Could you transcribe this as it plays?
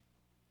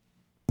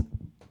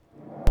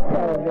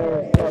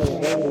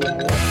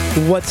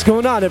What's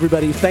going on,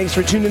 everybody? Thanks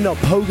for tuning in to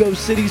Pogo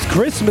City's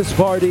Christmas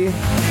party.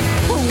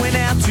 We went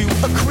out to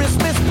a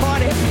Christmas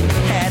party,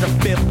 had a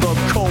fifth of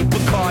cold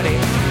Bacardi.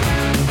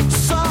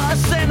 Saw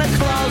Santa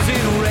Claus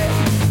in red,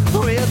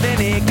 with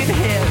an aching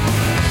head.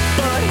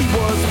 But he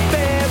was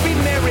very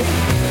merry,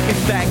 in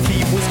fact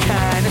he was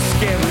kinda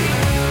scary.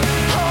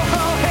 Ho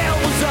ho hell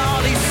was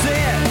all he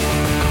said.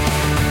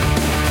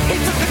 He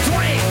took a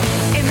drink,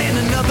 and then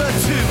another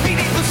two. He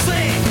did the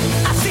same,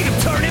 I seen him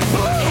turning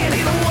blue, and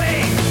in a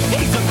way,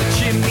 he's up the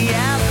chimney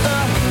out the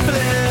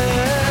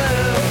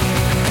blue,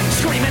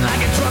 screaming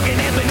like a drunken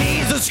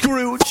Ebenezer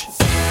Scrooge.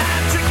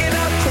 I'm drinking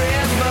up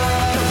Christmas,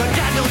 'cause I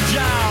got no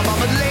job,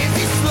 I'm a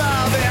lazy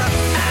slob, and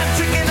I'm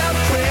drinking up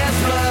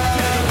Christmas.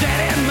 Dad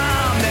and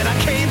Mom, that I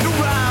came to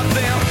rob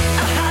them.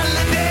 A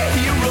holiday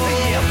hero,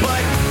 yeah,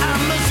 but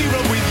I'm a zero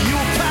with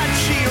Yuletide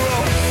Chiro.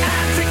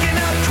 I'm drinking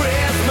up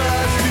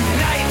Christmas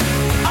tonight,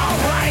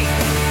 alright.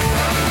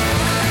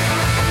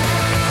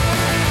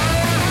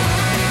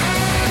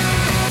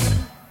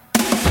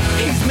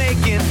 He's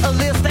making a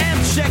list and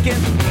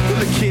checking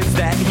the kids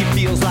that he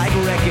feels like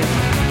wrecking.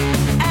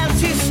 As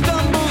he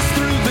stumbles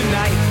through the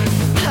night,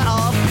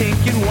 all pink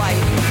and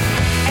white.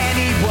 And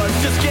he was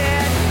just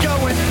getting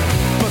going,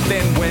 but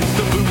then when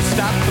the booze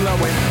stopped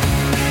flowing,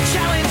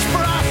 challenged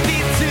Frosty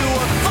to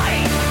a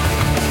fight.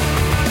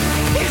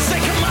 He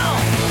said, come on,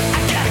 I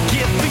got a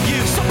gift for you,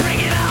 so bring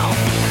it on.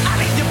 I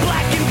need your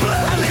black and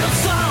blue, a little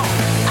song.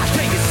 I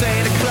think it's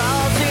Santa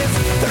Claus is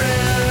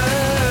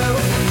through,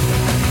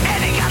 and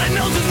he got a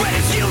nose as red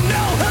as you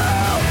know who.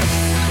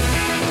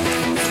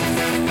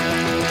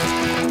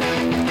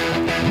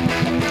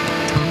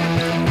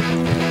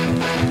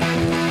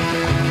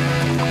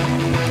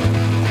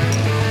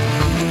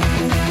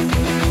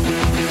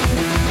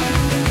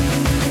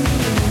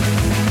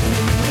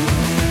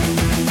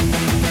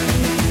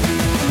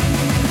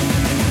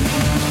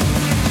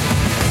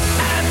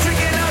 I'm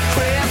drinking up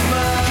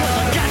Christmas, 'cause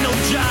I got no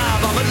job,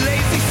 I'm a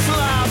lazy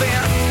slob,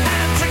 and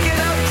I'm drinking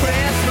up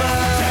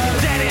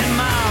Christmas. Dad and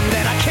Mom,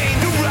 that I came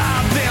to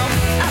rob them.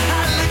 A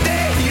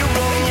holiday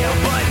hero, yeah,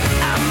 but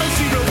I'm a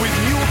zero with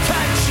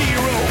Yuletide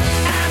Chiro.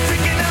 I'm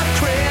drinking up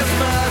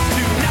Christmas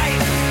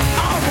tonight,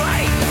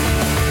 alright.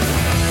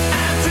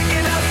 I'm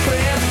drinking up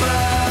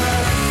Christmas.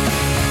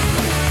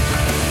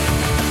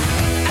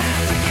 I'm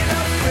drinking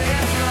up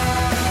Christmas.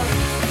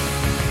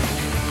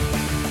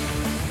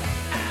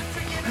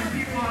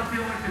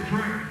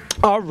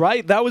 All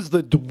right, that was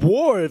the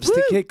Dwarves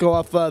to kick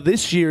off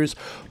this year's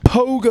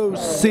Pogo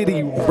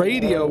City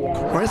Radio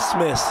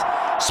Christmas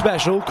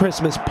special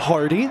Christmas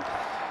party.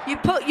 You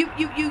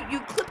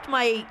clipped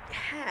my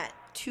hat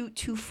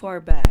too far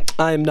back.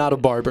 I am not a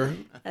barber.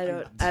 I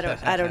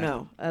don't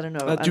know.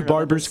 Do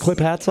barbers clip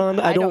hats on?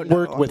 I don't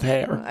work with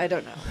hair. I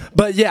don't know.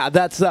 But yeah,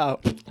 that's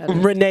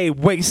Renee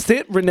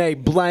Wasted, Renee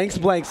Blanks,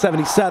 Blank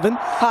 77.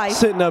 Hi.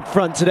 Sitting up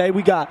front today.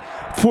 We got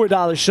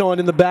 $4 Sean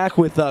in the back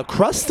with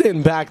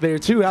Crustin back there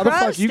too. How the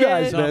fuck you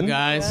guys Crustin. been?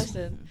 Guys.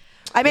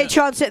 I made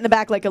Sean sit in the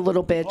back like a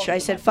little bitch. I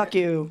said, "Fuck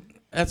you."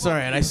 That's all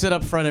right. I sit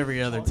up front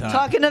every other time.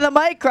 Talking to the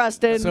mic,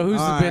 Crustin. So who's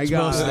the All right, bitch I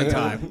got most it, of I the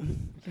got time?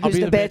 I'll Who's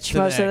be the bitch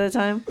most today. of the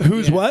time?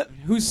 Who's what?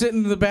 Who's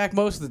sitting in the back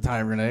most of the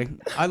time, Renee?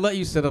 I let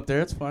you sit up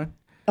there. It's fine.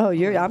 Oh,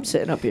 I'm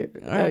sitting up here. Oh,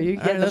 you All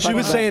right, get the that's She fuck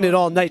was back. saying it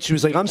all night. She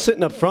was like, I'm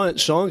sitting up front.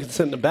 Sean can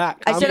sit in the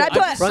back. I said, I'm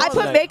I put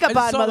today. makeup I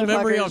just on, saw the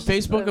memory on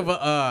motherfuckers. Facebook of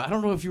I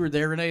don't know if you were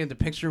there, Renee, in the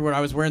picture where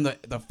I was wearing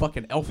the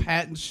fucking elf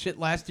hat and shit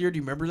last year. Do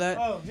you remember that?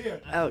 Oh, here.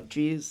 Oh,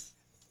 jeez.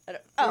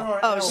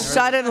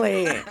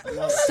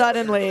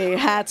 Suddenly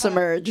hats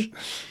emerge.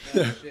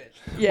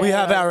 Yeah. We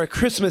have our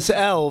Christmas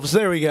elves.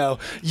 There we go.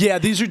 Yeah,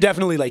 these are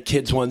definitely like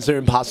kids' ones. They're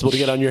impossible to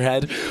get on your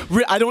head.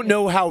 I don't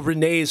know how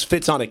Renee's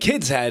fits on a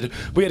kid's head.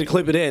 We had to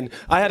clip it in.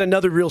 I had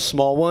another real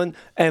small one,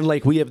 and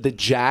like we have the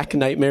Jack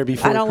Nightmare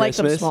Before I don't like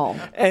them Christmas. small.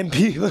 And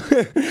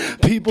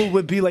people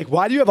would be like,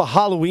 "Why do you have a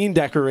Halloween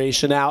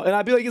decoration out?" And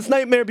I'd be like, "It's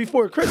Nightmare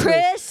Before Christmas."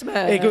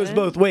 Christmas. It goes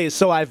both ways.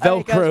 So I Oh, it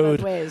goes velcroed.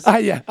 both ways.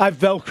 I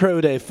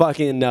velcroed a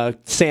fucking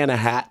Santa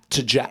hat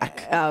to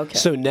Jack. Oh, okay.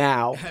 So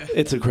now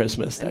it's a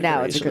Christmas decoration.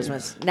 Now it's a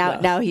Christmas.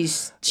 Now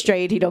he's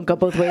straight. He don't go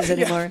both ways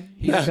anymore.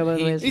 He don't go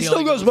both ways. He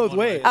still goes both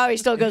ways. Oh, he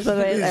still goes both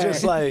ways. He's All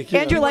just right. like, you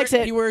Andrew know. likes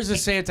it. He wears a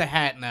Santa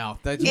hat now.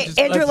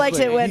 Andrew likes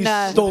it when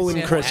He's stolen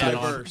Santa Christmas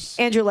hat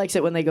on. Andrew likes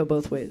it when they go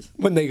both ways.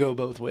 when they go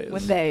both ways.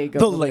 When they go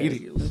the both ways.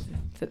 ladies.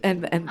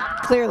 And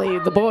clearly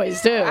the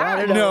boys too. I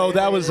don't know. No,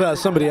 that was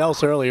somebody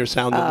else earlier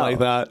sounded like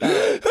that.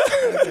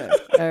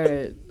 All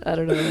right. I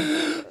don't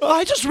know.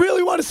 I just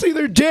really want to see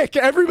their dick.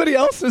 Everybody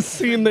else has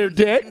seen their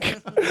dick.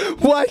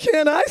 Why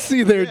can't I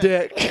see their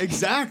dick?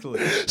 Exactly.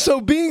 So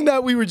being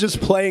that we were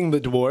just playing the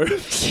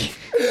dwarves,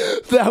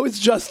 that was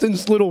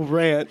Justin's little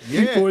rant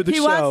before the He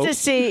show. wants to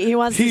see. He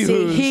wants to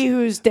see he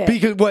who's dead.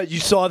 Because what, you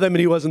saw them and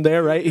he wasn't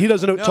there, right? He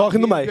doesn't know. Talk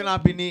in the mic.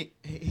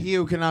 He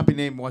who cannot be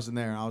named wasn't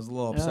there. I was a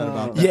little upset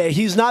about that. Yeah,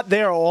 he's not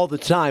there all the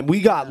time.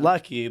 We got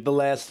lucky the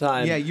last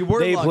time Yeah, you were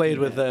they lucky, played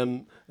with man.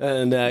 them.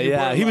 And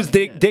yeah, he was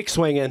dick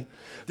swinging.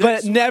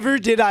 But never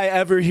did I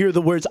ever hear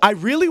the words. I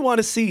really want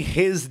to see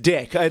his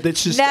dick.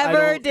 That's just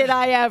Never did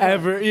I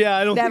ever. Yeah,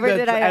 I don't Never think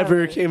did that I ever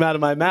ever came out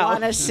of my mouth.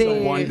 Want to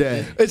see. One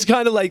day. It's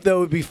kind of like, though, it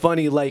would be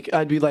funny. Like,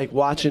 I'd be like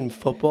watching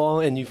football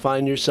and you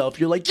find yourself,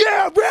 you're like,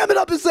 yeah, ram it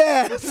up his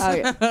ass. Oh,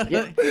 yeah.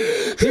 Yeah.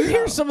 Do you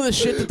hear some of the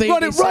shit that they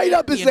Run it say right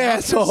up the his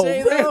announcers asshole.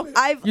 say, though?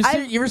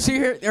 I've You ever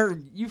see or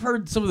you've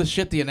heard some of the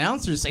shit the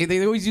announcers say?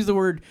 They always use the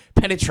word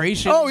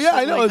penetration. Oh, yeah, shit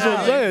I know. like That's what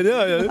I'm that. saying.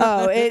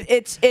 Yeah,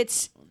 yeah.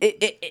 it's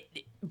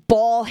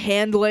ball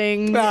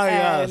handling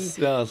yes,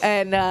 yes.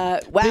 and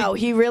wow,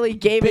 he really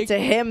gave it to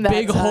him.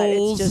 Big That's,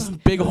 holes. It's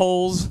just, Big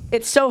holes.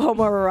 it's so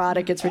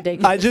homoerotic. It's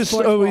ridiculous. I just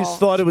Sports always ball.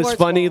 thought it was Sports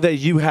funny ball. that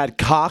you had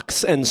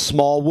Cox and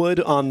Smallwood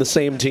on the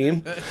same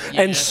team,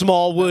 and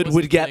Smallwood was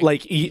would the get thing.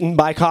 like eaten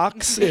by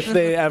Cox if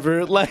they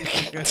ever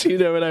like. Do you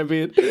know what I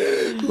mean?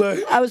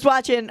 Like, I was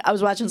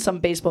watching some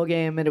baseball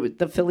game and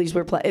the Phillies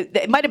were playing.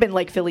 It might have been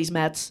like Phillies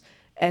Mets,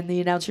 and the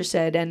announcer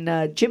said,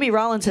 "And Jimmy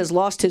Rollins has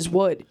lost his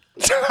wood."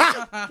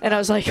 And I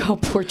was like, "Oh,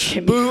 poor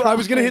Jimmy." boo! I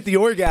was gonna hit the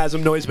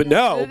orgasm noise, but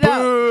no.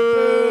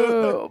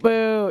 Boo! Boo,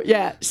 boo.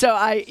 Yeah. So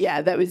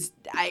that was.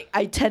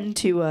 I tend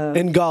to.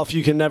 In golf,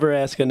 you can never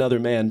ask another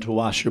man to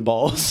wash your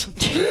balls,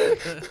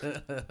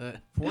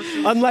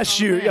 unless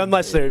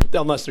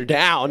they're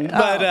down.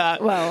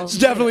 But well, it's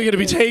definitely gonna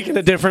be taken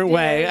a different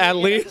way, at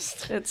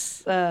least.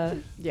 It's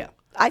yeah.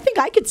 I think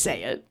I could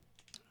say it.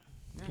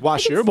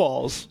 Wash your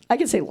balls. I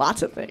can say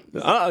lots of things.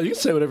 You can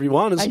say whatever you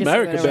want. It's I can say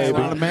America, whatever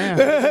I baby. Not a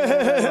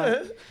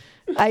man.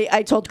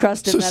 I told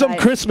Cruston So that some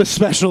Christmas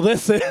special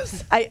this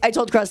is. I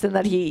told Cruston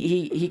that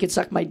he could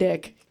suck my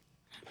dick.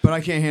 But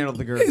I can't handle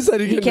the girth. He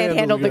said He can't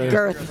handle the it.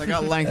 girth. I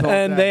got length all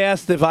And day. they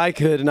asked if I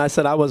could, and I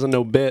said I wasn't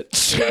no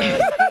bitch.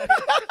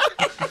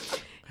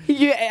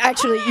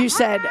 You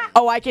said,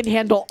 "Oh, I can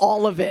handle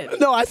all of it."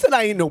 No, I said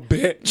I ain't no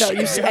bitch. No,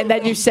 and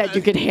then you said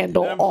you could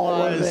handle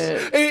all of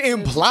it. It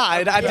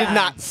implied. I did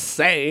not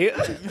say.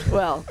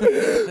 Well,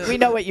 we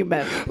know what you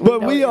meant. But know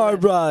we what you are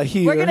meant.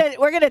 here.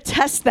 We're gonna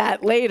test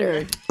that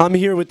later. I'm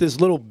here with this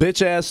little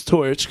bitch ass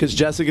torch because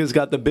Jessica's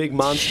got the big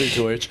monster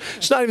torch.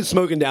 She's not even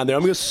smoking down there.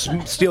 I'm gonna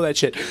steal that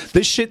shit.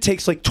 This shit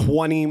takes like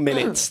 20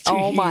 minutes. To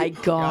Oh my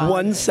heat God.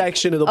 One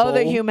section of the bowl. Oh,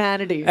 the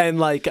humanity. And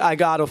like I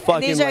gotta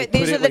fucking. These are like, put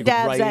these are it, the like,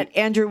 dabs right. that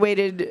Andrew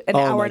waited an Oh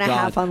hour my and a God.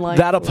 half online.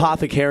 That for.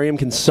 apothecarium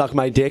can suck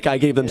my dick. I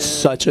gave them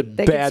such a can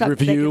bad suck-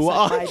 they can review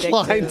suck my dick,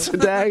 online too.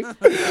 today.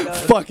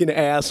 Fucking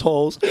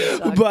assholes.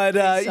 But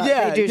They suck.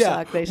 yeah, They do yeah.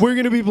 suck. They suck. We're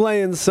gonna be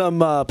playing some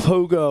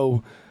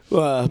pogo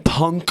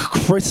punk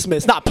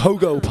Christmas, not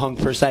pogo punk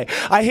per se.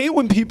 I hate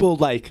when people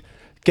like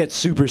get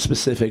super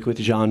specific with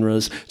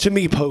genres. To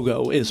me,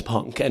 pogo is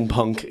punk and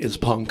punk is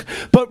punk.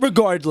 But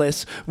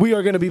regardless, we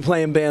are going to be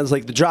playing bands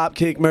like the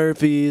Dropkick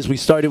Murphys. We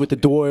started with the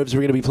Dwarves.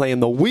 We're going to be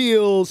playing the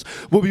Wheels.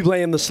 We'll be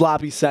playing the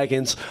Sloppy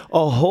Seconds.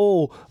 A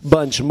whole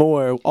bunch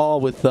more, all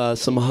with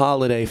some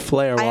holiday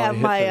flair. I while have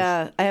hit my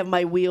those. I have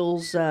my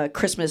Wheels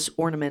Christmas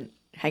ornament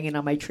hanging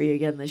on my tree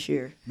again this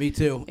year. Me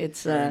too.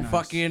 It's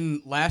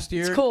Fucking last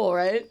year. it's cool,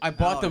 right? I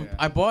bought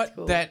I bought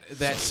cool. that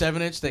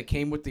 7-inch that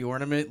came with the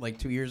ornament like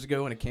 2 years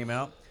ago when it came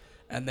out,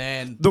 and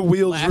then The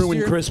Wheels last ruined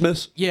year-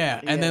 Christmas.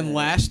 Yeah, and then Yeah.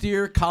 last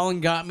year Colin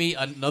got me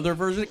another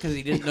version because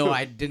he didn't know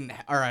I didn't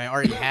or I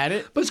already had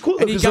it. But it's cool,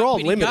 And because they're all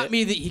He limited.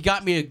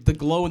 got me the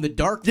glow in the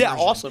dark. Yeah,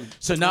 version. awesome.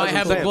 So now I That's what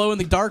have I'm the saying. glow in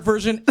the dark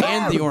version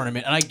and the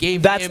ornament, and I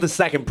gave That's him, the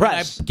second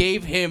press. I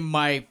gave him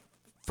my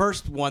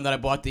first one that I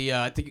bought.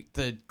 I think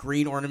the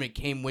green ornament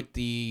came with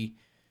the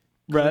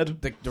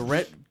Red. the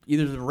red,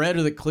 either the red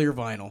or the clear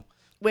vinyl.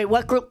 Wait,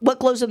 what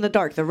glows in the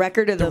dark? The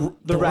record or the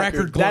The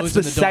record glows That's the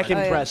in the dark. second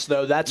Oh, yeah. press,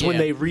 though. That's when Yeah.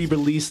 they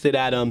re-released it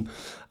at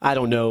I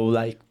don't know,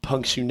 like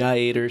Punks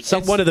Unite or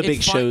some one of the big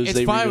It's fine- shows. It's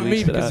they fine with me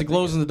re-released it because at. it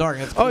glows in the dark.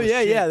 That's Oh cool as yeah,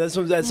 shit. yeah,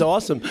 that's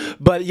awesome.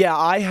 But yeah,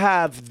 I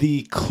have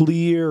the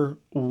clear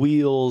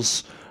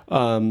wheels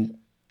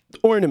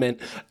ornament,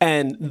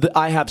 and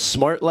I have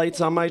smart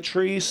lights on my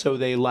tree, so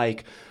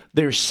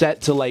they're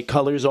set to like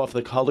colors off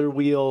the color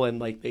wheel, and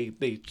like they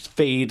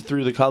fade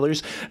through the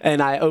colors.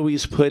 And I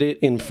always put it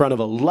in front of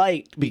a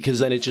light because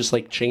then it just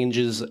like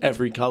changes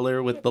every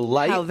color with the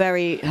light. how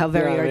very You know what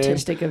I mean?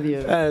 artistic of you.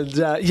 And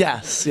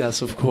yes,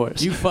 of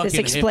course. You fucking This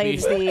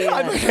explains hippie. the.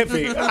 I'm a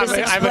hippie. I'm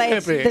a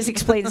hippie. This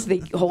explains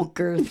the whole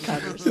girth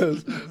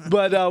conversation.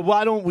 But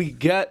why don't we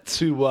get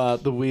to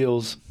the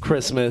Wheels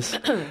Christmas?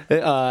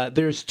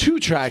 There's 2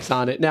 tracks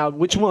on it. Now,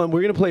 which one?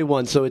 We're going to play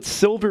one. So it's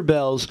Silver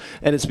Bells,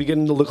 and it's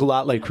beginning to look a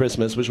lot like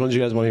Christmas. Which one do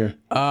you guys want to hear?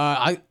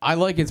 I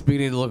like it's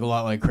beginning to look a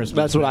lot like Christmas.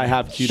 That's what I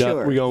have queued up.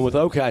 Sure. We're going with,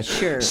 okay.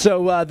 Sure.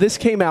 So this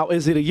came out,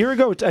 is it a year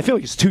ago? I feel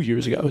like it's 2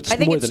 years ago. It's I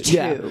think more it's than, 2.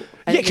 Yeah, I yeah, think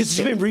because it's it's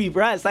 2. been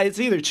repressed. It's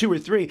either 2 or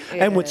 3.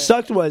 And what Yeah.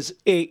 sucked was,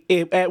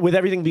 it with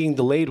everything being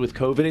delayed with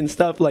COVID and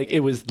stuff, like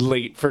it was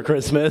late for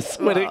Christmas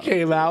when it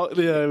came out.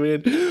 You know what I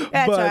mean?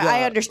 That's But, all right.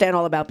 I understand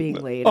all about being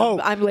late. oh.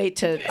 I'm late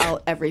to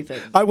everything.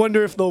 I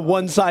wonder if the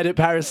one-sided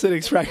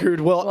Parasitics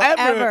record will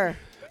ever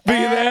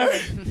there?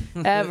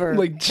 ever.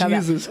 Like, come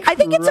out. Jesus I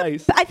think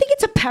Christ. I think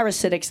it's a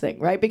parasitics thing,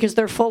 right? Because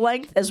their full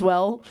length as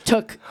well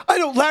took. I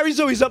know Larry's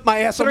always up my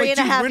ass. I'm 3 like, and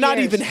a dude, half we're not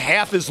years. even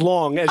half as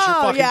long as your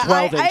Oh, fucking yeah,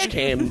 12-inch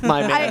came,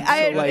 my man.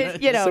 So,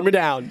 like, simmer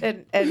down.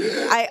 And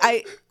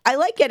I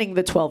like getting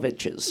the 12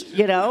 inches,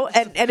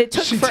 and it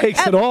took She forever.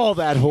 takes it all,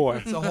 that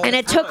whore. And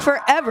it took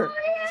forever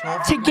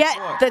to get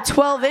the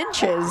 12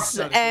 inches.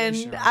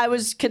 And I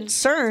was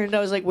concerned. I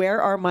was like,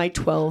 where are my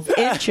 12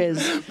 inches?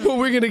 Well,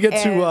 we're going to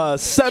get to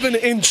 7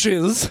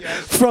 inches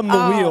from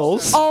the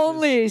wheels.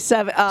 Only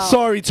 7. Oh.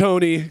 Sorry,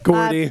 Tony,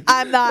 Gordy.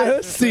 I'm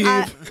not. Steve.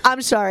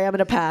 I'm sorry. I'm going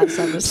to pass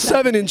on this.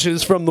 7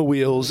 inches from the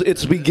wheels.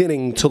 It's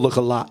beginning to look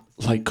a lot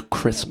like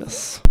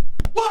Christmas.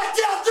 1,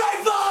 2,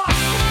 3, 4.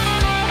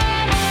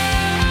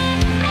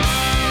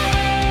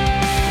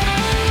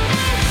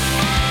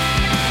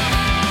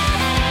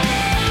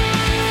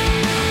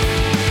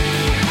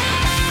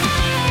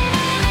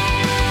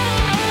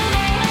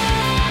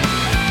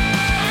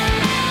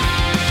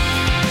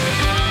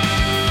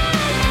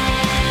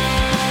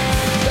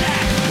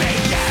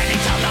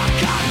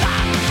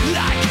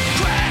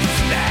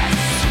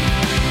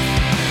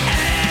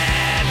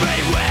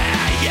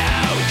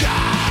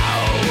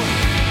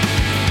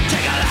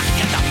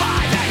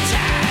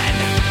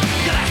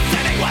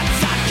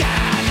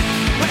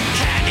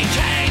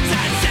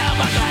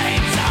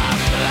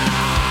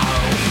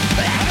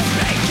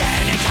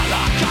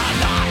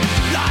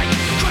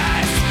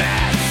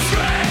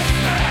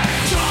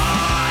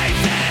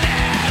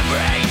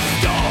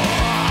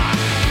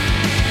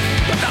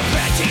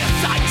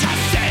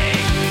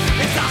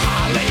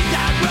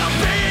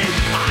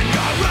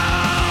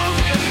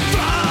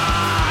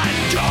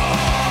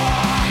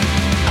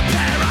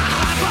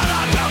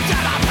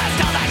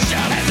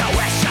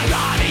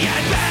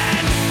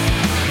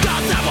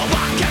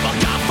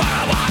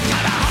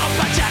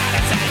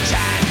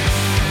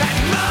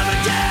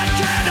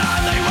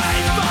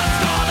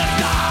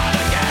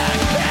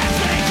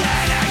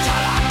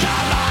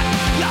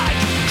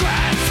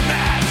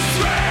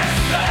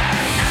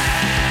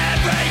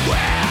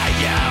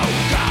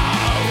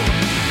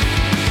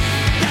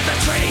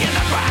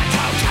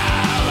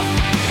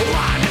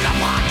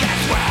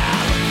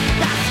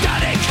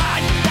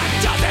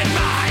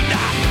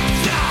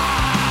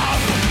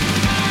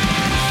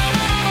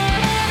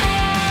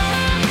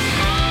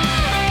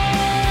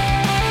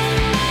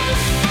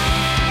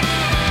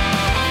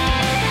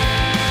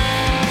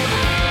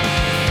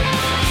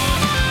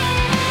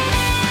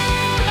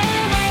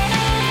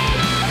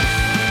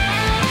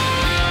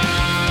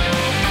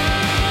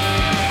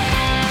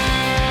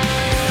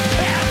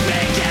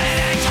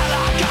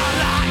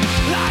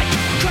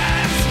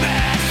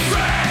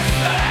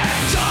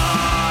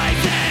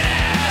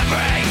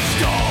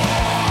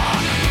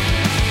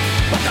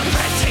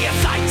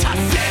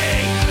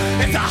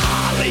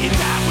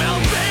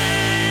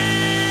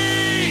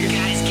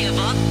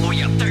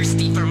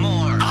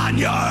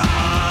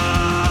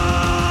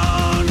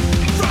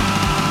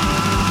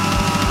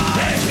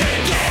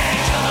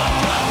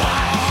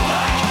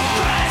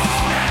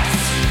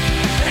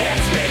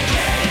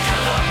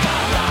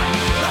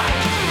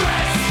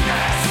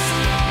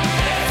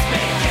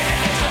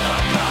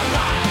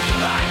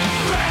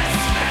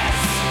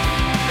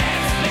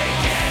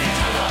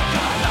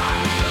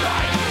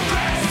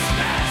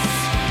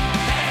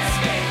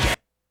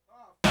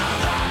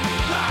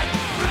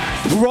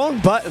 Wrong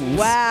buttons.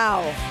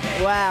 Wow.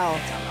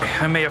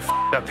 I may have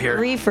f***ed up here.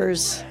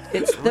 Reefers.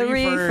 It's the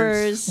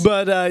reefers.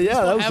 But yeah,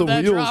 that was have the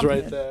that wheels drop.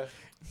 right there.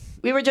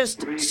 We were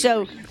just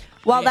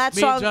while that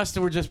Me and song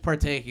Justin were just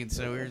partaking,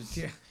 so we were.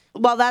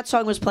 while that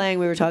song was playing,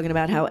 we were talking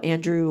about how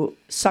Andrew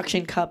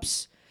suction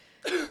cups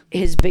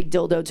his big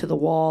dildo to the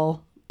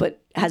wall,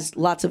 but has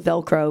lots of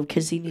Velcro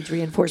because he needs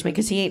reinforcement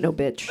because he ain't no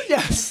bitch.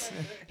 Yes.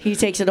 He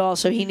takes it all,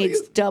 so he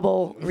needs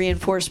double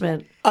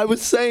reinforcement. I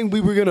was saying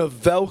we were going to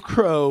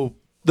Velcro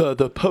the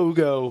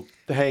pogo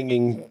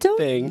hanging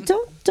thing.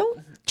 Don't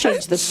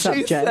change the She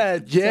subject.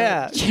 said,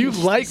 yeah, you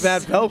like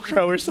that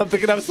Velcro or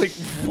something. And I was like,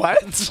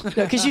 what?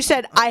 Because you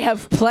said, I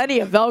have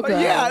plenty of Velcro.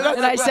 Yeah, that's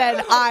and I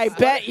said, I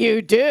bet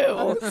you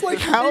do. It's like,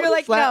 how You're does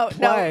like, that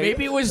no, play?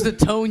 Maybe it was the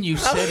tone you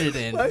said it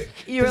in.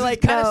 You were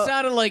like, Kind of no.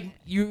 sounded like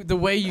the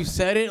way you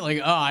said it,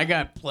 like, oh, I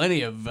got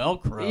plenty of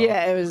Velcro.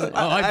 Yeah, it was. Oh,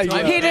 I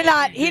He did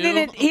not. He do.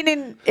 didn't. He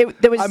didn't.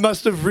 There was. I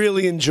must have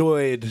really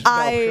enjoyed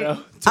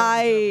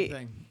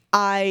Velcro.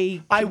 I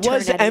was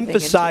turn anything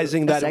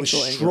emphasizing into a that it was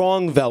sexual angle.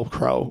 strong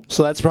Velcro,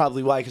 so that's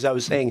probably why. Because I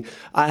was saying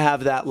I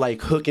have that like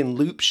hook and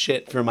loop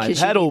shit for my 'Cause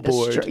you pedal need the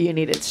board. you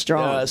need it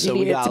strong. So you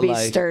need we it got to be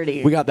like,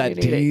 sturdy. We got that You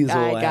need it- diesel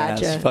I ass.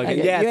 gotcha. Fucking,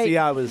 You yeah, ain't- see,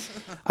 I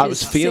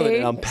was feeling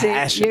it. I'm See?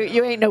 passionate.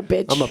 You ain't no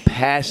bitch. I'm a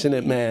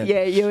passionate man.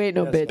 Yeah, you ain't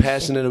no bitch.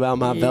 Passionate about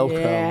my Velcro.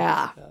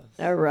 Yeah.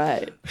 All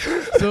right.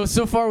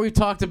 So far we've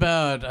talked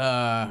about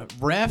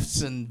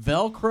refs and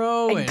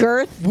Velcro And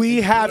girth.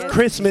 We have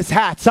Christmas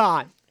hats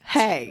on.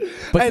 Hey.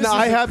 But And this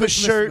I is have a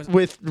Christmas- shirt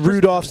with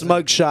Rudolph's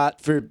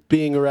mugshot for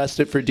being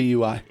arrested for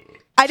DUI.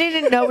 I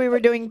didn't know we were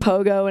doing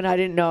pogo, and I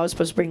didn't know I was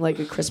supposed to bring like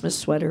a Christmas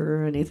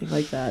sweater or anything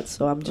like that.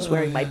 So I'm just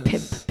wearing my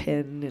pimp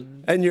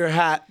pin And your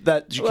hat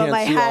that you Well, my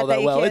can't see hat all that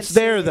that you well. can't It's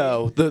there see.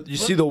 though. You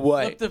see the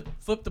white.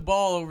 Flip the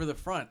ball over the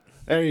front.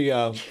 There you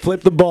go. Flip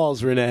the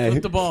balls, Renee.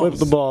 Flip the balls. Flip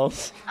the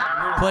balls.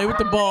 Play with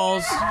the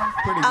balls.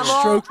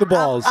 Stroke the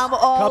balls. I'm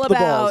all Cup the about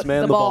balls,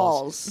 man. the The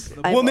balls. balls.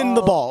 I'm Woman,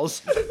 the all-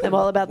 balls. I'm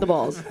all about the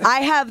balls.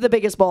 I have the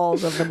biggest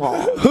balls of them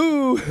all.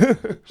 Who?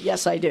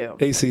 Yes, I do.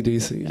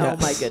 AC/DC. Oh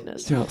Yes. my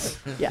goodness. Yes.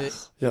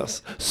 Yes.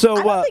 Yes. So.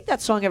 I don't think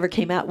that song ever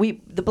came out.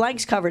 The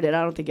Blanks covered it.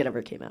 I don't think it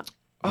ever came out.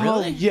 Oh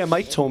Really? yeah,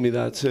 Mike told me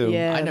that too.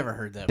 Yeah. I never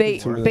heard that Big,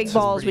 before. big This is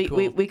balls. pretty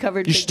We cool.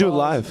 covered. You Big should do it Balls.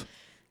 live.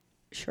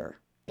 Sure.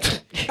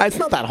 It's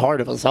not that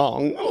hard of a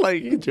song.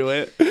 Like you can do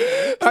it.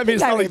 I mean,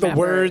 it's I not like the remember.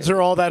 words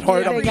are all that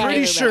hard. Yeah, I I'm think I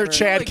pretty sure remember.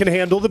 Chad can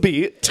handle the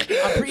beat.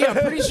 I'm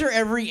pretty sure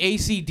every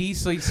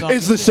AC/DC song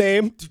It's the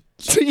same.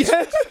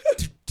 Yeah.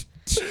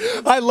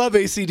 I love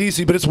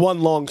AC/DC, but it's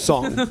one long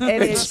song.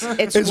 It is.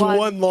 It's it's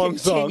one long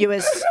song.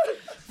 continuous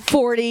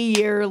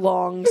 40-year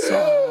long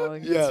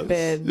song. Yes. It's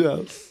been.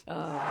 Yes.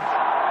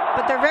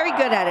 But they're very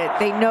good at it.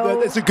 They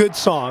know. It's a good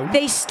song.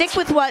 They stick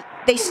with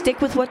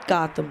what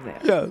got them there.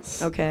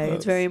 Yes. Okay,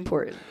 it's very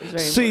important. It's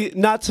very See,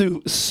 important. not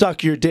to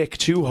suck your dick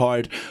too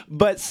hard,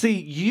 but see,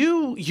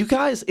 you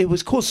guys, it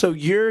was cool. So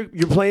you're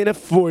playing at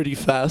 40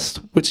 Fest,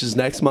 which is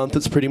next month.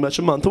 It's pretty much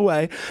a month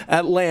away.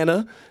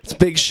 Atlanta, it's a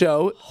big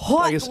show.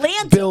 Like, it's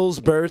Atlanta. Bill's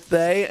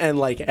birthday, and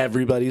like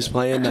everybody's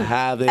playing the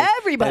Havoc,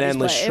 Everybody's and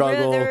Endless playing.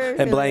 Struggle, They're-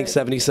 and Blank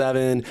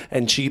 77,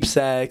 and Cheap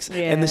Sex,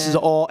 and this is Yeah.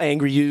 all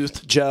Angry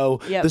Youth,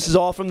 Joe. Yep. This is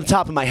all from the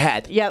top of my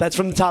head. Yep. That's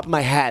from the top of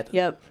my head.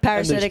 Yep.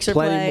 And there's Parasitics are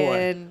plenty more.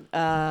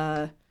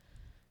 playing.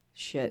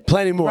 Shit.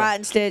 Plenty more.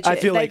 Rotten Stitch. I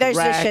feel like there's a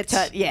Racked, shit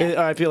ton.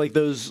 Yeah. I feel like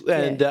those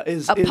and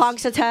is a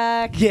Punks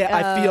Attack. Yeah,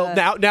 I feel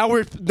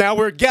now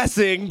we're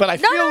guessing, but I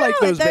feel no, like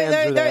no, those they're- bands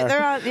are they're- there.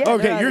 they're on- yeah,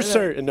 okay, they're on- you're they're-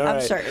 certain. All I'm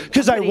right. certain.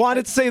 Because I I'm pretty-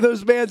 wanted to say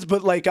those bands,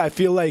 but like I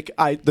feel like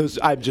I'm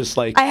just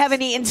like I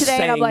haven't eaten today,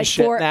 and I'm saying like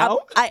shit four. now.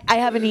 I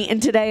haven't eaten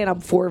today, and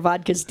I'm 4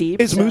 vodkas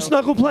deep. Is so- Moose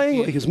Knuckle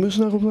playing? Like, is Moose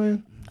Knuckle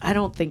playing? I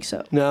don't think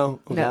so. No.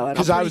 No, I don't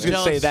Because I think was so.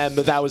 gonna say Jealous. them,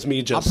 but that was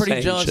me just I'm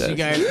pretty saying jealous shit. you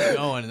guys are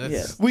going.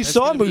 That's, We that's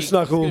saw gonna be- Moose it's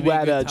gonna Knuckle be a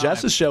at good time.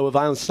 Jess's show with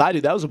Violent Society.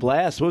 That was a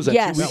blast. What was that?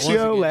 Yes. 2 That weeks was a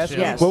ago? good Last show.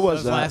 week? Yes. What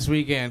was That that? last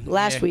weekend.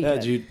 Last Yeah. weekend.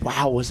 Yeah, dude.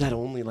 Wow, was that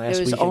only last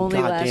was weekend? only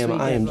God last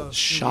damn, I am weekend.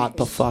 shot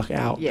the fuck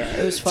out. Yeah,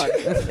 it was fun.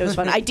 It was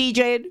fun. I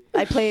DJ'd.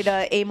 I played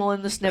Amel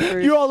and the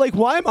Sniffers. You're all like,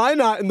 why am I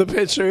not in the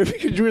picture?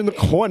 Because you're in the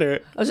corner.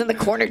 I was in the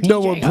corner. DJing. No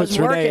one I was puts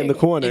Renee in the working.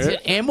 corner. Is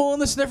it amyl in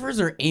the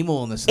sniffers or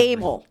amyl in the sniffers?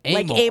 Amel,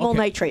 like amyl okay.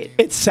 nitrate.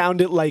 It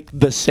sounded like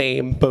the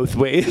same both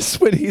ways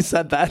when he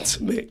said that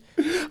to me.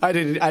 I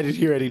didn't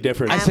hear any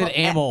difference. I said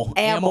amyl.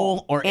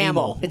 Amyl or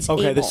amyl. It's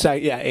okay, amyl. the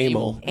second, yeah,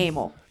 amyl.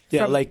 Amel.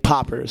 Yeah, From- like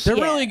poppers. They're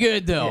Yeah. really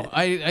good though.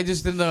 I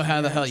just didn't know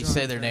how the hell you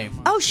say their name.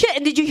 Oh shit!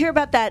 And did you hear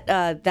about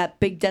that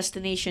big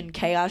Destination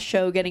Chaos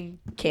show getting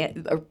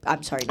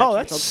I'm sorry. Not Oh,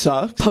 that canceled,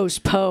 sucks.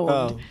 postponed.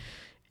 Oh.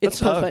 It's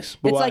That postponed. sucks,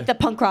 but It's why? like the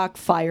punk rock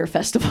fire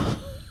festival.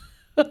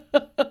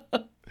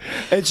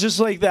 It's just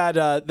like that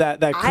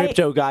that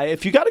crypto guy.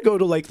 If you got to go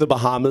to like the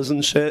Bahamas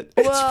and shit,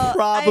 it's Well,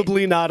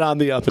 probably not on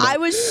the up and up. I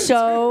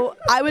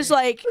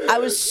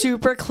was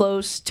super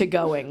close to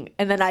going,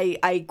 and then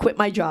I quit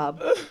my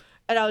job,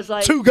 and I was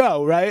like, to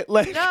go, right?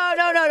 Like no.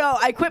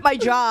 I quit my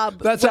job.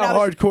 that's when how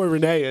I was- hardcore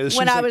Renee is. She's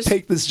when I like, was-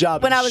 take this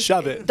job when and I was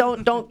shove it.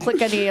 Don't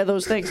click any of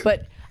those things.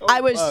 But I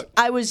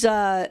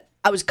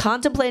was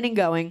contemplating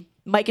going.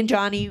 Mike and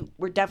Johnny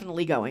were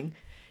definitely going,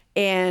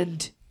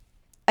 and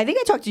I think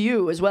I talked to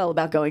you as well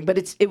about going. But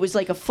it was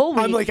like a full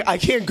week. I'm like, I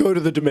can't go to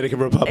the Dominican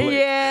Republic.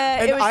 Yeah,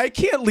 And it was- I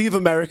can't leave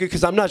America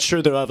because I'm not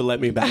sure they'll ever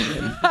let me back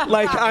in.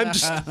 Like,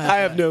 I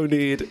have no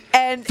need.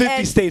 And- 50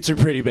 and- states are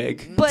pretty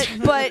big. but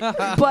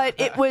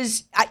it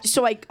was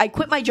so I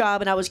quit my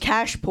job and I was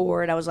cash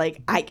poor and I was like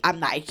I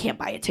can't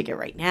buy a ticket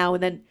right now.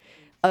 And then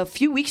a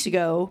few weeks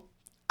ago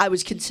I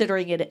was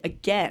considering it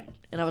again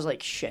and I was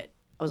like shit.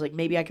 I was like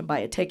maybe I can buy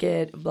a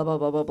ticket. Blah blah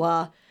blah blah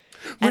blah.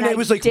 And Renee I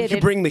was like, we didn't.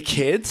 could bring the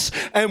kids,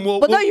 and we'll.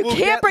 Well, no, we'll- you we'll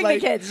can't get, bring the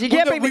like- kids. You well,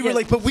 can't no, bring the we were kids.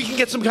 like, but we can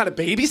get some kind of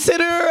babysitter,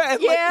 and like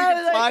we Yeah,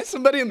 can like- fly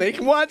somebody, and they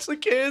can watch the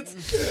kids.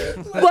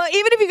 Well,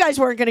 even if you guys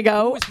weren't gonna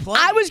go,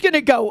 playing? I was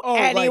gonna go Oh,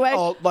 like,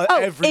 anyway. like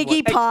everyone.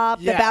 Iggy Pop,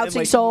 Yeah, the and,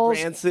 Bouncing like, Souls,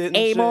 Rancid and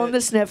Amel shit. and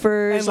the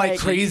Sniffers, And like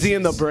crazy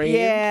in the brain.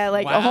 Yeah,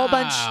 like a whole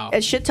bunch, Wow.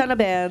 a shit ton of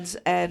bands,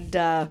 and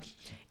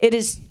it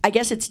is. I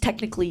guess it's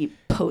technically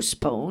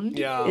postponed.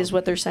 Yeah. Is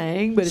what they're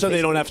saying, but So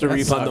they don't have to That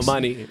refund the sucks.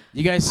 money.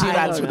 You guys see I that?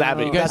 don't That's what that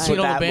know. means. You guys That's seen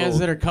what all that the bands will-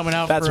 that are coming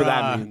out That's for, what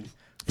that means.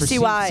 for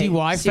CY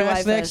CY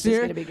Fest next is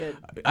year? gonna be good.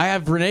 I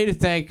have Renee to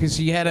thank because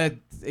she had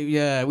we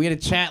had a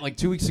chat like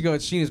 2 weeks ago at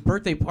Sheena's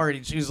birthday party.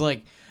 And she was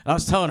like, I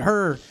was telling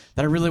her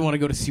that I really want to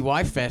go to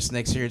CY Fest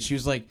next year, and she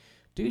was like,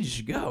 "Dude, you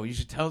should go. You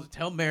should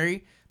tell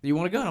Mary that you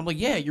want to go." And I'm like,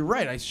 "Yeah, you're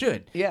right. I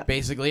should." Yeah.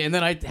 Basically, and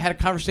then I had a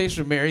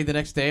conversation with Mary the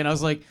next day, and I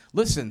was like,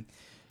 "Listen,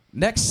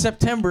 next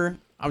September,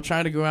 I'm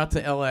trying to go out to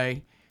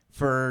LA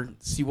for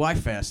CY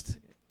Fest.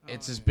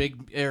 It's this big,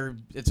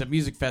 it's a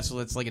music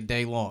festival. It's like a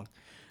day long."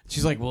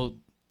 She's like, "Well,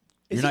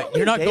 Is You're it not. only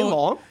You're a not day going.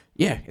 long?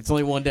 Yeah, it's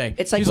only one day.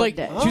 It's like she's one like,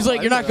 day. She's like,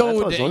 I you're not didn't know. going.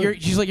 That's what I was wondering.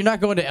 She's like, you're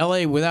not going to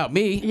L.A. without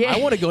me. Yeah. I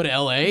want to go to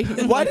L.A.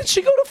 Why did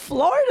she go to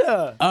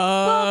Florida?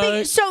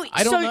 so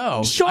I don't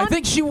know. Sean,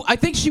 I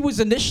think she was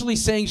initially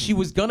saying she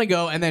was gonna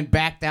go and then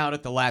backed out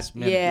at the last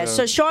minute. yeah.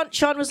 So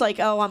Sean was like,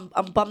 "Oh,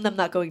 I'm bummed I'm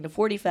not going to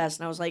 40 Fest,"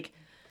 and I was like,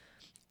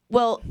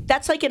 "Well,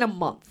 that's like in a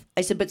month."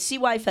 I said, "But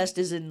CY Fest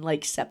is in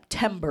like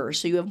September,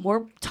 so you have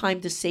more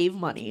time to save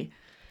money."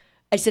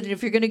 I said, "And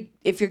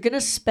if you're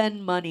gonna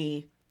spend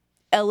money,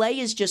 LA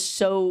is just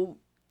so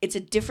it's a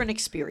different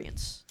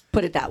experience.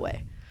 Put it that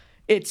way.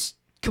 It's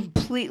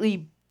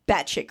completely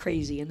batshit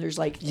crazy, and there's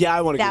like Yeah,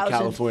 I want to go to thousands-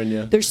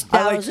 California. There's I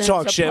like to thousands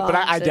talk of shit, but I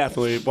punks and-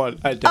 definitely want.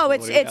 Oh,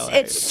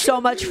 it's so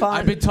much fun.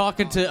 I've been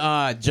talking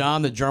to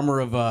John, the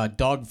drummer of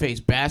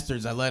Dogface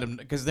Bastards. I let him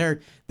because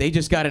they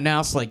just got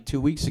announced like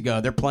 2 weeks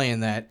ago. They're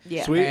playing that.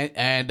 Yeah. Sweet.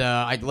 And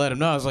I let him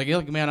know. I was like,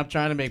 "Look, man, I'm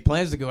trying to make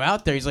plans to go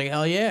out there." He's like,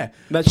 "Hell yeah!"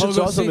 That shit's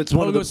Pogo awesome. It's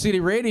one of Pogo the-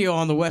 City Radio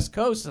on the West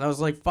Coast, and I was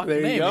like, "Fuck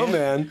There me, you go,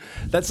 man.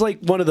 That's like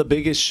one of the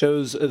biggest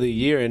shows of the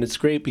year, and it's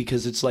great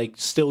because it's like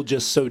still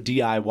just so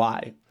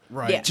DIY.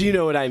 Right. Yeah. Do you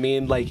know what I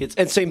mean? Like it's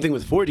and same thing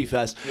with 40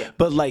 Fest,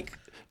 but like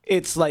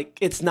it's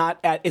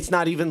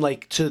not even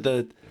like to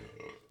the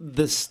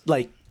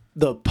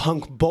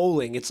punk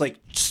bowling. It's like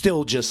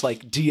still just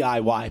like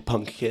DIY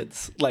punk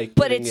kids. Like,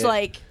 but putting it's it-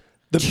 like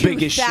the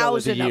biggest show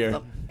of the 2,000 of year.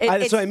 them.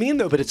 That's what I mean,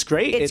 though. But it's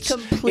great. it's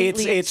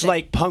completely It's insane.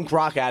 like punk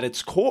rock at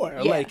its core.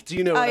 Yeah. Like, do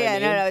you know? Oh what yeah, I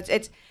mean? no,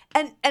 it's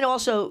and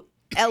also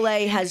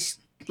LA has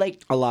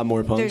like A lot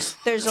more punk.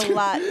 there's a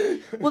lot.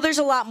 Well, there's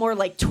a lot more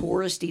like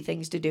touristy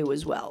things to do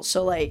as well.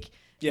 So like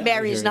Yeah, I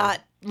Mary's hear you.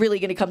 not really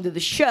going to come to the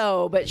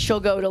show, but she'll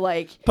go to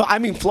like. But I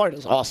mean,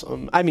 Florida's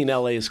awesome. I mean,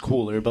 LA is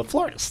cooler, but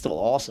Florida's still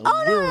awesome.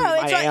 Oh no, We're no,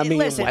 in it's Miami and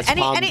listen. West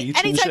Palm Beach and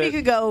Anytime you shit.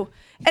 could go,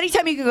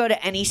 anytime you could go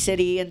to any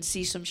city and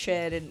see some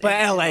shit. But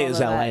and LA all is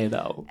of LA that.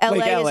 though. LA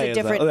Like, is a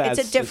different. that's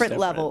It's a different just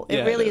level. Yeah,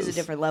 It really is a is.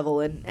 different level,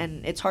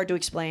 and it's hard to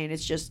explain.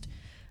 It's just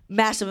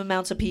massive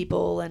amounts of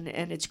people, and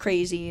it's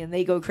crazy, and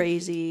they go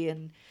crazy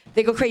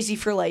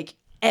for like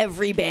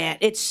every band.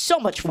 It's so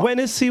much fun. When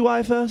is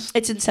CY Fest?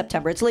 It's in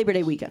September. It's Labor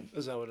Day weekend.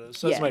 Is that what it is?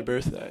 So that's Yeah. my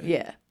birthday.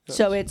 Yeah.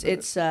 So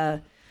it's.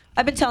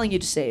 I've been telling you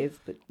to save,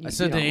 but I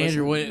said to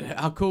Andrew,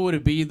 how cool would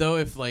it be though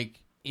if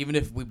like even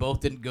if we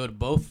both didn't go to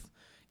both,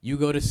 you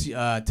go to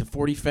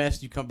 40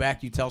 Fest, you come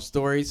back, you tell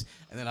stories,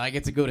 and then I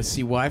get to go to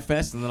CY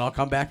Fest, and then I'll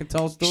come back and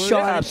tell stories.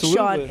 Sean, absolutely.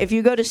 Sean, if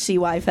you go to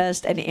CY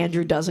Fest and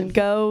Andrew doesn't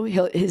go,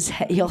 he'll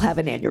have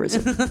an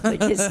aneurysm.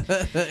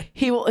 Like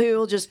he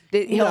will just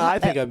No, I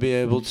think I'd be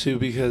able to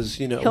because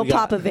he'll we got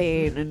pop a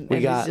vein and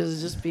got it'll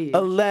just be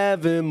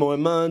 11 more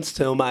months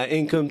till my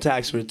income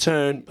tax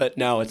return. But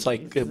no, it's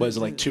like it was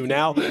like 2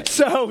 now.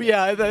 So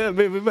yeah,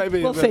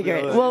 maybe we'll figure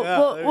it. Yeah, We'll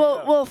there you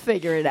go. we'll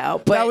figure it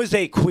out. But That was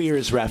a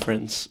Queers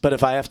reference. But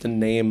if I have to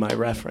name my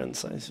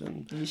reference, I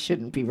should. you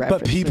shouldn't be referencing.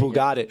 But people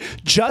got it.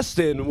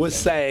 Justin was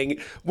saying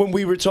when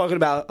we were talking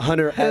about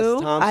Hunter S.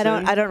 Who?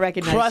 Thompson. I don't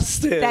recognize.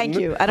 Crustin. Thank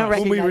you. I don't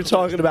When we were recognize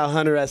talking about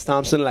Hunter S.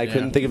 Thompson and I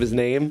couldn't think of his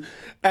name.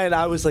 And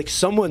I was like,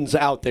 someone's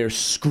out there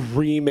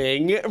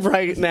screaming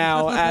right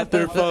now at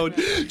their phone.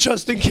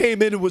 Justin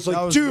came in and was like,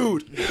 was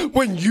dude,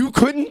 when you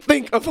couldn't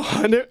think of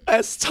Hunter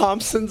S.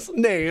 Thompson's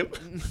name,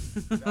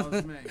 That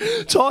was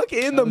me. talk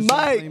in the That was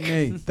definitely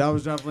mic. me. That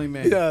was definitely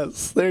me.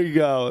 Yes, there you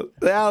go.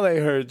 Now they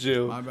heard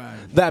you. My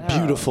bad. That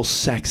beautiful,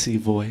 sexy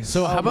voice.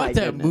 So how Oh, my about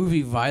that goodness.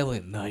 movie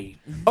Violent Night?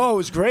 Oh, it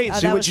was great. Oh,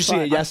 See, that what was you see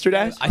fun. it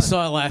yesterday? I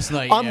saw it last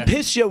night. I'm yeah.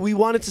 pissed, yo. We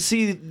wanted to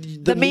see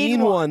the Mean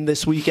mean One. one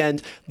this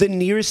weekend. The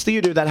nearest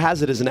theater that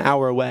has it is an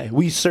hour away.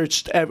 We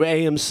searched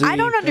AMC. I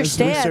don't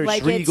understand, We searched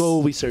like, Regal.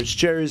 it's- We searched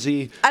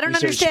Jersey. I don't we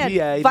searched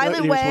understand. PA.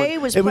 Violent Here's Way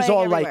one. was It was playing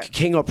all everywhere. like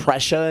King of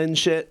Prussia and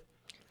shit.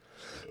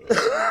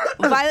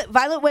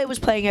 Violent Way was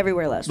playing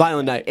everywhere last.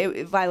 Violent Night.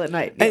 Violent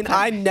Night. And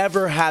I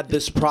never had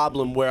this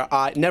problem where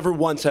never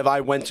once have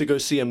I went to go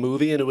see a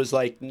movie and it was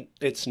like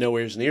it's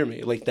nowhere's near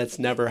me. Like that's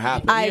never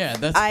happened. Yeah,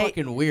 that's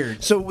fucking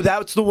weird. So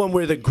that's the one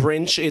where the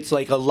Grinch, it's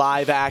like a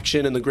live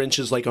action and the Grinch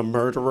is like a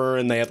murderer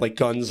and they have like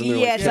guns and they're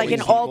Yeah, it's like killing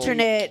an people.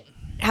 alternate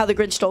How the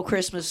Grinch Stole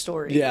Christmas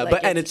story. Yeah, Like,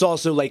 but and it's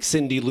also like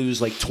Cindy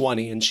Lou's like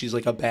 20 and she's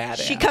like a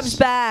badass. she comes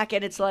back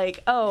and it's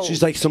like, oh,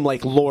 She's like some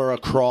like Laura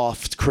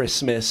Croft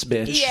Christmas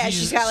bitch. yeah,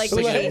 she's got like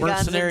like machine a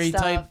guns and mercenary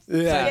stuff. type.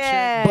 Yeah.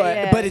 Yeah, But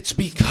yeah. but it's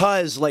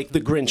because like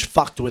the Grinch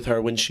fucked with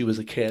her when she was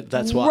a kid.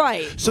 That's why.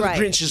 Right, So right.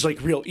 the Grinch is like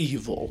real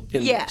evil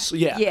in Yeah, this.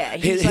 Yeah. yeah,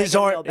 His, he's like his a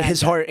heart real bad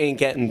his guy. heart ain't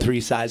getting 3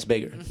 size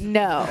bigger.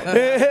 No,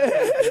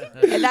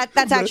 and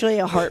that's actually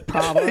a heart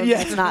problem.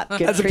 Yeah. That's not good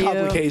That's for a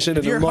complication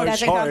and a your large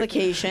That's a heart.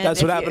 complication. That's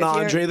If what you- happened to if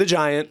you're- Andre the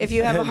Giant. If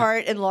you have a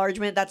heart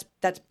enlargement, that's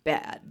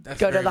bad. Go to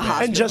very the bad.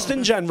 hospital. And just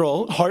in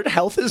general, heart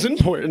health is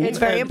important. It's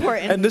very And-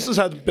 important. And this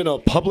has been a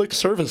public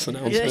service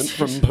announcement Yes.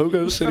 from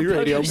Pogo City From Pogo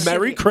Radio. City.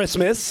 Merry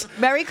Christmas.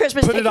 Merry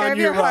Christmas. Put Take it care on of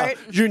your heart.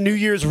 your New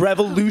Year's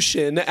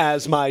revolution,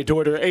 as my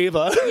daughter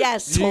Ava.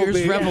 Yes. told New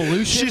Year's me.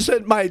 revolution? She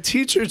said my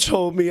teacher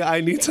told me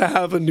I need to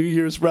have a New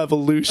Year's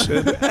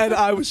revolution, and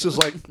I was just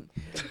like,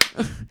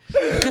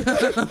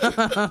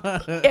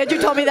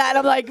 Andrew told me that, and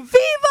I'm like,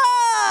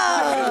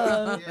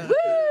 Viva!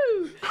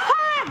 Woo!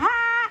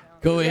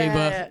 Go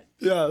Ava.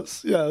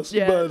 Yes. Yeah,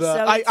 But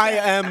so I it's,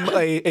 am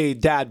a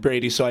dad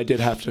Brady, so I did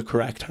have to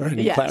correct her and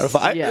Yes,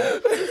 clarify. Yeah.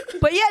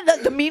 But yeah,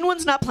 the mean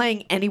one's not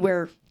playing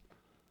anywhere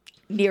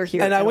near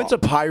here. And I at went all.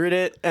 to pirate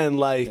it, and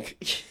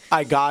like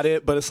I got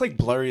it, but it's like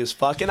blurry as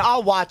fuck. And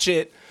I'll watch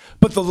it,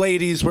 but the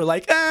ladies were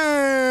like,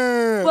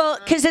 Well,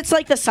 because it's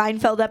like the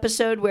Seinfeld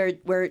episode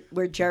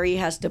where Jerry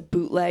has to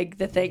bootleg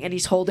the thing, and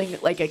he's holding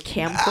like a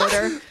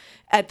camcorder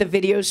at the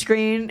video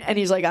screen, and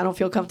he's like, I don't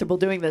feel comfortable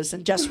doing this,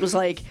 and Jess was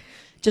like,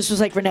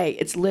 Renee,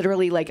 it's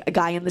literally like a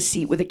guy in the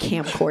seat with a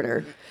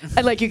camcorder.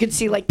 And like you can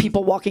see like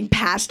people walking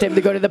past him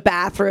to go to the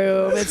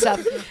bathroom and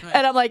stuff.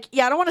 And I'm like,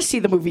 yeah, I don't want to see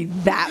the movie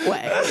that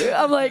way.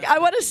 I'm like, I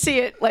want to see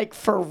it like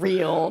for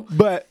real.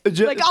 but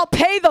Like, I'll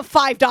pay the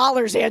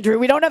 $5, Andrew.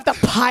 We don't have to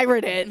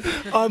pirate it.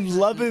 I'm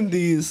loving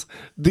these.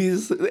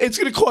 It's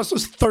gonna cost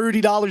us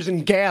 $30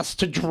 in gas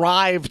to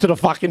drive to the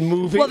fucking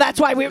movie. Well, that's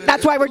why we're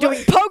doing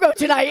Pogo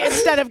tonight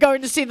instead of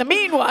going to see the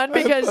mean one,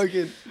 because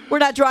we're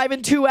not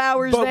driving 2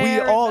 hours But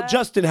there. we all,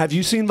 Justin, have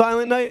you seen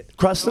Violent Night,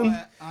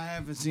 Cruston? I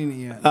haven't seen it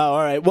yet. Oh, all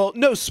right. Well,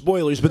 no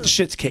spoilers, but the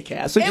shit's kick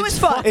ass. It was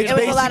fun. It's It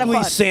was a lot of basically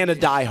fun. Santa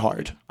Die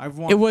Hard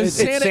It was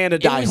It's Santa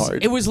Die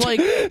Hard. It was like,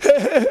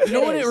 you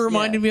know what it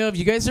reminded me of?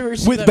 You guys ever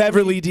see with that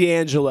Beverly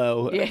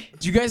D'Angelo. Yeah.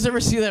 Do you guys ever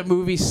see that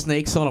movie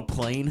Snakes on a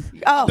Plane?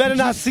 Oh, Better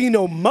not see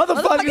no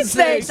motherfucking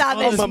snakes on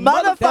this a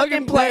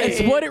motherfucking plane.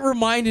 It's what it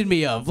reminded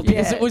me of, because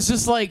Yeah. it was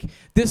just like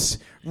this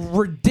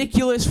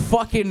ridiculous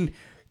fucking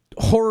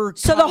horror.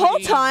 So the whole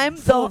comedy time,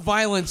 full of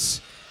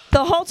violence.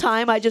 the whole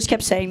time I just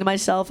kept saying to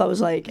myself, I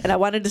was like, and I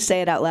wanted to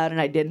say it out loud and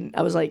I didn't.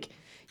 I was like,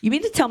 you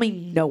mean to tell me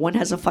no one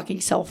has a fucking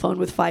cell phone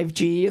with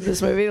 5G in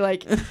this movie?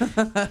 Like,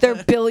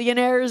 they're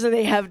billionaires and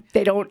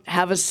they don't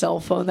have a cell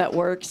phone that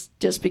works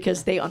just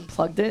because they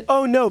unplugged it.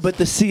 Oh no, but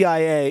the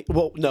CIA.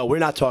 Well, no, we're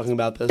not talking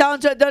about this.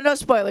 No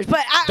spoilers,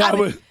 but I mean,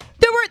 was-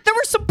 there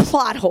were some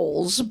plot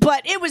holes,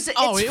 but it's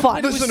fun.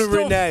 it was Listen to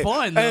still Renee.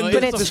 fun, though. And It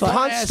But the it's was fun.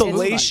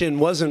 constellation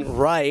wasn't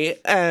right,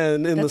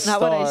 and in That's the not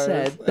stars. what I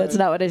said. That's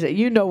not what I said.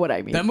 You know what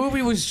I mean. That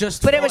movie was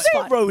just. But it was They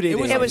fun. wrote it. It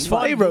was in. a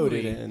fun They wrote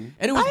movie. it in.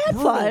 And it was I had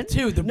brutal fun.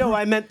 too. No,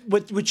 I meant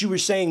what you were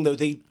saying though.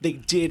 They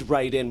did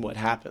write in what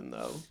happened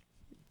though.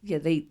 Yeah,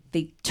 they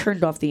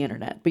turned off the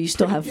internet, but you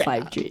still have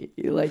 5G.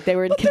 Like they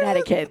were in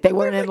Connecticut. They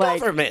weren't in like.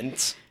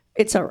 government.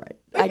 It's all right.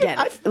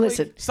 Again,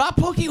 listen. Stop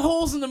poking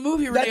holes in the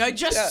movie, Renee. That- I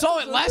just saw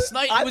it last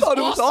night. I thought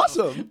it was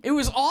awesome. It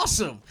was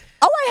awesome.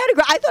 Oh,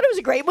 I thought it was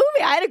a great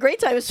movie. I had a great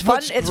time. It was fun.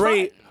 What's It's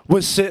great fun.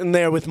 was sitting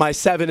there with my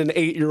 7 and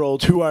 8 year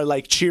olds who are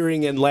like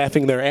cheering and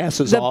laughing their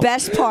asses The off.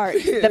 best part.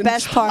 The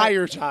best part.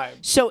 Entire time.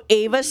 So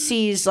Ava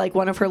sees like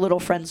one of her little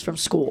friends from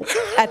school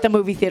at the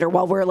movie theater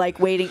while we're like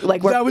waiting.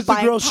 Like we're That was the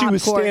buying girl she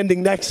was popcorn.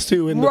 standing next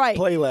to in Right. the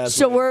play last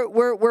So night.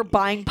 we're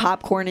buying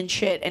popcorn and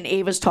shit, and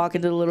Ava's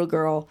talking to the little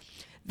girl.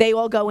 They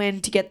all go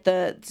in to get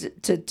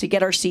to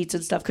get our seats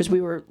and stuff because we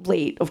were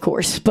late, of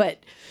course. But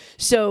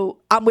so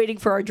I'm waiting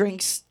for our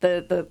drinks,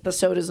 the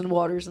sodas and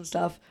waters and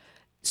stuff.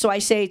 So I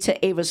say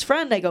to Ava's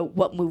friend, I go,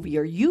 "What movie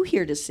are you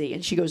here to see?"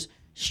 And she goes,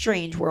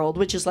 "Strange World,"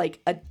 which is like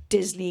a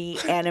Disney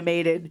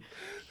animated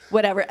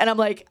whatever. And I'm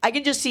like, I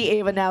can just see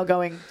Ava now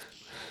going,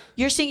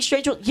 "You're seeing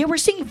Strange World? Yeah, we're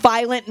seeing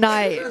Violent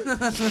Night."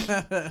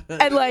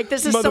 And like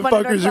this is someone in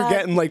our Motherfuckers are class-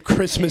 getting like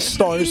Christmas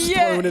stars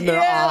thrown in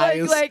their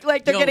eyes.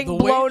 Like they're Yo, getting the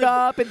way blown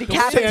up and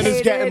decapitated.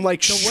 Santa's getting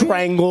like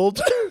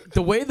strangled.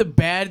 The way the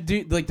bad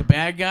dude, like the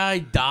bad guy,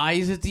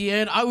 dies at the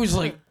end, I was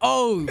like,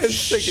 "Oh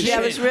shit!" Yeah,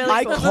 it was really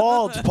I cool.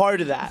 called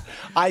part of that.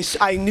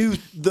 I knew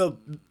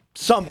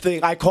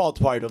something. I called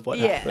part of what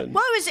Yeah. happened.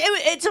 Well,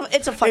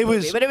 it's a fun It movie,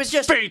 was but it was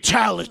just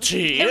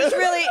fatality. it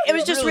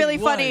was just really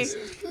funny. was.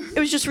 It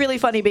was just really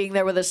funny being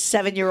there with a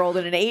 7-year-old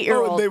and an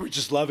 8-year-old. Oh, and they were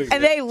just loving it.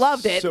 and they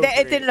loved it. So It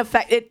great. didn't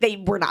affect it. They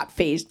were not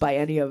phased by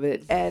any of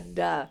it. And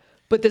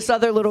but this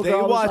other little They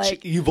girl watch was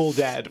like, Evil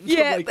Dead. from,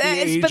 yeah, like, the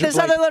age but of, this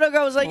like, other little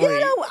girl was like, yeah, 3.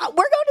 no, we're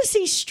going to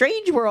see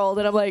Strange World,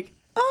 and I'm like,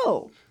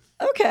 oh,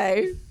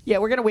 okay, yeah,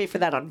 we're gonna wait for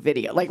that on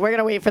video. Like, we're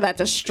gonna wait for that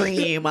to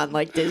stream on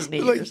like Disney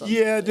or Like, something.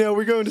 yeah, no,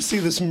 we're going to see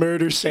this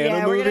Murder Santa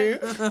Yeah, movie.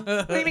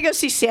 we're gonna go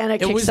see Santa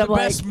It kick was the some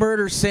like. best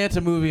murder Santa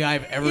movie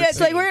I've ever Yeah, it's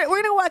seen. like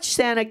we're gonna watch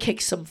Santa kick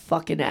some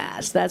fucking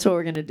ass. That's what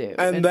we're gonna do.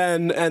 And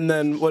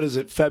then what is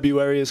it?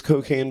 February is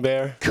Cocaine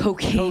Bear.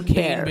 Cocaine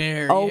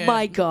Bear. Oh yeah.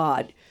 my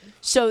god.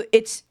 So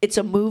it's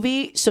a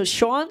movie. So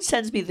Sean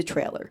sends me the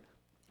trailer,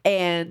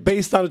 and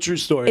Based on a true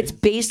story. it's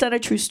based on a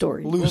true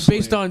story. Well, loosely.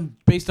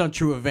 based on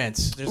true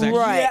events. There's actually,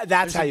 Right. Yeah,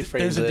 that's there's how a- you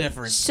phrase There's it. a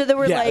difference. So there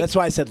were Yeah, like that's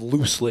why I said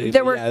loosely.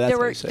 there but were yeah, that's there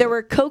how were you say there it.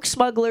 were coke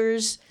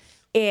smugglers,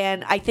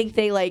 and I think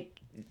they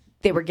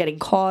were getting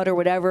caught or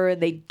whatever,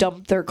 and they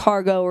dumped their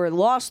cargo or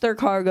lost their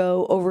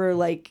cargo over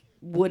like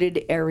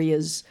wooded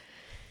areas,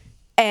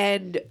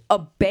 and a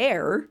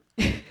bear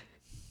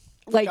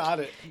like Got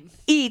it.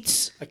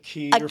 eats A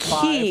key a or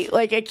key, 5.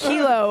 like a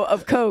kilo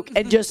of coke,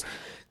 and just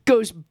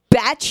goes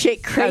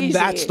batshit crazy. And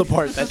that's the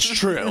part that's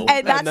true.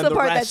 And that's then the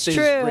part rest that's is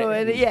true.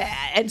 written. And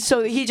and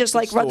so he just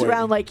like runs Story.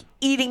 around like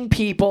eating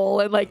people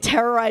and like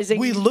terrorizing.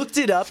 We looked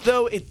it up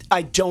though.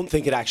 I don't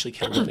think it actually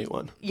killed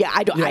anyone. Yeah,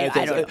 I don't. Yeah, I it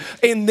don't does.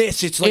 know. In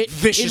this, it's like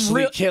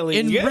viciously killing.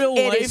 In real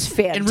It life. is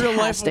In real life,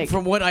 fantastic.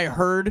 from what I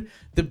heard,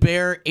 the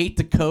bear ate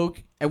the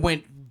coke and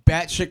went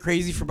batshit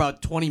crazy for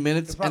about 20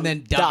 minutes and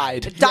then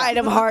died. Died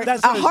of heart,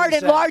 That's a what I was heart gonna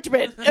say.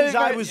 enlargement.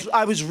 Because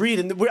I was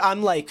reading.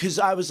 I'm like, because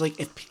I was like,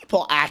 if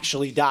people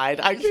actually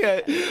died, I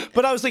can't.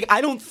 But I was like,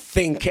 I don't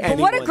think anyone.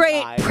 But what a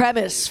great died.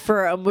 premise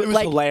for a movie. It was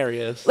like,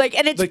 hilarious. Like,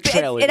 and it's The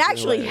trailers it are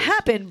actually hilarious.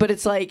 happened, but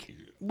it's like,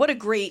 what a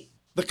great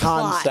The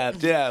plot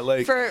concept, yeah,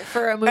 like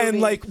for a movie.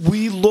 and like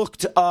we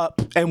looked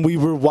up and we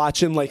were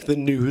watching like the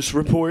news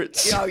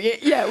reports. Oh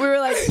yeah, we were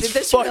like, did It's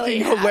this fucking really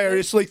happen?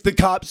 hilarious. Like the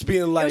cops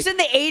being It like, was in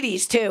the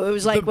 80s too. It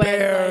was like the when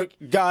bear like,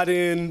 got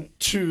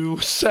into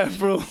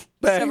several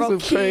bags several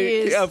of,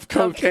 keys of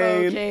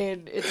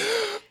cocaine. It's,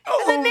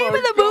 Oh the name my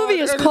of the God.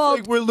 movie is And it's called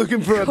like, we're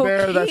looking for a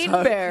bear that's Cocaine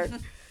hot. Bear.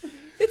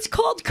 It's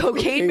called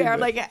Cocaine Bear. I'm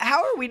Bear. like,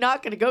 how are we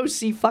not going to go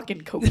see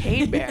fucking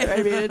Cocaine Bear?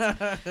 I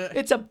mean,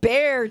 it's a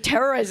bear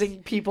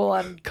terrorizing people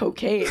on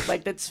cocaine.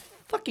 Like, that's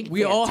fucking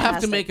We all have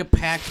to fantastic. make a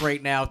pact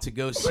right now to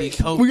go see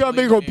Coke. We gotta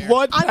make a Bear.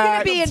 blood I'm going to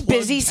pact. be in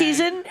busy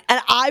season,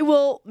 and I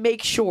will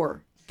make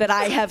sure that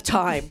I have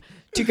time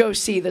to go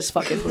see this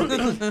fucking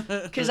movie.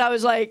 Because I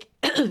was like,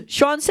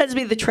 Sean sends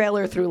me the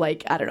trailer through,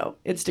 like, I don't know,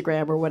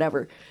 Instagram or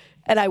whatever.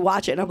 And I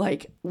watch it, and I'm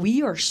like,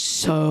 we are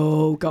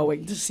so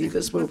going to see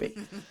this movie.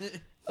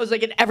 I was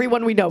like, and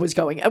everyone we know is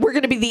going. And we're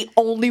going to be the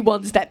only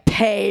ones that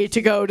pay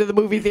to go to the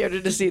movie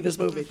theater to see this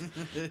movie.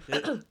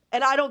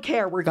 And I don't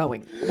care. We're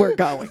going. We're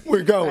going.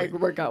 We're going. Like,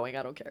 we're going.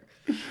 I don't care.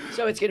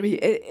 So it's going to be,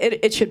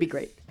 it should be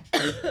great.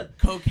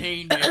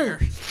 Cocaine Bear.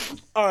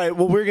 All right,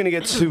 well, we're going to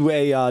get to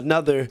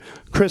another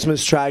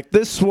Christmas track.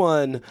 This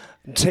one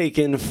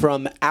taken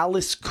from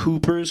Alice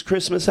Cooper's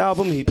Christmas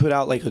album. He put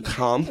out like a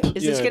comp.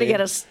 Is this going to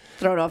get us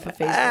thrown off of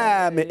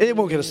Facebook? Man, it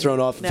won't get us thrown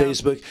off of No.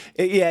 Facebook.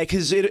 Yeah,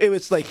 because it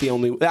was like the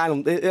only.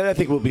 I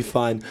think we'll be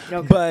fine.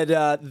 Okay.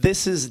 But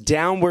this is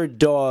Downward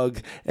Dog,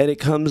 and it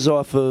comes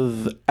off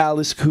of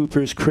Alice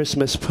Cooper's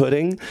Christmas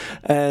Pudding,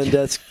 and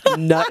that's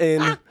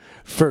Nuttin'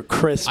 for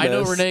Christmas. I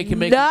know Renee can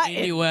make Not- an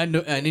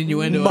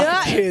innuendo. My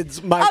Nut-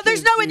 kids. My Oh, there's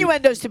kids no do.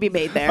 innuendos to be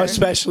made there.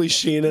 Especially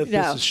Sheena.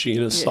 No. This is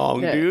Sheena's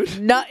song, Yeah.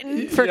 dude.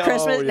 Nothing for Yo,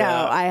 Christmas? No,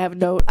 yeah. I have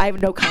no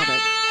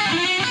comment.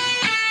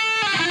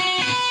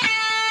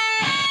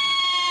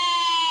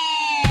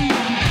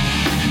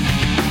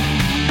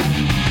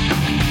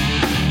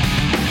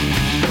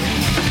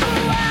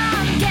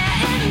 I'm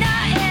getting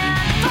nothing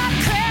for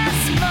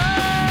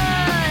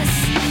Christmas.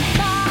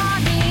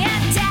 Mommy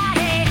and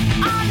Daddy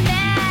are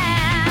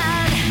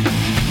mad.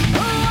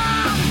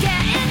 I'm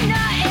getting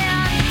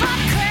nothing for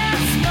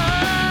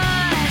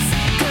Christmas.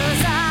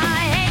 'Cause I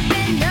ain't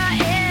been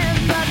nothing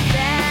but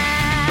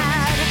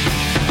bad.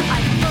 I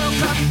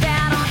woke up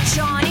bad on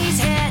Johnny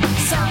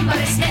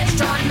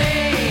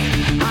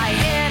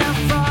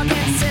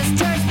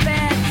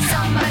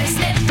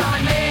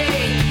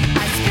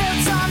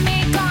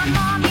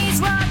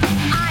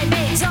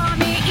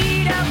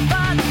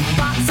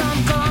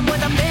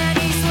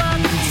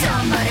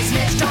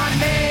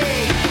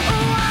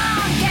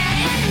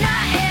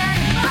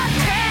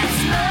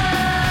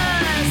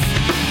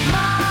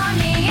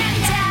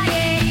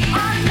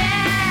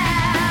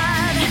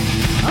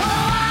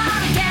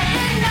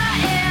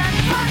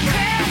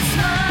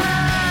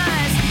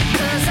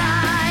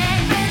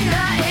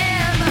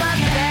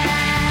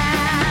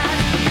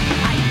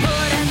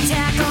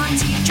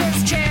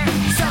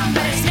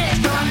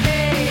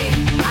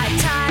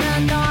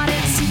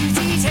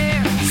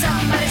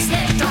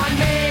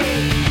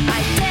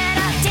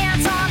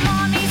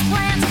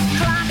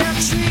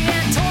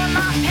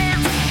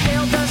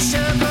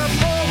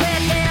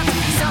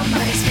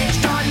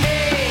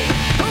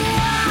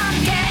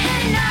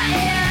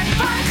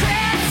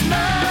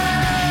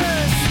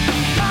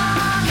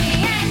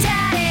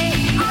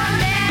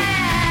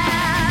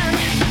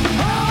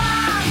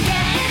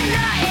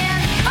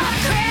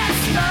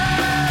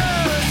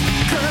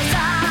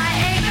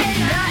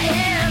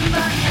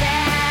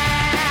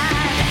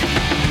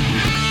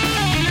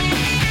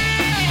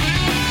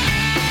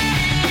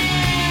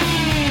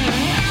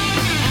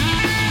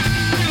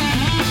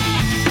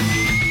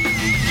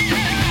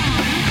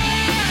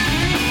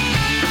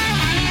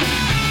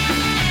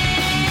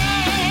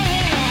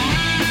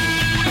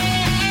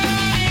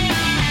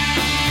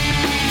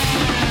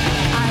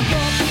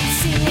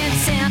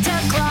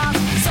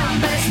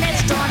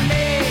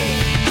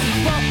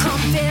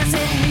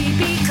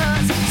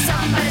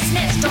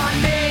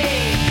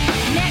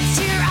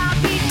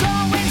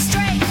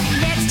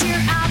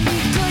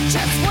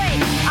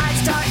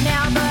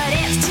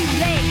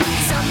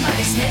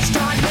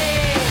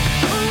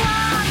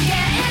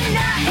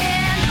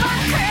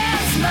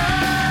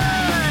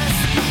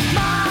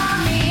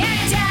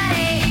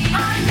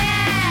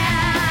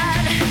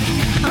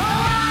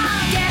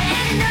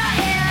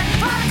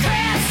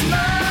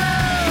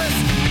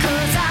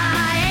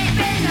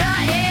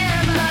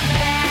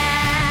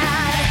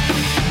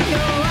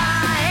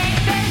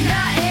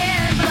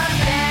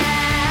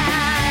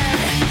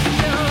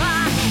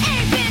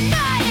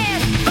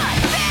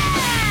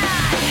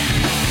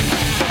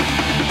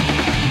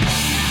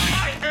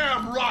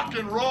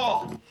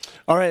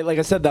All right, like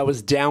I said, that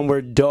was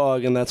Downward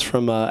Dog, and that's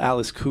from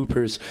Alice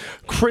Cooper's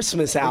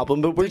Christmas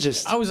album. But we're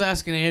just I was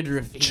asking Andrew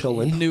if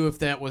chilling. he knew if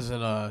that was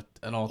an all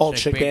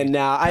all-chick band.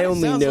 Now I Kinda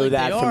only sounds know like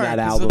that they from are, that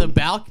 'cause album.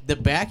 The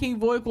backing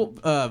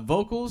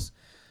vocals,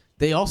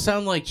 they all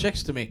sound like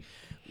chicks to me,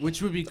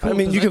 which would be cool. I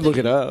mean, 'cause you could look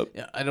think- it up.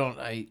 Yeah,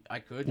 I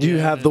could. You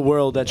yeah, have the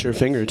world at your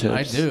fingertips.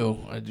 I do.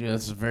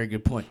 That's a very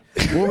good point.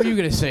 What were you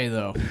gonna say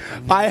though?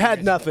 I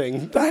had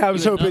nothing. I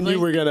was had hoping you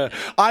nothing? were gonna.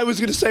 I was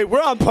gonna say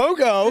we're on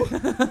Pogo.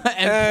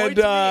 and point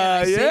to me,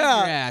 I saved yeah.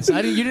 your ass.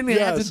 You didn't even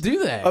have to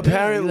do that.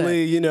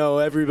 Apparently, you know,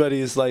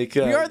 everybody's like.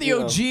 We are the you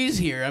know. OGs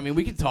here. I mean,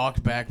 we can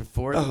talk back and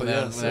forth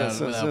without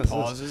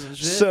pauses and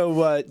shit.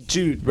 So,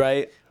 dude,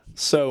 right?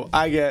 So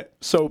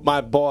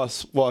my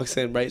boss walks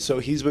in, right? So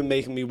he's been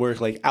making me work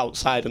like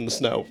outside in the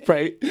snow,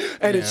 right?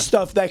 And it's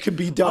stuff that could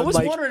be done. I was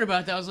like, wondering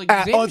about that. I was like,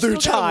 at does Amy other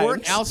still gotta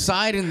work times.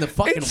 outside in the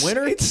fucking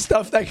winter? It's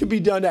stuff that could be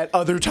done at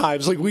other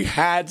times. Like we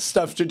had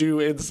stuff to do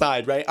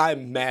inside, right?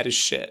 I'm mad as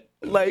shit.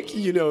 Like,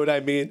 you know what I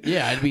mean?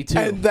 Yeah, I'd be too.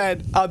 And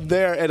then I'm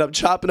there and I'm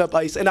chopping up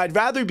ice, and I'd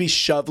rather be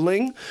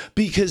shoveling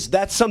because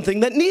that's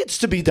something that needs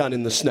to be done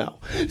in the snow.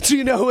 Do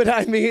you know what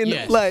I mean?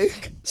 Yes.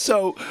 Like,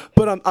 so,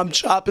 but I'm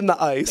chopping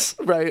the ice,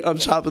 right? I'm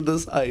chopping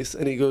this ice,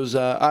 and he goes,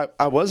 I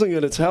wasn't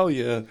gonna tell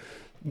you,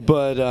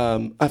 but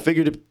I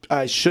figured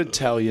I should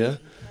tell you.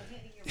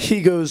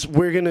 He goes,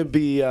 we're gonna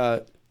be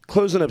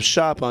closing up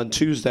shop on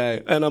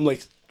Tuesday, and I'm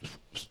like,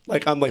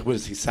 what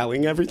is he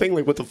selling everything?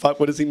 Like, what the fuck?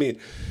 What does he mean?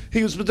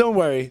 He goes, but don't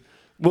worry.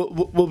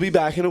 We'll be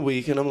back in a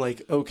week. And I'm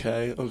like,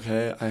 okay.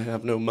 I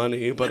have no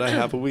money, but I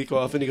have a week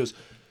off. And he goes,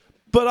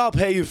 but I'll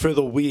pay you for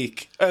the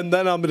week. And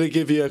then I'm going to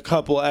give you a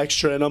couple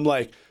extra. And I'm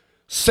like,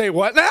 say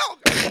what now?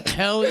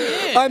 Hell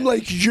yeah. I'm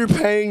like, you're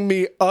paying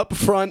me up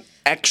front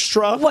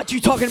extra? What you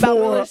talking about,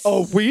 for Willis?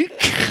 a week?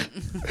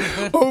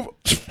 Oh,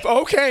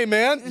 okay,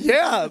 man.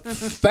 Yeah,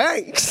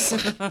 thanks.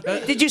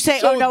 Did you say?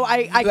 So Oh no,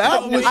 I that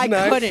couldn't. was I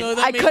nice. couldn't. So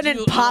that I made couldn't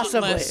you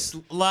possibly.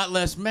 a lot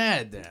less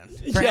mad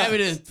then for Yeah. having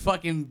to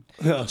fucking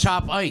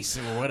chop ice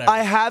or whatever. I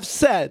have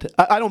said,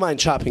 I don't mind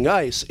chopping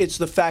ice. It's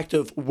the fact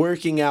of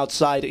working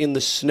outside in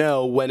the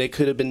snow when it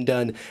could have been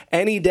done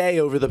any day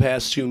over the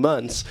past 2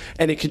 months,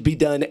 and it could be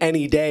done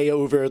any day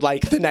over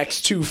like the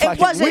next 2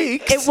 fucking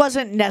weeks. It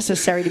wasn't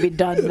necessary to be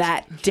done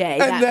that day.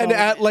 And then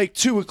at like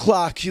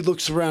 2:00, he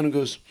looks around and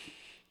goes,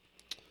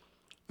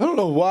 I don't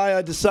know why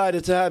I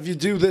decided to have you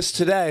do this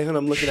today. And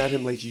I'm looking at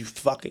him like, you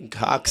fucking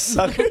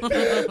cocksucker.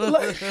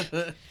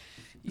 Like,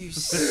 you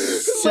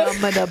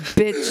summon a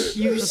bitch.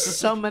 You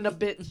summon a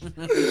bitch.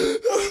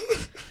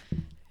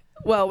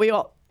 Well, we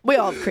all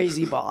have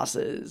crazy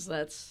bosses.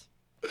 That's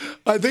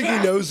I think he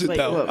knows it, Like,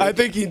 though. what? I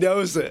think he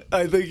knows it.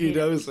 He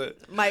knows it.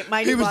 my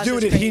He new was boss doing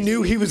is it. He crazy.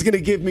 knew he was going to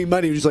give me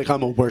money. He was like, I'm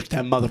going to work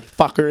that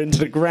motherfucker into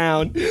the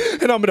ground,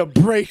 and I'm going to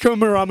break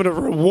him or I'm going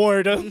to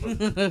reward him.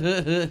 I'm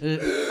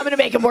gonna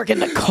make him work in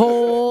the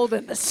cold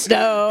and the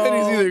snow. And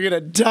he's either going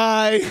to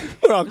die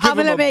or I'll give I'm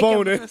him gonna a make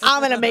bonus. him.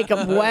 I'm gonna make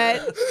him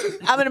wet.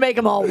 I'm gonna make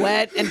him all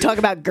wet and talk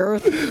about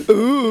girth.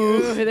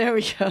 Ooh. There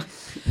we go.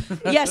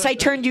 Yes, I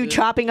turned you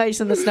chopping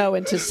ice in the snow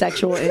into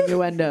sexual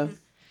innuendo.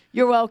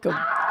 You're welcome.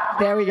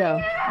 There we go.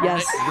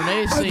 Yes.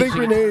 I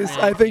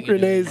think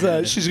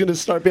Renee's, she's going to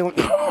start being like,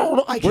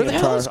 oh, I Where the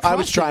can't hell is purr. I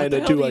was Crustin'? trying What the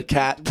to hell do did a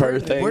cat purr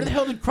thing. Where the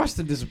hell did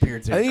Crustin disappear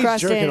to? I think he's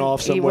Crustin', jerking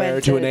off he somewhere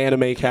went to an to-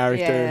 anime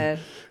character. Yeah.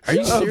 Are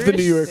you Of serious? the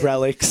New York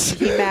Relics.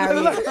 He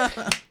married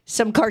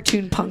some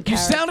cartoon punk You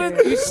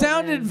character.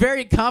 sounded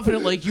very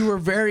confident, like you were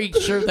very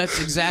sure that's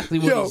exactly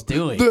what Yo, he's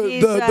doing.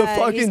 He's, the he's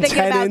fucking thinking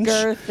about 10-inch,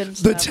 girth and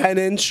the stuff.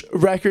 10-inch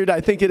record,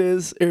 I think it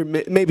is, or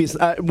maybe it's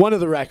one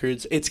of the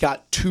records. It's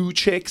got 2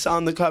 chicks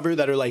on the cover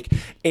that are like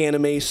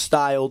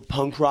anime-styled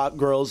punk rock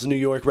girls. New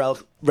York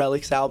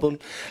Relics album,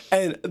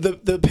 and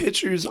the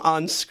pictures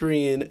on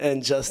screen,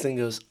 and Justin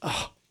goes,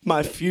 "Oh,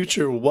 my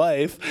future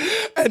wife,"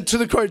 and to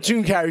the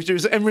cartoon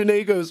characters, and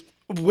Renee goes,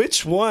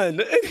 "Which one?"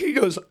 And he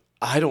goes,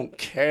 "I don't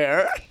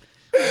care."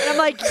 And I'm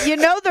like,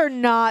 they're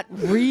not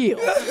real.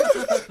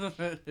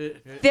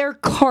 They're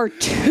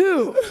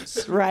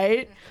cartoons,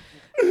 right?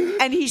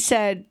 And he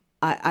said,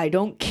 I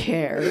don't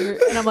care.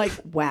 And I'm like,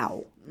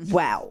 wow.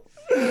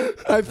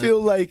 I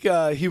feel like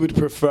he would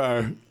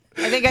prefer.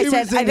 I think I He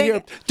said, was in I think,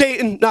 here.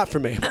 Dayton, not for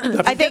me.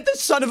 Get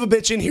this son of a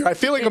bitch in here. I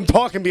feel like I'm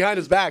talking behind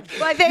his back.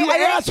 Well, I You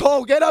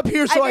asshole, get up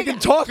here so I can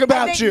talk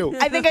about you.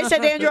 I think I said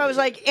to Andrew, I was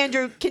like,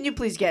 Andrew, can you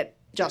please get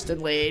Justin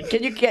laid?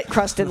 Can you get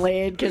Crustin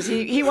laid? Because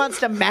he wants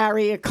to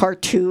marry a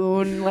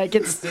cartoon. Like,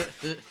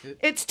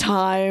 it's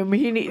time.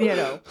 He need, you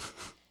don't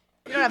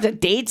have to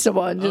date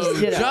someone.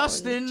 Just,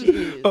 Justin.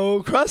 Jeez.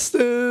 Oh,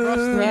 Crustin.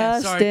 Yeah,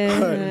 sorry.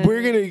 All right,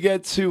 we're going to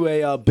get to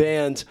a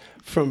band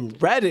from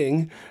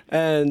Reading,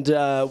 and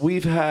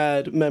we've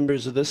had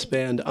members of this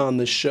band on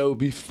the show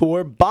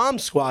before. Bomb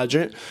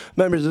Squadron.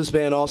 Members of this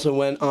band also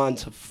went on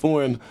to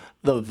form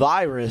The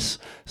Virus.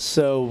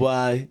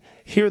 So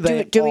here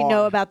they Do we are.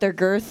 know about their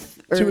girth?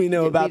 Or Do we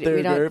know about their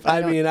we don't- girth?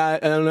 I mean, I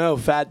don't know.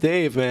 Fat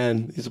Dave,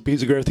 man. He's a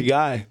girthy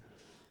guy.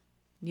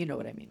 You know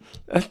what I mean.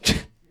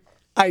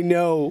 I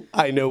know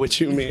what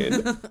you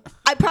mean.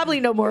 I probably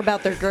know more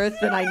about their girth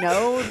than I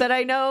know that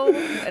I know.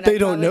 And They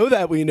don't know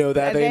that we know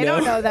that And they know.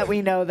 don't know that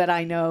we know that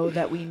I know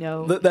that we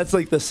know. That's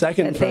like the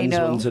second That they Friends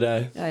know. one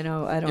today. I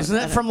know. I don't. Isn't I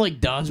that don't- from like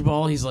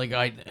Dodgeball? He's like,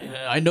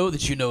 I know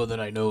that you know that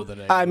I know that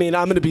I know. I mean,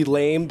 I'm gonna be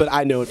lame, but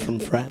I know it from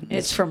Friends.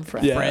 It's from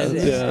Friends. Yeah, Friends?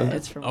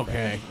 It's from Okay.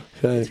 Friends.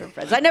 Okay. It's from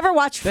Friends. I never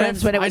watched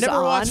Friends when it was I never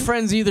on. watched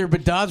Friends either,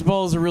 but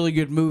Dodgeball is a really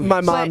good movie. My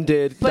mom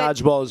did. but-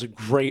 Dodgeball is a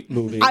great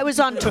movie. I was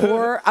on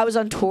tour. I was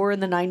on tour in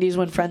the '90s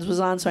when Friends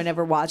was on, so I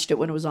never watched it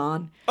when it was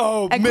on.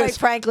 Oh, and miss, quite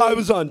frankly, I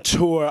was on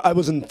tour. I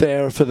wasn't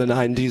there for the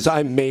 90s.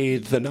 I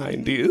made the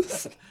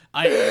 90s.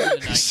 I am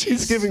the 90s.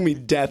 She's giving me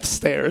death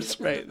stares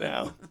right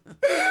now.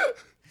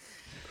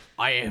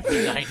 I am the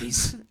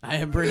 90s. I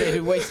am Renee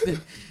Wasted.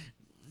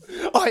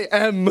 I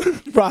am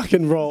rock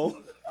and roll.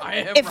 I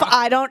am If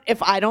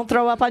I don't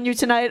throw up on you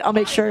tonight, I'll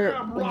make sure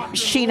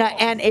Sheena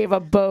and Ava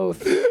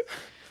both.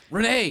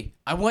 Renee,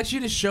 I want you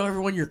to show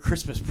everyone your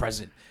Christmas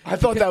present. I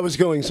thought that was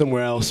going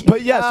somewhere else.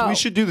 But yes, Oh. we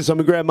should do this. I'm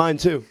going to grab mine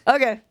too.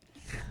 Okay,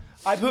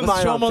 I put Let's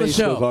mine show on them on the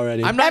show. Facebook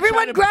already. I'm not everyone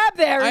trying to- grab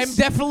theirs. I'm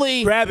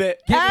definitely. Grab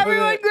it.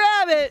 Everyone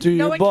grab it. Do no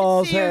your one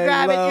balls can see you hang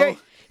grab low? it.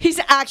 He's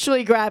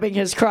actually grabbing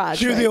his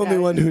crotch. You're the right only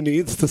now. one who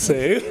needs to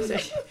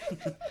say.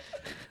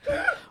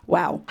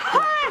 Wow.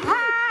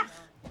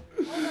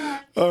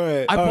 All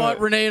right. I all bought right.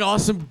 Renee an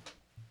awesome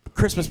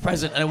Christmas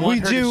present, and I want We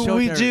her to show do.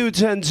 We her. do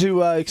tend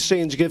to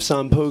exchange gifts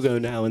on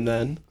Pogo now and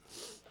then.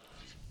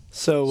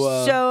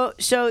 So.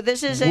 So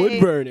this is wood a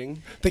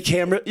burning. The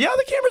camera. Yeah,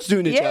 the camera's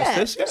doing it yeah.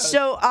 justice. Yeah.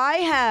 So I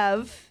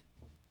have.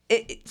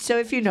 So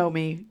if you know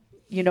me,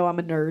 you know I'm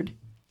a nerd,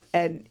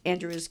 and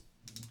Andrew is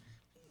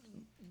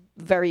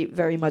very,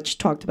 very much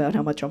talked about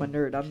how much I'm a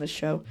nerd on this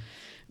show,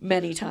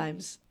 many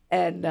times,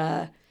 and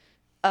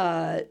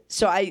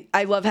so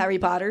I love Harry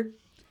Potter,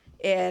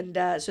 and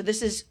so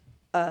this is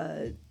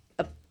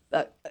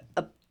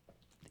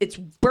it's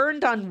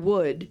burned on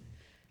wood,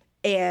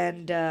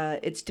 and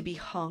it's to be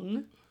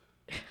hung.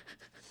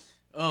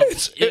 Oh,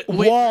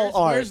 wall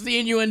art. Where's the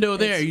innuendo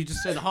there? You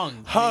just said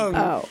hung. hung.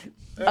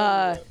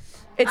 Oh.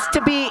 It's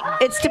to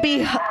be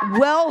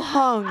well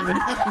hung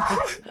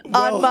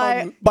on my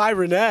hung by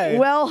Renee.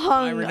 well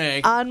hung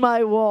Renee. on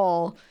my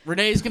wall.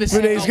 Renee's gonna. See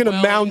Renee's how gonna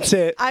well mount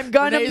it. I'm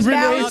gonna Renee's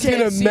mount gonna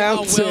it. see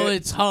mount how well it.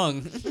 it's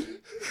hung.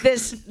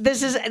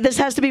 This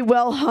has to be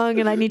well hung,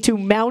 and I need to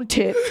mount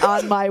it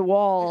on my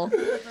wall.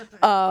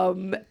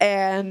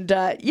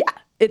 Yeah.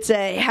 It's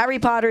a Harry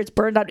Potter. It's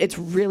burned out. It's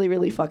really,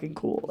 really fucking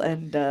cool.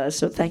 And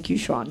so thank you,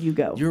 Sean. You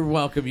go. You're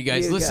welcome, you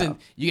guys. You Listen, go.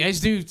 you guys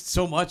do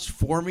so much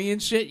for me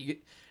and shit.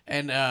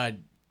 And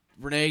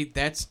Renee,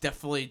 that's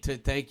definitely to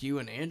thank you.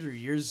 And Andrew,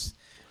 yours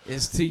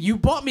is to you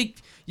bought me.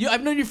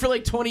 I've known you for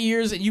like 20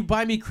 years, and you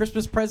buy me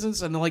Christmas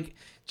presents, and like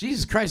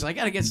Jesus Christ, I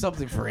gotta get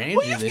something for Andrew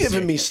Well, you've this given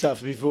year. me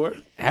stuff before.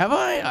 Have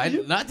I?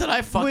 Not that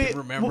I fucking Wait,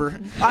 remember.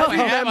 I No, I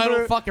have. I don't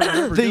remember fucking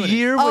remember the doing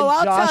year it. when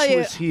I'll Josh tell you-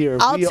 was here.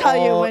 I'll we tell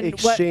you all when- what-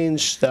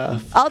 exchanged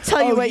stuff. I'll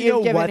tell you Oh, what you you've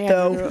know given what,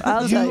 Andrew. though?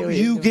 I'll tell you what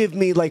you you've give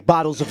me like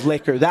bottles of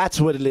liquor.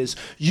 That's what it is.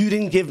 You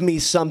didn't give me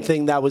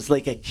something that was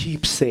like a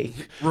keepsake.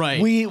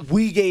 Right.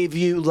 We gave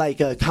you like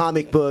a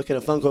comic book and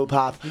a Funko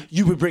Pop.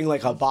 You would bring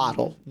like a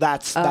bottle.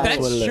 That's That's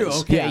what it is. true.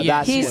 Okay, yeah, yeah.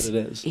 that's He's, what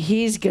it is.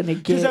 he's gonna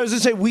Because get. I was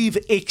gonna say we've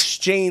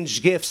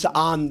exchanged gifts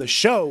on the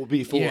show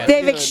before. Yeah. They've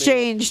You know what I mean?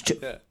 exchanged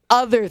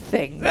other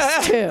things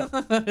too.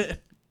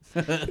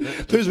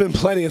 There's been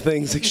plenty of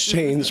things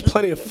exchanged,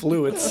 plenty of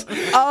fluids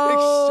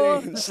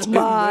Oh exchanged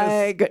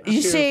my in God.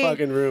 You this see-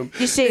 fucking room.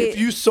 you see- if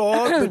you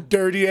saw the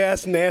dirty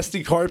ass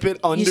nasty carpet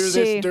under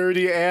see- this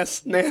dirty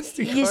ass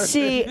nasty You carpet.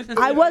 see,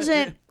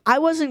 I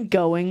wasn't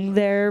going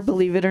there,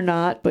 believe it or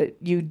not, but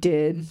you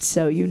did,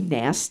 so you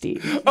nasty.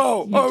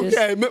 Oh, you just-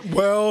 okay.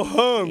 Well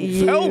hung.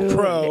 You-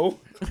 Velcro.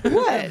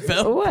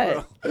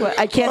 What? What?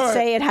 I can't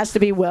say it has to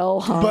be well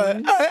hung.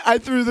 But I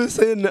threw this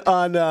in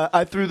on.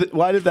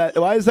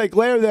 Why is that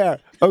glare there?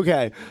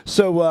 Okay,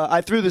 so I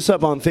threw this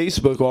up on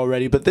Facebook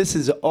already, but this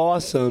is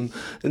awesome.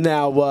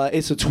 Now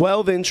it's a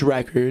 12-inch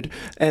record,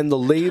 and the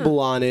label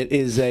on it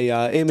is a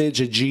image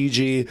of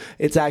Gigi.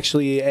 It's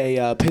actually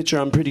a picture,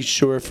 I'm pretty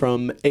sure,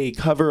 from a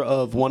cover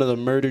of one of the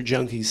Murder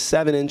Junkies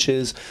 7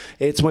 inches.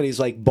 It's when he's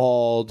like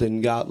bald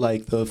and got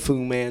like the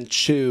Fu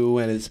Manchu,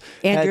 and his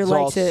Andrew head's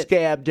all likes it.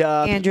 scabbed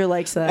up. Andrew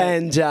likes that.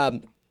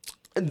 And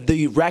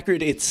the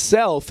record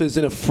itself is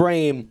in a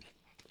frame,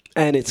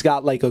 and it's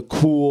got like a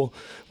cool,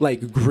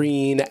 like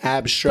green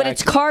abstract. but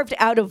it's carved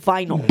out of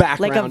vinyl, background.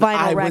 like a vinyl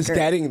I record. was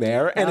getting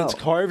there, and it's Oh.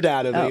 carved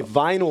out of a Oh.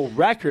 vinyl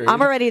record.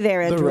 I'm already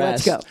there, The Andrew.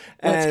 Let's rest.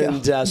 go.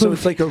 Let's go. So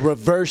it's like a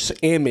reverse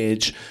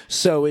image.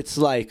 So it's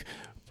like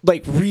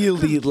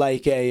really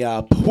like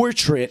a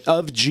portrait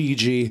of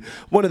Gigi,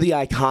 one of the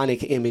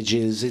iconic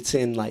images. It's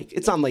on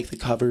like the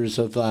covers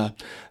of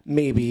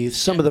maybe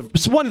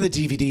one of the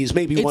DVDs,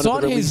 maybe It's one of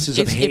on the his. releases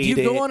of If Hate you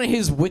It. go on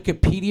his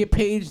Wikipedia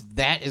page,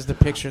 that is the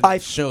picture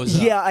that shows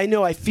up. Yeah, I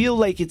know. I feel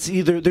like it's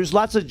either there's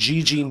lots of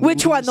Gigi.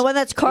 Which one? movies. The one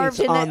that's carved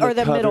It's in on it, or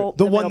the cover. middle? The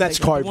the one middle that's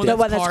picture? carved in. The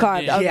one that's carved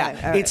carved. in. Okay, Yeah,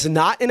 all right. it's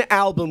not an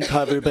album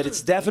cover, but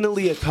it's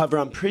definitely a cover.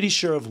 I'm pretty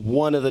sure of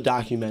one of the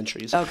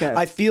documentaries. Okay.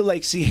 I feel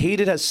like Hate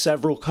It has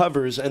several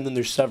covers, and then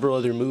there's several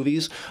other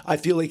movies. I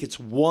feel like it's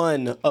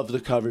one of the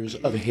covers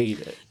of Hate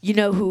It. You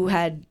know who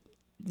had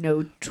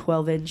no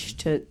 12-inch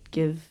to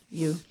give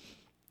you?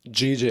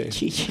 GJ.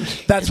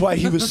 Gigi. That's why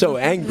he was so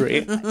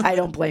angry. I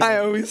don't blame I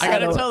him. always- I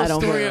gotta don't- tell the I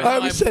don't story blame of him. I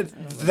always said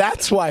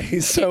that's why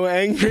he's so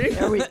angry.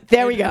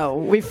 There we go.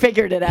 We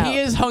figured it out. He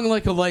is hung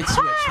like a light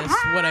switch. That's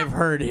what I've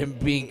heard him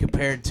being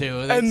compared to.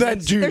 And then,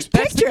 dude, There's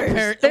That's the pictures.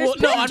 compar- There's well,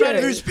 no, I'm not.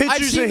 pictures. There's pictures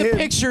I've seen of the him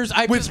pictures.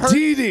 I've with just heard.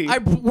 Dee Dee.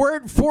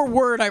 Word for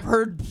word, I've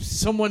heard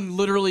someone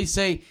literally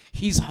say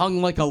he's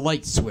hung like a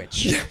light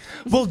switch.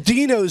 Well,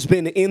 Dino's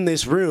been in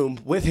this room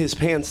with his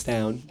pants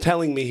down,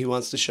 telling me he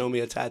wants to show me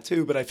a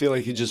tattoo, but I feel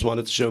like he just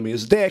wanted to show me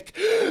his dick.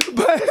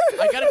 But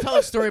I gotta tell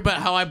a story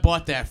about how I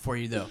bought that for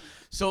you though.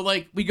 So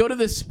like we go to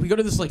this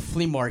like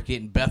flea market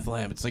in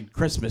Bethlehem. It's like a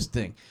Christmas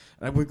thing.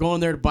 And we're going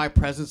there to buy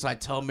presents. I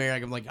tell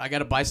Mary, I'm like, I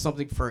gotta buy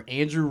something for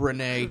Andrew,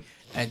 Renee,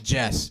 and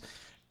Jess.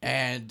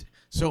 And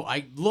so I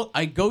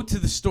go to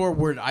the store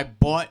where I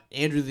bought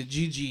Andrew the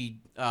Gigi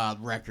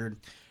record,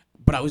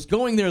 but I was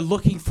going there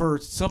looking for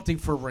something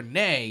for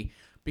Renee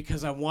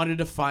because I wanted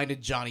to find a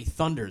Johnny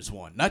Thunders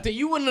one. Not that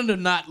you wouldn't have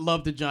not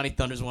loved the Johnny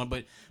Thunders one,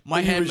 but my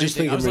You head were just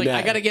I was thinking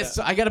like, Renee.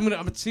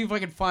 I'm gonna see if I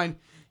can find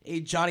a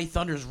Johnny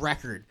Thunders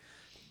record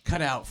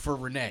cut out for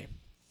Renee.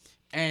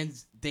 And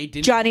they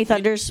didn't. Johnny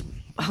Thunders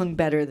hung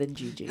better than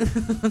Gigi.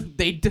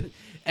 They did.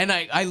 And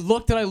I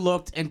looked,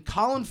 and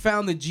Colin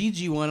found the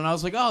Gigi one, and I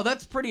was like, oh,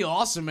 that's pretty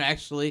awesome,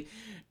 actually.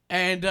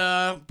 And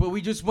but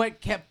we just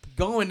kept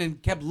going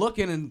and kept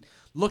looking,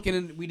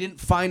 and we didn't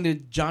find a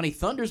Johnny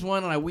Thunders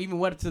one. And we even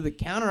went up to the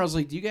counter. I was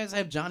like, do you guys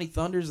have Johnny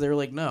Thunders? They were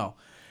like, no.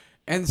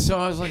 And so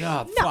I was like,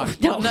 oh,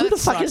 fuck. No, Well, who the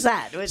fuck sucks. is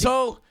that?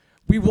 So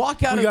we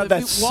walk out We got of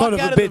that son of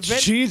a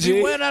bitch, Gigi.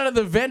 We went out of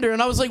the vendor,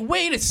 and I was like,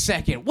 wait a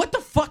second. What the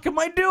fuck am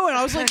I doing?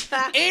 I was like,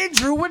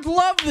 Andrew would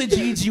love the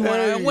Gigi one.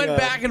 There I you went go.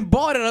 back and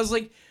bought it. I was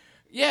like,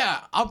 yeah,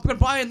 I'm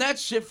buying that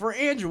shit for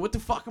Andrew. What the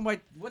fuck am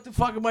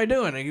I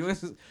doing? And he was,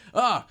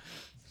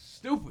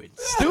 stupid.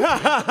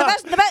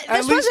 At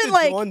This least wasn't it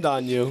like dawned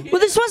on you. well,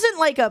 this wasn't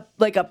like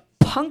a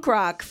punk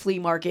rock flea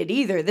market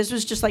either. This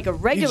was just like a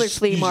regular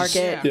flea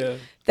market Yeah.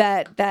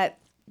 that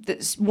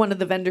one of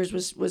the vendors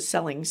was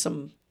selling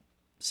some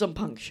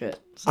punk shit.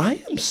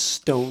 I am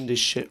stoned as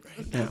shit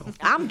right now.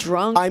 I'm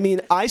drunk. I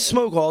mean, I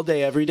smoke all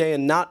day, every day,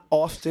 and not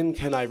often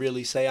can I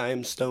really say I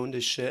am stoned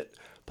as shit.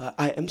 But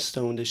I am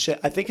stoned as shit.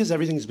 I think because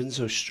everything's been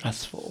so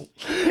stressful.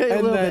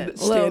 And then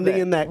standing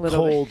in that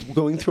cold,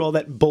 going through all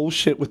that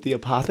bullshit with the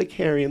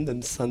apothecarium,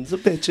 them sons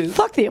of bitches.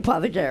 Fuck the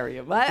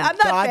apothecarium. I'm not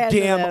Goddamn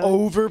fans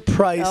of them.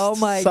 overpriced Oh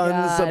my sons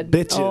god. of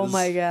bitches. Oh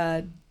my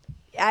god.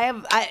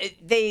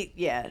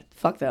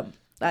 Fuck them.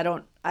 I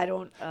don't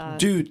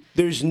Dude,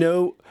 there's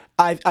no.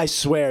 I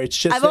swear, it's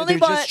just I've that only they're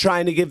bought- just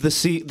trying to give the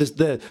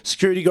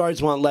security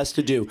guards want less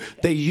to do.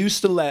 They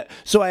used to let.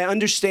 So I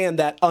understand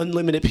that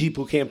unlimited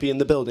people can't be in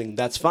the building.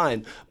 That's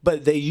fine.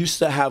 But they used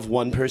to have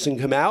one person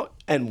come out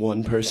and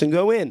one person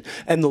go in,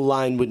 and the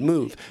line would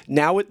move.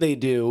 Now what they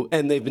do,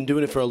 and they've been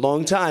doing it for a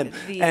long time,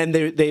 and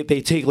they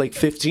take like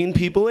 15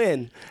 people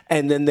in,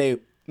 and then they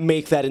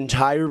make that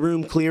entire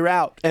room clear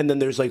out, and then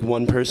there's like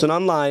one person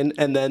online,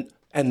 and then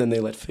they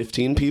let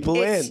 15 people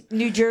It's- in.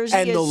 New Jersey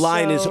and the is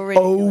line so is ridiculous.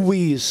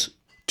 always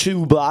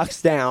 2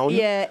 blocks down.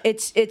 Yeah,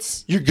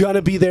 it's You're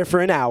gonna be there for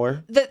an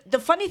hour, the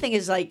funny thing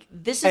is like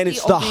this is and the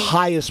it's the only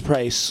highest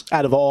price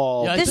out of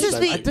all. Yeah, This is I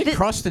think the-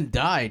 Cruston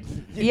died.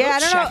 yeah, I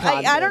don't check know.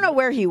 on I him. don't know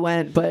where he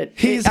went, but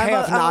He's I'm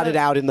half nodded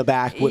out in the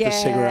back with a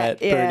cigarette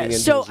burning into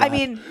So his I lap.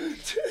 mean,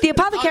 the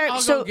apothecary. I'll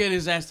so go get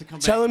his ass to come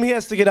back. Tell him he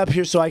has to get up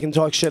here so I can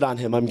talk shit on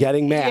him. I'm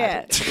getting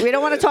yeah, mad. we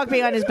don't want to talk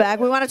behind his back.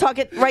 We want to talk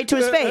it right to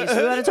his face.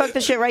 We want to talk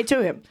the shit right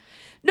to him.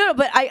 No,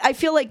 but I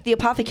feel like the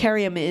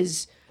apothecarium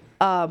is,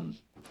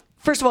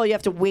 first of all, you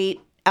have to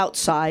wait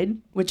outside,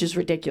 which is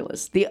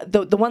ridiculous.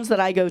 The ones that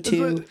I go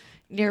to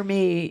near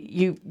me,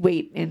 you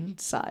wait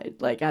inside.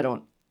 Like I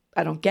don't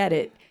get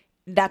it.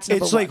 That's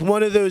number It's one. like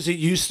one of those. It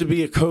used to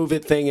be a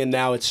COVID thing, and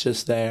now it's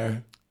just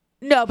there.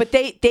 No, but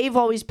they've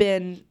always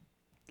been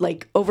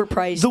like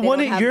overpriced. The They one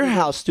don't at have your the-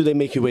 house, do they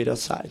make you wait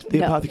outside? The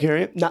No.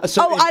 apothecarium? No,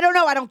 so Oh, I don't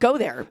know. I don't go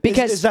there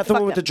because is that the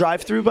fuck one with the them.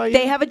 drive-through by you?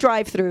 They have a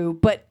drive-through,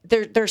 but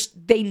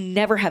they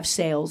never have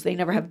sales. They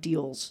never have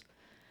deals.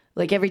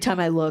 Like every time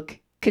I look,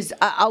 because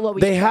I'll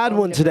always. They check had all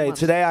the one different today. ones.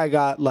 Today I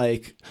got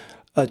like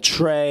a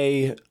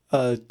tray,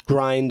 a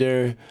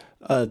grinder,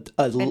 a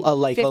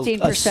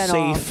 15% safe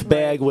off,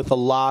 bag with a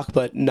lock,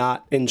 but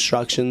not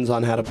instructions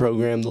on how to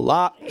program the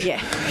lock. Yeah.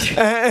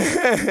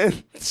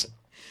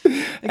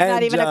 And,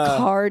 not even a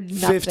card,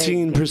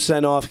 nothing.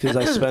 15% off because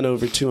I spent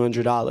over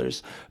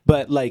 $200.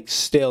 But like,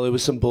 still, it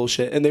was some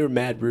bullshit, and they were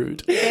mad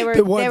rude. They were-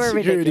 the one they were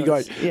security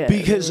ridiculous. guard Yeah, they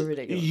because were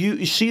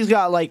ridiculous. she's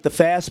got like the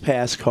fast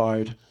pass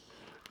card.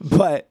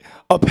 But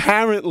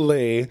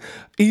apparently,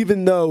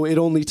 even though it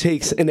only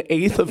takes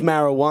 1/8 of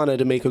marijuana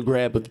to make a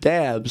gram of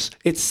dabs,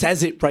 it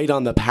says it right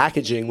on the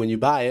packaging when you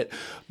buy it.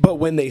 But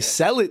when they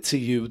sell it to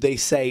you, they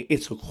say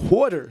it's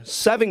 1/4,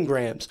 7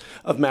 grams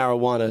of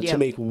marijuana to Yep.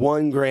 make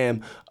 1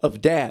 gram of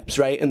dabs,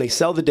 right? And they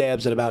sell the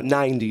dabs at about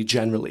 90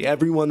 generally.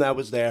 Everyone that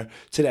was there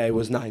today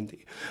was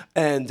 90.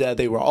 And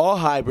they were all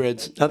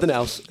hybrids, nothing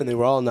else, and they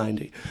were all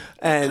 90.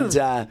 And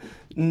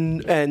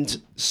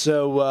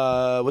so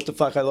what the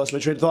fuck? I lost my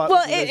train of thought. Well,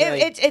 What was I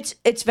saying?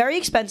 it's very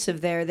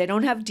expensive there. They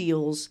don't have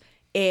deals,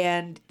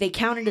 and they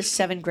count it as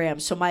 7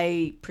 grams. So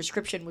my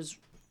prescription was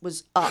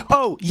up.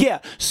 Oh yeah.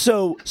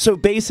 So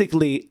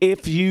basically,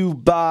 if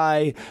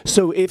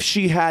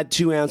she had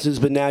 2 ounces,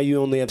 but now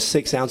you only have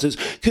 6 ounces,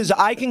 because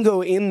I can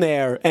go in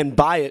there and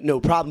buy it, no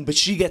problem. But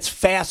she gets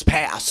fast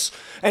pass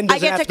and I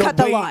doesn't get have to cut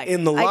the wait line.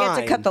 in the line. I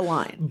get to cut the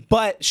line.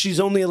 But she's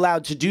only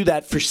allowed to do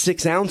that for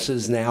 6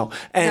 ounces now,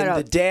 and No,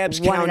 the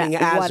dab's one and counting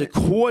as a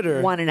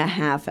quarter.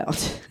 1.5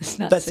 ounces.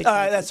 Not That's 6 all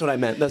right. ounces. That's what I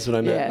meant. That's what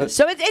I meant. Yeah. But-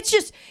 So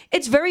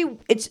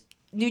it's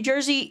New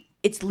Jersey.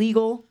 It's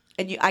legal,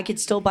 and I could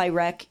still buy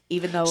rec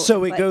even though.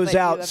 So it but goes you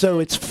out. have So to-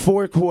 it's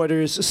 4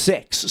 quarters,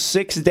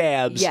 6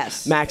 dabs.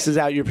 Yes. Maxes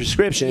out your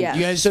prescription. Yes.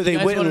 You guys, so they you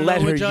guys wouldn't wanna let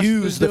know her what Justin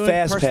use is the doing?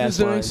 fast Preston's pass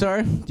doing? line.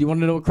 Sorry. Do you want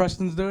to know what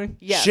Preston's doing?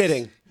 Yes.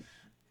 Shitting.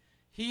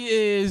 He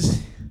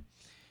is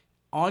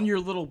on your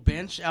little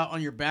bench out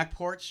on your back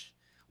porch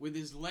with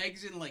his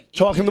legs in like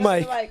Talking to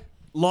Indian-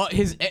 Mike.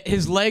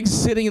 his legs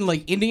sitting in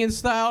like Indian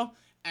style,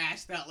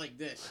 assed out like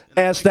this.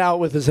 Assed out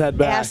with his head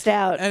back. Passed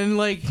out. And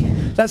like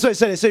That's what I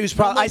said. I said he was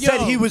probably. I'm like, I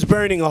said yo. he was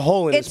burning a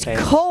hole in It's his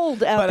pants.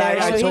 cold out But there,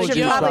 I so told you should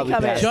you he was probably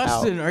come in. passed out.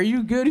 Justin, are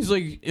you good? He's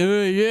like,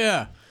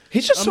 yeah.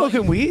 He's just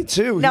smoking weed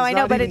too. No, He's I know,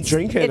 not but even it's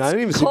drinking. it's I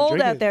didn't even see him cold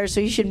drinking. out there, so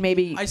you should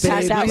maybe I pass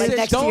said, out I like said,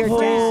 next to don't your freeze.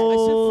 desk.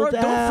 I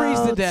said, don't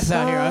freeze to death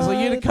out here. I was like,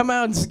 you gonna come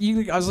out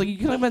and I was like, you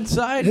come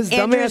inside. His dumb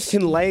Andrew's- ass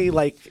can lay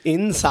like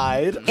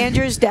inside.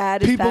 Andrew's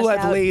dad is People passed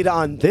have out. laid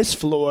on this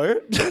floor.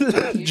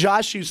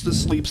 Josh used to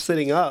sleep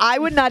sitting up. I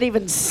would not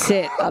even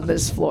sit on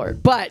this floor,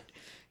 but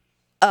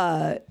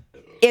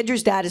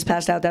Andrew's dad is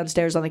passed out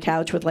downstairs on the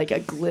couch with like a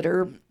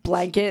glitter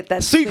blanket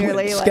that's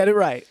clearly Sequence. like Get it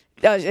right.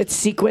 it's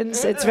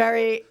sequins. It's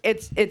very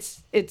it's.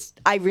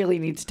 I really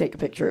need to take a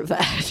picture of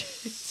that.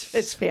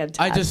 It's fantastic.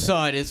 I just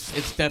saw it.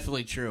 It's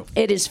definitely true.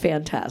 It is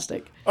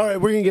fantastic. All right,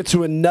 we're gonna get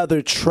to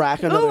another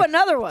track. Ooh,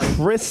 another one.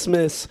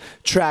 Christmas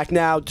track.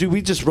 Now, do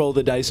we just roll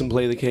the dice and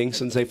play the Kinks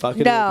and say fuck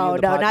it? No, it'll be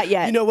in the no, pod? not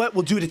yet. You know what?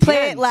 We'll do it at the Play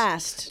end. it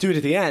last. Do it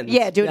at the end.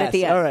 Yeah, do it at Yes.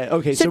 the end. All right.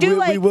 Okay. So, do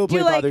we will play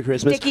do like Father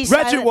Christmas. Dickie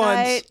Wretched Silent Ones.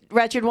 Night,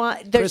 Wretched One.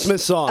 There's,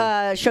 Christmas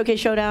song. Showcase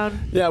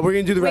Showdown. Yeah, we're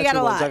gonna do the We Wretched got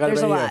a Ones. lot. I got it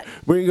There's right a here. lot.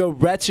 We're gonna go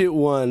Wretched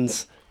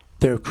Ones.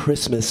 Their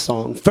Christmas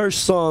song.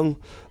 First song,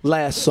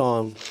 last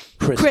song.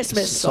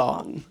 Christmas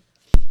song.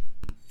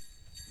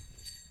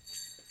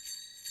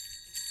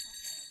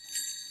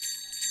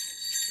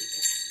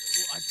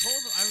 I told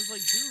him, I was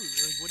like, dude,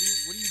 like, what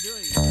are you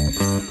doing? He's like,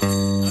 I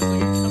was like,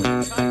 come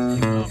inside.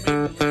 He's like, oh,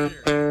 maybe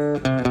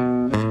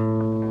later.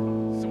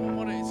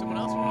 Someone else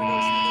wanna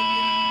go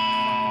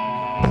see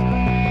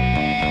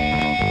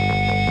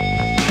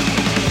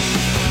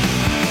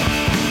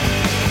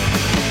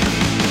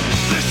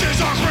This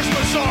is our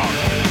Christmas song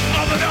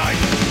of the night.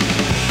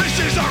 This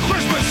is our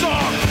Christmas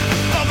song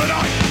of the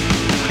night.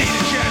 Need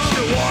a chance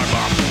to warm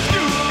up.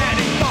 Snooze and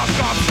eat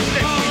fuck-ups.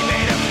 If we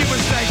made a few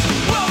mistakes,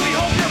 well, we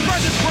hope your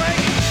presents break.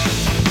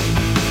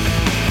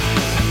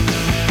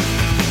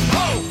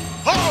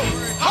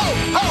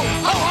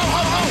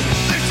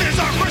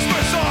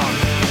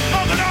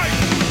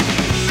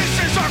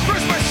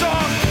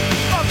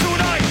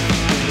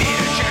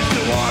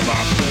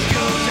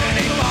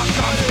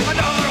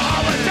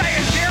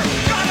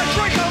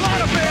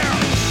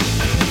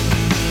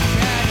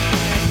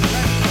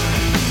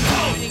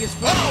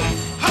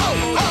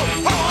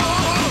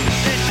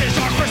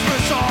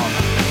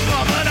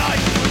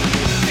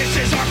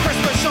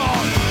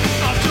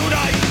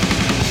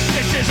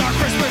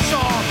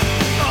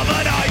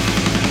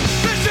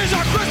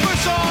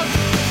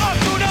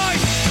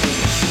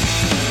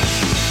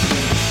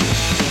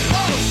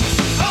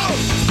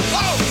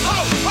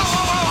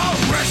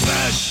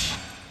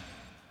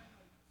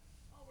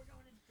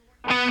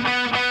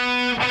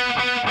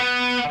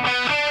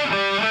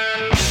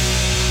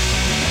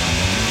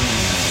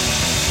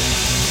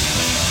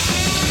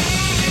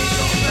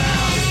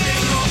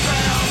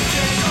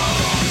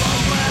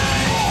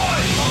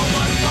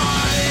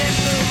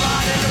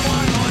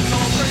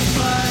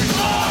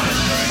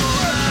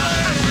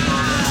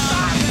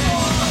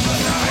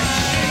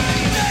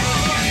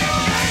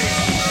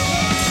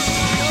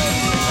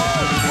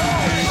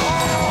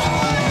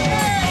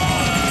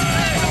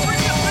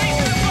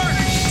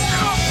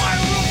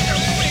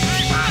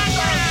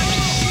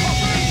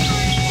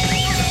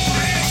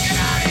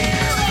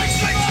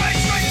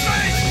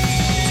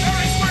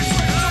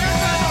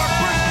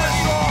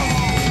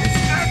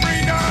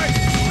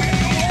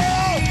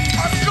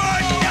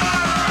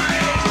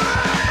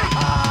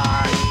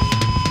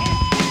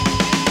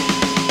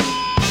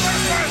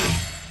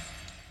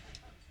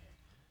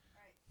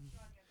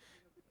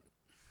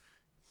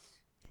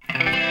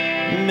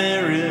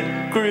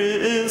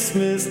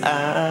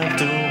 I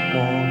don't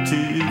want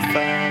to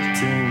fight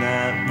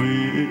tonight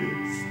with.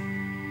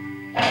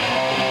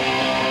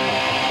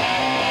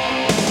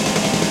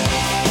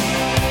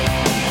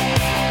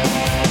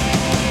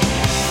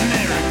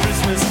 Merry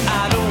Christmas,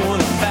 I don't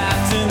wanna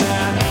fight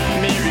tonight.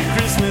 Merry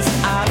Christmas,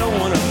 I don't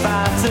wanna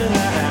fight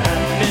tonight.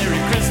 Merry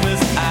Christmas,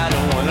 I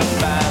don't wanna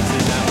fight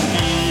tonight with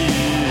you.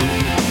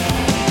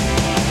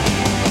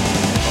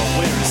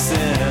 Where is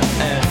Santa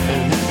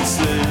and who's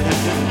Sled?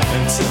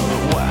 And tell me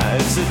why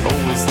is it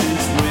always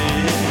this way?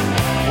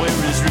 Where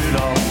is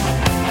Rudolph?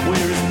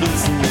 Where is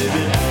Blitzen,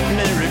 baby?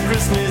 Merry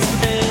Christmas,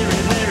 Merry,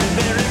 Merry,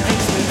 Merry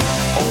Christmas.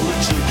 All the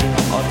children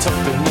are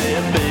tucked in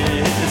their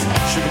beds.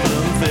 Sugar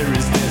plum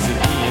fairies dancing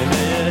in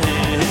their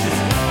heads.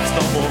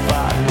 Snowball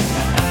fighting,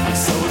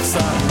 it's so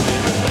exciting,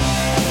 baby.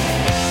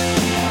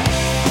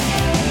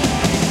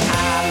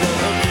 I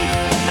love you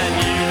and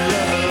you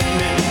love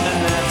me, and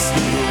that's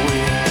the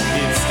way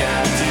it's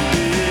got to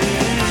be.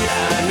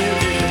 I knew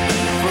it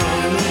from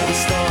the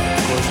start,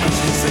 'cause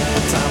Christmas ain't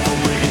the time for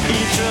breaking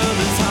each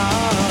other's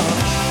heart.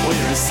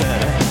 Where is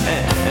Santa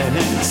and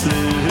his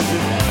sled?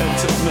 And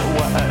tell me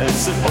why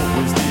is it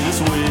always this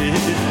way?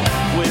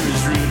 Where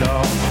is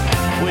Rudolph?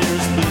 Where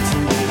is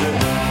Blitzen, baby?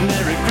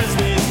 Merry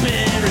Christmas,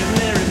 Merry,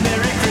 Merry,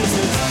 Merry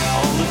Christmas.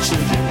 All the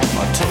children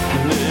are tucked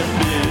in their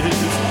beds.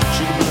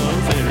 Sugar plum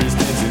fairies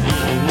dancing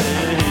in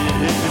their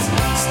heads.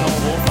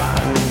 Snowball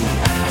fighting,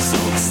 so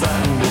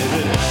exciting,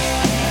 baby.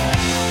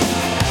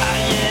 Ah,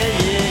 yeah,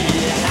 yeah,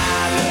 yeah.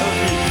 I love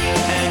you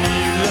and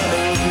you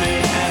love me,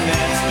 and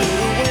that's the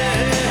way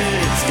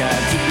it's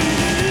got to be.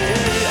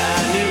 I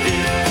knew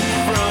it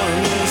from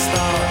the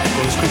start,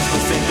 'cause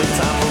Christmas ain't the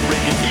time for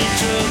breaking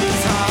each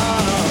other's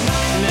heart.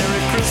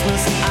 Merry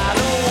Christmas, I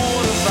don't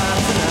wanna fight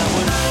tonight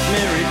with.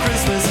 Merry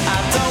Christmas, I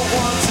don't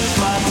want to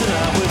fight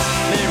tonight with.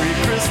 Merry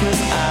Christmas,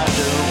 I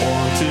don't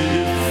want to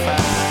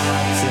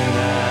fight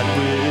tonight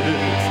with.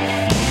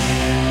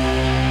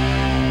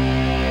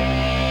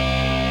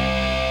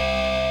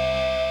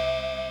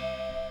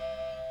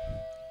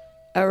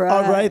 All right.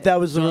 All right, that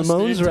was the Just in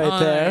Ramones right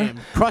there. time.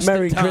 Crust in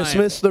Merry time.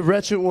 Christmas, the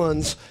Wretched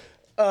Ones.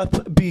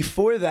 Up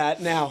before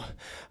that, now,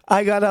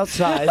 I got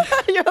outside.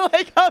 You're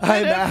like, oh,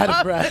 I'm out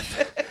of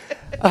breath.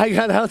 I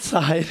got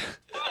outside.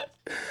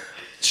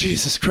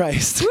 Jesus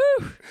Christ.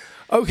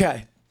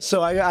 Okay,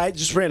 so I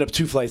just ran up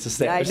 2 flights of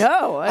stairs. I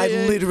know. I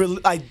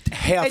And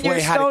halfway you're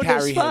had to stoned as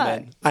carry him fuck.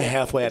 in. I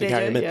halfway had to Did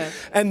carry you? him in. Yeah.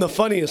 And the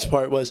funniest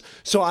part was,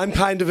 so I'm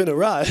kind of in a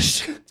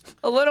rush.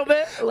 a little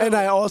bit. And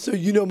I also,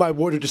 my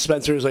water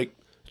dispenser is like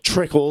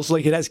trickles,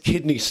 like it has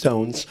kidney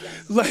stones.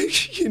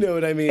 Like, you know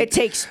what I mean? It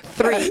takes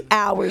 3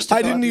 hours to I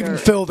fill didn't up even your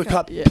fill the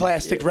cup, Yeah,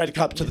 plastic red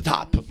cup to the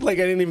top. Like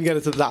I didn't even get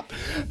it to the top.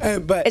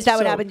 But Is that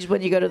what so- happens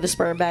when you go to the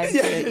sperm bank?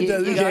 Yeah, it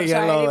does. You Yeah, go, you "I'm gotta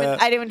sorry, lower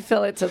that." I didn't even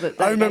fill it to the.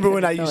 I remember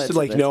when I couldn't used to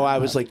fill it like know I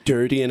this. was like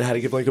dirty and had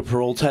to give like a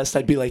parole test.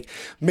 I'd be like,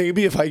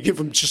 maybe if I give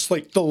them just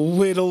like the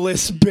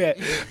littlest bit,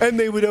 and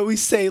they would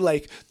always say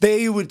like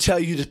they would tell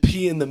you to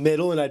pee in the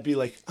middle, and I'd be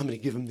like, I'm gonna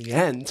give them the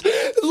end,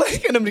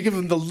 like, and I'm gonna give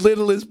them the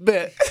littlest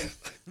bit.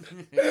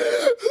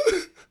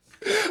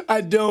 I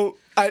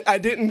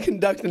didn't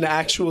conduct an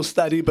actual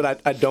study,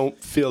 but I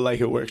don't feel like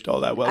it worked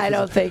all that well. I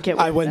don't think it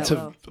I worked went that to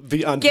well.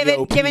 the on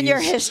Given your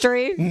VOPs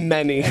history,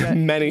 many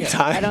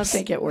times. I don't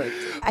think it worked.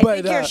 I But,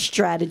 think your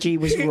strategy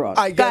was wrong.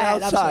 I Go get ahead,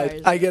 I'm outside.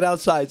 sorry. I get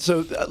outside.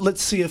 So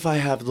let's see if I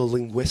have the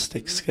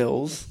linguistic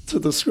skills to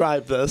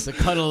describe this. The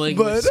cuddling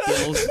But-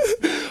 skills.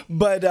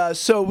 But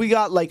so we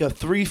got like a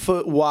 3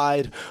 foot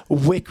wide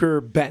wicker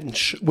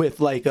bench with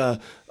like a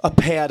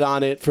pad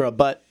on it for a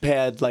butt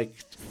pad, like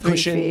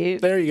cushion.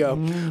 feet. There you go.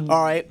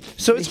 All right.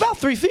 So it's about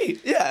 3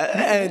 feet.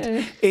 Yeah.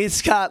 And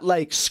it's got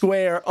like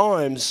square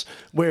arms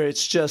where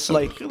it's just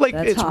like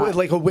That's it's hot.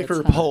 like a wicker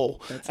That's hot.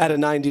 pole That's at a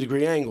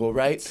 90-degree angle,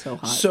 right? so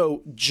hot.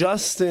 So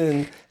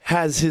Justin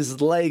has his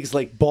legs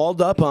like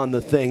balled up on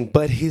the thing,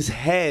 but his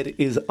head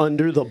is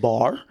under the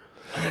bar.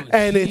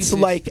 And it's Jesus.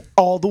 like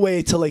all the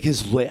way to like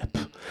his lip.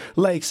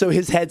 Like, so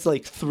his head's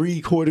like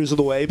 3/4 of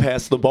the way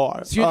past the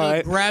bar. So you have to all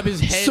right? grab his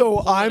head So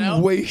and pull it I'm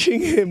out?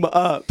 waking him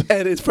up.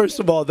 And it's, first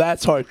of all,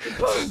 that's hard.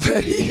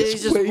 Then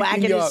He's just waking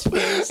whacking his up,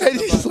 face And on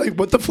the he's like,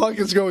 what the fuck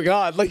is going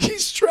on? Like,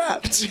 he's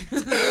trapped.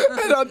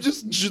 And I'm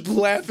just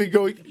laughing,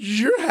 going,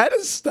 your head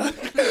is stuck.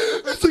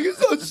 It's like,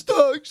 it's not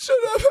stuck. Shut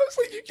up. I was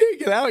like, you can't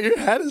get out. Your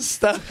head is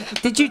stuck.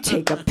 Did you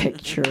take a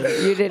picture?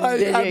 You didn't, I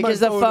did had you? my Because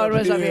the phone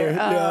was up here.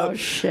 yeah. Oh,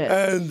 shit.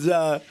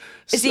 And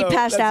Is he so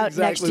passed that's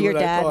out next to your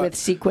what I dad thought. with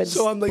sequins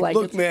So I'm like,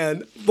 blankets? look,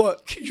 man,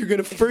 look, you're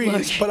gonna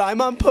freeze. But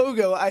I'm on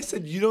Pogo. I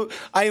said, you don't.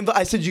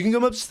 I said you can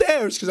come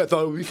upstairs because I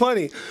thought it would be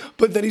funny.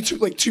 But then he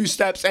took like 2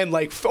 steps and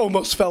like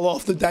almost fell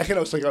off the deck, and I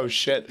was like, oh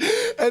shit.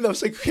 And I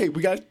was like, okay,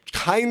 we got to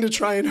kind of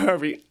try and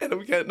hurry. And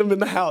I'm getting him in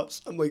the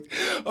house. I'm like,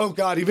 oh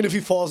god, even if he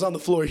falls on the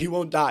floor, he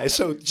won't die.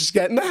 So just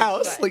get in the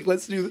house. Like,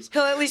 let's do this.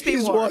 He'll at least be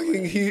He's warm.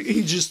 walking.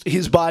 He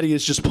his body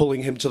is just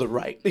pulling him to the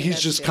right. He's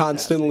just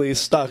constantly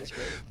stuck,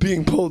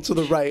 being pulled to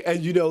the right. And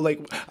you know, like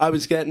I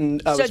was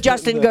getting. So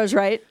Justin goes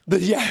right.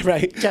 Yeah,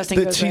 right. Justin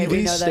the goes right, we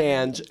TV know that.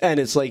 stand, and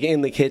it's like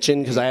in the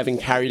kitchen because I haven't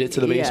carried it to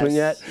the basement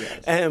Yes,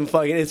 yet. And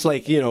fucking, it's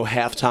like, you know,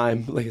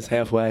 halftime, like it's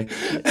halfway.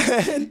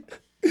 And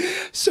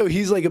so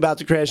he's like about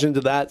to crash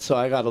into that, so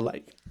I gotta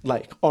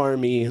like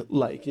army,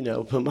 like, you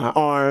know, put my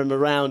arm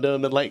around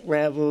him and like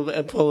grab him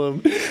and pull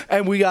him.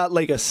 And we got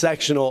like a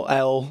sectional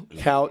L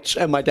couch,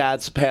 and my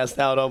dad's passed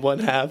out on one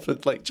half,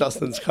 and like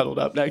Justin's cuddled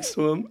up next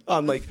to him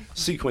on like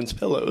sequence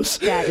pillows.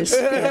 That is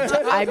fantastic.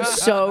 I'm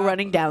so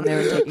running down there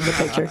and taking a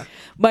picture.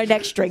 My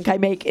next drink I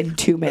make in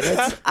 2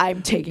 minutes,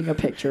 I'm taking a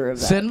picture of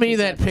that. Send me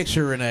that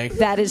picture, Renee.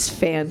 That is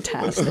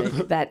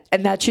fantastic.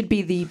 That should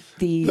be the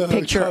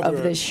picture cover.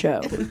 of this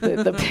show.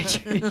 The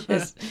picture is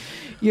just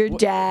your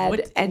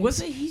dad and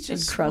wasn't he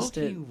just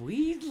encrusted. smoking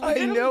weed?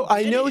 I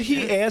know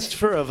he asked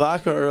for a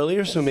vodka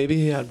earlier, so maybe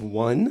he had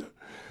one.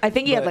 I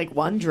think he had But like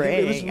one he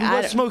drink.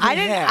 was smoking I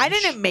hash.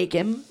 didn't make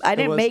him. I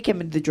didn't was- make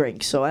him the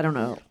drink, so I don't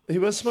know. He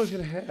was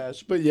smoking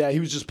hash, but yeah, he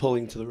was just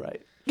pulling to the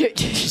right.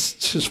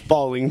 Just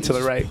falling to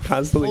the right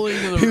constantly. Pulling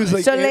to the He was right.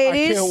 like, So, I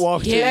ladies, can't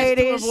walk He to has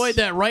to Ladies. avoid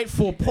that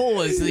rightful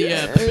pull, as the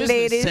business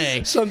Ladies.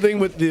 say. something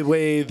with the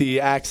way the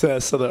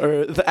axis of the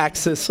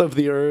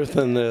earth,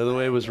 and the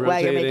way it was Wow,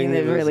 rotating. you're making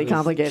it was- really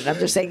complicated. I'm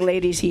just saying,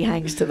 ladies, he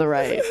hangs to the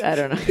right. I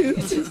don't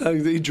know.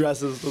 He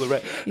dresses to the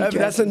right. That's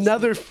dresses.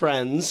 another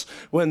Friends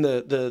when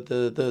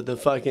the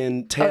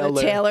fucking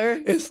Taylor. Taylor?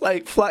 is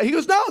like fly. He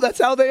goes, no,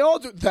 that's how they all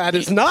do. That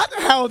is not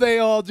how they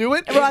all do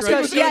it. Ross He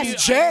goes, was yes. in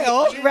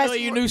jail. I didn't know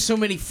you knew so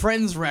many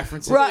Friends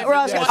references. Ross Yeah,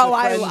 goes, it's a oh,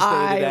 Friends Day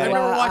today. I've never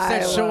watched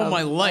that show in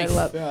my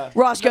life.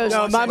 Ross goes,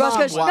 No, my Ross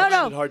mom goes, watched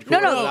no, it hardcore no,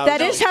 when I was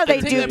that is how they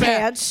I take do that back.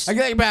 pants. I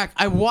take it back.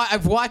 I've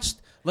watched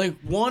like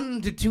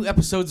 1 to 2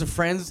 episodes of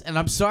Friends, and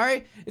I'm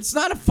sorry, it's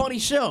not a funny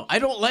show. I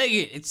don't like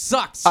it. It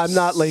sucks. I'm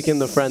not like in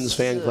the Friends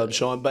fan club,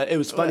 Sean, but it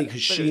was funny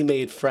because she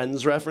made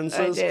Friends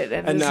references, I did,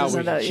 and and this now is we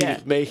another- keep yeah.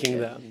 making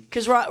them.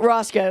 Because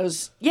Ross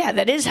goes, yeah,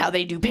 that is how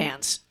they do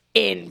pants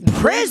in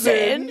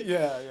prison.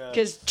 Yeah.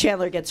 Because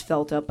Chandler gets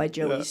felt up by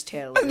Joey's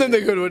Taylor. And then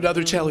they go to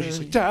another Taylor. He's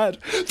like, Dad,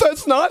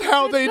 that's not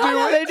how they do Not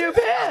how it. they do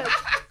pants.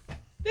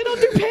 They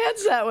don't do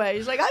pants that way.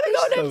 He's like, I've been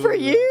going in for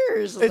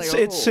years. It's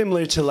like, it's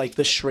similar to like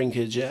the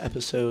shrinkage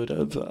episode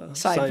of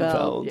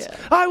Seinfeld. yeah.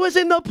 I was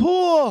in the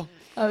pool.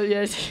 Oh,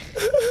 yeah.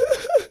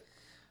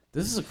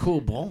 This is a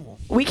cool ball.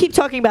 We keep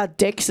talking about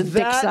dicks and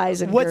dick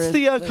size and what's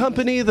girth. the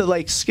company? The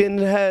like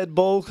skinhead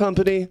bowl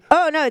company?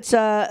 Oh, no, it's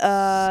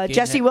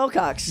Jesse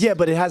Wilcox. Yeah,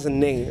 but it has a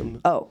name.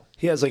 Oh.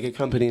 He has like a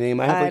company name.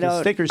 I have I like a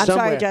don't- sticker I'm sorry,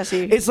 somewhere.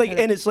 Jesse. It's like,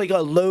 and it's like a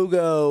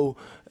logo.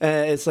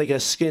 It's like a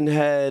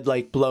skinhead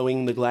like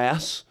blowing the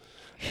glass,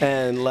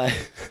 and like.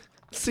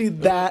 See,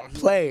 that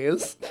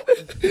plays.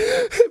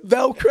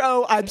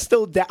 Velcro, I'm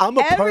still down. I'm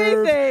a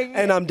perv,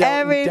 and I'm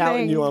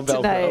doubting you on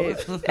Velcro.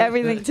 tonight.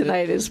 Everything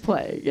tonight is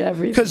playing.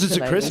 Because it's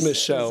a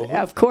Christmas show.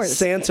 Of course.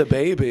 Santa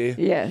baby.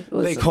 Yeah. They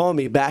listen. call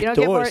me You don't, get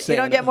backdoor more, Santa. you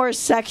don't get more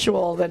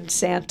sexual than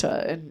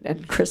Santa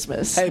and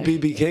Christmas. Hey,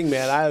 BB King,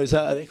 man. I always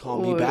they call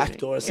me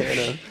backdoor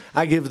Santa.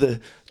 I give the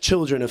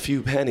children a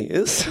few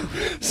pennies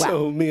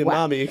so me and Wow.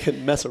 mommy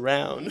can mess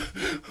around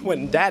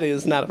when daddy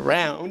is not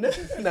around.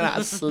 And then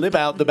I slip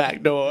out the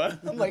back door.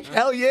 I'm like,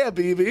 hell yeah,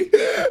 BB.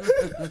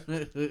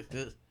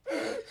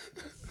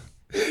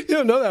 You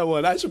don't know that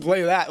one. I should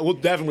play that. We'll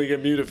definitely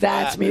get muted for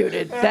That's that.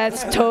 muted.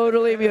 That's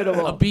totally A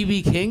mutable.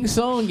 BB King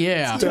song?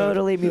 Yeah.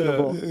 Totally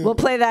mutable. We'll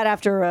play that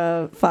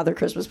after Father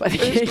Christmas by the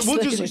Kings. We'll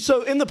just,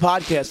 so in the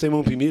podcast they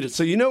won't be muted.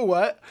 So you know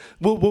what?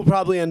 We'll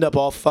probably end up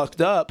all fucked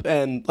up,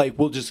 and like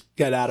we'll just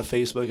get out of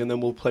Facebook, and then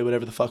we'll play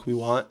whatever the fuck we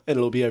want, and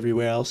it'll be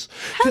everywhere else.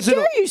 How 'Cause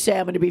dare you say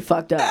I'm going to be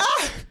fucked up?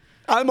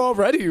 I'm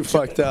already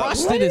fucked up.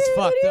 Rusted is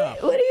fucked up.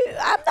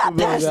 I'm not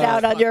passed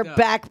out on your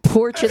back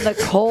porch in the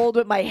cold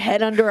with my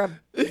head under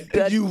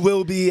a. You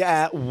will be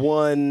at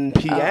 1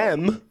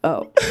 p.m.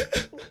 Oh,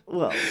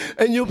 well,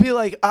 and you'll be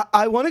like,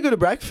 I want to go to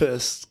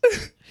breakfast.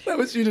 That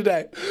was you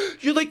today.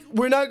 You're like,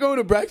 we're not going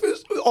to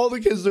breakfast? All the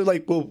kids are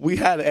like, well, we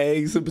had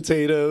eggs and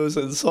potatoes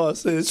and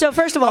sausage. So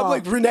first of all- I'm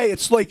like, Renee,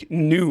 it's like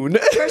noon.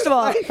 first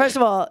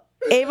of all,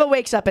 Ava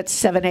wakes up at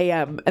 7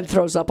 a.m. and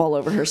throws up all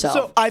over herself.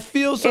 So I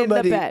feel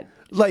somebody bed.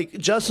 like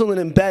Jocelyn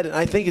in bed, and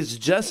I think it's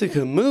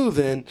Jessica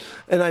moving,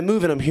 and I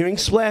move and I'm hearing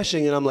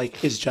splashing, and I'm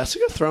like, is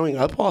Jessica throwing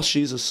up while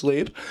she's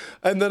asleep?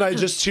 And then I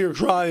just hear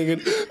crying,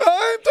 and I'm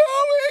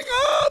throwing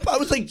up. I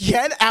was like,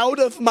 get out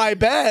of my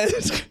bed.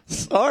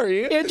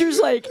 Sorry. Andrew's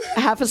like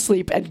half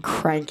asleep and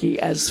cranky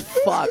as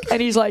fuck,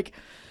 and he's like,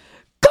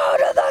 "Go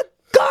to the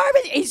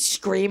garbage!" He's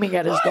screaming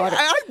at his daughter.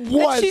 I And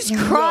was she's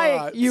crying.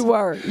 not. You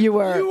were. You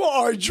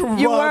are dramatizing.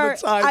 You were.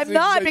 I'm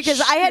not the because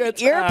I had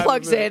shit out of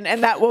earplugs it. in,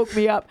 and that woke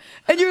me up.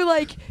 And you're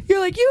like,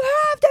 you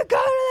have to go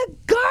to the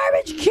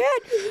garbage,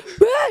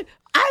 kid.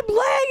 I'm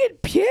laying in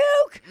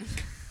puke.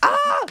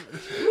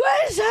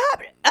 What is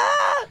happening?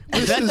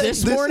 Was that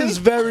this This morning? is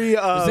very.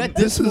 that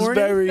This this is morning?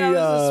 very That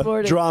was this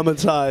morning.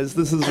 dramatized.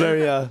 This is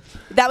very. That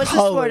was this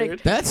morning. colored.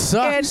 That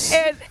And, sucks.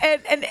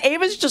 and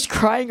Ava's just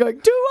crying, going,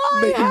 "Do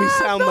I Making me have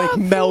sound like the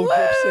Mel flu?"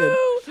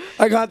 Gibson.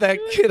 I got that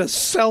kid a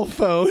cell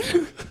phone.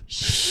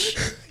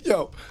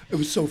 Yo, It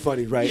was so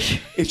funny, right?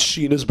 It's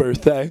Sheena's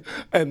birthday,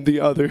 and the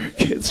other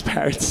kid's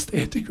parents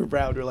standing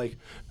around are like,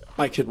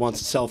 my kid wants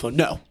a cell phone.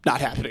 No,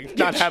 not happening.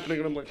 Not happening.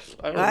 And I'm like,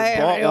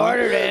 I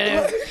ordered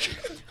it.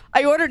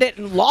 I ordered it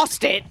and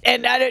lost it,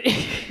 and I don't.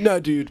 No,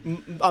 dude,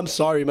 I'm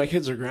sorry. My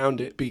kids are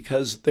grounded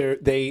because they're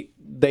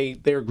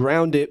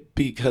grounded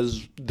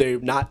because they're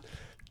not.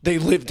 They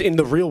lived in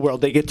the real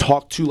world. They get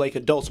talked to like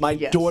adults. My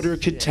daughter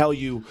could tell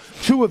you.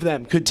 2 of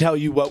them could tell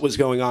you what was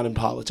going on in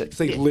politics.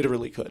 They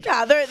literally could.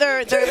 Yeah,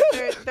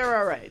 they're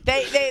all right.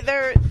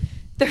 They're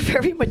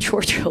very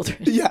mature children.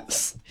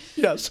 Yes.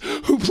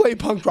 Who play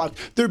punk rock?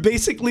 They're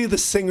basically the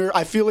singer.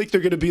 I feel like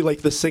they're gonna be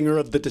like the singer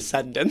of the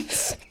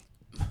Descendants.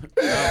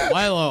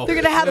 Milo. They're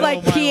gonna have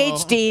like Milo.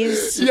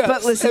 PhDs, Yes,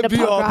 but listen to and be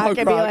punk all rock punk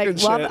and be rock like,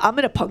 and well, shit. I'm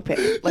in a punk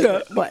band. Like,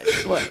 Yeah.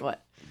 what?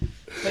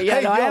 But yeah,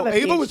 Hey, no, I have a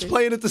Ava was PhD.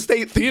 playing at the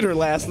State Theater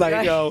last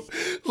night, yo.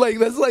 Like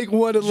that's like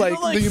one of like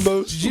the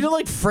most. Did you know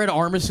like Fred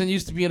Armisen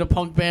used to be in a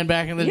punk band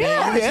back in the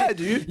Yeah. day? Yeah,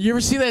 dude. You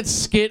ever see that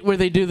skit where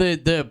they do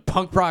the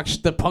punk rock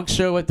the punk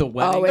show at the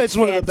wedding? Oh, It's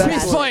one of the best.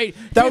 fantastic. Fist fight.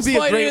 That would Fist be a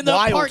fight great in the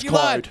wild parking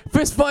card. lot.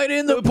 Fist fight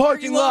in the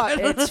parking lot.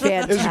 It's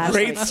fantastic. It's a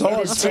great song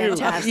It is too,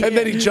 fantastic. and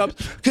then he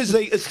jumps because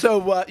they.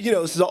 So you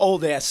know, this is an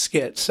old ass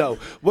skit. So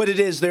what it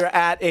is, they're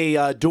at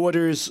a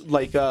daughter's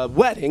like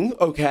wedding,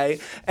 okay,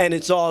 and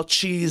it's all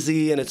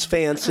cheesy and it's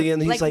fancy,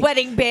 and he's Like like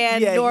wedding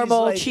band, he's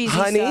normal, like, cheesy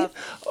honey,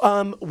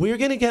 stuff. we're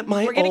gonna get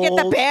We're gonna get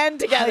the old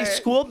band together." high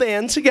school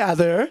band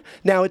together.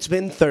 Now it's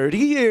been 30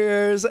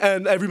 years,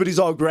 and everybody's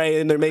all gray,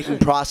 and they're making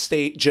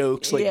prostate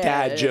jokes, like Yeah,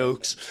 dad yeah.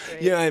 jokes.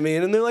 You know what I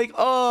mean? And they're like,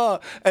 oh,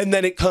 and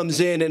then it comes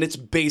in, and it's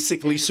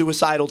basically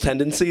suicidal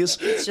tendencies.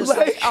 It's just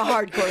like a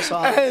hardcore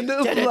song. And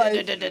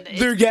like,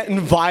 they're getting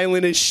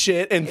violent as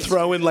shit and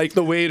throwing like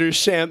the waiters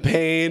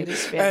champagne, It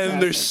is and they're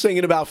fantastic.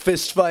 singing about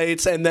fist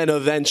fights, and then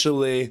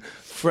eventually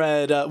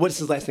Fred, what's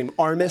his last name?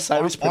 Armis. I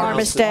always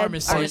pronounce it. Armistead.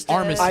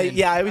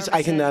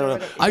 I don't know.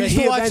 I used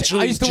He to watch.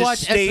 eventually I used to just watch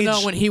staged-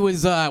 SNL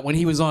when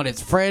he was on.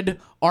 It's Fred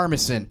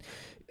Armisen.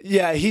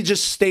 Yeah, he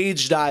just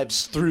stage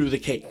dives through the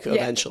cake Yeah,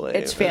 eventually.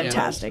 It's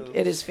fantastic.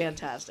 It is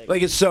fantastic.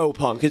 Like it's so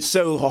punk. It's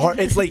so hard.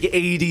 It's like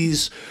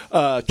 80s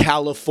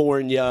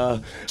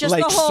California, Just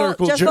like the whole-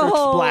 circle just the jerks,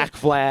 whole- Black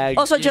Flag.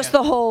 Also, just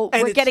the whole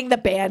And we're it's- getting the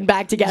band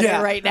back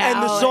together right now.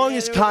 And the song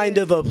is kind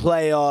of a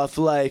play off,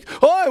 like,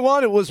 all I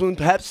wanted was when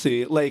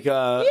Pepsi, like,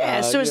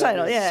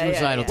 suicidal. you know, Yeah,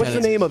 Suicidal What's the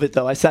tendencies. name of it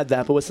though? I said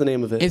that, but what's the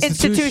name of it?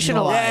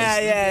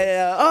 Institutionalized.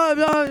 yeah. Oh, I'm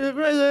not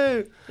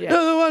crazy. Yeah.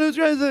 You're the one who's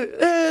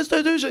crazy.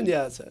 Institution.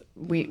 Yeah, that's it.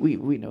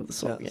 We know the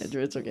song, Yes.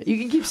 Andrew. It's okay. You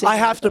can keep saying. I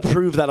have to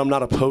prove that I'm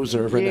not a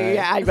poser, Renee.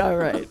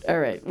 Yeah. All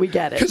right. We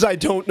get it. Because I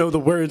don't know the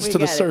words We to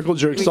the get it. Circle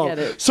Jerk We song. get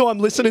it. So I'm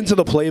listening to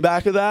the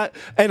playback of that,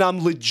 and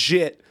I'm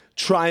legit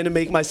trying to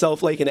make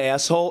myself like an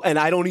asshole, and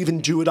I don't even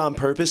do it on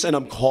purpose, and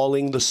I'm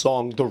calling the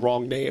song the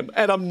wrong name,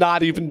 and I'm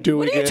not even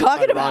doing it. What are you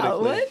talking about?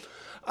 ironically. What?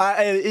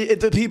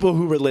 The people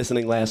who were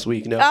listening last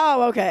week know.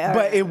 Oh, okay. all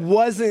But right. it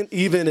wasn't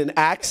even an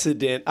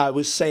accident. I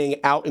was saying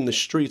out in the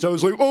streets. I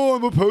was like, oh,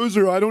 I'm a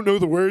poser. I don't know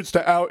the words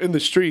to out in the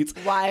streets.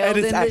 Wild and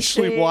it's in the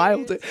actually streets.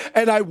 wild.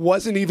 And I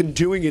wasn't even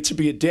doing it to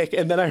be a dick.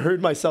 And then I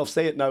heard myself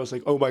say it and I was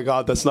like, oh my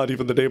God, that's not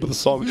even the name of the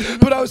song.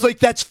 But I was like,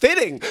 that's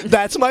fitting.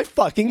 That's my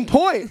fucking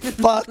point.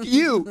 Fuck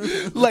you.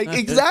 Like,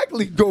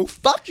 exactly. Go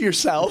fuck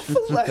yourself.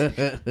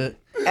 Like,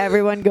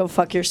 Everyone, go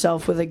fuck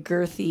yourself with a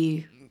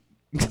girthy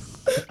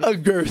a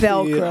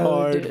girthy,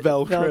 hard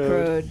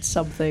Velcroed.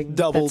 something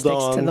Double that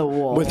sticks to the dong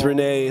wall. with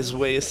Renee's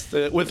waist.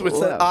 With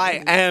Whoa.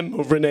 I am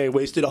Renee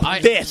wasted. A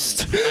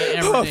fist. I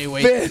am Renee a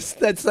Wasted. fist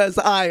that says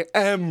I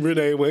am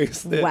Renee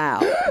wasted.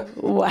 Wow.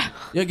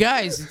 Yeah,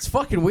 guys, it's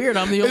fucking weird.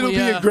 I'm the It'll only.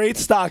 be a great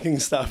stocking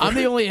stuffer. I'm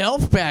the only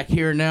elf back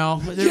here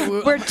now.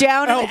 We're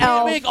down I an can't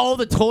elf. make all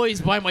the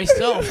toys by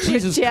myself.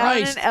 Jesus Down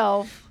Christ! an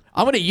elf.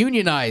 I'm gonna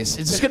unionize.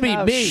 It's just gonna be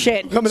Oh me.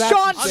 shit! Coming at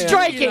Sean's you, Sam.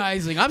 striking.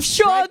 Unionizing. I'm Sean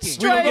striking. we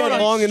striking. don't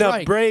get long enough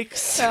Strike.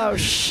 breaks. Oh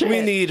shit!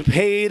 We need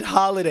paid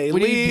holiday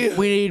We leave.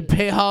 need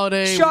pay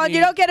holiday. Sean, we you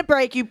need- don't get a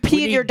break. You pee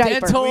we in your need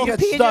diaper. dental. we You got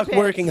pee in your stuck pants.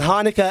 working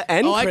Hanukkah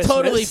and Oh,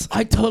 Christmas.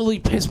 I totally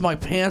pissed my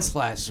pants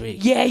last week.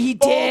 Yeah, he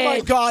Oh did. my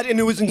God! And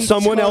it was in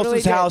someone totally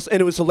else's did. house, and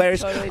it was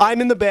hilarious. Totally did.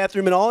 I'm in the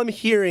bathroom, and all I'm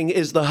hearing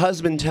is the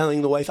husband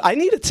telling the wife, "I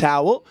need a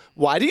towel.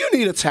 Why do you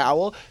need a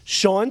towel?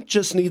 Sean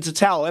just needs a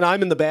towel." And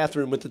I'm in the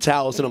bathroom with the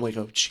towels, and I'm like,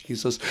 "Oh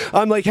Jesus!"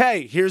 I'm like,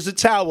 "Hey, here's a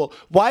towel.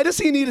 Why does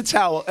he need a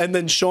towel?" And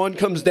then Sean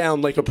comes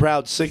down like a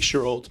proud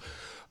 6-year-old.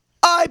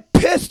 I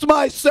pissed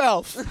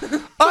myself.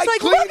 I like,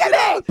 cleaned "Look at it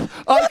up. me.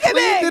 I Look at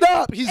cleaned me." it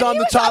up. He's And on he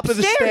the was top of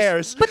the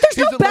upstairs. stairs. But there's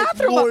He's no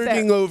bathroom up there.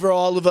 lording over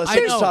all of us. I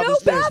at the know. top of No the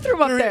stairs.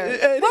 bathroom up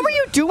there. What were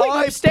you doing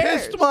I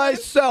upstairs? pissed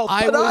myself,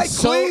 but I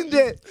cleaned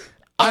it.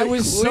 I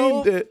was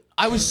cleaned it.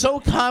 I was so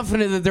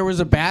confident that there was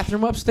a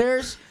bathroom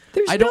upstairs.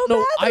 There's I don't no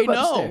know. I bathroom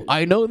know. upstairs.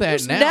 I know that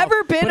There's now.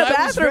 never been But a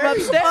I was bathroom very-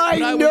 upstairs. I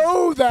but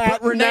know that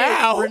But Renee,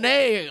 now.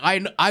 Renee,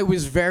 I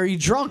was very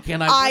drunk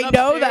and I I went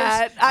know upstairs-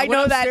 that. I went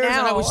know that upstairs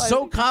and I now. was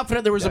so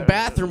confident there was a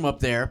bathroom up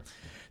there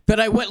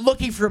that I went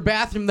looking for a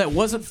bathroom that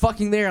wasn't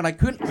fucking there and I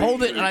couldn't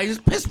hold it and I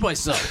just pissed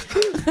myself.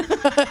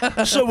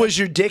 So was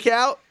your dick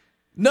out?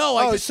 No,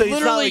 I Oh, just so it's not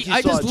literally, like you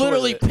I saw just a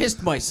literally toilet.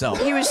 pissed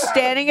myself. He was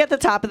standing at the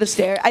top of the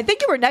stair. I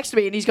think you were next to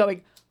me, and he's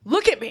going,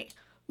 "Look at me,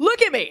 look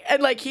at me,"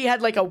 and like he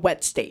had like a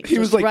wet stain. He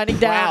was, just like, running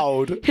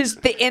proud. down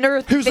the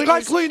inner. He was like,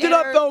 I cleaned it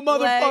up though,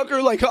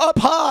 motherfucker. Like, up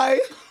high.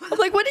 I'm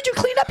like, when did you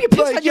clean up? You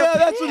pissed Like, on your yeah,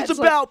 that's what pants. it's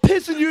Like, about.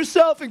 Pissing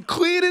yourself and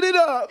cleaning it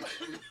up.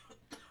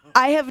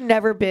 I have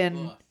never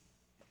been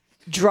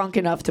drunk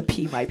enough to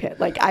pee my pants.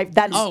 Like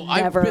that's never.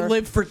 I've been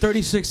lived for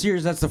 36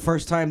 years. That's the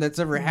first time that's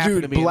ever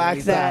happened Dude, to me. Black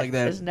Anything Zach like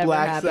that. has never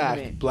Black happened Zach.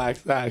 to me. Black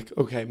Zach.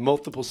 Okay,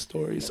 multiple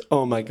stories.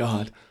 Oh my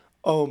god.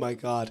 Oh my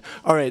god.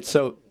 All right,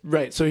 so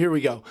here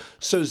we go.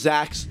 So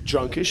Zach's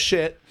drunk as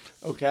shit.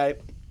 Okay.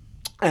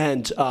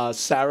 And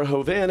Sarah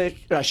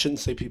Hovanik, I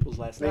shouldn't say people's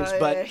last names,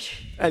 but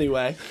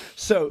anyway,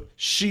 so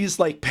she's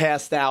like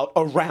passed out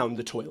around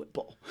the toilet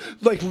bowl,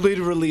 like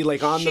literally,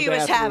 like on the She bathroom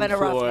was having a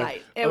rough floor.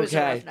 night. It was a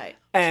rough night.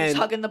 She was And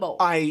hugging the bowl.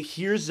 I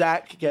hear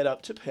Zach get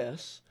up to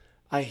piss.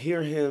 I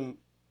hear him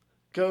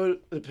go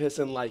to piss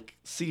and like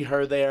see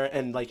her there,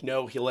 and like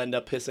no, he'll end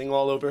up pissing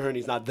all over her, and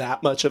he's not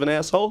that much of an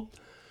asshole.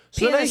 So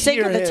Pee in then the sink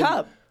hear or the him-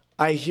 tub?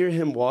 I hear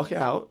him walk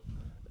out,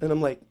 and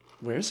I'm like,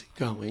 where's he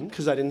going?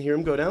 Because I didn't hear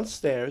him go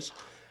downstairs.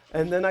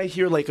 And then I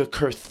hear like a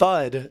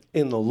kerthud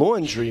in the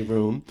laundry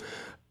room,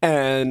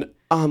 and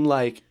I'm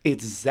like,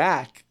 it's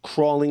Zach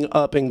crawling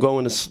up and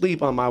going to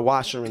sleep on my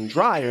washer and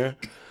dryer.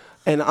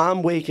 And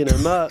I'm waking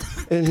him up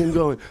and him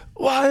going,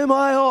 why am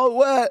I all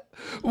wet?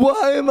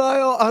 Why am I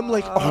all... I'm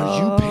like, are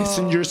you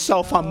pissing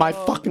yourself on my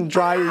fucking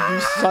dryer, you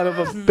son of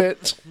a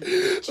bitch?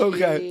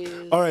 Okay.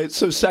 All right,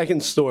 so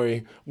second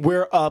story.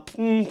 We're up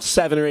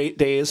 7 or 8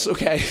 days,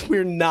 okay?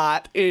 We're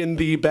not in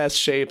the best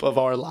shape of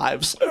our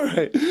lives, all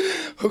right?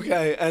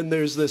 Okay, and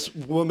there's this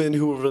woman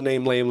who will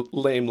name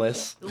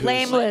Lameless,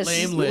 Lameless.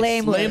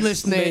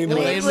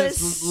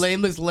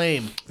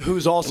 Lame.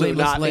 who's also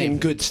Lameless not lame. in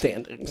good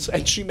standings,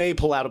 and she may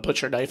pull out a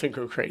butcher knife and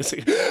go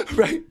crazy,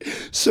 right?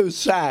 So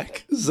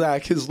Zach,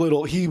 his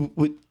little,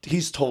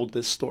 he's told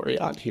this story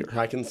on here.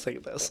 I can say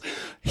this.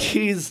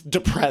 He's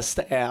depressed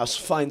ass,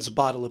 finds a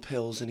bottle of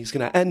pills, and he's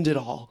gonna end it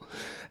all.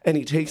 And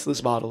he takes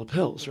this bottle of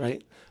pills,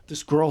 right?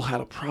 This girl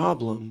had a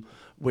problem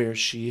where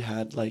she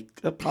had like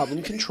a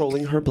problem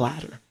controlling her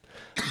bladder.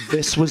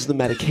 This was the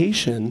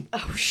medication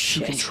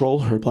to control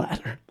her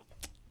bladder.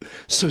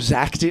 So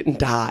Zach didn't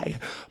die,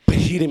 but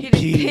he didn't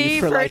pee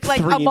for like a 3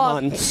 month.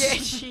 months. Yeah,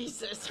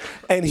 Jesus.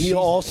 And he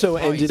also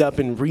ended up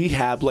in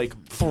rehab like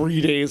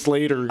 3 days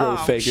later, go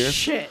figure.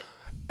 Shit.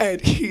 And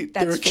they're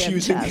That's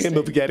accusing him fantastic.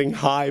 of getting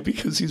high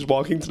because he's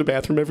walking to the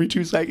bathroom every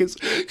 2 seconds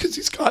because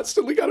he's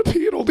constantly got to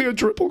pee and only a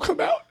drip will come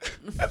out.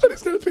 And then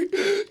he's gonna pee.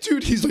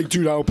 Dude, he's like,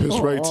 dude, I don't piss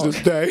right to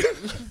this day.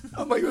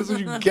 I'm like, that's what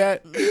you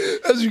get.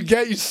 That's what you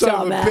get, you son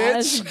of a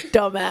bitch.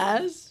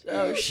 Dumbass.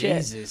 Oh shit.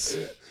 Jesus.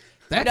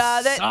 That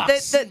No,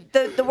 sucks.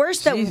 the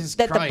worst Jesus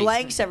that the Christ.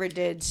 Blanks ever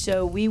did.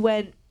 So we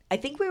went. I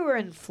think we were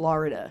in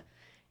Florida,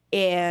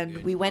 and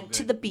we went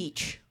to the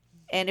beach.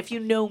 And if you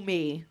know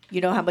me,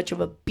 you know how much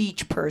of a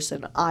beach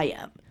person I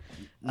am.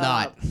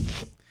 Not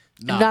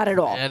Not at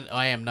all. And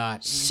I am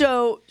not.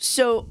 So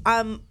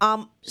I'm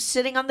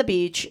sitting on the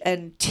beach,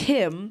 and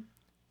Tim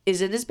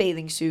is in his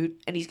bathing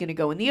suit, and he's gonna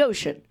go in the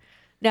ocean.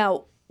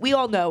 Now we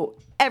all know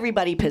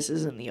everybody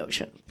pisses in the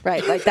ocean,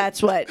 right? Like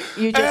that's what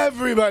you just.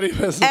 Everybody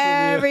pisses in the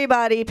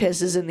Everybody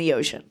pisses in the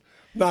ocean.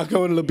 Not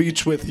going to the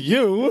beach with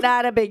you.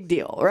 Not a big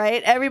deal,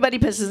 right? Everybody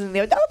pisses in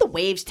the ocean. Oh, the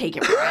waves take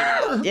it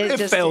right out.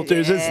 It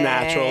filters. It's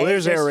natural.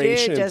 There's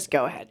aeration. Just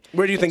go ahead.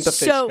 Where do you think the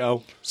fish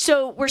go?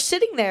 So we're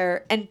sitting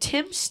there, and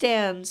Tim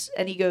stands,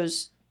 and he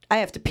goes, "I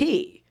have to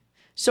pee."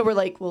 So we're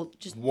like, "Well,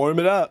 just Warm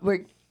it up.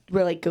 we're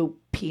like, go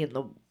pee in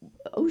the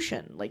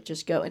ocean, like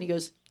just go." And he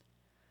goes,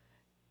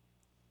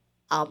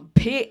 "I'm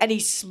pee," and he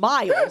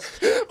smiles,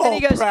 and All he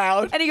goes,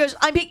 proud. and he goes,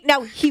 "I'm pee."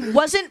 Now he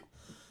wasn't.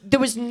 There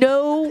was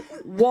no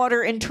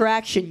water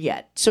interaction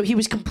yet, so he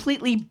was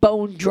completely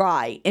bone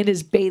dry in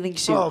his bathing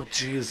suit, Oh,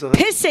 Jesus.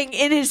 pissing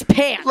in his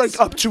pants, Like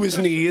up to his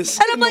knees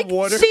and I'm in like, the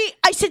water. "See,"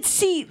 I said,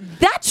 "See,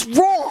 that's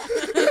wrong.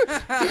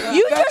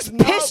 You That's just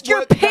not pissed your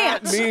what that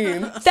pants.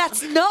 means.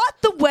 That's not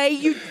the way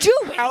you do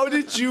it." How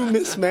did you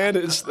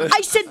mismanage this?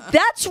 I said,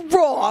 "That's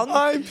wrong.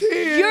 I'm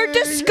peeing. You're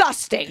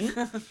disgusting.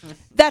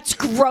 That's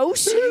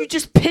gross. You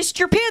just pissed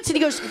your pants." And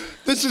he goes,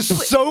 This is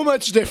so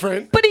much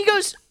different. but he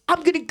goes, "I'm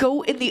going to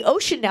go in the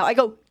ocean now." I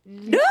go,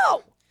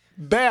 "No,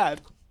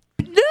 Bad.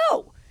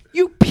 no.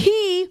 You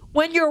pee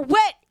when you're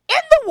wet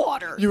in the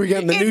water." You were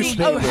getting the In the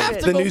newspaper.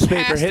 ocean. The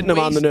newspaper hitting him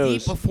on the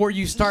nose. Before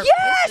you start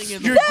Yes! pissing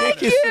in Your the Thank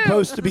dick is you.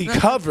 supposed to be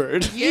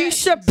covered. You're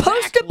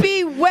supposed to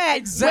be wet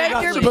Exactly. when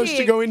Not you're supposed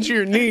to peeing. go into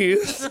your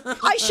knees.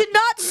 I should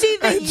not see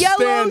the And yellow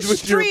stand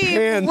with your stream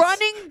pants.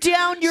 running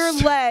down your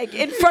leg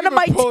in front of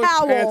my Pull his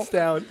towel. pants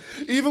down.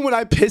 Even when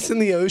I piss in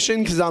the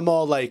ocean, because I'm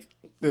all like,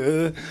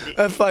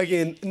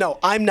 no,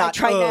 I'm not.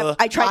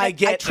 I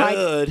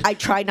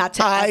try not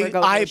to ever go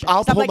in the ocean.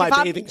 I'll So I'm pull like, if my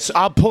I'm- bathing suit.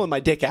 I'm pulling my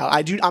dick out.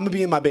 I'm gonna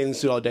be in my bathing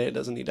suit all day. It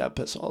doesn't need to have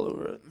piss all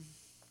over it.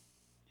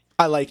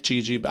 I like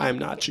Gigi, but I'm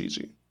not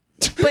Gigi.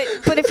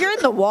 But if you're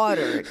in the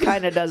water, it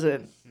kind of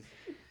doesn't.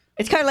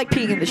 It's kind of like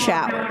peeing in the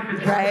shower,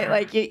 right?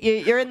 Like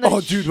you're in the.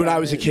 Oh, dude, when I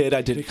was a kid,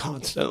 I did it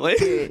constantly.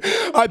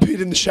 I peed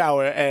in the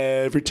shower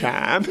every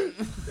time.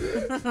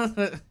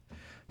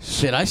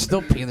 Shit, I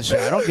still pee in the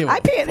shower. I don't give a I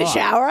pee in the fuck.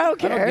 shower. I don't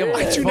care. give a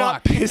I do not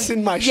fuck. piss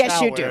in my shower.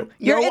 Yes, you do.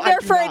 You're No, in I there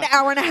do for an not.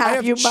 hour and a half. I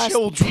have You must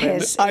children.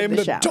 piss I in am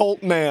the an shower.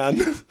 adult man.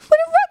 But it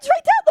runs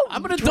right down the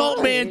I'm an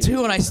adult man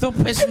too, and I still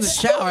piss in the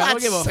shower. I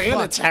don't give a fuck.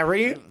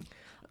 sanitary.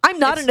 I'm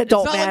not an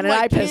adult It's not man, like and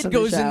I my piss kid in the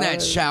goes shower. in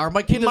that shower.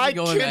 My kid doesn't My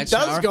go in kid that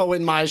does shower. go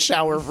in my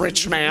shower,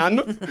 rich man,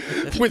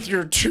 with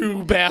your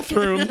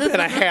 2-bathroom and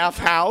a half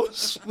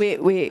house. We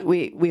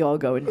all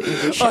go in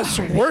the shower. Us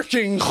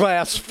working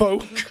class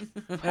folk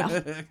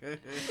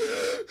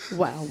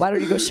Wow. Why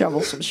don't you go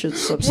shovel some shit?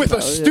 with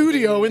a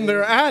studio in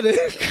their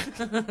attic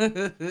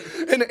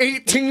and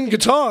 18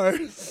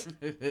 guitars.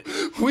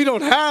 We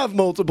don't have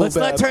multiple Let's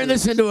not turn bathrooms.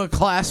 this into a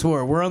class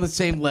war. We're on the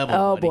same level.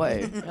 Oh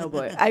buddy. boy. Oh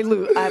boy.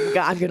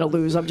 I'm gonna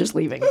lose. I'm just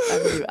leaving.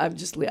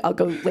 I'll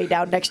go lay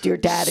down next to your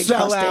dad and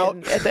Sell crust out.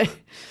 it and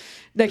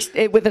next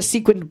with a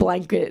sequined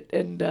blanket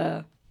and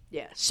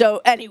yeah.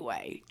 So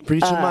anyway,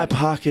 Reach in my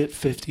pocket,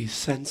 50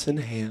 cents in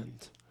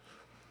hand.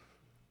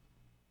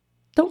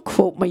 don't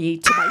quote me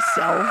to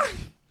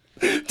myself.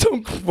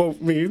 Don't quote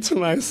me to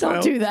myself.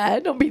 Don't do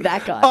that. Don't be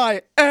that guy.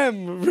 I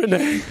am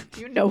Renee.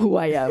 You know who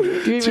I am. Do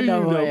you even Do know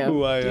you who I know am?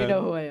 who I Do you am?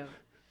 know who I am?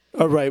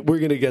 All right, we're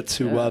gonna get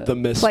to the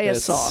Misfits. Play a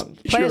song.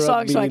 Play You're a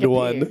song so I mean can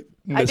one, pee.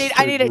 Mr.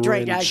 I need a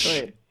drink Grinch.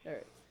 actually.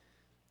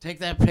 Take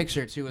that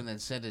picture too, and then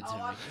send it to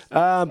me.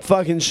 I'm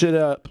fucking shit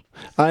up.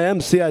 I am.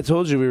 See, I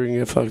told you we were gonna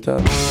get fucked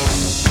up.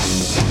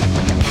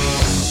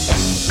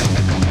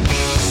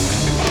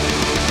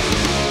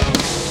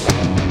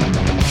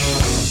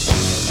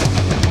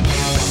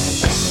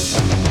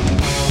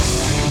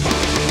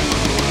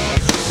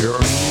 You're a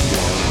mean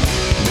one,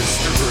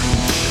 Mr.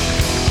 Grinch.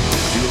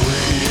 You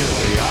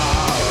really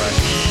are a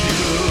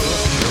heel.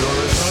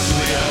 You're as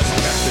ugly as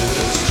cactus,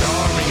 as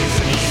charming as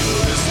an eel,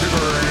 Mr.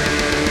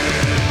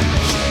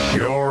 Grinch.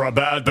 You're a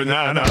bad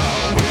banana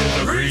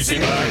with a greasy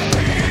black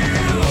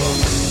peel.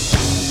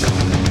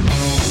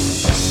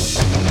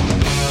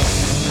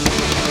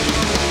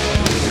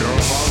 You're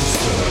a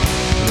monster,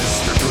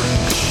 Mr.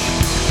 Grinch.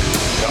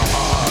 Your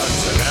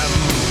heart's an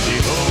empty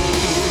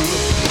hole.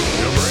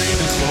 Your brain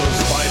is full of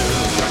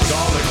spiders,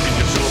 garlic in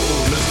your soul,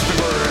 Mr.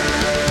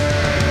 Grinch.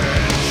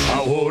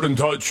 I wouldn't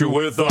touch you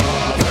with a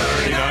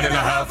 39 and a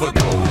half of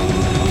gold.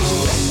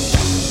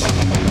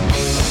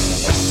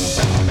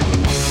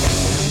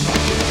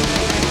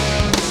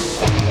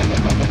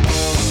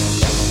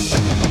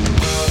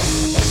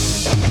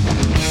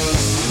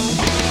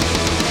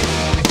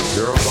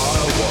 You're a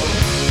vile one,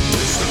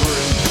 Mr.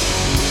 Grinch.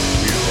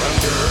 You have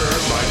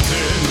cured my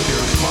sin with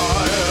your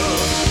smile.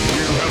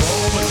 You have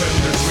all the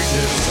tender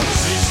sweetness of a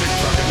seasick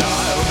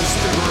crocodile,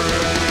 Mr.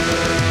 Grinch.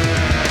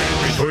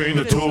 Between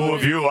the two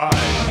of you, I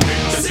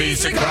make the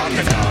seasick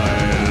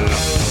crocodile.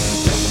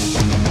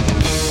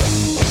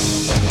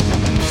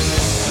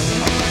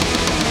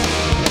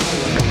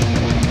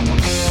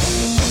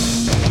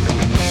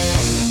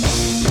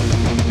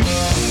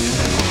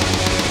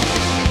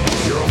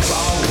 You're a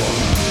foul one,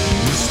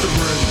 Mr.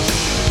 Grinch.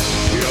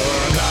 You're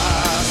a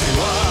nasty,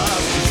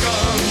 nasty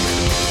skunk.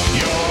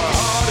 Your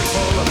heart is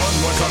full of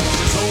unwashed trunks.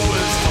 Your soul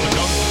is full of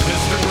gunk,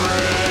 Mr.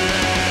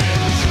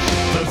 Grinch.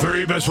 The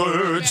three best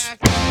words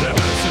that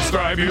best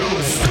describe you: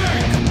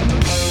 stink,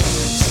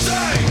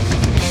 stank,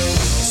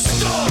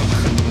 stunk.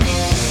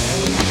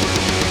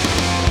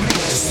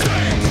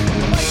 Stink,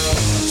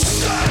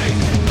 stank,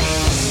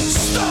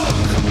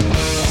 stunk.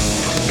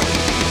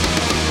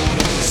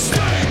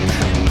 Stink,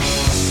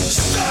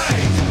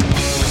 stank,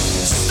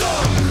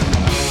 stunk.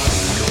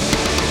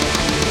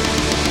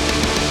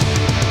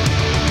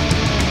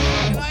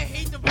 I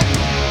hate the.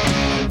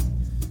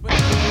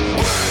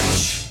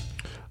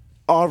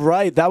 All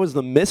right, that was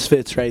the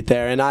Misfits right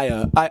there, and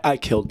I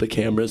killed the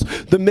cameras.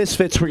 The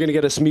Misfits were gonna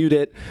get us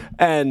muted,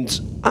 and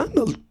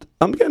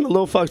I'm getting a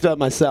little fucked up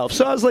myself.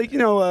 So I was like, you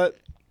know what?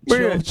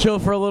 Chill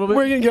for a little bit.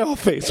 We're gonna get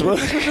off Facebook.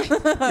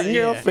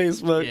 Get off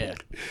Facebook. Yeah.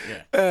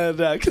 And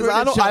because We're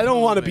I gonna chill for a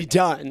don't want to little be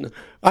done.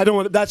 I don't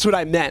want. That's what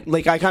I meant.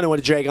 Like I kind of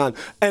want to drag on,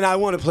 and I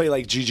want to play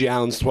like Gigi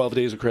Allen's 12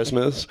 Days of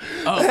Christmas,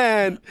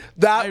 and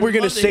that I'd we're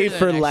gonna love to hear save that,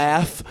 for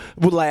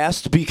actually.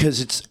 last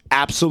because it's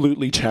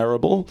absolutely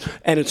terrible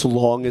and it's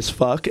long as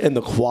fuck and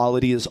the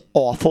quality is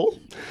awful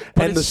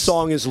and the it's-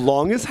 song is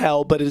long as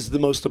hell, but it is the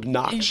most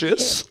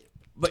obnoxious.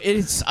 But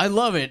I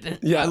love it.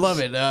 Yes. I love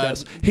it.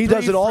 Yes. He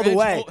does it all the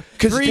way,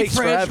 'cause it Three takes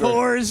French forever.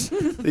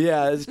 whores.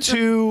 Yeah, it's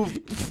two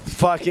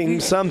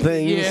fucking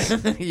somethings.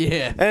 Yeah.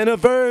 Yeah. And a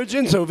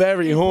virgin so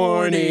very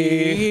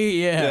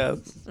horny. Yeah.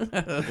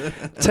 Yes.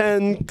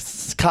 10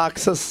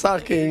 cocks a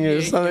sucking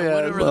or something. yeah,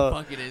 whatever the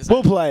fuck it is.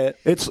 We'll play it.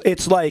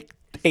 It's like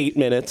 8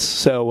 minutes,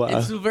 so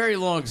It's a very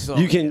long song.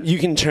 you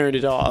can turn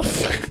it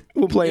off.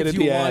 We'll play it If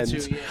at you the want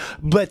end. to, yeah.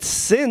 But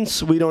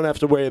since we don't have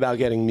to worry about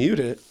getting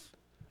muted,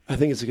 I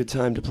think it's a good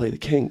time to play the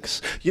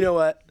Kinks. You know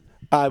what?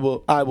 I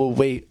will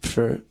wait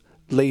for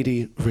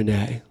Lady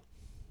Renee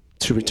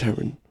to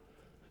return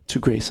to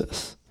grace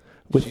us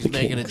with She's the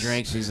making Kinks. a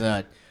drink. She's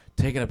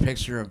taking a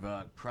picture of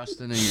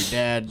Krustin and your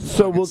dad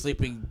So fucking we'll-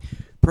 sleeping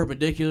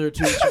perpendicular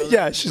to each other.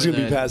 Yeah, she's with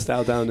gonna be a- passed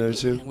out down there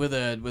too. with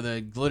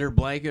a glitter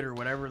blanket or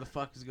whatever the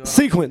fuck is going on.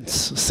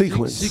 Sequence.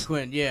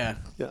 Sequin, yeah.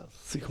 Yeah,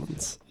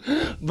 sequence.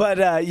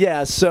 But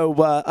yeah, so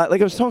like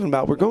I was talking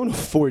about, we're going to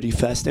 40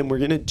 Fest, and we're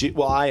gonna do.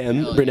 Well, I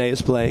am. Hell yeah. Renee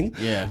is playing.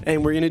 Yeah.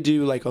 And we're gonna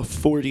do like a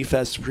 40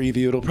 Fest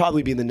preview. It'll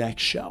probably be the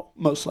next show,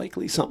 most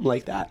likely, something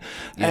like that.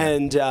 Yeah.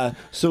 And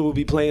so we'll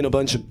be playing a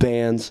bunch of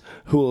bands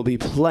who will be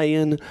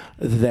playing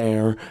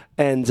there,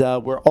 and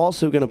we're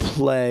also gonna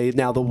play.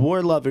 Now the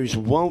War Lovers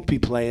won't be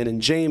playing,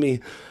 and Jamie,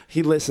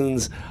 he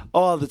listens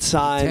all the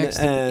time. He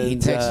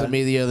and texted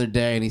me the other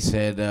day and he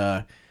said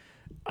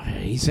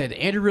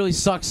Andrew really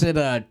sucks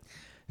at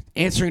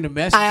answering the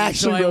message. I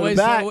actually wrote it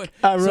back.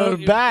 I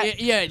wrote it back.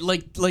 Yeah,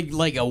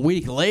 like a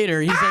week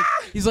later,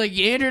 he's like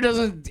Andrew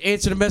doesn't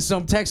answer the message.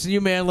 I'm texting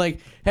you, man. Like,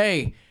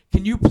 hey,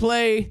 can you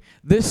play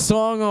this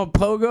song on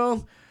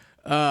Pogo?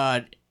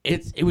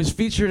 It was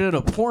featured in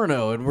a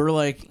porno,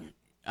 and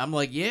I'm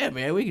like, yeah,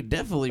 man, we could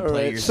definitely All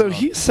play right, your so song.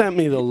 he sent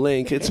me the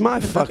link. It's my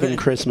fucking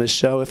Christmas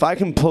show. If I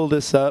can pull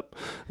this up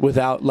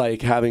without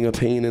like having a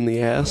pain in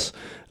the ass,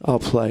 I'll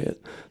play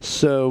it.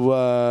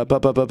 So,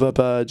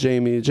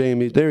 Jamie,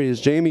 there he is,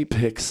 Jamie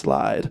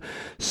Pickslide.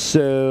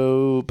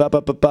 So,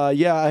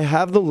 yeah, I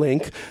have the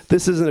link.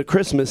 This isn't a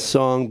Christmas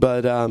song,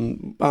 but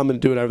I'm gonna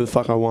do whatever the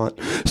fuck I want.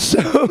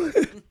 So,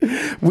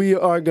 we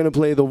are gonna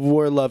play the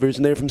War Lovers,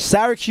 and they're from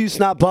Syracuse,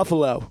 not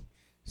Buffalo.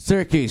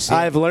 Syracuse. Yeah.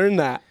 I've learned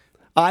that.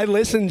 I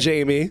listen,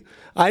 Jamie.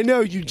 I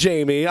know you,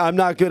 Jamie. I'm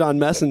not good on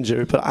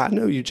Messenger, but I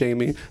know you,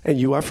 Jamie. And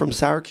you are from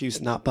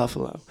Syracuse, not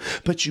Buffalo.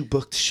 But you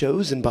booked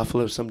shows in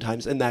Buffalo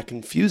sometimes, and that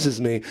confuses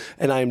me.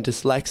 And I am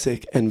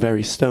dyslexic and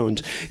very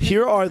stoned.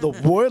 Here are the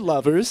War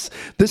Lovers.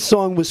 This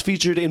song was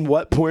featured in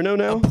what porno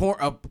now?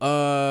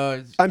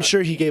 I'm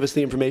sure he gave us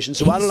the information.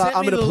 So I don't know.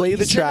 I'm going to play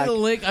the track. The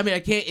link. I mean, I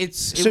can't.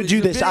 So do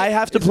this. I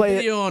have to play it.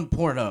 Video on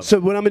Pornhub. So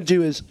what I'm going to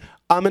do is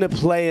I'm going to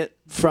play it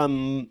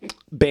from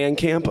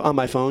Bandcamp on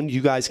my phone.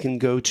 You guys can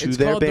go to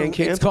their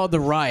Bandcamp. It's called The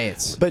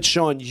Riots. But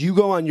Sean, you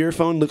go on your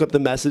phone, look up the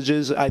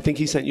messages. I think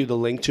he sent you the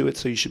link to it,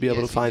 so you should be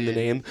able to find the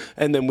name.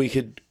 And then we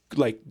could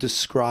like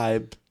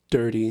describe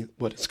dirty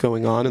what's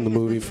going on in the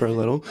movie for a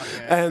little.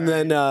 And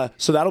then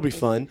so that'll be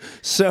fun.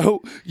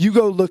 So you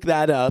go look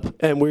that up,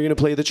 and we're gonna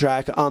play the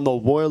track on the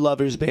War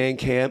Lovers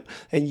Bandcamp,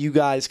 and you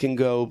guys can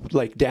go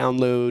like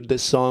download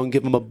this song,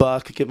 give them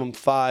 $1, give them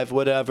 $5,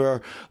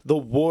 whatever. The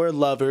War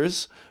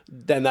Lovers,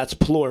 and that's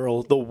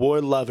plural,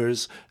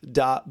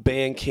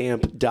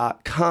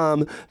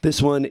 thewarlovers.bandcamp.com.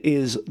 This one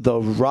is The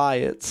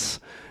Riots.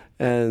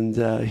 And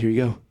here you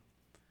go.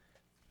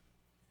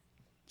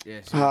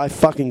 Yes. I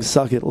fucking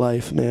suck at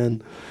life,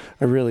 man.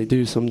 I really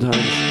do sometimes.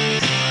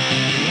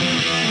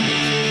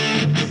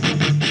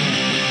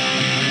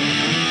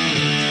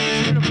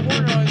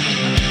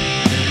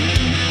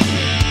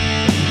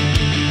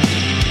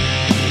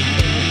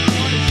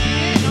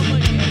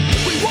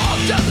 We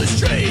walked down the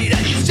street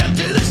and you stepped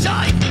to the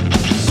side.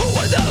 Who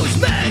were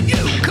those men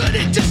you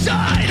couldn't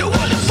decide? Who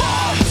were the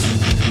bombs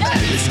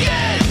and the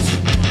skins?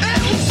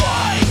 And we'll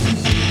fight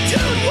to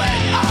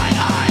win. I.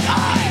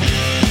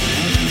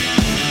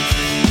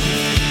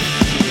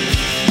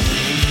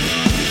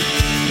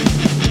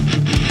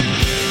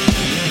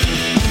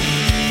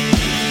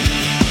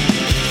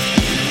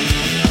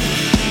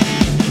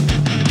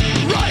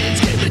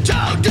 Riots came to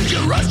town, did you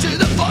rush to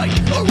the fight?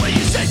 Or were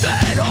you safe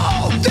at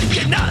home,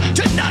 thinking not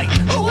tonight?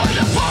 Who were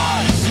the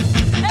bombs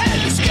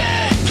and the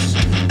skins?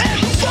 And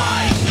we'll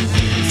fight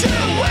to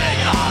win.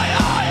 I.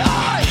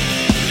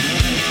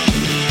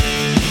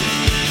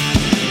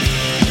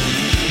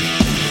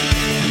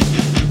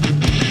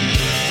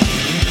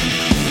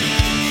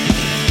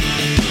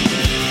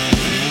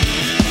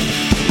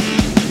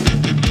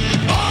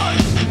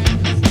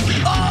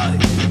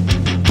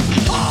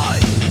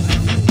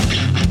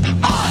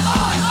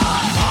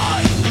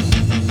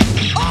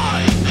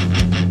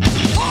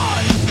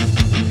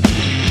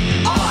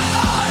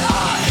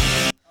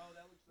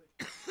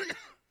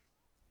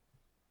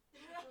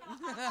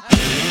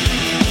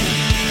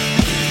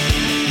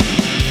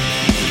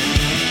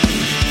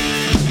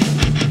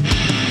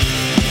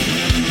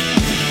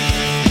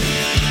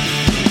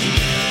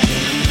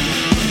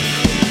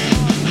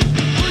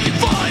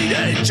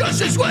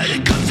 Justice when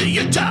it comes to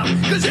your town,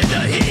 'cause in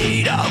the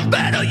heat of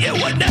battle you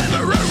were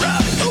never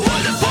around. Who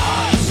are the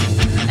bombs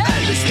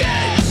and the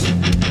skins?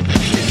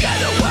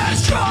 Together we're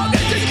strong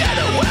and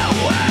together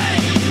we'll win.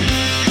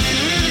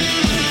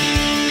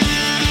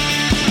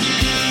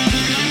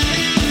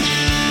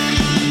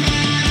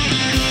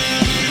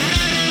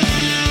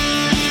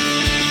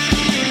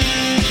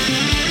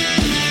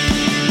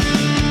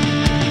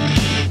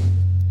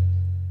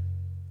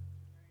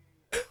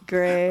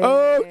 Great.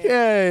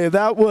 Okay,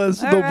 that was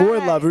The War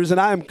right. Lovers,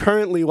 and I am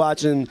currently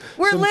watching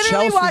We're some literally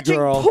Chelsea watching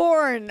girl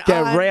porn.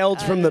 get on-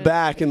 railed from the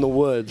back in the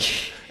woods.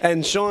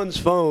 and Sean's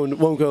phone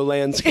won't go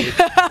landscape.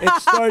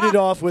 It started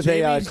off with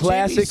a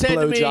classic Jamie said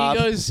to me,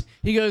 blowjob.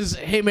 he goes,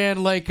 hey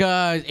man, like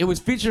it was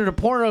featured in a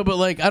porno, but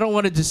like I don't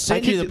want to just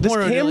send you the This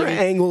porno. camera Like,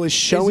 angle is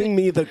showing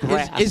me the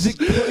grass. Is it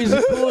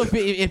cool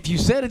if you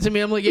said it to me?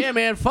 I'm like, yeah,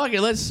 man, fuck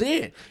it, let's see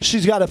it.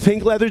 She's got a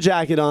pink leather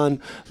jacket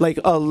on, like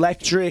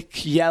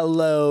electric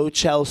yellow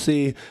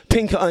Chelsea,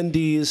 pink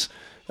undies,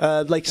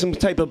 like some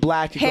type of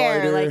black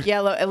Hair garter. like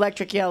yellow,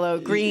 electric yellow,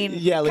 green.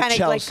 Yeah, like kind of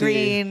like Chelsea.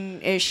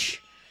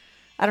 greenish.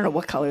 I don't know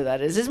what color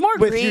that is. It's more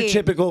with green. your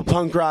typical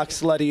punk rock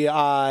slutty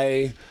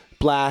eye,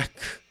 black.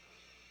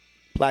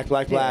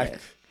 Yeah.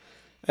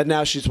 And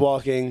now she's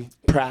walking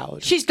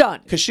proud. She's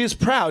done. Because she is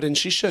proud and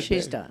she should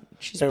She's be. done.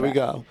 She's There we proud.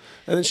 go.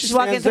 And then She's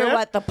walking stands through there.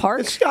 what, the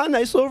park? It's got a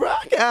nice little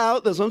rock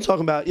out. That's what I'm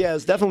talking about. Yeah,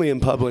 it's definitely in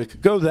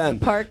public. Go then.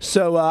 Park.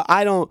 So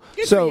I don't.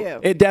 Good so for you.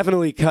 it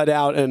definitely cut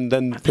out, and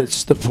then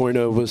the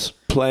porno was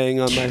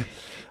playing on my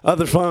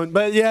other phone.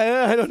 But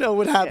yeah, I don't know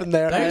what happened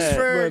there.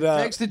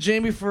 Thanks to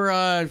Jamie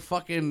for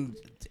fucking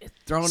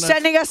throwing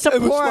Sending us It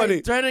was support.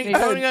 funny.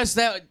 throwing us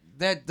that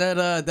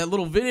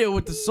little video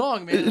with the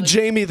song, man. Like,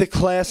 Jamie, the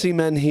classy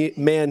man he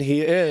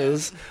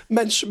is,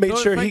 made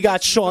sure he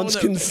got Sean's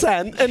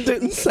consent and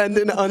didn't send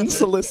an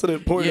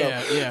unsolicited porno.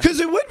 Yeah. Because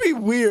it would be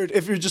weird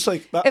if you're just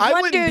like, If I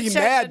one wouldn't dude be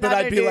sent mad, but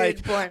another I'd be dude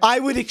like, porn. I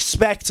would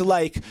expect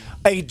like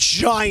a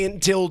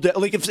giant dildo.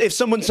 Like if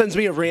someone sends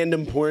me a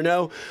random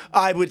porno,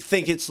 I would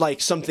think it's like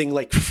something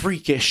like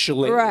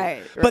freakishly.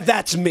 Right. But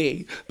that's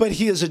me. But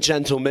he is a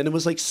gentleman and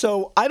was like,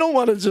 so I don't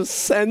want to just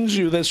send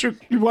you this. You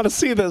want to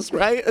see this,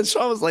 right? And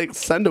Sean was like,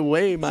 send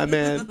away, my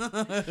man.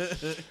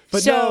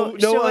 But So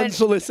no when-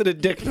 unsolicited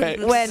dick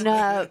pics. when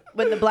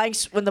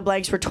the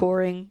blanks were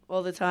touring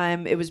all the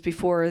time, it was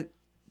before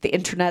the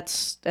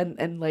internets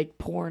and like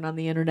porn on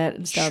the internet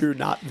and stuff. You're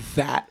not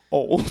that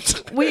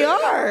old. We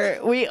are.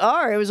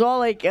 It was all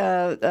like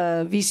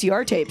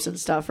VCR tapes and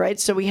stuff, right?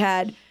 So we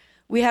had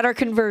our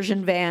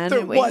conversion van. There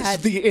and we was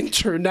had, the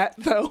internet,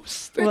 though.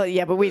 well,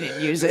 yeah, but we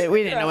didn't use it.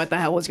 We didn't know what the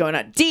hell was going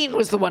on. Dean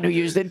was the one who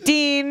used it.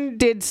 Dean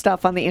did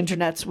stuff on the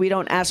internets. We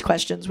don't ask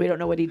questions. We don't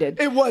know what he did.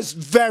 It was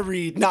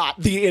very not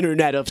the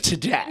internet of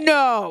today.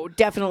 No,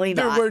 definitely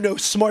There not. were no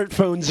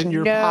smartphones in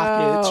your No,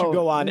 pocket to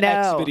go on no.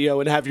 X video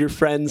and have your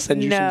friends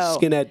send you some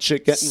skinhead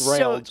chick getting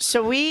railed.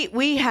 So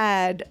we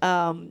had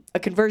a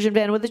conversion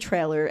van with a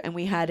trailer, and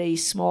we had a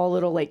small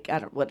little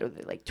what are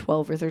they, like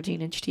 12 or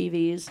 13-inch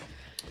TVs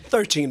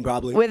 13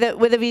 probably. with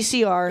a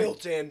VCR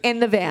Built in.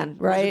 the van,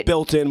 right?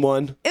 Built-in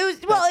one. It was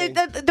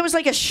there was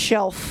like a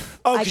shelf.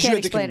 Oh, I 'cause you can't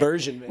had the explain it.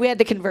 conversion van. We had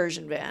the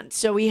conversion van,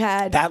 so we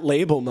had That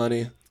label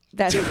money.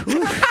 that.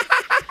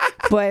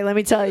 Boy, let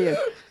me tell you.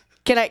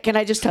 Can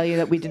I just tell you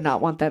that we did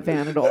not want that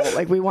van at all?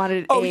 Like we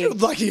wanted Oh, a. you're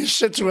lucky as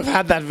shit to have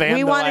had that van.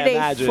 We though, wanted I a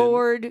imagine.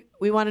 Ford.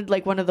 We wanted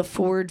like one of the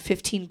Ford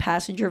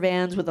 15-passenger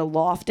vans with a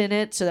loft in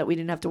it, so that we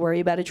didn't have to worry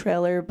about a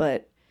trailer.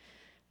 But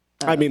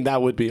I mean,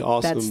 that would be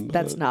awesome.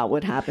 that's not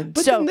what happened.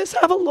 But so didn't this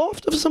have a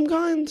loft of some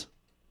kind?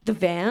 the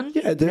van?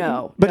 Yeah, it didn't.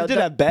 No, But no, it did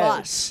the have beds.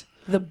 Bus.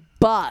 The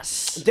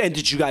bus. And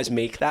did you guys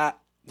make that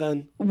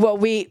then? Well,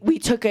 we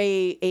took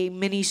a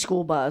mini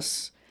school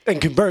bus. And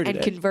converted And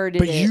it. converted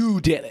but it. you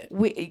did it.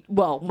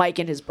 Mike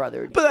and his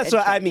brother. But that's did.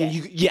 what I mean.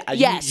 Yeah. You,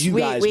 Yes, you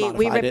we guys we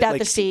modified ripped it. out Like,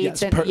 the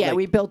seats yes, and like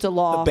we built a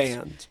loft. The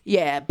band.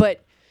 Yeah,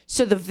 but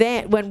so the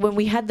van when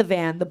we had the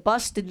van, the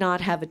bus did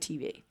not have a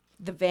TV.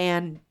 The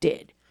van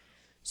did.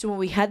 So when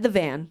we had the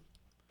van,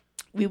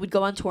 we would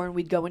go on tour and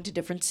we'd go into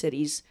different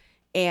cities.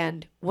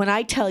 And when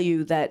I tell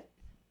you that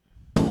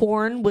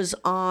porn was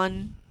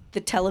on the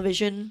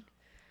television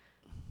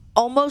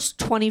almost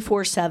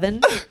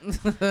 24/7,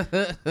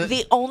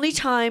 the only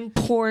time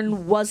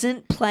porn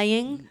wasn't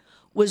playing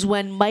was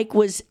when Mike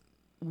was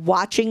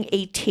watching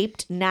a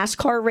taped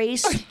NASCAR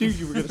race Knew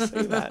you were gonna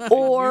say that.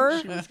 or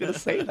She was gonna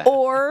say that.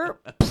 or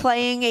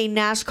playing a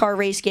NASCAR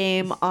race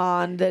game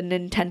on the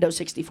Nintendo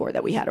 64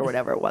 that we had or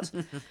whatever it was.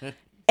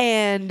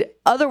 And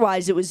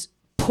otherwise it was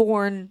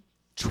porn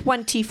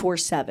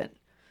 24/7.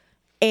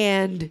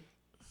 And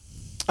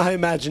I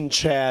imagine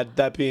Chad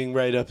that being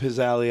right up his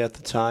alley at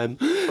the time.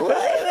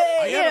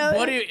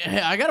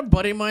 I got a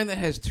buddy of mine that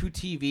has 2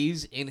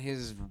 TVs in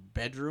his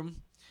bedroom.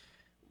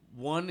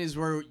 One is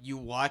where you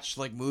watch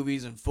like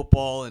movies and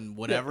football and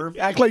whatever.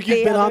 Act like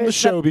you've been on the other's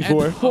show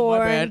before. And, Porn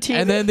my bad. TV.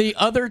 And then the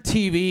other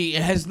TV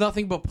has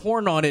nothing but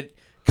porn on it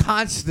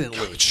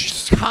constantly.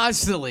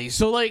 Constantly.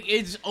 So like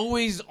it's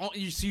always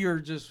you see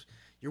you're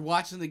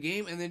watching the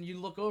game and then you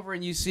look over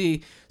and you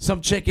see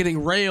some chick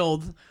getting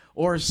railed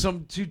or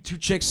some two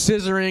chicks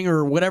scissoring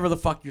or whatever the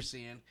fuck you're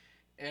seeing.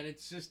 And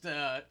it's just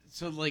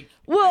so like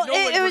Well,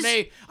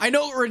 I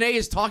know what Renee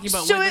is talking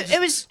about. So when it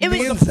was Me it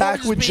and was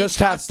Zach would just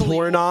have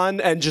porn on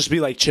and just be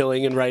like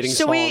chilling and writing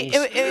so songs.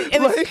 it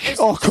was like it was-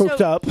 all coked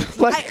so up.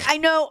 Like I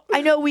know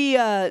we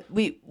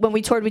when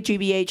we toured with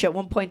GBH at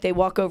one point they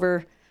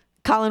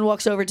Colin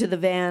walks over to the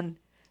van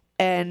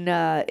and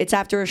it's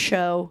after a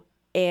show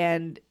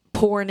and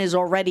porn is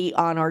already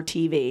on our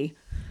TV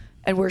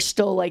and we're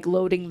still like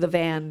loading the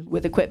van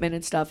with equipment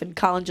and stuff and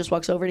Colin just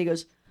walks over and he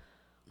goes,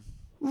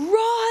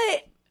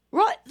 "Right,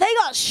 right, they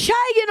got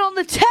shagging on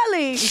the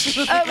telly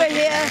over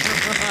here,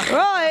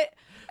 right?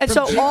 And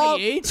so all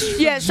of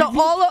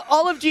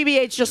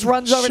GBH just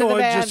runs over to the Sean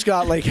van, just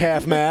got like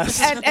half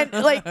mast. and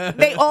like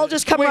they all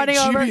just come running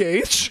over,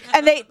 GBH?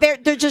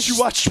 and they're just You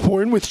watched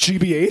porn with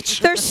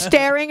GBH? they're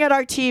staring at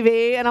our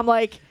TV, and I'm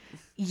like,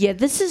 yeah,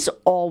 this is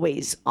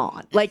always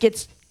on. Like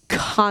it's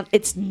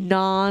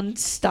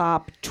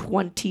nonstop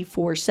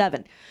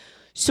 24/7.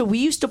 So we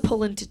used to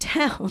pull into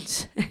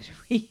towns, and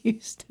we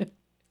used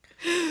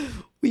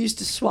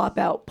to swap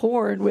out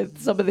porn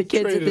with some of the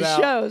kids Trade at it the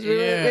out. shows.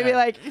 We'd be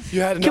like,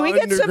 You had an can we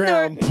get some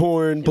underground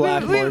porn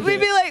black market. We'd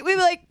be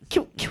like,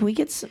 can we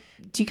get some?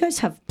 Do you guys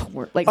have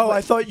porn? Like, Oh, what-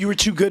 I thought you were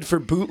too good for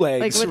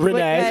bootlegs, Like, what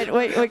Renee. kind-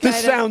 what this kind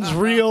of- sounds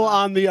real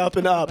on the up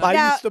and up. I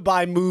Now- used to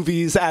buy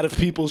movies out of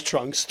people's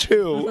trunks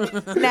too.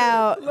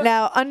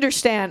 Now,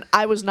 understand,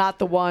 I was not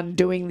the one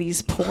doing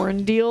these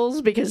porn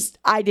deals because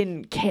I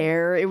didn't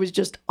care. It was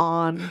just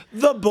on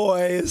The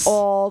boys.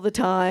 all the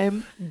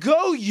time.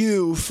 Go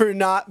you for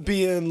not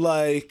being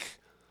like.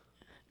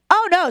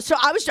 Oh no! So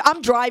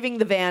I'm driving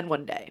the van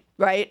one day,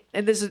 right?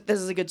 And this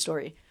is a good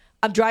story.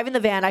 I'm driving the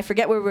van. I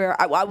forget where we were.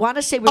 I want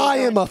to say we were I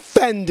am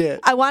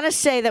offended. I want to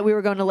say that we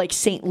were going to like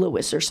St.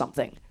 Louis or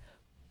something,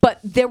 but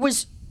there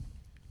was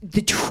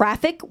the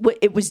traffic.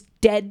 It was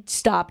dead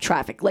stop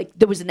traffic. Like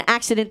there was an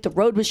accident. The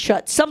road was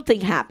shut.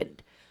 Something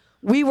happened.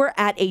 We were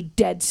at a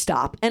dead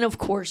stop, and of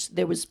course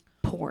there was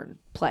porn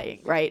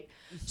playing. Right.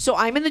 So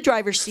I'm in the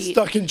driver's seat.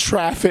 Stuck in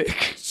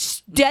traffic.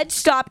 Dead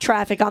stop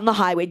traffic on the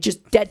highway.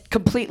 Just dead,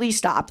 completely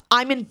stopped.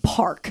 I'm in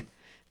park.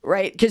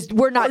 Right, because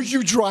we're not. Are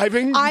you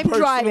driving? I'm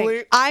personally?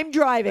 driving. I'm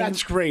driving.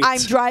 That's great. I'm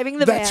driving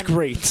the van. That's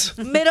great.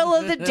 Middle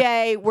of the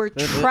day, we're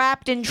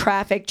trapped in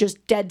traffic,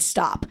 just dead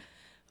stop.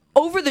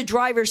 Over the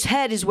driver's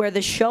head is where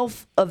the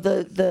shelf of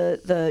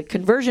the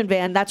conversion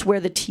van. That's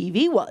where the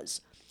TV was.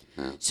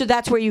 So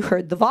that's where you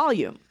heard the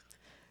volume.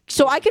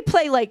 So I could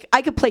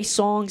play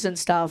songs and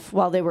stuff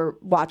while they were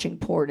watching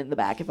porn in the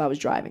back if I was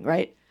driving,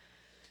 right?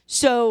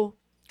 So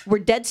we're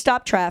dead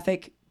stop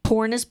traffic.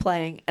 Porn is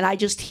playing, and I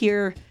just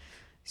hear.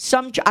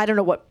 I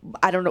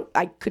don't know.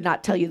 I could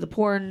not tell you the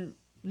porn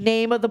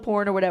name of the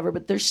porn or whatever,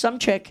 but there's some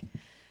chick,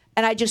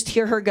 and I just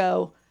hear her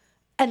go,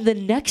 and the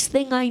next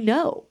thing I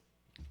know,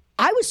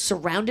 I was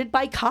surrounded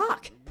by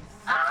cock.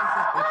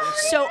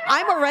 So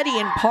I'm already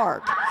in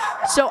park.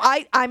 So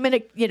I'm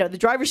in the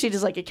driver's seat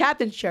is like a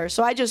captain's chair.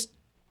 So I just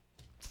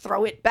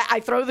throw it back. I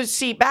throw the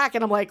seat back,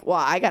 and I'm like, well,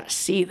 I gotta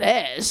see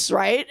this,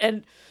 right?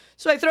 And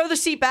so I throw the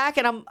seat back,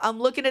 and I'm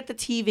looking at the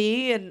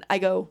TV, and I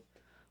go,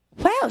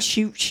 wow,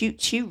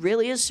 she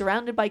really is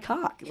surrounded by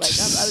cock. Like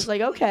I was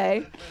like,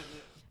 okay,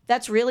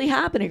 that's really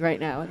happening right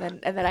now.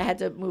 And then I had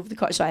to move the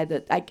car, so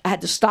I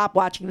had to stop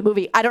watching the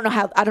movie. I don't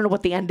know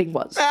what the ending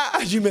was.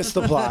 You missed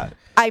the plot.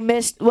 I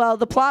missed. Well,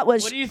 the plot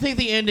was. What do you think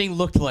the ending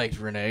looked like,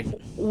 Renee?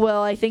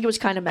 Well, I think it was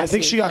kind of messy. I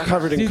think she got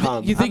covered in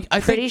cum. You think?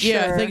 I'm pretty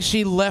Yeah, I sure. think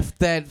she left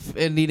that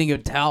needing a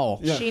towel.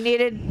 Yeah. She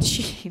needed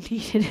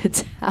a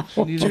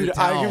towel. Dude,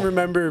 I can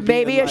remember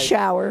Maybe being a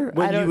shower. I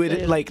when you don't-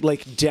 would like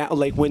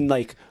when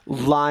like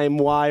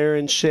LimeWire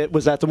and shit.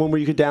 Was that the one where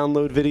you could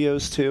download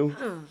videos too?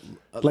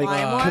 Like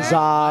LimeWire?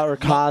 Kaza or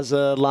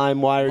Kaza,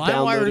 LimeWire LimeWire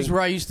downloading. is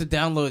where I used to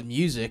download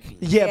music.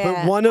 Yeah,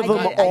 but one of I them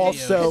did- I did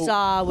also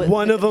Kazaa with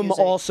one of the them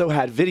music. also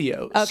had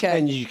videos. Okay.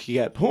 And you could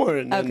get porn,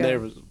 and Okay. there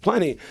was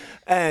plenty.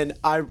 And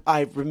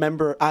I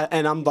remember,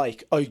 and I'm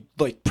like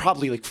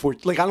probably like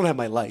 14, like I don't have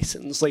my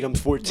license, like I'm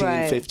 14,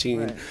 Right, 15,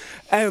 right.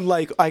 and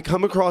like I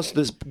come across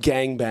this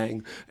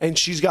gangbang, and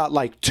she's got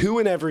like 2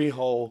 in every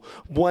hole,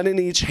 1 in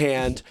each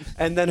hand,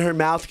 and then her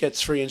mouth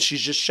gets free, and she's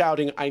just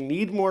shouting, "I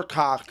need more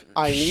cock!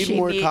 I need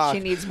more cock!"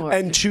 She needs more.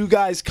 And 2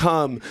 guys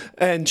come,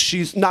 and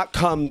she's not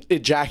come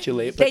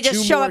ejaculate, but They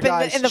just 2 show more up in the-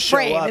 guys in the show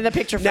frame, up. in the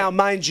picture Now, frame.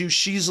 mind you,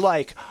 she's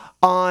like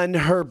on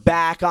her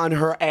back, on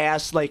her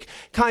ass, like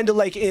kind of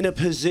like in a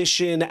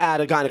position at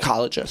a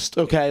gynecologist,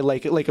 okay,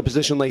 like a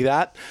position like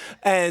that.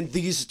 And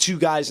these 2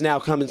 guys now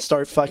come and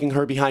start fucking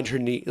her behind her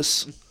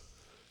knees.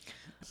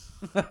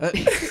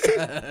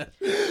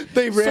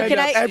 They ran can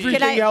up. I- Everything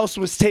can I- else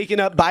was taken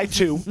up by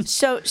 2,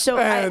 So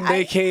and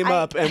they came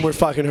up and were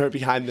fucking her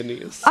behind the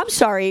knees. I'm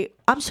sorry,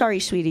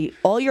 sweetie.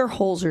 All your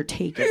holes are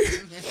taken.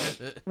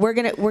 We're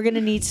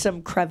gonna need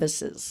some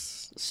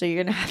crevices. So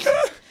you're gonna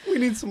have. We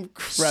need some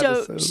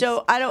crevices.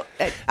 So I don't.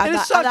 I'm And it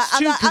not. sucks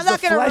too, 'cause the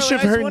gonna flesh ruin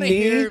of it. her wanna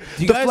knee, hear- do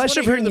you the guys flesh wanna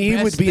of her hear the knee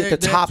would best- be at the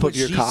that's top of what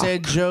your she cock.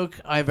 said joke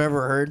I've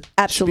ever heard. Should be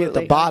at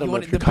Absolutely. the bottom You of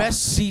want your the cock.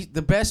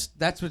 best.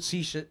 That's what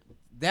she should.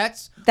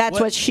 That's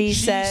what she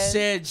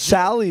said.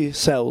 Sally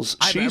sells.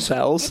 I She remember-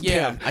 sells.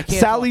 Yeah, I can't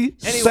Sally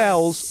talk. Anyway.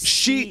 sells.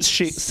 She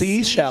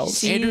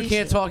seashells. Andrew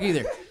can't talk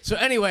either. So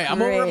anyway, I'm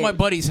over at Great. my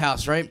buddy's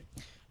house, right?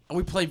 And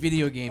we play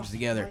video games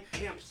together.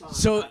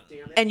 So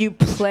And you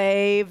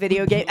play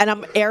video game, and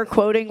I'm air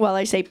quoting while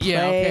I say play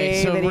yeah,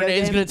 okay. So video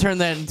Renee's game. gonna turn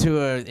that into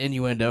an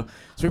innuendo.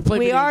 So we play.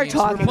 We video are games. So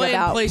talking we're playing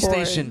about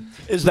PlayStation.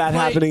 Is that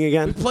happening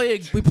again?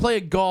 We play a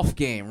golf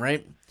game,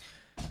 right?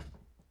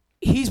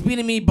 He's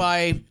beating me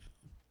by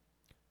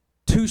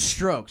 2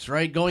 strokes,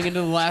 right? Going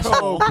into the last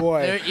Oh, hole.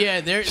 boy.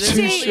 They're Two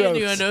really strokes.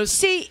 innuendos.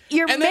 See,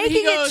 you're And then making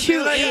he goes, it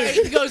too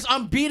easy. He goes,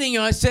 I'm beating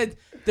you. I said,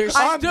 there's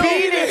I'm still.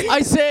 beating.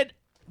 I said,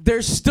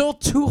 there's still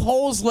 2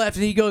 holes left.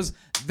 And he goes,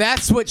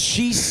 that's what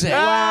she said.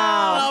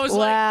 Wow. And I was Wow.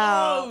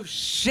 like, oh,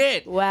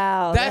 shit.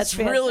 Wow, That's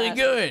really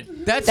fantastic.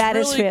 good. That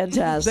is really,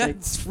 fantastic.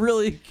 That's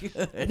really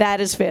good.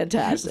 That is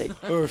fantastic.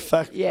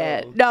 Perfect.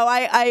 Yeah. No,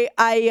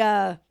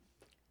 I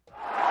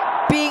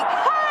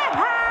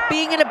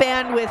being in a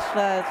band with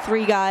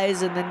 3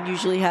 guys, and then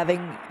usually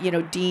having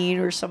Dean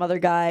or some other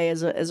guy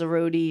as a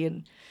roadie,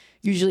 and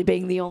usually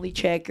being the only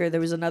chick, or there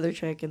was another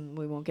chick, and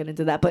we won't get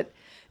into that. But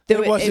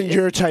It wasn't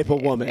your type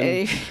of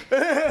woman.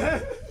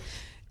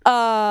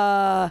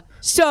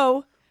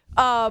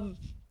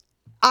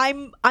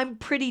 I'm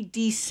pretty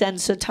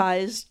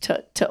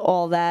desensitized to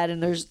all that,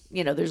 and there's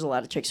a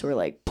lot of chicks who are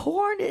like,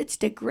 porn, it's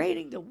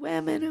degrading to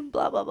women and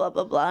blah blah blah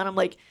blah blah, and I'm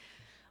like,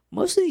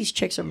 most of these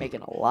chicks are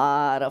making a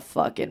lot of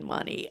fucking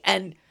money,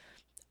 and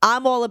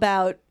I'm all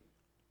about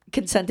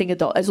consenting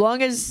adult, as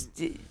long as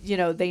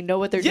they know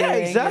what they're Yeah,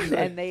 doing, exactly.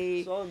 and they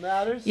That's all that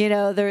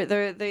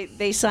matters.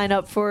 they sign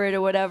up for it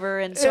or whatever,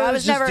 and so It I was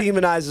was just never.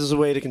 demonized as a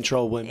way to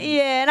control women.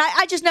 Yeah, and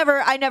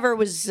I never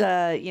was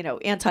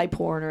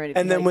anti-porn or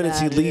anything. And then like when it's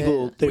that.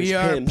 illegal, there's We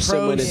are pimps, and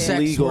pro when it's sex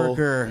legal,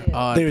 worker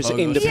on there's Pogo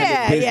independent City.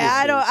 Yeah, businesses.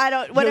 yeah, I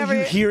don't. Whatever.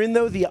 You hearing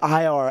though the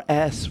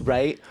IRS,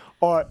 right?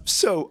 Or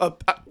so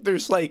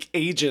there's like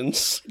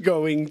agents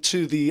going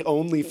to the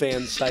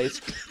OnlyFans sites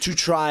to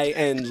try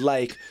and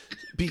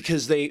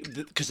because they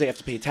have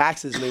to pay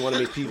taxes and they want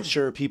to make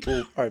sure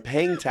people are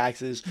paying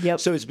taxes. Yep.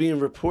 So it's being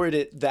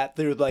reported that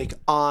they're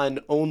on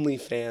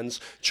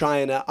OnlyFans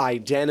trying to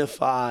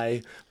identify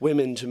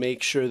women to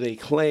make sure they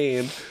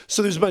claim.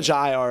 So there's a bunch of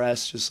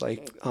IRS just on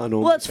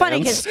OnlyFans. Well, it's funny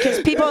because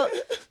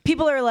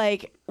people are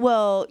like,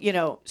 well,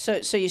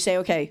 so you say,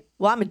 okay,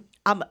 well,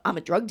 I'm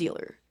a drug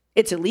dealer.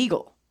 It's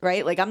illegal,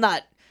 right? Like I'm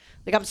not,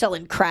 I'm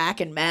selling crack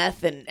and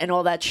meth and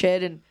all that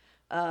shit, and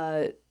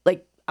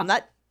I'm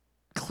not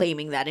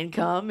claiming that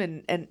income,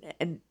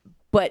 and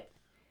but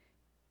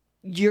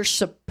you're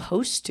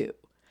supposed to.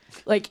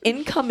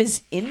 Income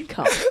is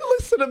income.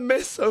 Listen to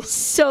Miss.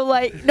 So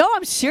no,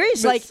 I'm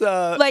serious. Miss,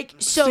 So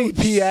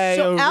CPA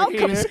so over Al,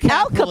 here.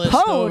 Al Capitalist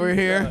Capone over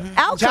here.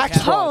 Al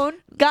Tax fraud.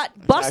 Capone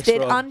got busted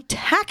fraud. on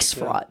tax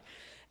fraud,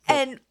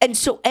 and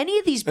so any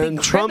of these big And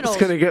criminals, Trump's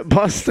gonna get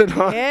busted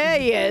on. yeah,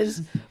 he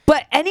is.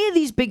 But any of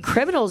these big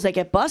criminals that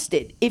get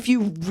busted, if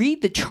you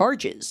read the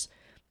charges,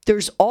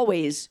 there's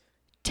always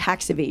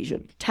tax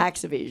evasion,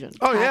 tax evasion,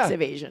 Oh, tax yeah.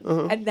 evasion,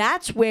 and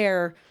that's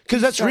where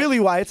Because that's really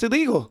why it's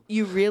illegal.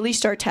 you really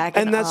start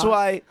tacking. And that's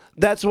why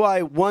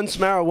once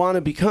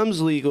marijuana becomes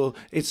legal,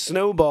 it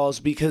snowballs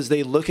because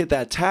they look at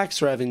that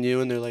tax revenue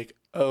and they're like,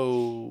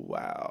 oh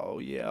wow,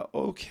 yeah,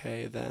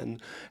 okay then.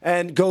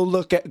 And go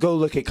look at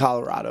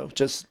Colorado.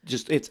 Just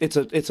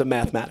it's a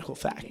mathematical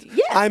fact.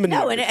 Yeah, I'm a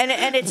no, nerd.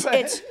 and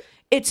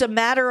it's a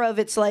matter of,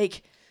 it's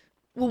like,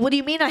 well, what do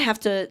you mean I have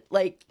to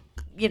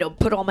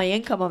put all my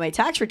income on my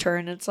tax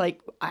return? It's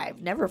like,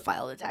 I've never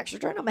filed a tax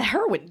return. I'm a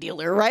heroin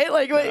dealer, right?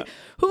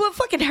 Who a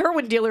fucking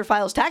heroin dealer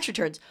files tax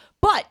returns?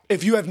 But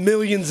if you have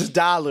millions of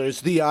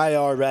dollars, the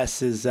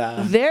IRS is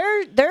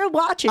they're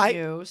watching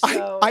you.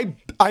 So. I'm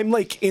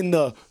in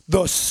the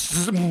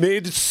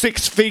mid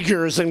 6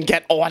 figures and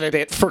get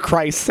audited, for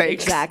Christ's sake.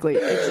 Exactly.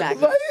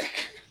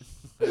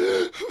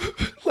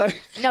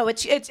 No,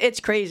 it's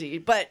crazy.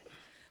 But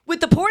with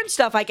the porn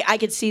stuff, I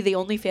could see the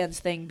OnlyFans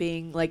thing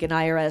being an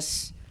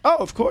IRS. Oh,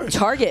 of course.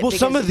 Target, Well,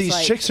 some because of these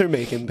it's chicks are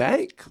making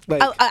bank.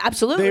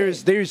 Absolutely.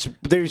 There's The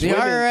women,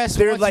 IRS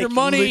they're wants your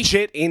money.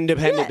 legit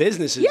independent Yeah.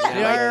 businesses. Yeah. now.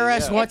 The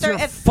IRS wants your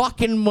they're-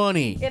 fucking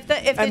money. If the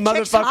And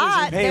chick's motherfuckers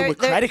hot, are paying with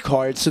they're- credit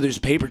cards, so there's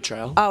a paper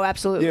trail. Oh,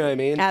 absolutely. You know what I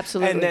mean?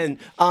 Absolutely. And then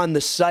on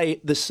the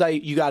site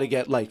you got to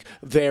get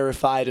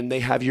verified, and they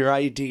have your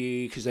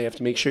ID because they have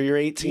to make sure you're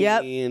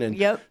 18. And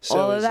Yep. so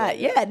All of it's that.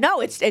 Yeah. No,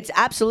 it's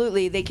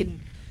absolutely, they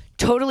can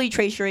totally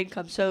trace your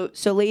income. So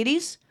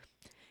ladies,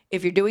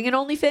 if you're doing an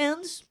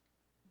OnlyFans,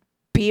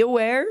 be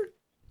aware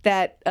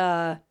that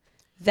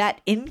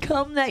that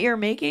income that you're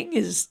making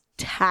is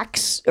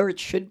tax, or it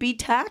should be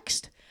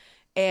taxed,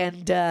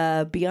 and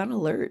be on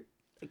alert,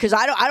 because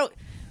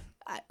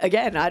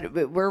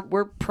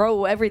we're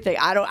pro everything.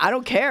 I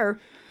don't care.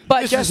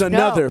 But This just is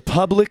another know,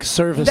 public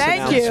service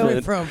Thank you.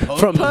 announcement From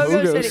from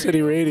Pogo Pogo City.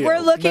 City Radio. we're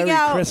looking Merry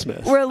out.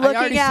 Christmas. We're I looking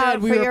already out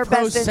said we for were your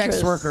pro best sex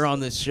interests. worker on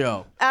this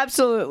show.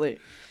 Absolutely.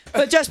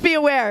 But just be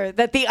aware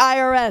that the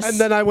IRS. And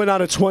then I went on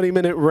a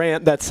 20-minute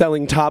rant that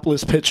selling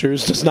topless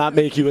pictures does not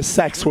make you a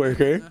sex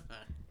worker.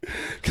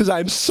 Because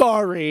I'm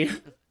sorry,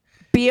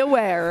 be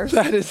aware.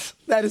 that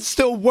is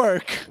still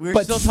work, We're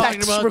but still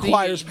talking sex about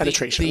requires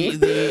penetration.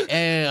 The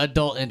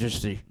adult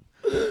industry.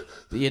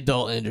 The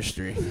adult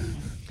industry.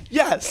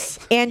 Yes,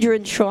 Andrew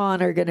and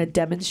Sean are going to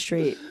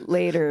demonstrate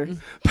later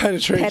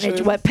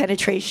penetration. what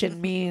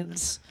penetration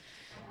means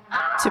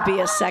to be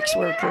a sex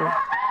worker,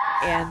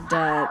 and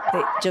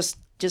they,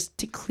 just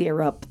to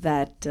clear up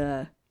that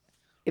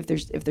if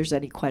there's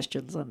any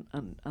questions on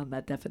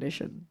that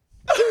definition.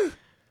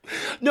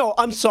 No,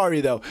 I'm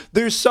sorry though.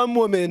 There's some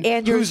woman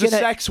Andrew's who's a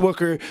gonna- sex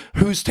worker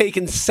who's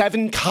taken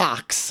 7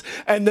 cocks,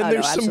 and then Oh, no,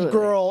 there's some absolutely.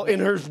 girl in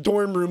her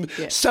dorm room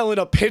selling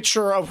a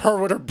picture of her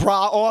with her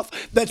bra off.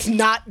 That's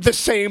not the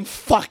same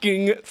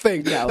fucking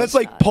thing. That's it's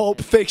like not.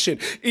 Pulp Fiction.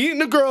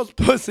 Eating a girl's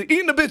pussy,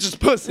 eating a bitch's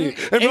pussy,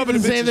 and rubbing a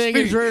the same bitch's thing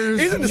feet. as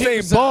hers Isn't the same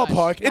massage.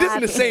 ballpark. It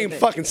isn't the same Absolutely.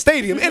 fucking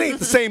stadium. It ain't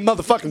the same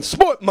motherfucking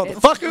sport,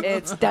 motherfucker.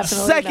 it's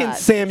definitely Second not.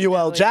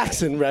 Samuel Definitely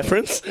Jackson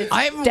reference.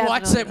 I haven't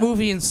watched Definitely that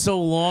movie in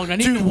so long. I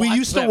need Dude, to we watch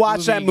used to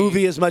watch that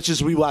movie as much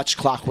as we watched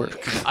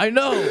Clockwork. I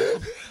know.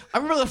 I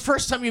remember the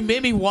first time you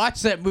made me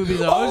watch that movie,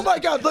 though. Oh my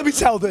God, let me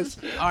tell this.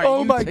 right, Oh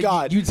you my t-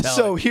 God. you tell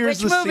So it.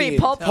 here's Which the movie? scene.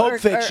 Pulp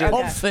Fiction. or-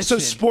 Pulp Fiction. So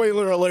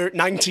spoiler alert,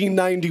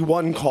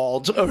 1991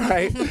 called, all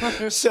right?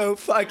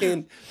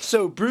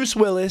 So Bruce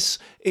Willis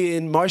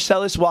and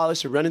Marcellus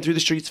Wallace are running through the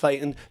streets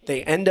fighting.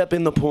 They end up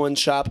in the pawn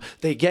shop.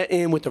 They get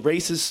in with the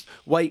racist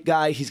white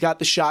guy. He's got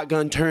the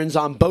shotgun, turns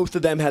on both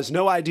of them, has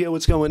no idea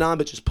what's going on,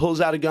 but just pulls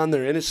out a gun.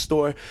 They're in his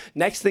store.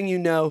 Next thing you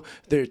know,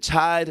 they're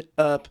tied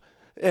up.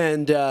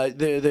 And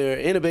they're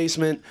in a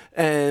basement,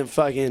 and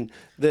fucking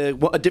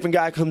a different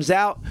guy comes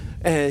out,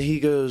 and he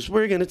goes,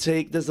 "We're gonna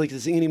take this like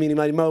this eeny meeny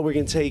miny mo. We're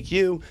gonna take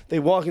you." They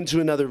walk into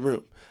another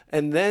room,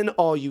 and then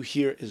all you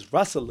hear is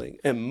rustling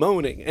and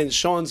moaning. And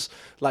Sean's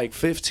like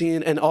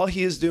 15, and all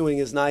he is doing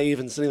is naive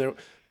and sitting there.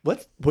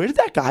 What? Where did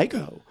that guy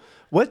go?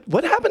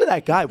 What happened to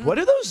that guy? What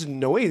are those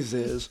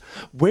noises?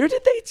 Where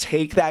did they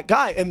take that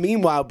guy? And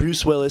meanwhile,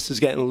 Bruce Willis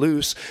is getting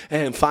loose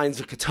and finds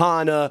a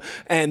katana,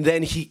 and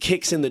then he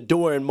kicks in the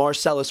door, and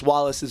Marcellus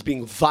Wallace is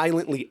being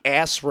violently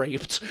ass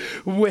raped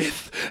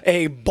with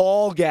a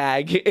ball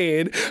gag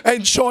in,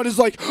 and Sean is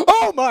like,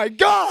 "Oh my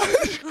God!"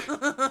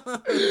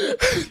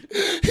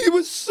 He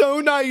was so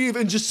naive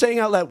and just saying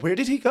out loud, "Where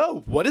did he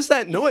go? What is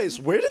that noise?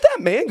 Where did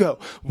that man go?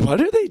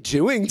 What are they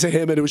doing to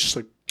him?" And it was just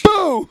like,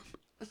 boom.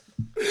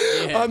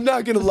 I'm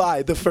not gonna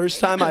lie. The first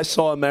time I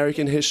saw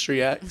American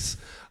History X,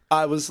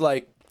 I was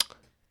like,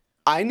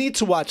 I need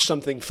to watch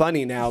something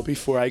funny now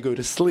before I go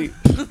to sleep.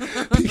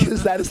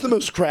 Because that is the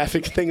most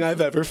graphic thing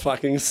I've ever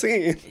fucking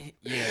seen.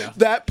 Yeah.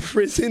 That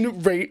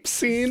prison rape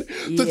scene,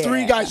 the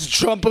 3 Yeah. guys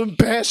jump him,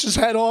 bash his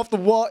head off the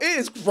wall. It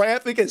is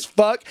graphic as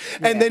fuck.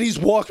 And then he's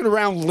walking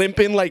around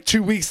limping like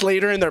 2 weeks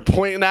later, and they're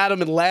pointing at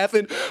him and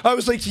laughing. I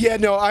was like, yeah,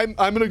 no, I'm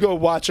gonna go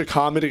watch a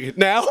comedy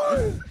now.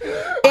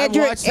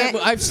 Andrew,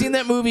 I've seen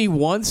that movie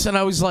once, and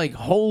I was like,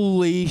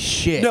 holy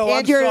shit. No, I'm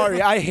Andrew-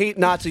 sorry. I hate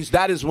Nazis.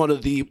 That is one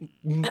of the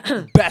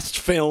best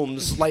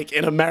films like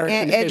in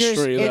American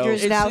history. Though.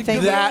 Andrew's now It's a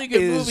thinking. That really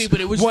good is movie, but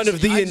it was one just-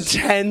 of the I just-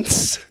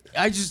 intense.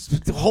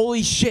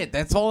 Holy shit.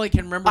 That's all I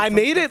can remember. I from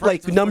made the it first-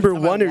 like the first number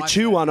time I 1 or watched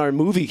 2 that. on our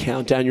movie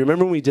countdown. You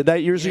remember when we did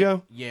that years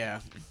ago? Yeah.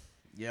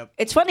 Yep.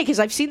 It's funny because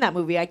I've seen that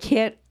movie. I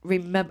can't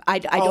remember. I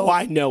don't. Oh,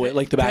 I know it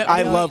like the back. That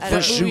I movie- love that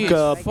movie is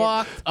Vashuka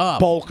fucked up.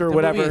 Bulk or The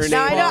whatever movie her is name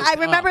No, I know. is. I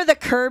remember the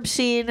curb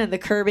scene and the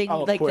curbing.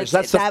 Oh, of like course.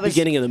 That's the that was,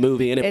 beginning of the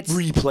movie, and it it's-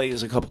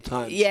 replays a couple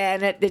times. Yeah,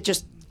 and it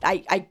just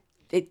I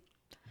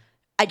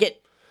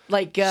get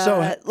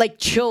like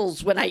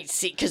chills when I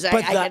see because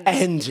But I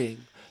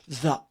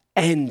the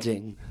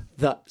ending,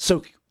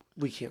 so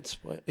we can't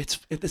spoil. This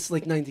is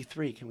like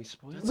 93. Can we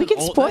spoil it? we can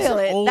old- spoil that's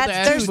an it.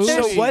 old-ass There's movie.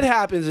 So what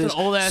happens It's is, an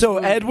old-ass so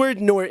movie. Edward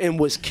Norton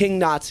was king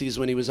Nazis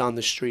when he was on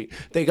the street.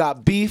 They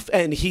got beef,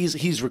 and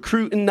he's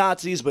recruiting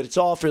Nazis, but it's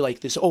all for like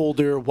this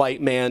older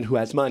white man who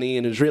has money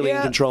and is really in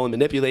Yeah. control and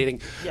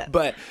manipulating. Yeah.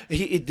 But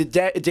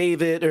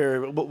David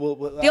or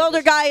the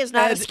older guy is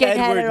not a skinhead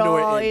Edward at all.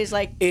 Norton He's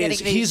like is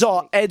getting he's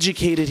all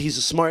educated. He's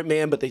a smart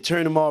man, but they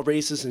turn him all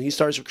racist, and he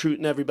starts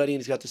recruiting everybody. And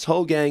he's got this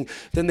whole gang.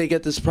 Then they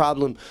get this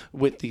problem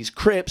with these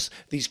Crips.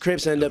 These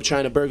Crips end up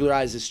trying to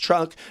burglarize his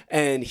truck,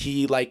 and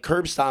he like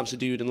curb stomps a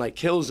dude and like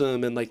kills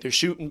him. And like they're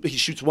shooting. He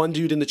shoots one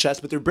dude in the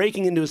chest, but they're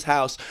breaking into his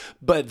house.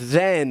 But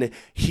then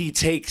he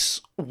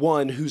takes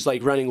one who's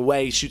like running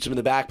away, shoots him in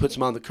the back, puts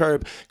him on the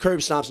curb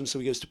stomps him, so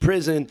he goes to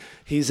prison.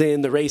 He's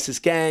in the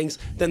racist gangs.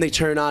 Then they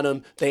turn on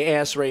him, they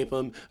ass rape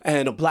him,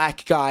 and a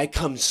black guy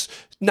comes,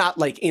 not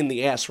like in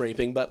the ass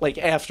raping, but like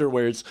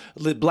afterwards,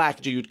 the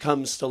black dude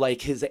comes to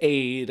like his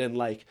aid and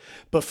like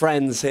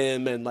befriends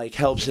him and like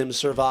helps him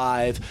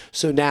survive.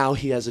 So now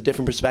he has a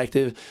different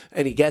perspective,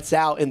 and he gets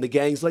out, and the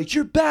gang's like,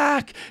 you're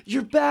back,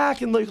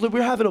 and like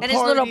we're having a And party.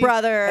 his little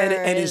brother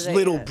and his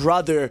little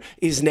brother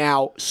is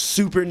now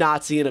super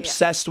Nazi and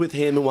obsessed with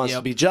him and wants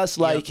to be just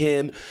like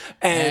him.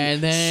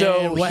 And then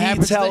so what he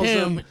happens to tells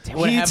him? him,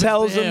 What he happens to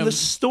tells him him? the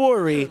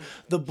story.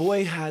 The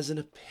boy has an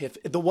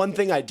epiphany. The one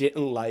thing I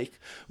didn't like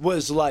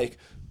was like,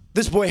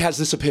 this boy has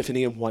this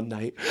epiphany in one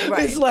night.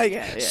 Right. It's like,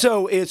 Yeah.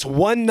 so it's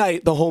one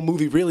night the whole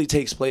movie really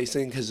takes place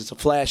in, because it's a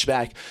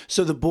flashback.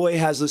 So the boy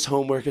has this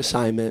homework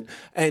assignment,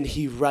 and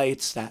he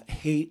writes that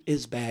hate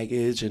is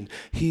baggage and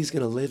he's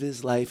going to live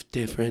his life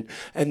different.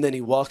 And then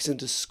he walks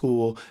into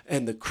school,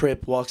 and the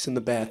Crip walks in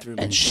the bathroom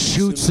And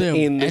shoots him.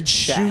 in the And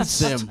shoots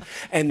chest. him.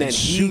 And then And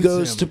he shoots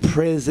goes him. to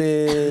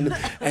prison,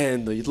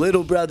 and the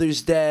little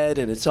brother's dead,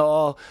 and it's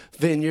all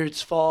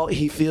Vineyard's fault,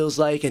 he feels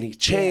like, and he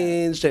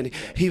changed, and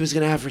he was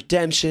going to have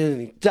redemption,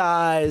 and he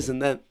dies,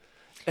 and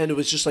it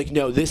was just like,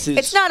 no, this is...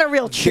 It's not a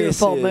real this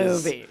cheerful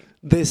is- movie.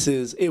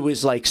 it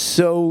was like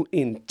so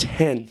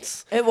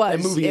intense. It was.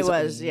 That movie It is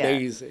was, yeah.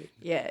 amazing.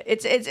 Yeah,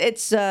 it's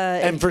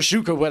And for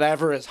Shuka,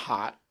 whatever is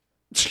hot.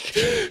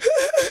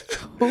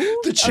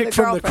 The chick the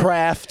from The girlfriend.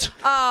 Craft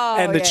Oh,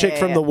 and the yeah, chick yeah,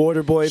 from yeah. The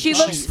Waterboy. She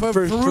looks-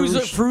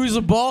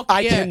 Fruza Balk.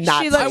 I yeah.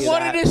 cannot She say looks- I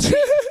wanted that. to see.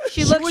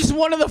 She She looks- was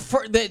one of the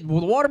first. The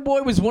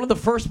Waterboy was one of the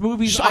first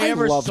movies I I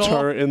ever loved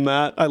saw. her in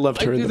that. I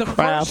loved her in The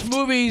Craft. first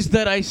movies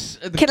that I.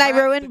 Can I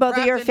ruin both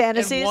of your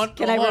fantasies?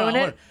 Can I ruin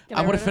it? Can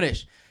I I want to ruin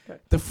finish.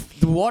 The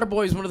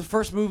Waterboy is one of the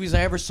first movies I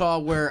ever saw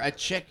where a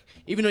chick,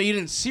 even though you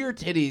didn't see her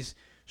titties,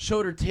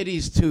 showed her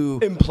titties to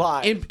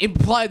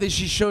imply that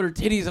she showed her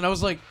titties, and I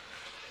was like,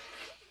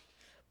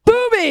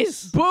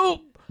 boobies.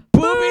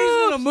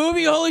 Boobies in a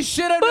movie? Holy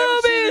shit! I've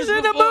never seen Boobies this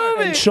in a before.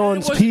 movie. And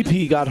Sean's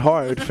pee got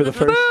hard for the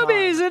first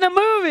Boobies in a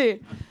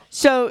movie.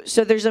 So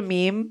there's a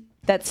meme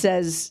that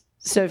says,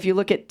 so if you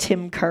look at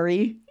Tim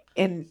Curry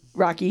in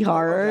Rocky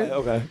Horror, time.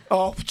 Okay.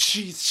 Oh,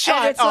 jeez.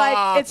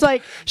 and it's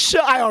like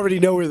I already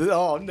know where the.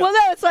 Oh, no. well,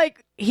 no, it's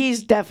like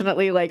he's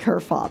definitely like her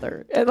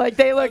father, and like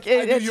they look.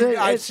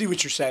 I see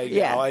what you're saying.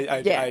 Yeah, now. I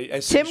yeah. see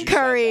what Tim you said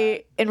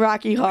Curry in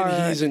Rocky that. Horror.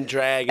 When he's in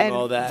drag and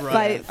all that.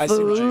 Fi- I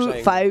see what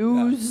you're saying.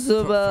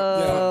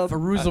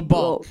 Veruza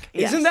Balk.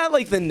 Yes. Isn't that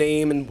like the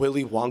name in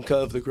Willy Wonka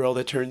of the girl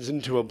that turns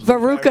into a blue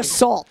Veruca dragon?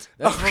 Salt?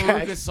 That's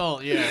Veruca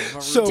Salt. Yeah.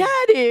 So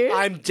Daddy,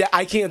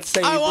 I can't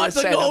say I want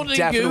this, the and I'm golden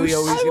definitely goose.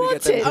 always I gonna want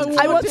get that. it. name.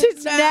 I want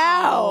it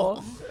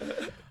now.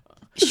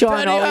 Sean,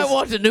 Daddy, I always,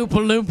 want the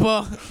Noopa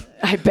Loompa.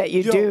 I bet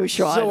you Yo, do,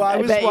 Sean. So I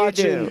was bet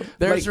watching you do.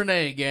 There's like,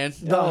 Renee again.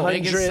 the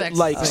Making 100 sex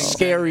like things and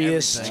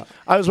scariest. everything.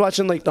 I was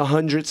watching like the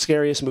 100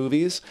 scariest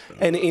movies,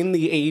 and in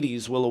the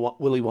 80s,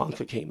 Willy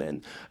Wonka came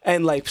in,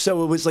 and like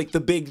so it was like the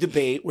big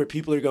debate where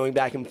people are going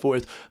back and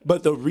forth.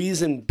 But the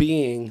reason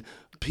being,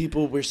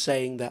 people were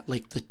saying that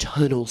like the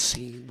tunnel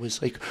scene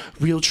was like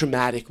real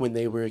traumatic when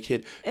they were a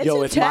kid. It's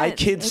Yo, if my intense.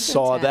 kids It's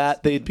saw intense.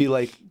 that, they'd be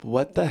like,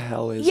 "What the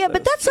hell is?" Yeah,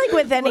 but this?" that's like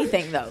with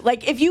anything though.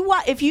 Like if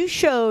you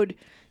showed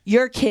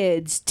your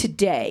kids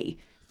today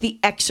The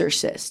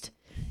Exorcist,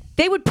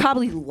 they would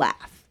probably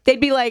laugh. They'd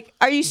be like,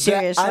 "Are you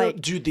serious?"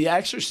 Dude, The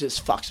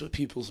Exorcist fucks with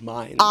people's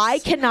minds. I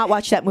cannot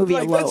watch that movie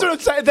like, alone. that's what I'm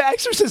saying. The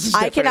Exorcist is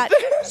I different.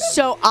 cannot.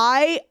 So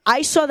I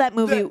saw that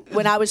movie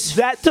when I was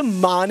that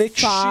demonic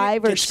 5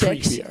 shit or gets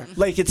 6. creepier.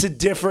 Like it's a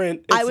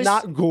different. It's I was-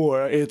 not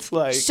gore. It's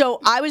like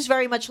So I was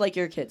very much like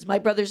your kids. My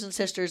brothers and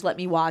sisters let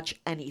me watch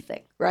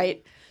anything,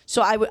 right?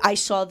 So I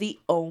saw The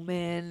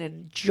Omen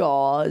and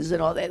Jaws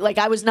and all that. Like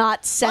I was not I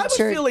would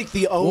censored. feel like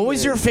the Omen. What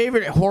was your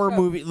favorite horror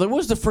movie? What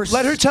was the first?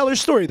 Let her tell her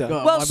story though.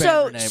 Go. well, My bad,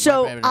 so Renee, my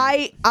so bad,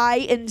 Renee. I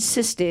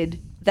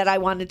insisted that I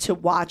wanted to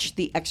watch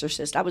The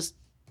Exorcist. I was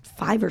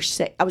 5 or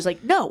 6. I was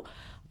like, no,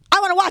 I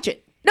want to watch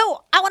it.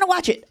 No, I want to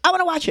watch it. I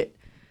want to watch it.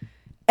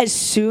 As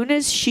soon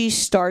as she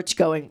starts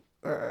going,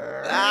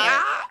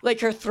 like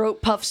her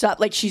throat puffs up,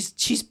 like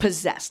she's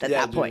possessed at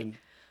Yeah, that point. dude.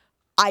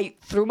 I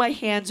threw my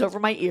hands over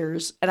my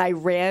ears and I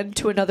ran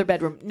to another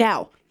bedroom.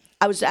 Now,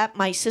 I was at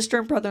my sister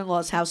and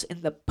brother-in-law's house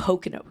in the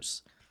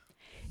Poconos,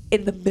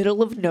 in the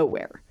middle of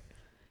nowhere.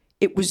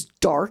 It was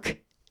dark.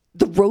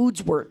 The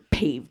roads weren't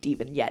paved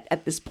even yet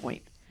at this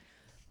point.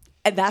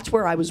 And that's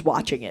where I was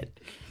watching it.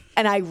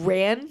 And I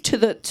ran to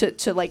the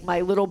to like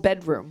my little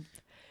bedroom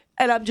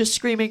and I'm just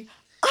screaming,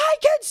 "I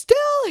can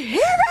still hear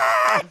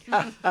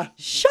it!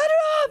 Shut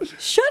it up!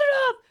 Shut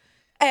it up!"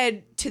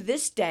 And to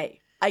this day,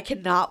 I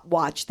cannot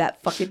watch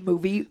that fucking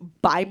movie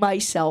by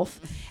myself.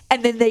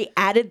 And then they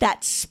added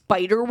that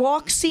spider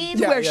walk scene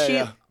Yeah, where yeah, she,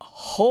 yeah.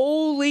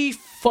 holy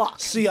fuck.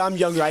 See, I'm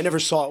younger. I never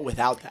saw it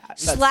without that.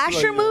 That's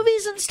Slasher like,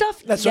 movies and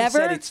stuff That's never,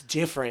 what I said. It's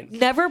different.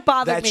 never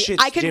bothered That me.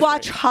 shit's I could different.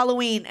 watch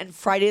Halloween and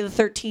Friday the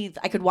 13th.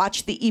 I could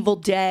watch The Evil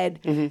Dead.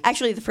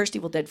 Actually, the first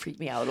Evil Dead freaked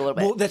me out a little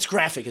bit. Well, that's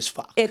graphic as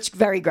fuck. It's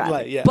very graphic.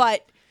 Right, yeah.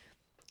 But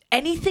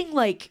anything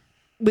like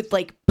with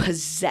like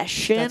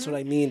possession. That's what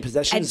I mean.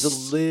 Possession and is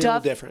a little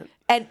stuff, different.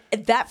 And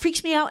that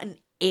freaks me out in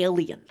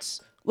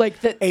Aliens. Like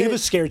the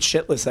Ava's scared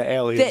shitless of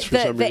aliens for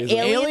some the reason.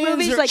 alien Aliens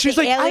movies, are- like she's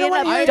the like, I don't alien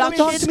want you to talk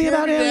abduction. to me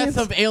about Scared to aliens.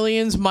 death of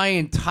aliens my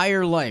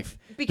entire life.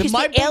 Because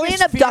my the alien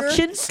biggest fear-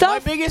 abduction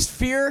stuff- My biggest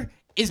fear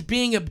is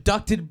being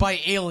abducted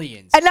by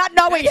aliens. And not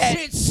knowing that it.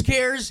 shit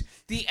scares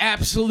the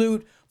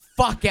absolute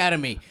fuck out of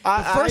me.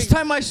 I- The first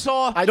time I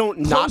saw I don't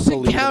not Close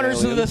believe in Encounters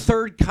of the aliens.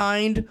 Third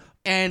Kind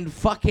and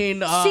fucking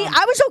See,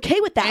 I was okay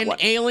with that and one.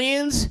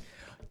 aliens,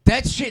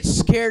 that shit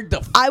scared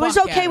the fuck I was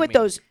out okay of with me.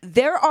 those.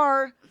 There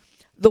are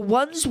the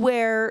ones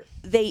where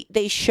they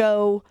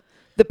show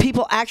the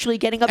people actually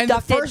getting the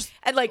abducted first-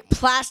 and like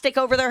plastic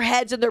over their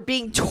heads and they're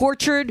being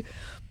tortured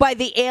by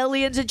the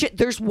aliens and shit.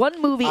 There's one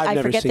movie I've I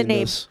never forget the seen name.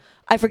 this.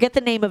 I forget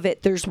the name of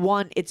it. There's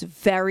one. It's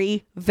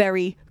very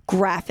very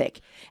graphic,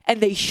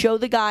 and they show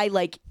the guy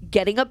like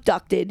getting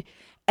abducted,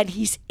 and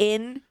he's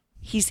in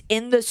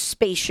the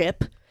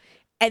spaceship,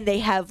 and they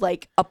have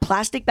like a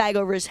plastic bag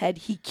over his head.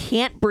 He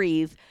can't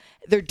breathe.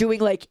 They're doing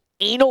like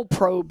anal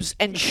probes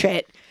and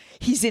shit.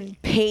 He's in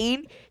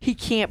pain. He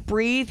can't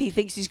breathe. He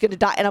thinks he's gonna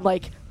die, and I'm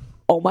like,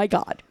 oh my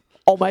god.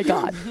 Oh my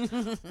god.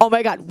 Oh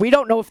my god. We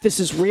don't know if this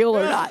is real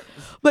or not.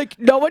 Like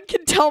no one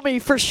can tell me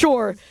for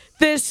sure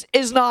this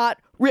is not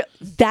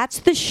That's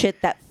the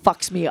shit that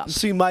fucks me up.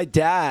 See, my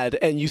dad,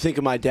 and you think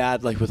of my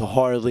dad like with a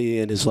Harley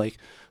and is like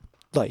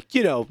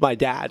my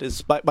dad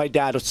is. My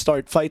dad would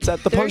start fights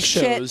at the punk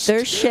shows.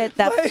 There's shit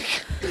that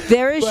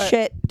there is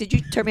shit. Did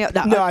you turn me out?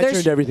 No, I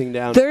turned everything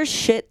down. There's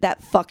shit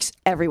that fucks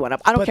everyone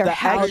up. I don't But care The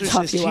how Exorcist,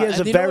 tough you he are. has a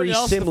And you know very what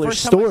else? similar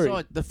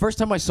story. The first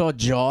time I saw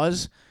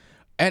Jaws,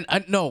 and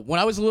when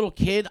I was a little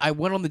kid, I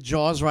went on the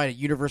Jaws ride at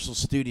Universal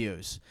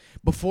Studios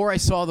before I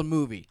saw the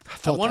movie. I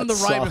thought went on that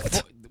the ride sucked.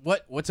 before.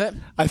 What's that?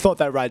 I thought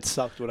that ride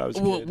sucked when I was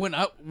a Well,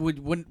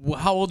 kid.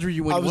 how old were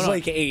you when I you was went on?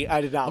 like 8.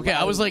 I did not. Okay,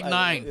 I was like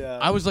 9. Yeah.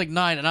 I was like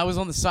 9, and I was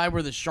on the side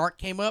where the shark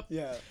came up.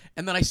 Yeah.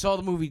 And then I saw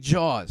the movie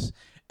Jaws,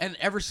 and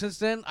ever since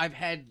then, I've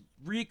had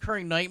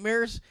recurring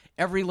nightmares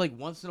every like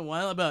once in a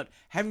while about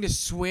having to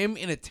swim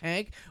in a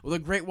tank with a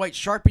great white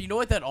shark. But you know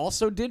what that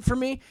also did for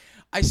me?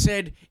 I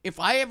said, if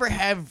I ever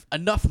have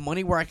enough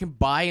money where I can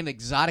buy an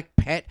exotic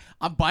pet,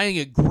 I'm buying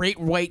a great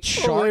white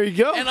shark. there you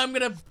go. And I'm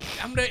gonna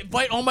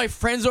invite all my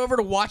friends over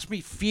to watch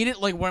me feed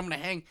it, like where I'm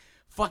gonna hang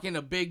fucking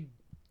a big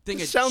thing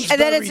of Sounds cheese.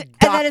 And then very it's-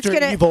 and then it's Dr.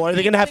 gonna- Evil. Are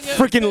they gonna have Thing of-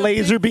 freaking thing of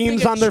laser big-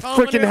 beams thing of on their chum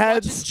in freaking there, watch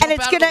heads? it jump And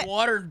it's out of gonna- the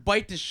water and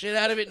bite the shit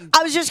out of it. And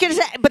I was just gonna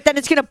say, but then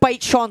it's gonna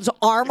bite Sean's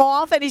arm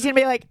off, and he's gonna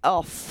be like,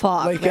 "Oh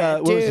fuck, Like man,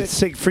 what was dude." it?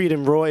 Siegfried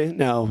and Roy?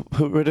 No.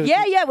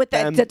 Yeah, with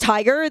the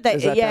tiger. Is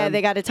that them?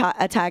 They got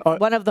attacked. Or-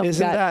 One of them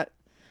Isn't got.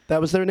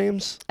 that was their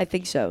names? I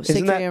think so. Isn't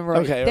Siegfried that- and Roy.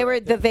 okay, They were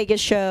right, at the Vegas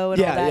show and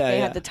all that. They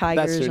had the That's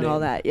tigers their and all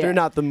name. that. Yeah. They're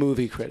not the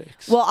movie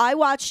critics. Well, I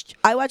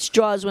watched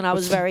Jaws when I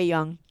was very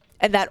young,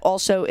 and that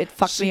also it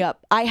fucked me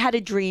up. I had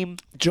a dream.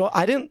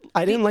 I didn't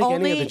like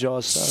any of the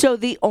Jaws stuff. So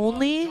the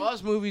only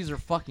Jaws movies are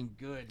fucking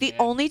good. the man.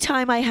 only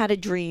time I had a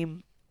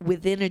dream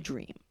within a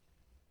dream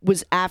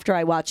was after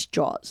I watched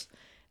Jaws.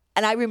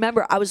 And I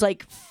remember I was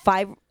like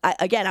 5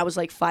 I was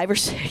like 5 or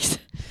 6.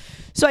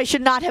 So I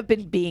should not have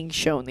been being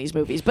shown these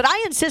movies. But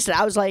I insisted.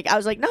 I was like,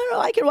 no,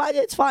 I can watch it.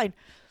 It's fine.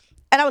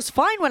 And I was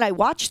fine when I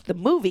watched the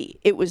movie.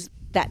 It was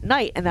that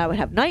night, and I would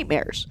have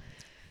nightmares.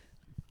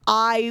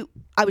 I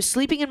was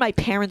sleeping in my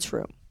parents'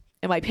 room,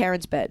 in my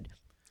parents' bed.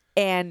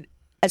 And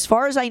as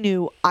far as I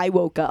knew, I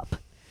woke up.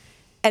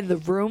 And the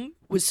room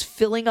was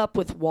filling up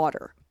with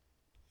water.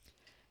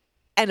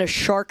 And a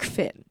shark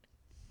fin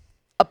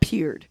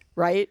appeared,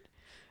 right?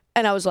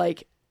 And I was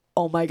like,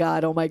 oh my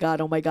God, oh my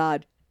God, oh my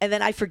God. And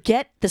then I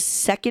forget the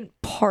second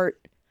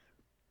part.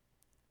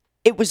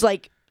 It was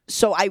like,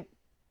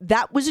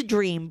 that was a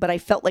dream, but I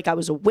felt like I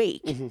was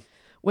awake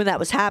when that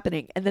was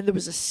happening. And then there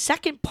was a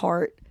second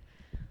part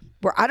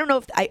where I don't know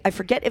if I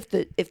forget if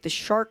the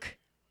shark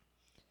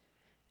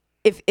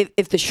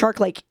if the shark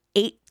like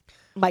ate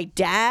my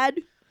dad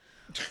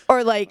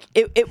or like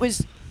it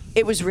was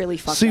really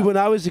fucked See, up. when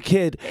I was a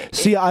kid,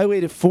 I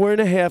waited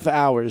 4.5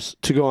 hours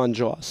to go on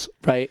Jaws,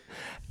 right?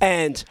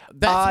 And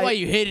That's why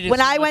you hated it. When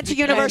so I much went to because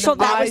Universal,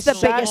 that I was the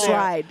sat biggest there,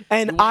 ride.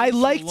 And You I waited so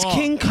liked long.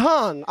 King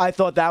Kong. I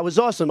thought that was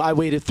awesome. I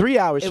waited 3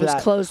 hours It for was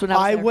that. closed when I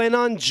was there. went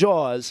on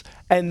Jaws,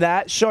 and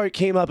that shark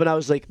came up, and I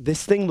was like,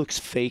 this thing looks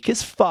fake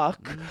as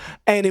fuck.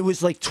 And it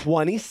was like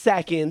 20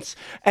 seconds,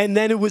 and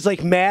then it was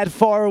like mad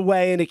far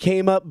away, and it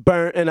came up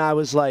burnt, and I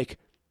was like,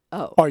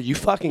 Oh. are you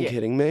fucking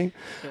kidding me?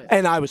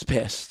 And I was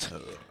pissed.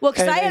 Well,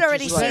 because And I had it's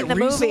already just seen like- the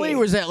recently, movie. or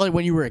was that like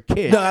when you were a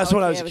kid? No, that's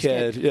when I was yeah, a I was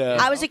kid. kid. Yeah.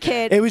 I was a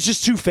kid. It was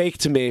just too fake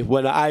to me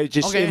when I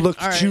just Okay, it looked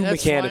all right, too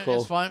that's fine, mechanical.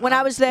 that's fine. When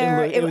I was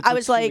there, It I looked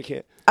was too like,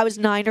 mechanical. I was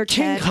 9 or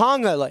 10. King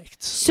Kong I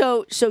liked. So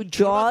What about the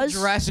Jaws.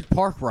 Jurassic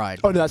Park ride.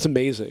 Oh no, that's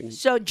amazing.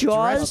 So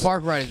Jaws. Jurassic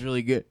Park ride is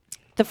really good.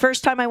 The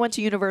first time I went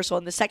to Universal,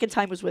 and the second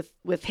time was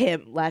with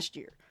him last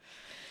year.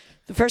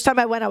 The first time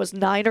I went, I was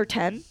 9 or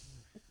 10,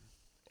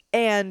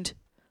 and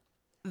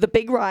the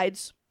big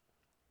rides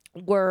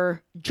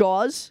were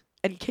Jaws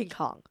and King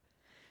Kong.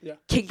 Yeah.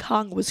 King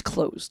Kong was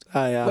closed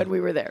Yeah. when we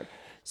were there.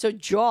 So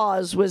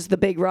Jaws was the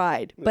big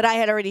ride, but I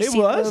had already It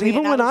seen the was movie,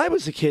 even and when I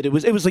was a kid. It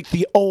was like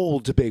the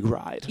old big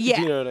ride. yeah,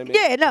 Do you know what I mean?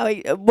 yeah,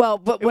 no, well,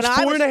 but It was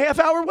when I 4.5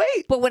 hour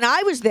wait. But when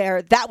I was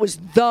there, that was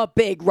the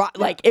big ride.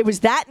 Like it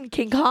was that and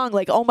King Kong.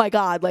 Like oh my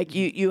God, like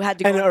you had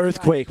to. And go an on the ride.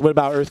 Earthquake. What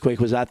about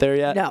Earthquake? Was that there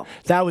yet? No.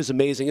 That was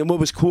amazing. And what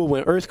was cool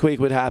when Earthquake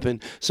would happen,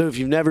 so if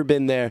you've never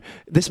been there,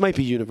 this might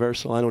be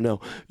Universal, I don't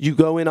know. You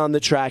go in on the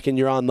track and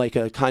you're on like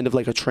a kind of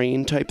like a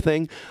train type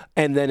thing,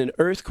 and then an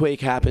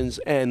earthquake happens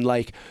and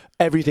like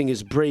everything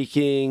is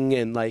breaking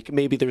and like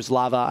maybe there's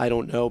lava, I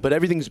don't know, but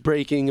everything's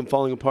breaking and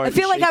falling apart. I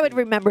feel and like I would shaking.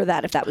 remember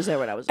that if that was there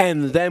when I was there.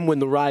 And then when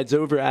the ride's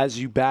over, as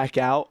you back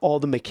out,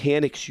 all the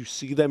mechanics, you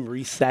see them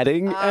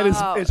resetting, and it's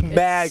it's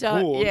mad so-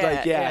 cool. yeah,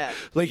 Like yeah.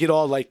 like it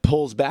all like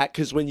pulls back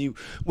because when you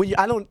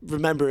I don't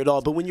remember it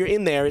all, but when you're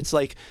in there, it's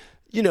like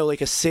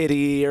like a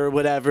city or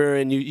whatever,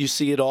 and you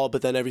see it all,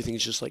 but then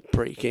everything's just like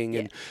breaking,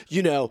 and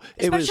it was.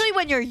 Especially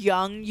when you're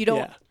young, you don't.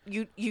 Yeah.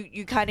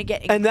 You kind of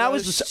get. And that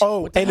was engrossed.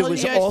 just, and it Hell,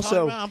 was you guys talking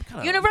also. about? I'm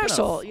kinda-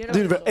 Universal.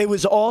 Dude, it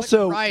was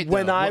also ride,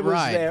 when though? I What was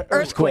ride? there.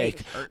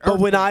 Earthquake. But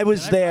when I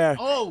was there,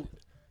 Oh,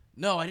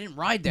 No, I didn't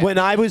ride that. When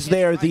I was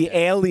there, the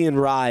Alien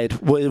ride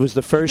it was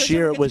the first You guys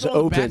year ever it get was to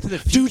go Back open. to the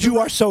Dude, Future you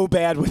are so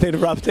bad with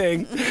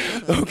interrupting.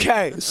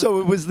 Okay, so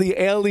it was the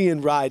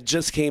Alien ride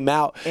just came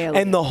out,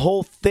 and the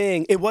whole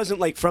thing. It wasn't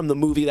like from the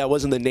movie. That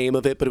wasn't the name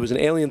of it, but it was an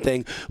alien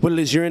thing. What it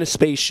is, you're in a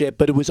spaceship,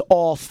 but it was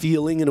all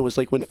feeling, and it was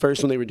like when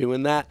they were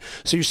doing that.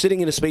 So you're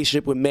sitting in a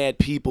spaceship with mad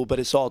people, but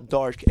it's all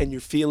dark, and you're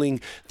feeling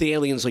the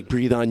aliens like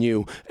breathe on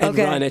you and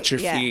run at your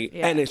feet,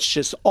 and it's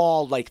just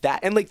all like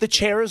that. And like the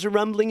chairs are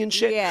rumbling and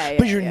shit,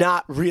 but you're not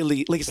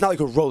really like it's not like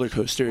a roller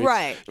coaster.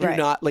 You're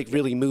not like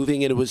really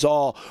moving, and it was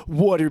all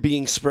water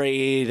being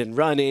sprayed and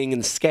running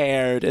and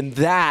scared, and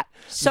that.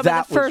 Some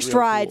that of the first was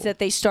real rides cool. that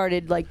they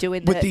started like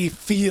doing with the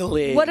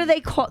feeling. What do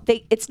they call?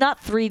 It's not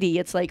 3D.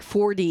 It's like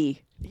 4D.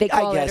 They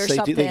call I guess it or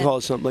something. they call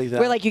it something like that.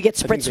 Where like you get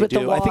I think spritzed they with the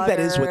do. water I think that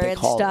is what they and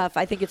call stuff. it.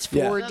 I think it's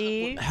Yeah.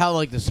 4D. How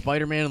like the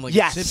Spider-Man and like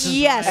Yes. the Simpsons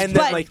Yes, ride? And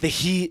then but- like the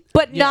heat.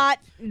 But Yeah.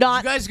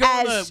 not You guys go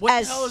on as the, what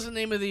as. the hell is the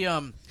name of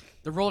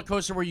the roller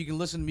coaster where you can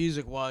listen to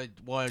music while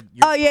you're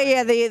Oh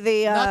yeah,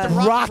 the Not the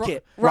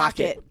Rocket.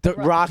 Rocket.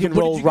 Rock and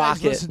What roll did you guys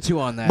rocket. listen to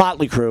on that?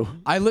 Motley Crue.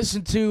 I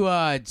listened to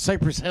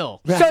Cypress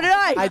Hill. So did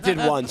I. I did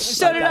once.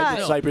 So did I I.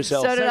 did Cypress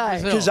Hill. So did I.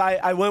 Cypress Hill. Because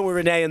I went with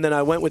Renee and then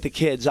I went with the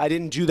kids. I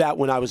didn't do that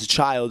when I was a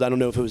child. I don't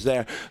know if it was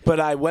there, but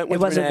I went with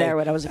wasn't Renee there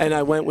when I was a and kid.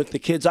 I went with the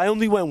kids. I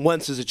only went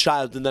once as a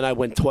child and then I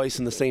went twice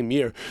in the same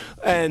year.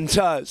 And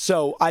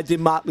so I did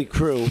Motley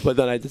Crue, but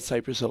then I did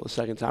Cypress Hill a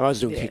second time. I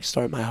was doing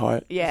Kickstart My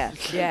Heart. Yeah.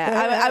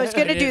 I was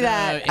gonna do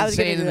that. I was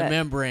gonna Insane do in the that.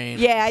 Membrane.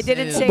 Yeah, I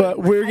didn't say. But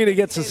we're going to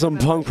get to some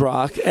punk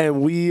rock,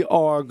 and we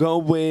are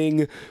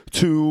going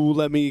to,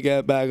 let me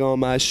get back on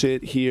my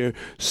shit here.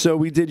 So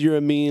we did You're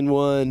a Mean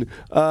One.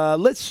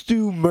 Let's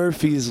do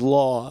Murphy's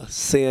Law.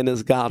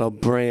 Santa's got a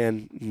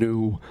brand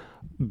new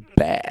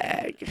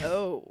bag.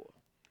 Oh.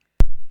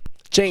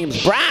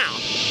 James Brown.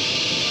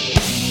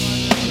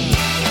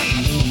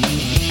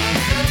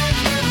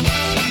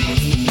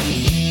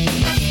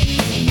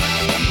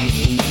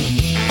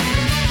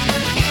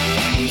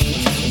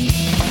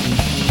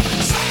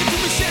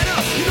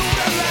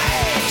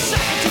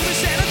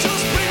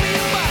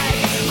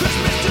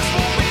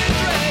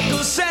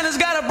 Santa's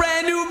got a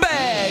brand new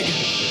bag.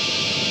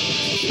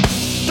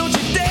 Don't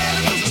you dare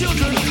let those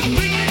children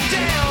bring it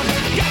down.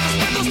 Got to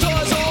spread those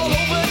toys all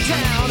over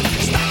town.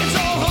 Stockings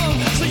all hung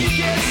so you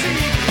can't see.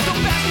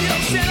 Don't pass me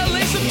up, Santa,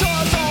 lay some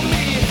toys on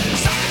me.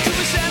 Sock it to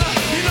me, Santa,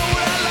 you know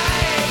what I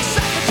like.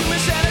 Sock it to me,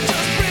 Santa,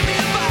 just bring me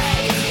a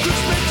bag.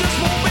 Christmas just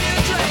won't be a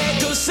drag,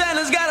 'cause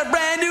Santa's got a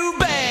brand new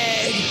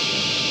bag.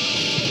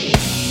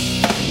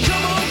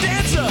 Come on,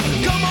 dancer,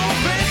 come on,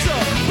 prancer.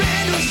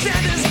 Brand new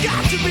Santa's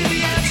got to be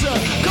the answer.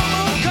 Come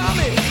on,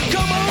 Comet,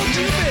 come on,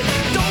 Cupid.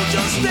 Don't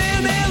just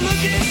stand there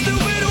looking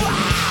stupid.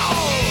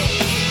 Wow!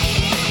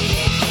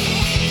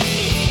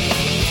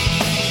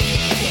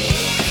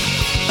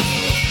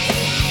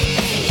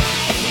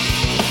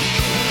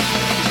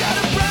 Got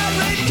a bright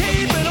red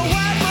cape and a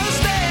white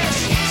mustache.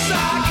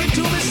 Sock it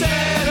to me,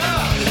 Santa.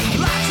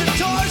 Lots of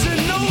toys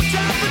and no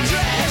time for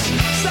trash.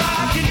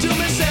 Sock it to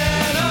me,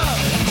 Santa.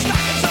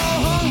 Stockings all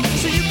hung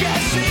so you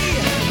can see.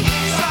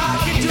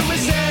 Sock it to me,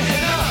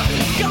 Santa.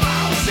 Come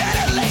on,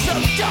 Santa, lay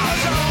some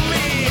toys on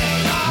me.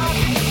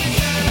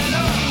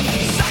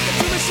 Sock it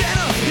to me,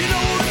 Santa. You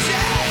know where it's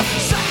at.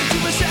 Sock it to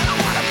me, Santa.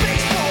 Want a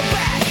baseball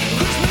bat.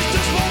 Christmas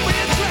just won't be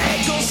a drag,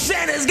 'cause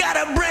Santa's got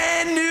a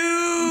brand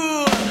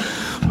new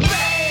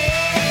bag.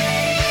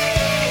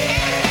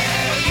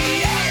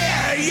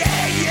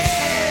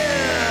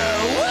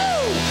 Yeah.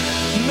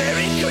 Woo!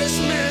 Merry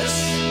Christmas.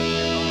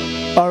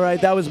 All right,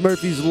 that was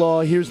Murphy's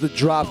Law. Here's the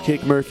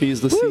Dropkick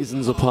Murphys. The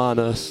season's upon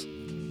us.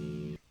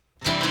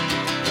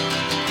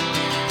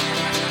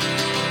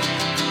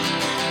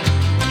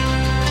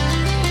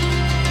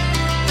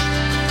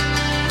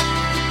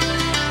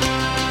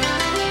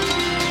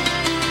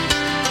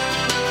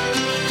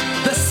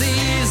 The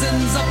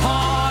season's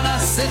upon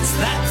us, it's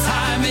that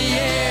time of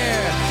year.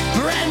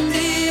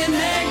 Brandy and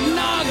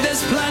eggnog,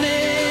 there's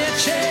plenty of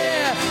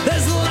cheer.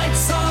 There's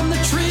lights on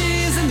the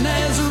trees and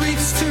there's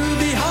wreaths to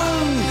be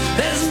hung.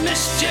 There's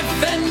mischief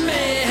and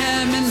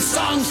mayhem and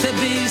songs to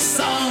be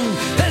sung.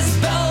 There's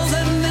bells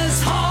and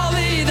there's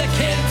holly, the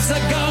kids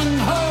are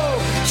gung-ho.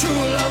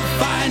 True love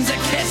finds a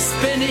kiss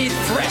beneath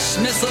fresh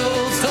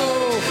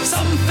mistletoe.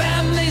 Some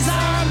families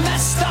are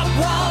messed up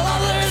while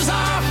others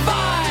are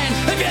fine.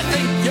 If you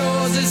think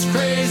yours is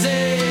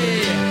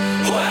crazy,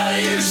 well,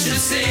 you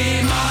should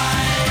see mine.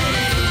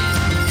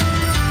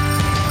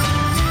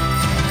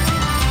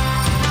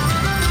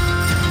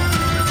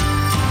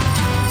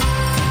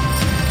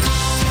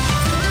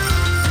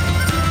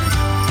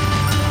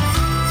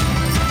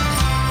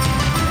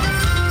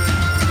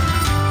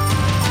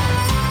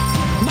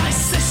 My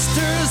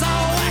sisters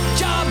are whack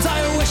jobs,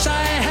 I wish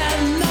I had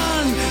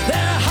none.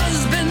 Their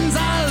husbands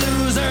are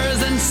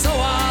losers and so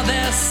are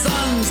their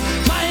sons.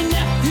 My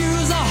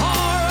nephew's a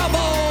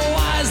horrible,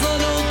 wise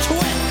little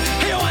twit.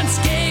 He once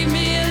gave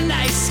me a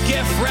nice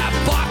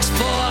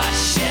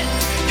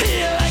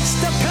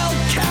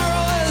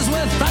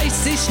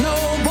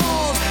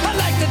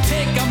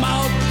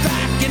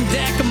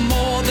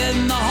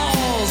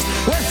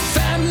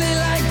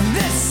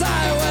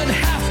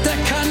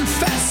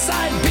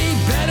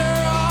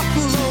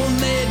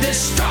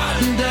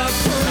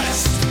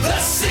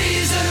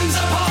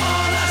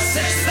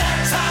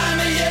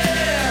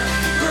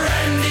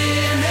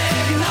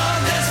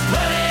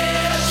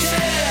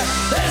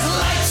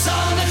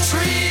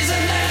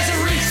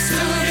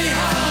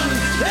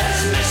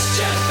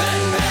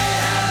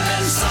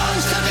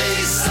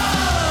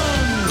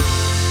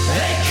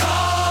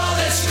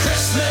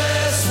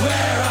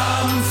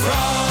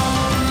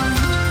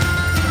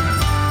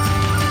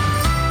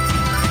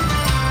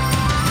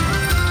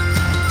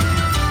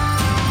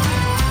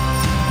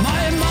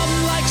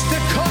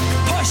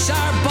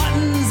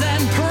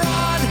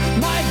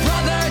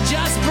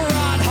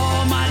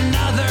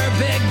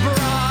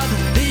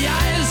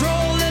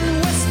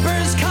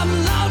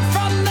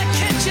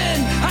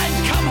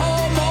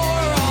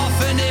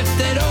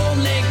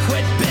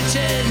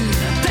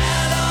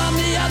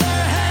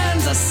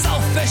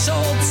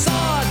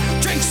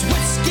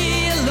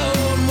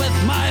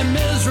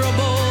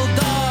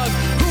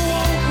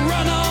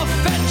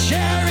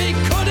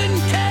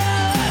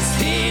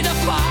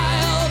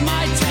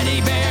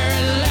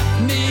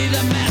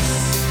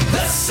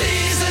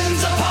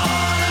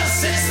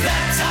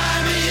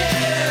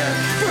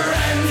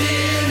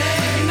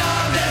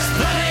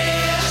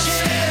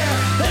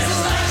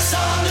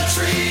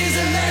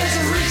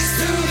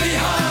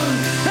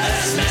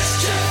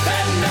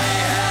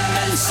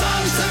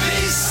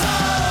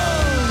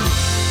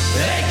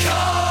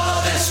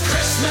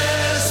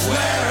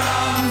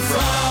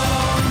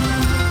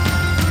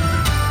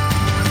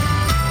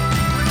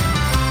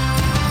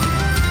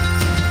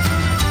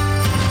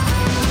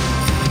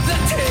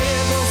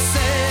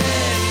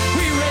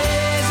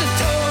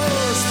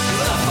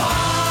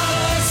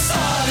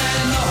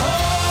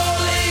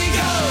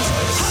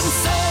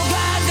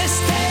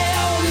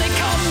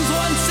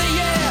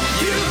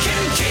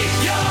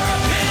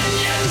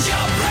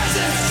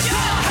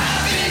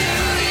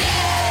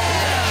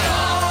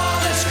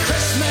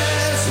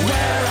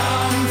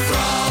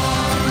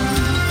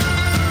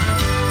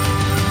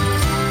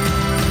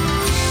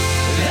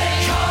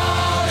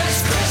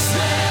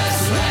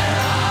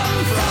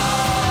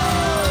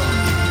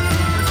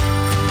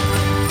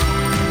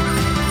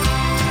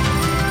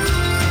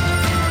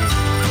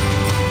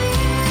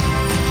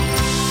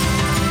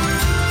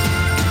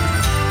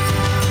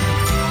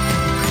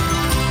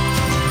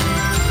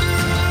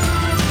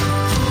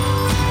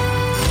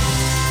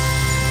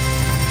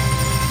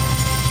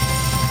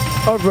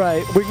All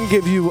right, we can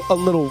give you a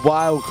little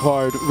wild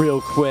card real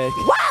quick.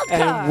 Wild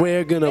card, And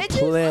we're going to bitches.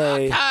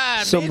 play Wild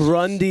card, some bitches.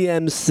 Run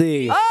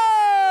DMC.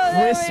 Oh,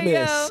 there we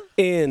Christmas go.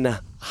 in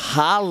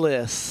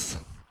Hollis.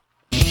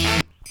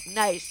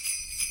 Nice.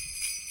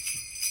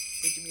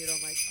 Did you mute on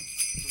mic?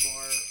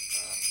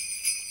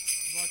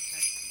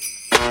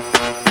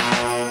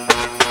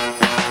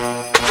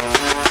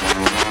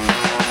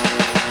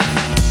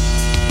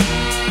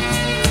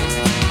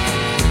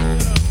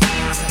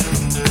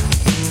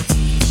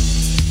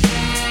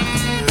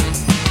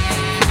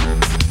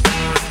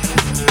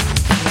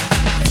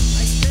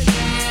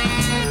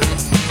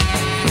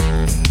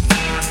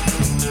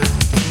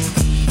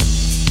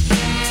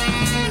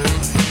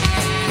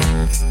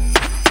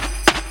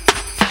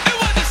 It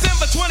was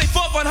December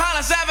 24th on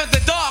Hollis Ave at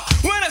the dark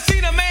when I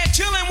seen a man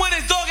chilling with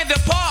his dog at the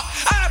park.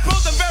 I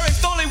approached him very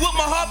slowly with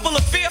my heart full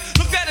of fear.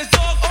 Looked at his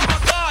dog, oh my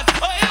God,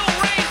 a ill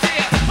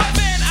reindeer. But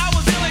then I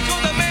was yelling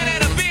 'cause the man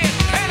had a beard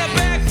and a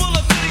bag full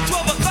of goodies.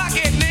 12 o'clock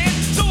at near.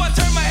 So I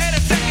turned my head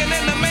a second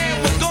and the man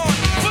was gone.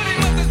 But he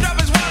must have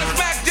dropped his wallet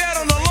smack dead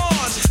on the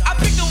lawn. I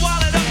picked the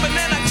wallet up and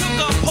then I took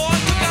a pause.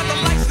 Took out the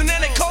lights and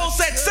then it cold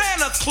said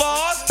Santa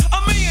Claus.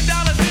 $1 million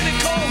in it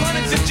cold,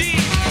 hundreds of G's.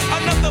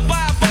 Enough to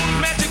buy a boat,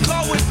 magic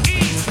car with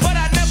ease. But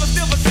I never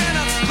steal for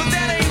Santa, 'cause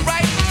that ain't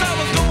right. So I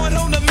was going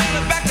home to mail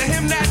it back to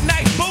him that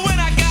night. But when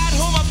I got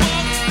home, I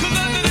bugged, 'cause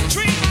under the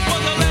tree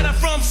was a letter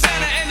from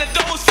Santa and the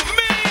door was for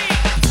me.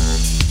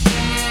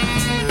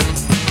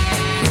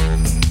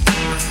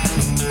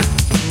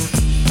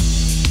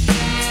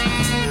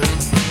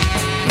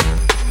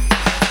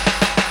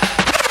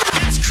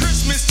 It's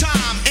Christmas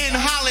time in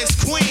Hollis,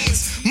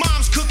 Queens.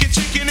 Mom's cooking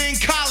chicken and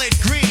collard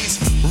greens,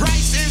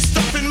 rice and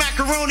stuffing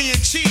macaroni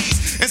and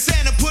cheese. And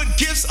Santa put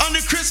gifts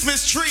under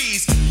Christmas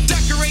trees.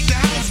 Decorate the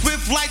house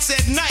with lights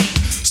at night.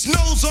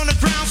 Snow's on the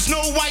ground,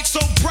 snow white so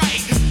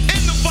bright.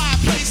 In the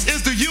fireplace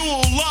is the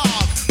Yule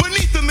log.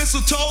 Beneath the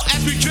mistletoe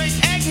as we drink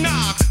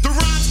eggnog. The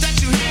rhymes that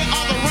you hear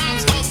are the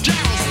rhymes of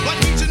carols. Like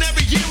each and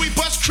every year we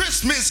bust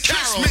Christmas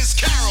carols. Christmas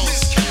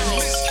carols.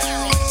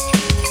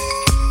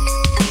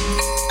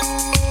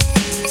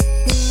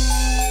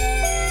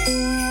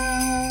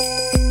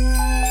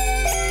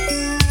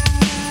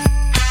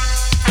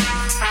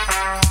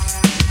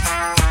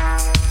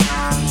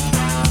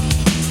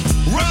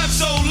 Run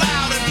so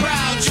loud and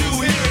proud you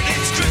hear it.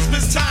 It's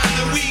Christmas time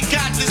and we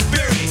got the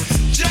spirit.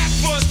 Jack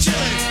Frost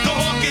chilling, the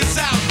hawk is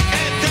out,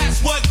 and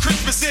that's what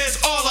Christmas is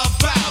all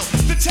about.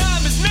 The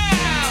time is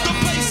now, the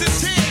place is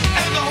here,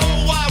 and the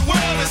whole wide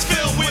world is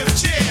filled with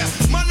cheer.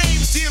 My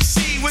name's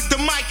DMC with the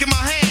mic in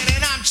my hand,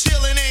 and I'm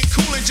chilling and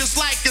cooling just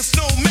like a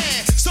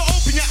snowman. So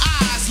open your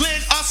eyes,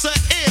 lend us an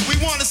ear. We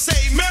wanna say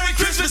Merry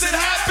Christmas and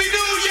Happy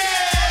New Year.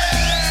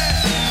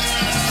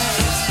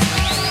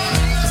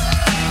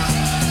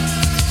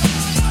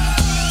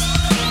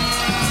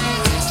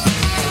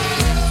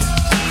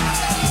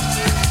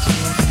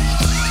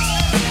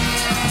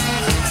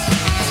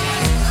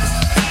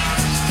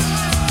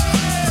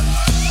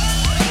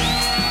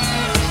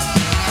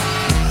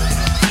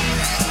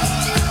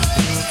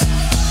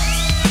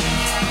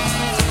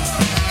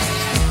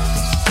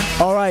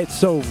 All right,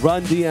 so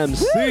Run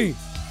DMC.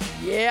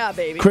 Yeah,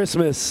 baby.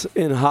 Christmas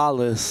in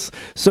Hollis.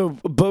 So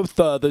both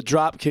the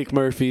Dropkick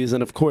Murphys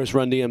and of course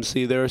Run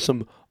DMC. There are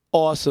some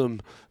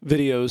awesome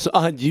videos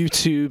on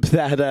YouTube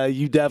that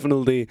you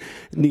definitely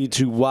need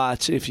to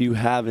watch if you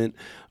haven't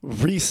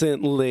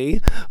recently.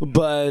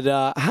 But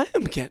I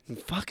am getting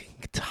fucking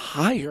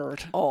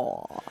tired.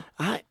 Aw.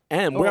 I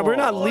am. We're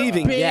not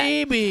leaving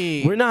baby.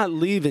 yet. We're not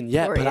leaving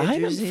yet. Poor But I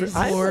Andrews, he's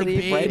am Poor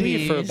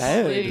ready for baby.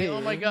 bed. Oh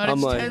my God, I'm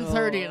it's like-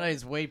 10:30 and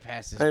it's way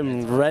past his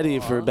I'm bedtime. ready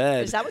for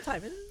bed. Is that what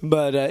time it is?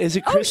 But is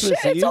it Oh Christmas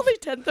shit! Eve? It's only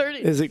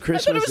 10:30. Is it I thought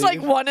Christmas it was like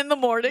Eve? 1 in the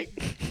morning.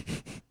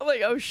 I'm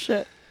like, oh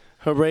shit.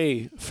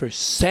 Hooray for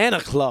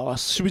Santa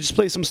Claus. Should we just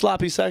play some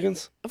sloppy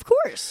seconds? Of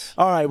course.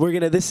 All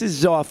right, this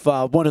is off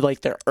one of like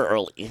their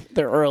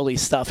early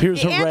stuff.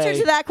 Here's The answer Hooray.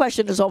 to that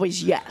question is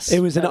always yes. It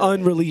was an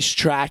unreleased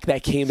track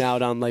that came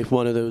out on like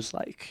one of those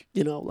like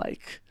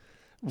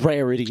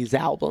rarities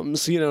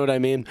albums. You know what I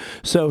mean?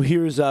 So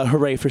here's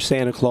Hooray for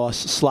Santa Claus,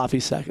 sloppy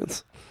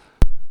seconds.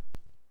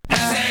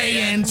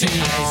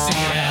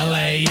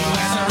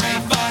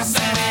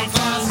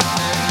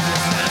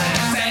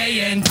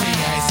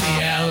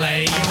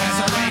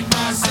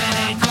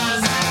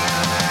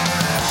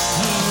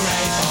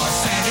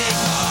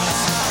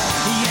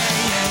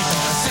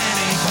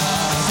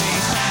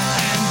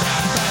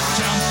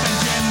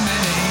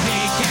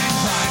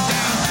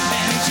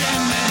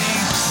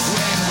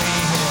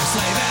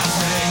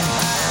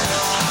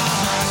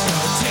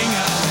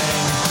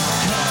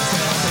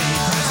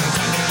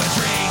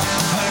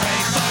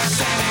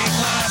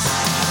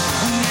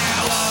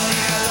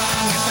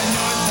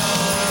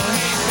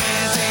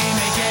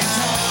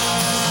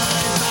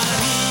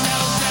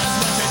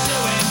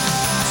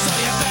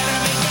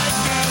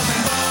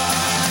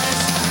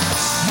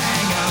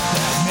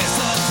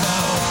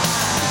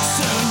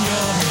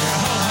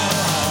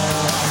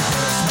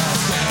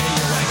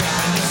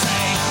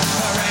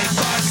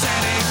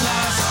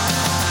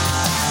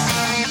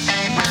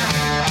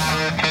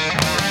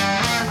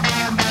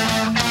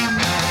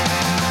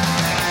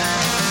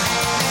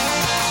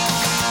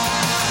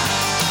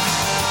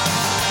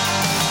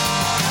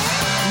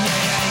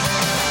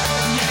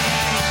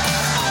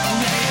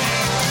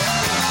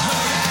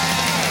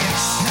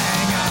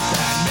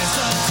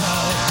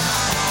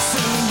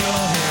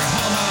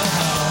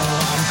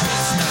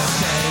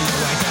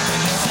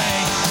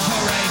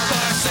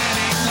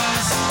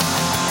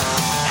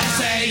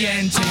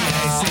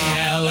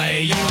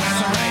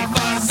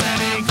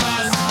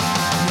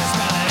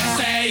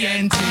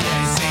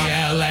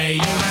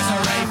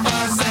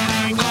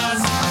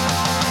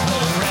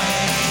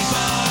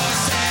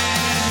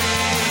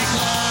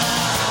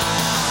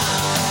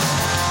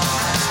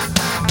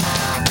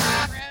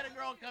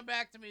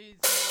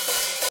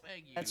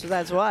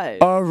 That's why.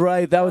 All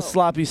right, that was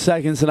sloppy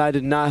seconds, and I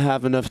did not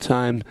have enough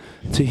time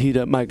to heat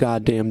up my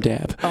goddamn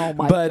dab. Oh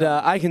my But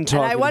God. I can talk.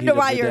 And I and wonder heat up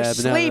why the you're dab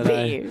now that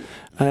sleepy.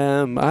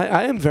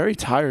 I am very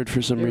tired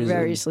for some You're reason.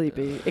 very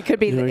sleepy. It could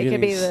be. You're It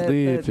could be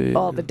getting sleepy.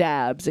 all the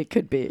dabs. It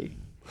could be.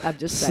 I'm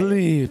just saying.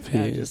 Sleepy.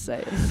 I'm just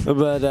saying.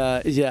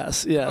 But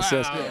yes.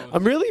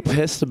 I'm really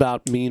pissed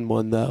about Mean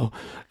One though.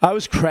 I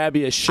was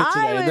crabby as shit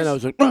today, and then I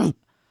was like, "Ugh."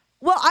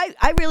 Well,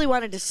 I really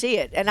wanted to see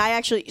it, and I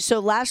actually. So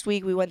last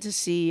week we went to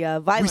see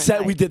Violent we said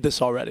Night. we did this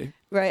already.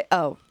 Right.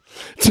 Oh.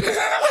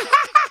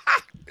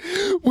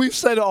 We've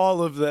said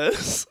all of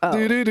this. Oh.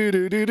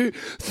 Do.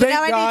 So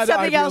now I need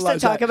something else to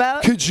realized talk that.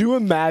 about? Could you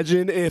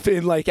imagine if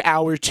in like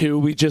hour 2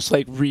 we just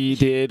like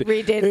redid?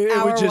 It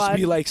hour would just 1.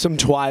 be like some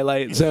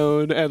Twilight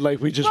Zone, and like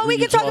we just. Well, we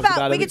can talk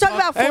about. We can talk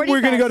about 40. And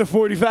we're gonna go to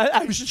 45.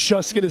 I was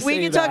just gonna say We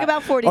can that. talk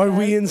about 40. Are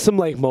we in some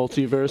like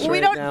multiverse We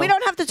right don't. now? We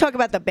don't have to talk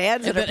about the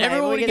bands that are then playing.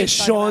 everyone We can Is just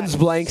talk Sean's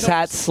about- Blank's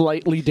hat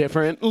slightly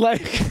different?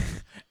 Like.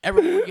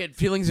 Everyone would get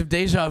feelings of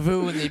deja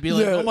vu, and they'd be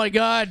like, Yeah. "Oh my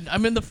God,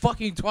 I'm in the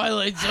fucking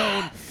Twilight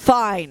Zone."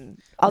 Fine.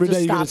 I'll Renee,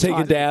 just you stop gonna take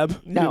talking. a dab?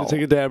 You No. gonna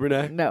take a dab,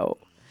 Renee? No.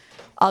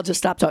 I'll just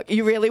stop talking.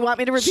 You really want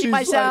me to repeat She's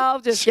myself?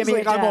 Like, just she's give me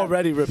like, a I'm dab.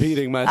 already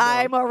repeating myself.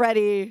 I'm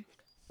already.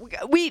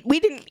 We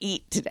didn't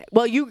eat today.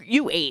 Well,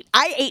 you ate.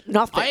 I ate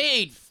nothing.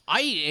 I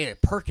ate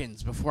at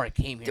Perkins before I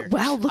came here.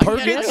 Wow, look at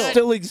Perkins you.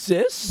 still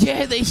exists?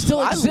 Yeah, they still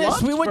I exist.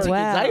 loved We went to Perkins.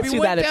 I Wow. ain't we seen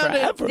went that in down to-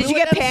 forever. Did we you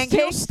went get down to Steel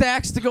pancakes?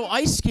 Stacks to go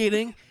ice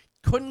skating.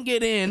 Couldn't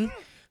get in,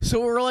 so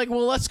we were like,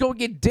 "Well, let's go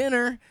get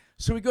dinner."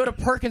 So we go to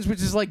Perkins,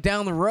 which is like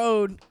down the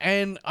road,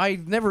 and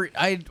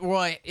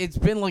it's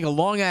been like a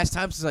long ass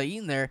time since I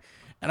eaten there,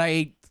 and I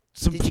ate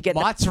some Did you get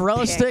the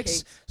mozzarella pancakes?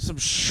 sticks, some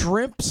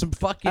shrimp, some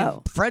fucking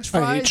Oh. French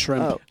fries. I hate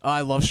shrimp. Oh. Oh,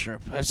 I love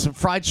shrimp. Some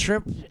fried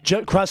shrimp.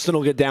 Cruston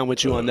will get down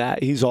with you on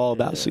that. He's all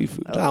about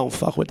seafood. I don't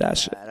fuck with that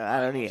shit.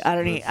 I don't eat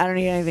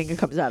anything that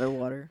comes out of the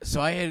water.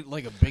 So I had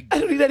like a big. I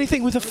don't eat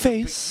anything with a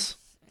face.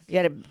 You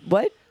had a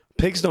what?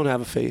 Pigs don't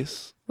have a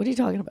face. What are you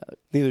talking about?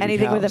 Neither do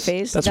Anything with a cows.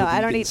 face? That's no, what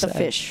I don't eat vegans the say.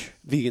 fish.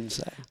 Vegans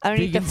say. I don't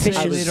eat the Vegans say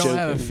fishes. they don't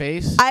have a joking.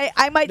 face.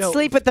 I might No.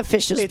 sleep with the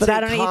fishes, It's but a I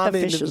don't eat common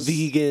the fishes.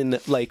 vegan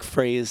like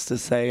phrase to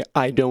say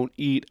I don't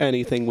eat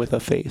anything with a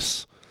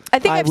face. I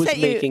think I I've was sent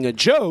making you. a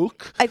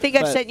joke. I think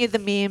I've but- sent you the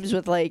memes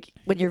with like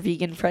when your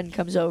vegan friend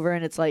comes over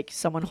and it's like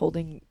someone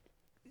holding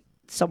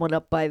someone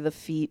up by the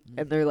feet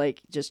and they're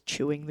like just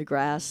chewing the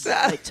grass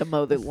like to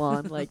mow the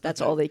lawn. Like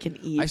that's all they can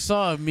eat. I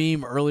saw a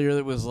meme earlier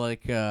that was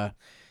like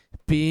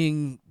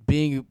being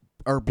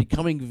or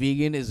becoming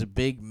vegan is a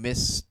big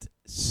missed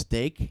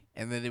steak,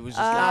 and then it was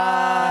just like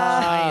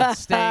a giant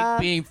steak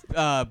being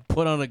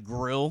put on a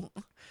grill.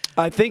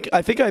 I think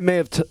I may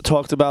have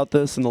talked about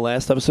this in the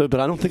last episode,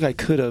 but I don't think I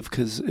could have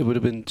because it would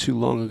have been too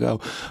long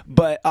ago.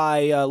 But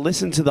I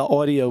listened to the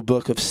audio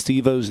book of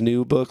Steve-O's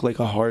new book, like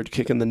A Hard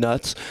Kick in the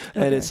Nuts,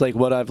 and it's like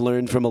what I've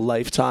learned from a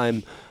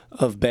lifetime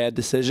of bad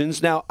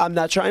decisions. Now, I'm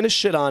not trying to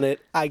shit on it.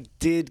 I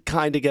did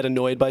kind of get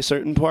annoyed by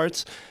certain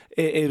parts.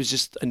 It was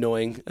just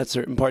annoying at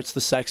certain parts. The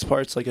sex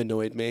parts like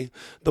annoyed me.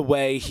 The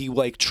way he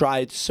like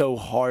tried so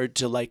hard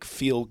to like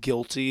feel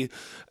guilty,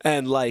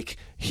 and like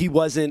he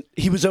was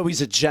always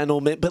a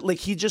gentleman, but like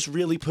he just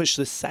really pushed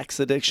the sex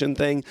addiction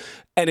thing,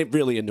 and it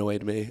really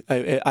annoyed me.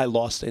 I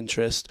lost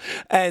interest,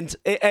 and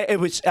it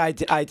was I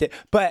did.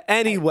 But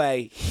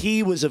anyway,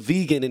 he was a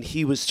vegan, and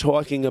he was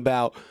talking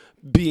about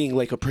being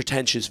like a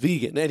pretentious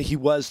vegan, and he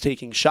was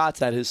taking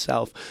shots at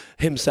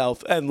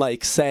himself and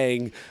like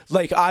saying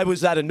like I was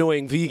that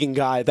annoying vegan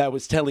guy that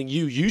was telling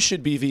you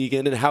should be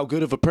vegan and how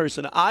good of a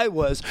person I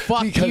was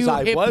because you,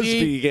 I was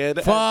hippie.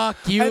 vegan. Fuck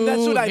you, and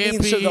that's what I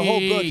mean. So the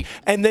whole book, hippie.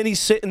 and then he's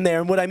sitting there,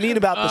 and what I mean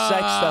about the sex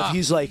stuff,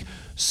 he's like,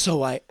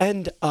 so I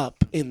end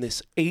up in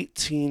this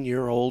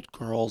 18-year-old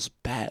girl's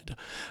bed.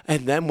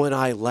 And then when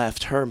I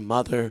left, her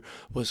mother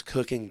was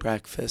cooking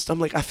breakfast. I'm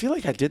like, I feel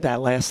like I did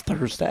that last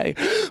Thursday.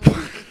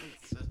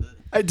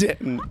 I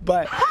didn't,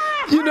 but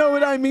you know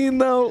what I mean,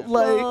 though. Like,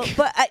 Well,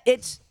 but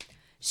it's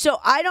so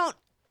I don't.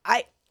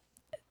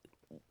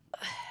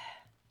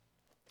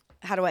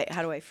 How do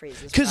I phrase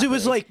this? because it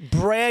was properly? like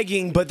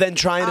bragging, but then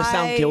trying to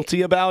sound I-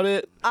 guilty about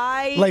it.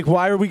 Like,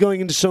 why are we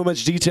going into so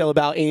much detail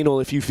about anal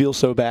if you feel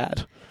so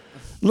bad?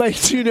 Like,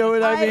 do you know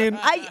what I mean?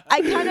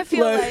 I kind of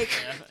feel Like- like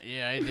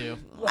Yeah, I do.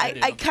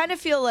 I kind of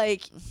feel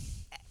like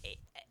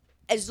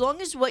as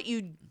long as what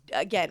you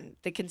again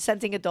the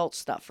consenting adult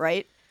stuff,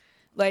 right?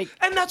 Like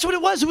And that's what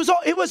it was.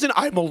 It wasn't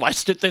I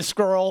molested this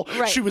girl.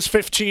 Right. She was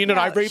 15 and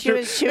No, I raped she her.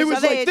 was It was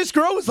of like age. this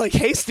girl was like,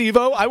 "Hey,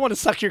 Steve-O, I want to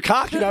suck your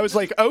cock," and I was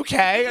like,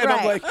 "Okay," and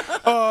I'm Right.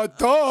 like, "Duh."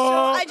 so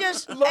I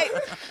just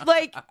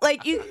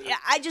like you.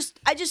 I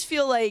just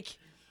feel like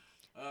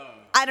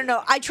I don't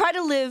know. I try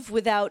to live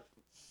without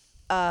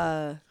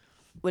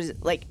what is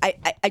it like?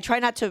 I try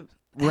not to.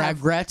 have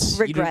Regrets.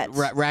 Regrets.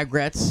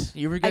 Regrets.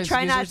 You ever guys,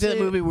 try you guys not ever see that to-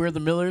 movie We're the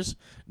Millers?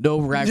 No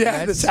regrets.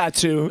 Yeah, the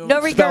tattoo. No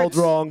regrets. Spelled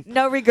wrong.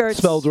 No regrets.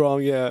 Spelled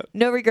wrong. Yeah.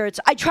 No regrets.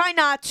 I try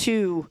not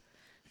to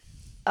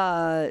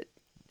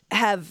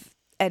have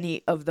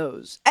any of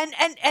those. And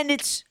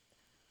it's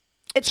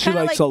She kind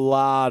of likes like a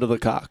lot of the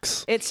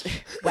cocks. it's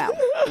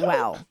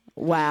wow.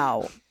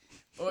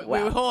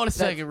 Wait, hold on a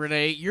second,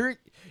 Renee.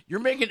 You're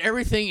making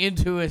everything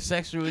into a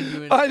sexual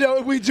innuendo. I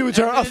know we do it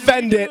to her.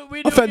 Offended.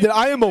 Offended.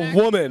 I am a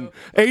woman.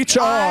 HR.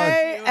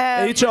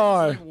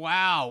 HR.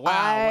 Wow.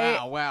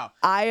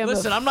 I am.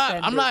 Listen,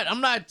 offended.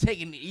 I'm not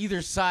taking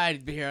either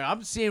side here.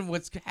 I'm seeing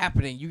what's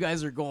happening. You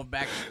guys are going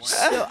back and forth.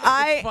 So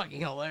It's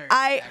fucking hilarious.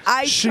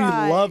 I She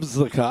try, loves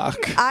the cock.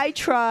 I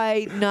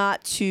try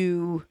not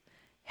to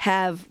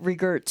have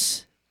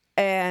regrets,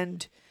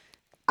 and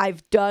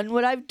I've done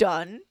what I've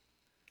done,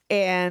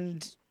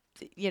 and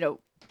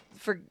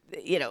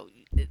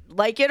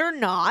like it or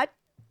not,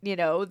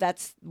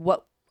 that's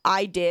what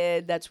I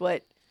did. That's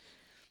what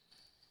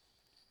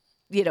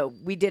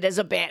we did as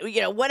a band.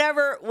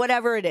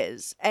 Whatever it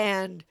is,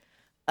 and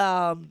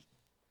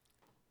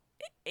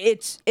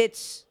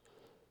it's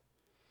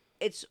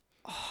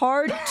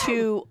hard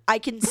to. I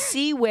can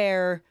see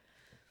where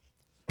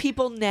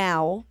people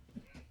now,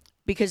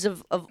 because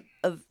of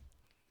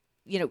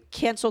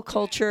cancel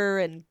culture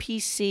and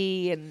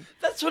PC and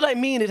That's what I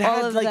mean. It all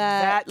had of like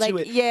that. that to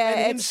Like, it. yeah, And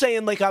him it's-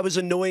 saying like I was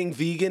annoying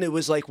vegan, it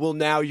was like, well,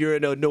 now you're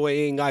an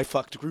annoying I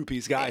fucked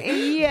groupies guy.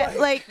 yeah,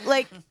 like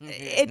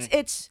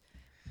it's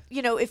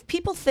if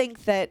people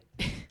think that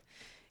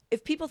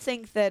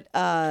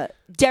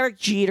Derek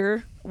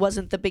Jeter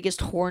wasn't the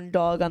biggest horn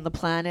dog on the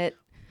planet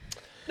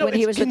when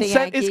he was with the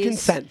consent Yankees, is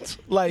consent.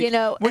 Like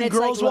and when it's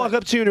girls like, walk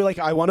look, up to you and they're like,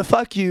 I want to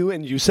fuck you,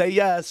 and you say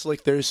yes,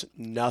 like there's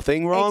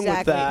nothing wrong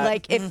exactly. with that.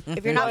 Like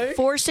if you're not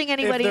forcing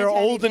anybody, if they're into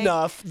old anything,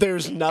 enough,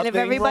 there's nothing and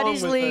if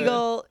everybody's wrong with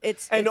legal,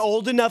 it. And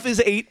old enough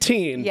is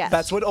 18. Yes.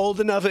 That's what old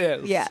enough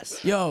is.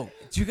 yes. Yo,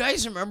 do you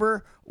guys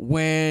remember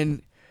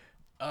when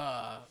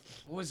what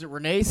was it?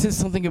 Renee said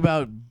something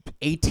about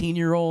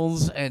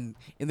 18-year-olds and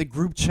in the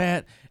group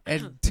chat,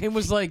 and Tim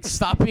was like,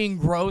 "Stop being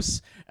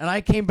gross." And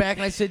I came back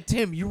and I said,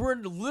 "Tim, you were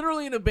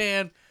literally in a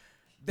band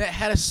that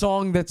had a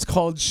song that's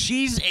called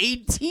She's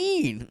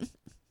 18."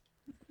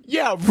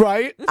 Yeah,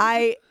 right?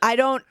 I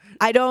don't,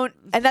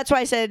 and that's why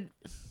I said,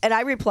 and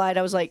I replied,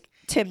 I was like,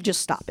 Tim,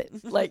 just stop it.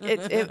 Like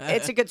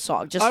it's a good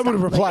song. Just I would have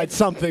stop. replied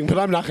something, but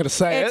I'm not going to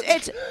say it.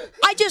 It's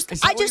I Is that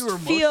I what you were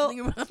emotioning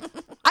about?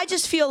 I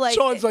just feel like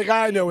Sean's like,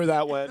 I know where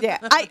that went. yeah.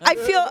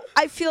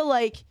 I feel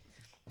like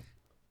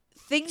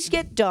things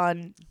get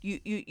done.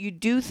 You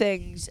do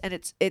things, and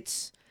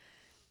it's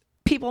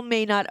people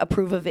may not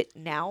approve of it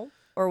now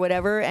or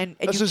whatever, and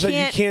That's you just like you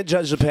can't. can't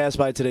judge the past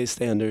by today's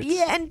standards.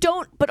 Yeah, and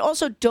but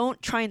also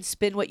don't try and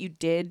spin what you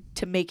did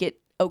to make it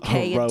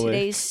okay in Heroic.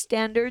 today's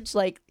standards.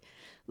 Like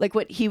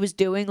what he was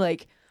doing.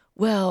 Like,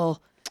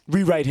 well,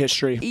 Rewrite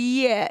history.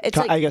 yeah, it's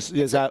I like guess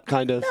is that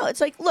kind of. no,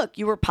 it's like look,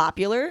 you were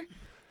popular.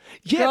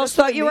 Yeah, Girls that's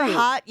what thought I you were mean.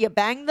 hot. You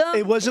banged them.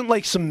 It wasn't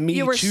like some Me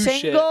you were Too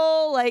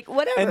single. shit. Like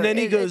whatever. And then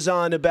he It- goes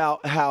on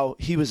about how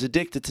he was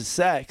addicted to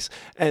sex,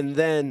 and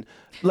then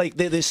like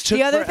this took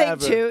the other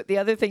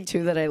forever. thing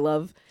too that I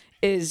love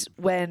is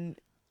when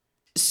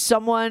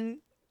someone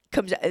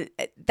comes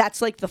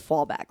that's like the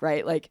fallback,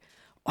 right? Like,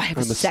 oh, I have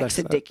a I'm a sex sex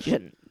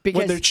addiction because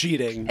when they're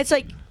cheating. it's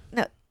like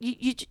no,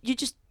 you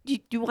just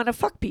want to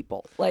fuck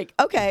people. Like,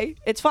 okay,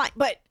 it's fine,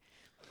 but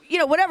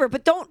whatever,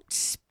 but don't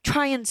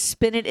try and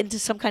spin it into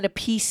some kind of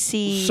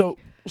PC.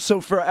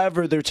 So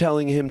forever they're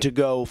telling him to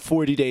go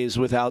 40 days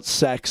without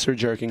sex or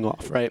jerking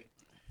off, right?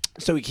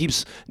 So he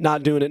keeps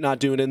not doing it,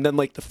 and then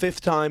like the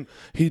fifth time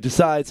he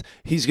decides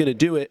he's gonna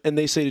do it, and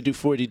they say to do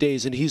 40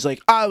 days, and he's like,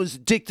 I was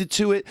addicted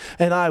to it,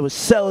 and I was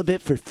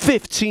celibate for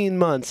 15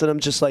 months, and I'm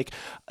just like,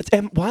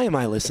 why am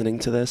I listening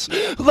to this?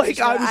 Like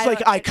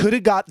I could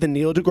have got the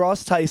Neil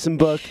deGrasse Tyson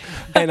book,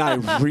 and I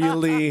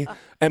really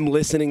am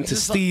listening to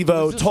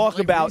Steve-O was this, talk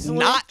like, about recently?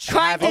 not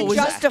Trying to having was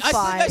that- justify.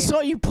 I think I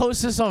saw you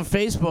post this on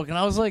Facebook, and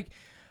I was like,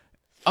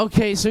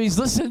 okay, so he's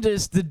listening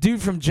to the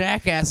dude from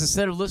Jackass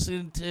instead of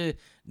listening to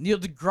Neil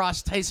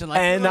deGrasse Tyson.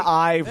 And feel like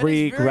I that is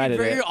regretted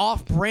very, it. very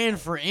off-brand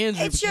for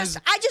Andrew. It's just-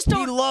 because I just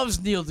don't- He loves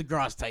Neil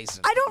deGrasse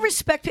Tyson. I don't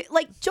respect it.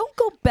 Like, don't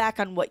go back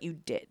on what you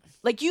did.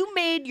 Like, you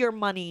made your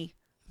money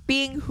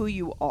being who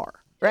you are,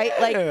 right?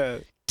 Yeah.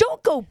 Like,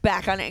 don't go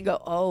back on it and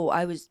go, oh,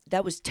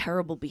 that was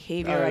terrible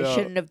behavior. I I know.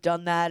 shouldn't have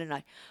done that, and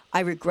I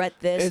regret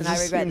this, It and I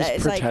just regret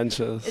seems that.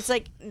 pretentious. It's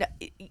like no,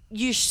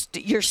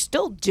 you're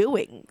still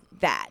doing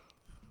that,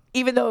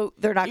 even though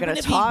they're not Even going to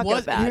if he talk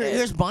was- about it.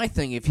 Here's my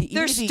thing: if he,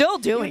 They're even if he- still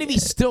doing even if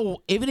it.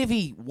 even if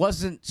he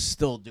wasn't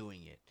still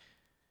doing it,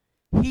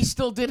 he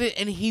still did it,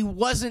 and he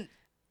wasn't.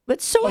 But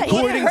so what? He didn't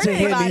According hurt to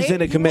him, anybody. he's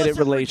in a He committed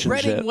wasn't relationship.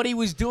 regretting what he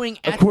was doing.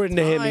 At According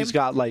the to him, time. he's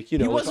got like He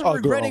like wasn't a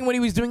regretting girl. what he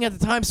was doing at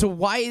the time. So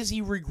why is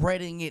he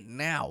regretting it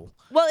now?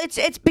 Well,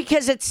 it's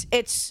because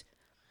it's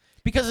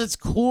Because it's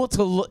cool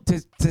to look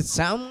to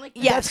sound like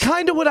that? Yes. That's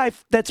kind of what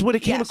That's what it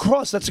came Yes.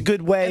 across. That's a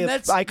good way. And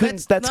Of, I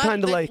couldn't. That's not-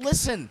 kind of that- like.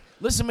 listen,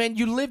 man.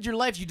 You lived your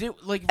life. You did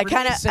like I Renee's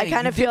kinda- I saying, kinda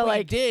you did feel what you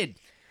like- did.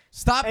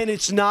 Stop. And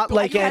it's not But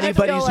like you kinda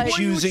anybody's feel like-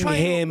 accusing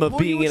him of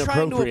What you being were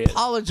trying inappropriate. to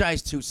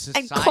apologize to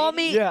society. and call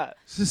me Yeah.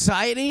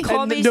 society.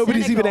 Call And me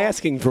nobody's even cynical.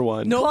 asking for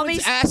one. No Call one's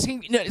me-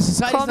 asking. No,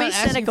 society's call me not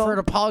asking cynical. for an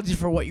apology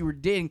for what you were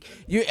doing.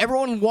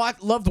 Everyone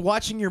loved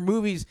watching your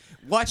movies,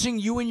 watching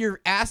you and your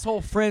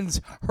asshole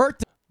friends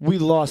hurt. We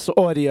lost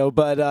audio,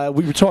 but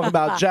we were talking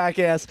about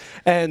Jackass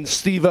and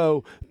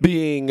Steve-O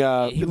being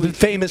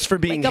famous for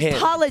being Like him.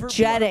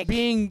 apologetic.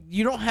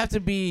 You don't have to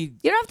be.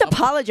 You don't have to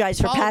apologize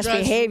for past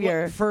apologize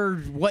behavior. for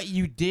what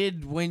you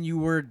did when you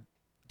were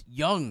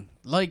young.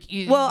 Like,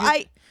 Well,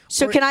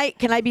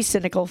 can I be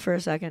cynical for a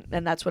second?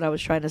 And that's what I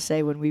was trying to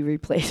say when we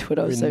replayed what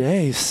I was saying.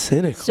 Renee's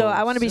cynical. So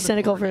I want to be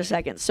cynical for a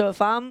second. So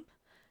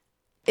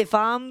if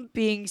I'm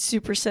being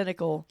super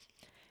cynical,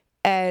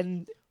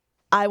 and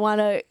I want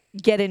to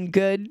get in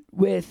good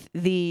with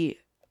the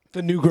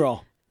new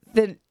girl.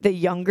 the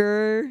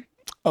younger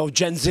Oh,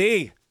 Gen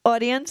Z.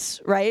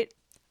 audience, right?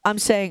 I'm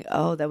saying,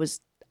 oh, that was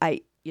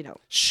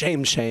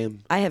Shame.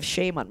 I have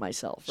shame on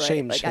myself, right?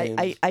 Shame, like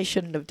shame. I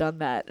shouldn't have done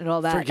that and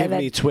all that. Forgive and then,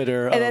 me,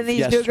 Twitter. And then of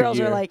these new girls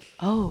are yesteryear. like,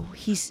 oh,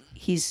 he's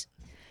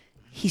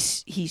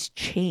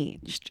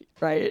changed,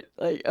 right?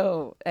 Like,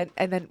 oh, and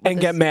then what and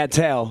get mad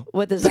tail.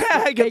 What does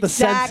that? I get the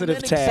sensitive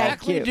tag.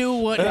 exactly do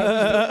what.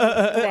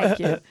 Thank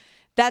you.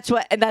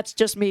 That's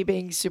just me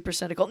being super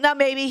cynical. Now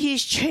maybe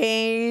he's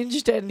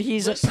changed and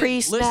he's a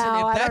priest now.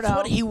 If I don't that's know.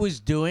 what he was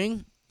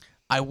doing,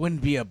 I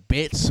wouldn't be a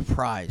bit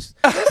surprised.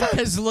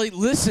 Because, like,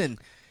 listen,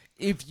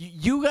 if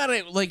you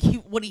gotta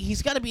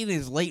he's got to be in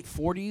his late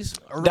 40s.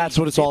 That's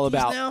what it's all 50s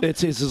about. now.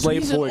 It's his So late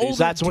he's an 40s. older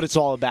That's what dude. it's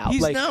all about.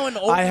 He's like, now an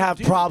older I have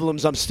dude.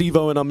 problems. I'm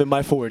Steve-O and I'm in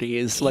my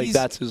 40s. Like, He's-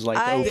 that's his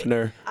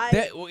opener.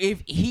 That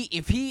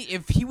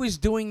if he was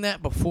doing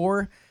that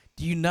before,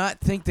 do you not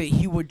think that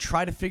he would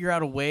try to figure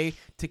out a way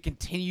to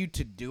continue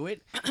to do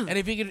it? And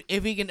if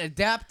he can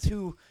adapt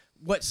to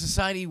what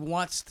society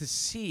wants to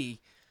see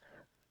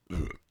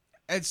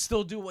and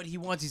still do what he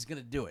wants, he's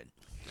gonna do it.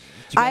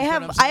 Do you I guys get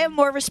have what I'm I saying? have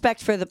more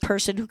respect for the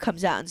person who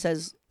comes out and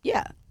says,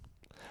 "Yeah,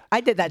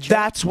 I did that." Trick.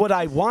 That's what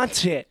I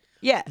wanted.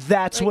 yeah.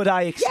 That's Like, what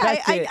I yeah,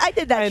 expected. I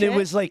did that and shit. it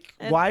was like,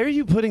 And- why are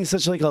you putting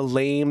such like a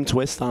lame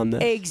twist on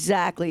this?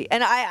 Exactly.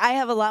 And I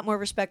have a lot more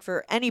respect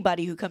for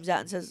anybody who comes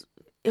out and says,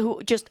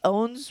 who just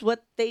owns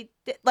what they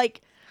did.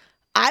 Like,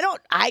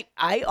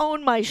 I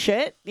own my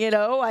shit,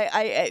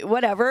 I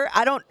whatever.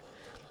 I don't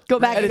go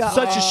back And and it's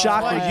go, such a "Oh,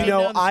 shocker. well." You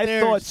know, I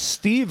downstairs. thought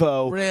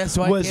Steve-O Renee, that's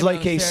why I was came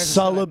like a downstairs and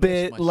said I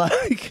celibate, pissed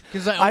myself. like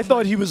 'Cause I I own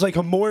thought my- he was like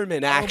a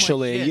Mormon,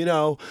 actually. shit. You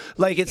know,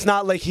 like it's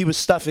not like he was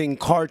stuffing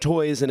car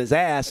toys in his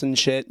ass and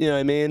shit. You know what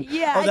I mean?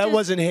 Yeah, Oh, I that just-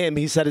 wasn't him.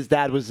 He said his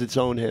dad was its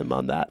own him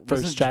on that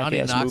first Wasn't Johnny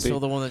Jackass Knoxville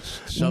movie. the one that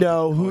shoved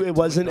No, the it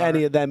wasn't car?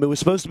 any of them. It was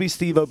supposed to be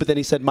Steve-O, but then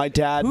he said my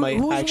dad might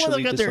Who's the one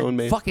actually that got their disown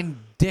me. fucking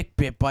dick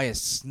bit by a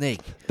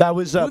snake? That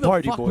was Who the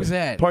Party fuck Boy. was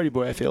that? Party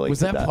Boy, I feel like. Was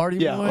did that Party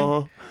yeah, Boy?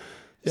 Uh-huh.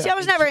 See, I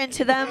was never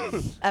into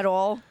them at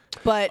all.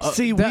 But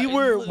See, that- we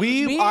were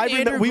me and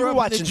Andrew we grew were up in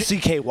watching the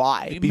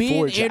CKY Me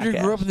before and Andrew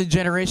Jackass. grew up in the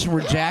generation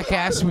where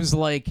Jackass was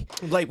like.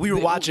 Like we were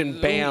watching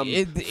Bam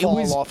it fall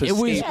was- off his it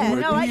was- Yeah,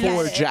 skateboard no, I get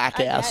before it.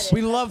 Jackass. I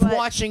We loved But-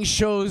 watching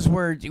shows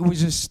where it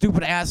was just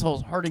stupid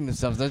assholes hurting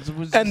themselves. That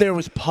was And there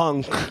was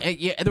punk.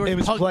 yeah, there was it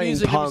was punk playing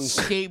music, punk. it was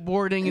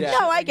skateboarding. And Yeah. shit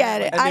No, I like get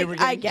that. it. And they were I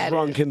getting get it.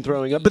 drunk and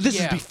throwing up. But this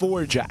is Yeah.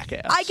 before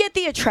Jackass. I get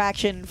the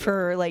attraction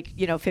for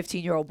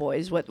 15-year-old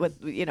boys. What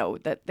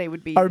that they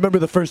would be. I remember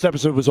the first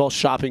episode was all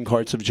shopping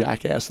carts of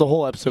Jackass. The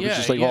whole episode was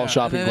just like all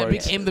shopping and then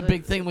carts. It became the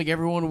big thing. Like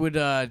everyone would.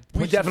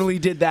 We definitely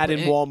did that in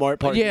Walmart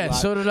parking Yeah, lot.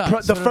 so did I.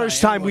 The So did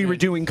first I. time we Everyone were did.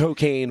 doing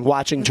cocaine,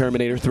 watching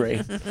Terminator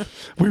 3.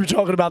 We were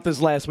talking about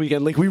this last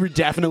weekend. Like, we were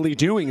definitely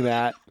doing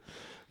that.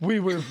 We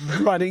were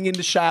running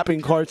into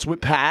shopping carts with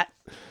Pat.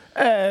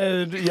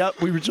 And,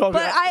 yep, we were talking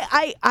But about...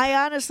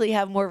 I honestly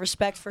have more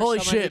respect for Holy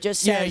someone who shit!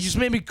 just Yeah, says, you just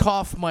made me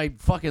cough my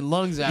fucking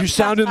lungs out. You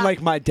sounded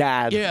like my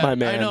dad, Yeah, my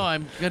man. I know,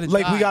 I'm gonna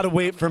Like, we die. got to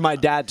wait for my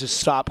dad to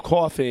stop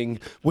coughing,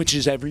 which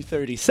is every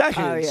 30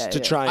 seconds yeah, to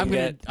yeah. try and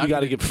get... You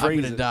got to get I'm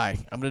phrases. gonna die.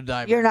 I'm gonna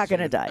die. You're very not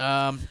gonna soon.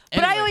 die.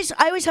 But Anyway,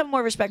 I always have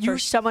more respect for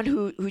someone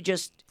who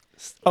just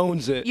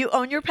Owns it. you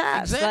own your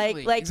past.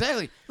 Exactly, Like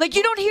exactly. Like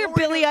you don't hear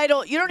Billy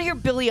Idol. You don't hear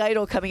Billy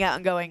Idol coming out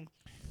and going,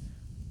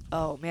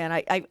 "Oh man,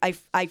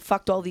 I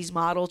fucked all these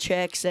model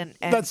chicks and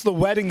That's the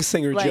wedding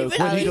singer Like, joke.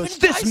 even- When he even goes,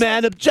 this guys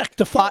man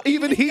objectified.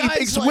 Even he guys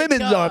thinks like,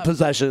 women are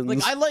possessions.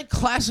 Like I like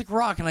classic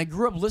rock, and I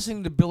grew up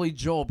listening to Billy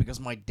Joel because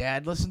my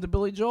dad listened to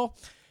Billy Joel.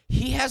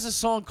 He has a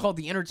song called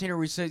 "The Entertainer"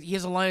 where he says he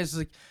has a line that's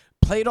like,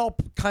 "Played all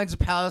kinds of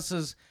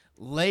palaces,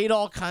 laid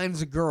all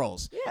kinds of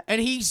girls." Yeah.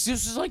 And he's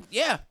just like,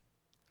 "Yeah,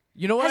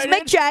 you know what Has I Mick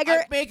did? Jagger-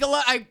 I make a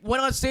lot. I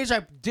went on stage,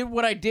 I did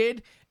what I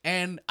did,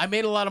 and I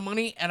made a lot of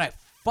money, and I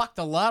fucked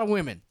a lot of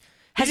women."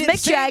 He Has didn't Mick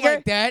say it Jagger-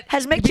 like that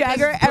has Mick because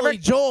Jagger it's Billy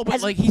ever- Joel, but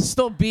has- like he's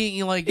still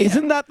being like,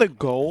 Isn't that the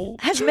goal?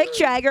 Has Mick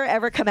Jagger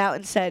ever come out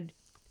and said,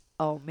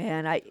 "Oh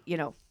man, I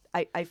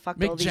fucked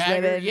Mick all these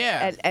Jagger, women,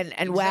 yeah,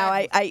 and wow,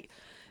 exactly. I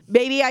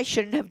maybe I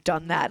shouldn't have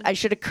done that. I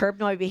should have curbed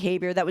my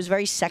behavior. That was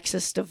very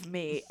sexist of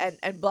me,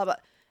 and blah blah."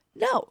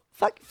 No,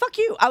 fuck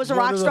you. I was a One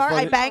rock of the star. I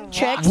funny- banged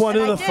chicks. One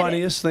and of I the did it.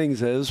 funniest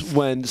things is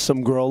when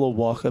some girl will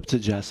walk up to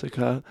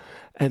Jessica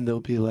and they'll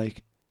be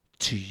like,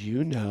 "Do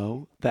you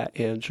know that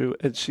Andrew?"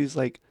 And she's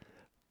like,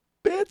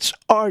 "Bitch,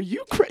 are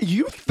you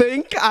you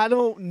think I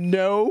don't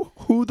know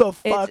who the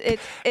fuck it's-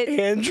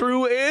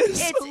 Andrew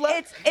is?"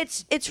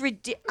 It's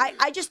ridiculous.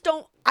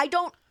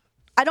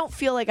 I I don't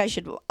feel like I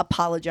should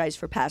apologize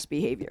for past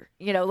behavior.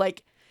 You know,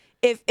 like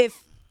if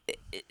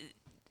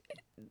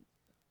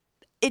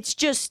it's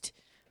just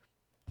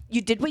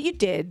you did what you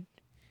did,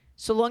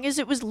 so long as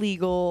it was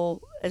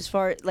legal as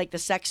far like the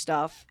sex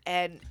stuff,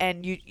 and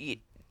you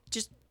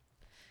just.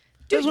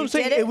 That's what I'm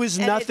saying. It was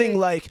nothing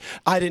like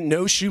I didn't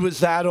know she was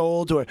that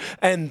old,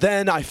 and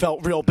then I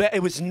felt real bad.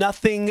 It was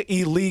nothing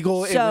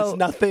illegal. It was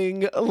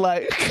nothing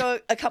like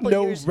a couple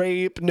no years,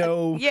 rape,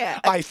 no. yeah.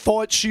 I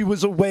thought she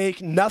was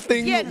awake.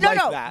 Nothing like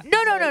that.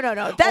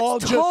 No. That's all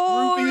just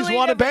totally groupies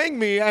want to bang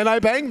me, and I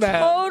bang them.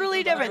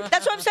 Totally different.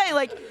 That's what I'm saying.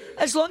 Like,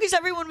 as long as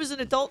everyone was an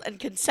adult and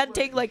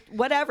consenting, like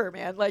whatever,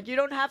 man. Like, you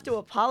don't have to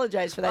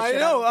apologize for that. I shit.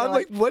 know. don't feel I'm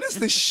like, what is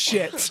this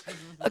shit?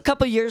 A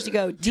couple years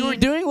ago, You were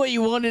doing what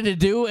you wanted to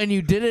do, and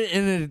you did it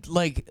in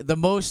like the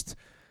most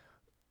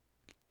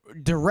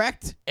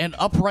direct and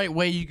upright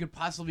way you could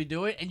possibly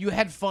do it, and you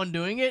had fun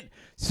doing it,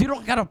 so you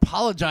don't gotta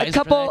apologize. a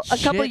couple for that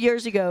shit.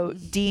 years ago,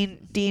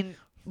 Dean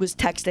was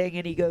texting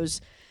and he goes,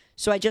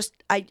 "So I just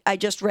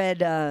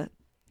read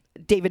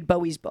David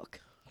Bowie's book,"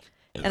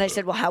 and I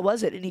said, "Well, how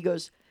was it?" And he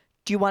goes,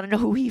 "Do you want to know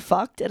who he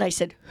fucked?" And I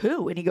said,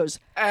 "Who?" And he goes,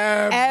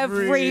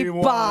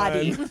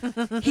 "Everybody."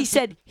 He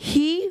said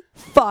he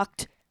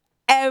fucked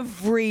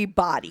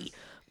everybody,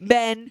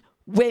 men,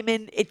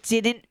 women. It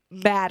didn't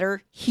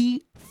matter.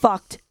 He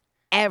fucked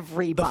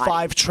everybody. The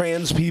 5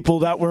 trans people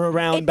that were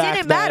around It back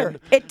didn't then. matter.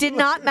 It did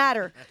not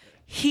matter.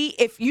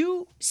 If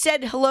you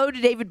said hello to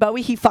David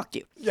Bowie, he fucked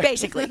you.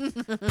 Basically,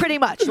 pretty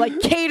much like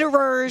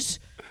caterers,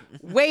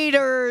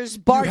 waiters,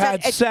 You bars.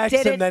 had sex,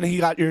 and then he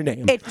got your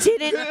name. It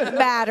didn't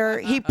matter.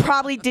 He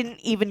probably didn't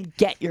even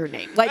get your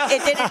name. Like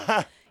it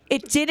didn't.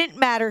 It didn't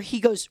matter. He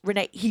goes,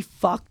 Renee. He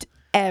fucked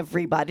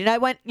everybody. And I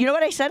went. You know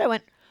what I said? I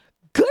went.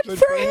 Good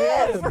for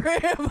him.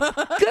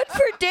 Good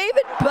for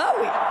David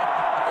Bowie.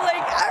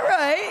 Like, all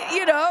right,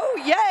 you know,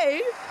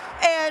 yay.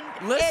 And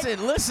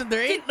Listen.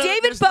 There ain't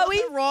David there's Bowie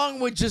nothing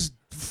wrong with just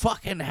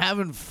fucking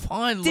having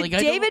fun. Did Like,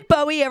 David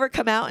Bowie ever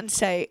come out and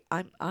say,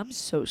 "I'm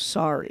so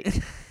sorry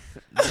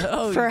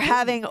No, for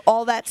having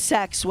all that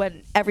sex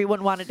when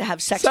everyone wanted to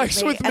have sex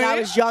with me, and I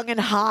was young and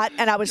hot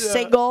and I was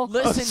single"?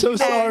 Listen, I'm so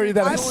sorry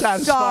that I I'm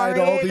satisfied sorry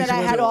all these that I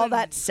had women. all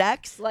that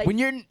sex. Like,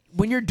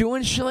 when you're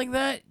doing shit like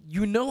that,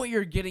 you know what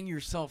you're getting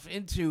yourself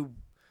into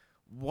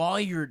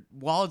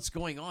while it's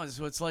going on.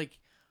 So it's like,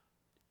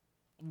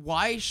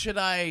 why should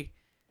I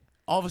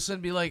all of a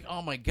sudden be like,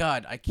 oh my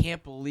god, I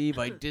can't believe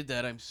I did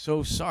that. I'm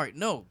so sorry.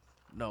 No,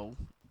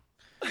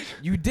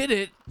 you did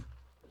it,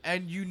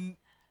 and you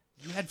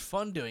had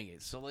fun doing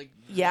it. So like,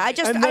 yeah,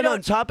 And then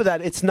on top of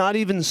that, it's not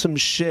even some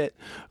shit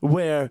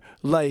where,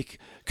 like,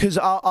 because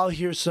I'll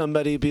hear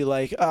somebody be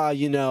like,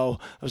 you know,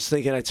 I was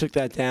thinking I took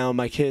that down,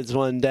 my kids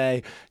one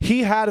day.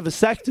 He had a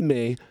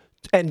vasectomy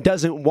and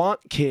doesn't want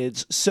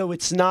kids, so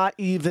it's not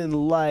even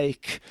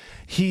like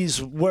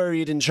he's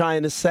worried and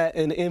trying to set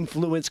an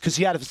influence because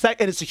he had a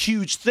vasectomy, and it's a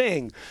huge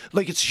thing.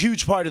 Like, it's a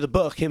huge part of the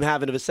book, him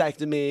having a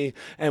vasectomy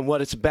and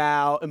what it's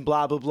about and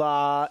blah, blah,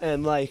 blah.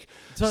 And, like,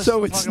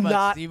 so it's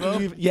not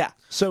even,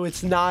 so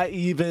it's not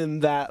even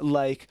that,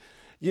 like,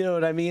 you know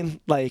what I mean?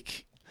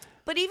 Like,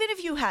 but even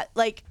if you had,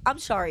 like, I'm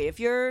sorry, if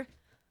you're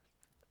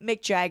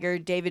Mick Jagger,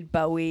 David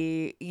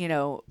Bowie, you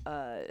know,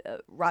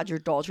 Roger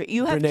Daltrey,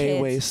 you have Renee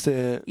kids.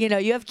 Wasted. You know,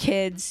 you have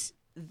kids.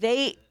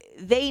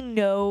 They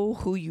know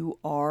who you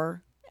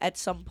are at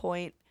some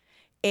point,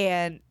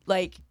 and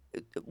like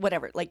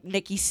whatever. Like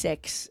Nikki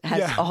Sixx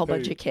has a whole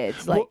bunch of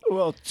kids. Like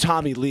well,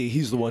 Tommy Lee,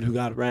 he's the one who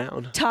got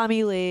around.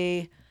 Tommy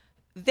Lee,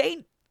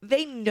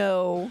 they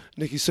know.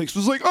 Nikki Sixx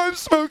was like, I'm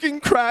smoking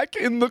crack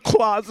in the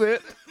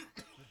closet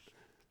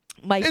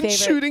My favorite,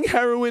 shooting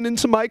heroin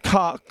into my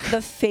cock.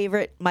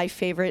 my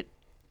favorite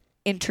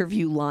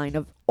interview line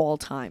of all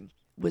time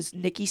was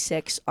Nikki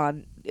Sixx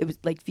on. It was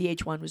like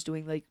VH1 was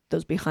doing like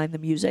those behind the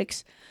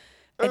musics,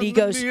 and he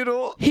goes,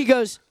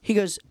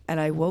 and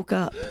I woke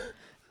up,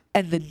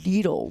 and the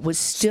needle was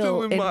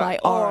still in my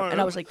arm,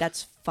 and I was like,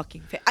 that's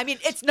fucking. I mean,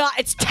 it's not.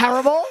 It's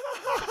terrible.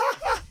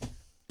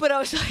 But I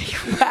was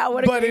like, wow,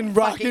 what a But great in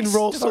rock fucking and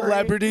roll story.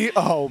 celebrity,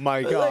 oh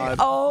my God. Like,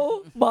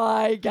 oh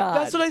my God.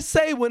 That's what I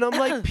say when I'm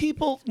like,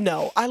 people,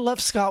 no, I love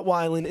Scott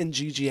Weiland and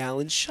Gigi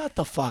Allen. Shut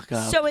the fuck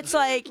up. So it's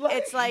like,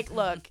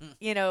 look,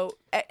 you know,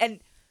 and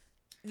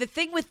the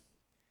thing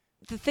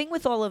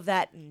with all of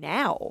that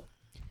now,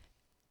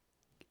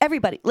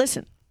 everybody,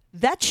 listen,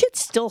 that shit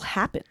still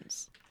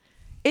happens.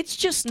 It's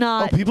just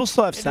not. Oh, people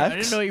still have sex? I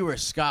didn't know you were a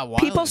Scott Weiland.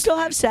 People still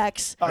have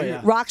sex. Oh,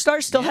 yeah. Rock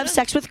stars still have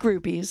sex with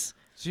groupies.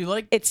 So you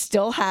like It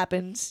still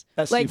happens.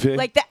 STP.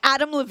 Like the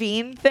Adam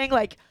Levine thing.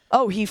 Like,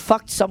 oh, he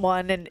fucked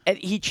someone and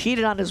he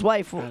cheated on his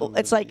wife.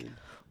 It's like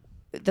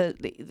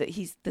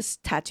he's this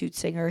tattooed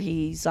singer.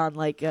 He's on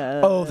like.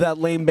 Oh, that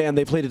lame band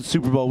they played at the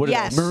Super Bowl. What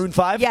yes, is it? Maroon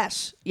 5?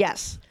 Yes.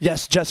 Yes,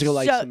 Jessica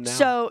likes him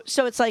now.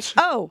 So it's like,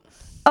 oh,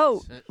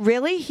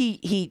 really?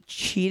 He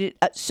cheated.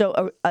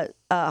 So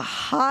a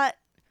hot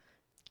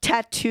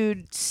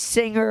tattooed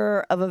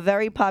singer of a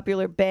very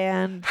popular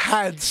band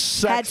Had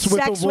sex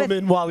with sex a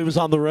woman while he was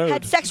on the road.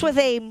 had sex with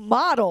a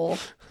model,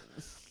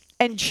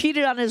 and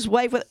cheated on his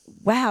wife with.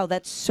 Wow,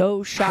 that's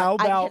so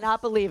shocking. I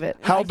cannot believe it.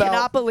 I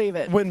cannot believe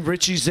it. When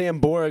Richie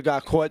Zambora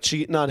got caught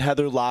cheating on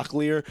Heather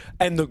Locklear,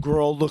 and the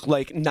girl looked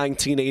like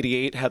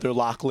 1988 Heather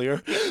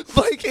Locklear?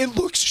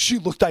 Like she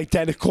looked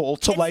identical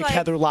to like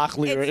Heather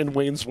Locklear in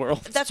Wayne's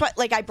World. That's why,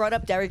 like, I brought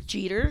up Derek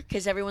Jeter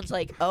because everyone's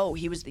like, "Oh,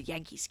 he was the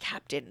Yankees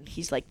captain.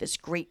 He's like this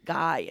great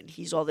guy, and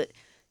he's all that."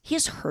 He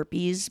has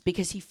herpes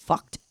because he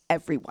fucked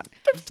everyone.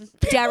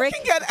 Derek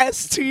can get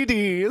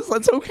STDs.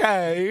 That's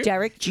okay.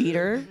 Derek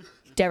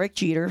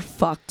Jeter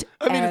fucked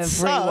everyone. It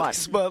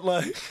sucks, but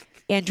like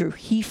Andrew,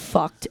 he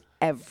fucked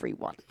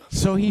everyone.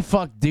 So he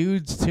fucked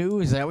dudes too?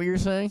 Is that what you're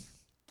saying?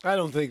 I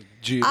don't think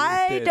Jeter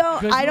did.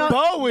 I don't.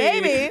 Bowie,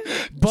 maybe.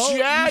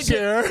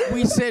 Jagger.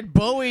 We said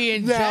Bowie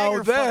and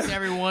Jagger fucked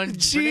everyone.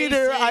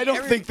 Jeter, I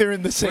don't think they're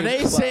in the same Renee's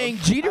club. saying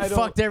Jeter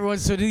fucked everyone,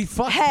 so did he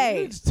fuck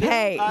dudes too?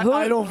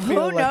 I don't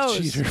feel who like knows?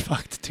 Jeter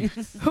fucked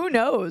dudes. Who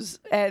knows?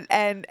 And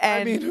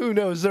I mean, who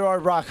knows? There are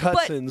Rock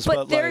Hudsons,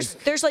 but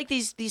there's like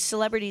these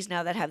celebrities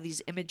now that have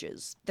these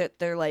images that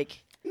they're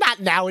like. Not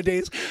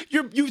nowadays.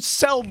 You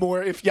sell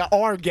more if you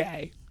are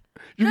gay.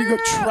 You can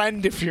go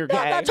trend if you're gay.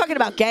 I'm not talking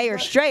about gay or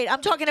straight.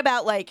 I'm talking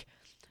about like,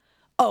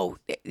 oh,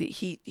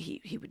 he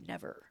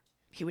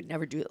would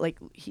never do it. Like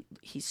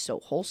he's so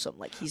wholesome.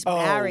 Like he's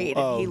married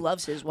and he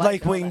loves his wife.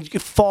 Like when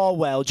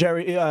Falwell,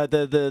 Jerry,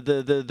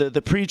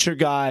 the preacher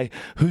guy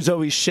who's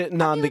always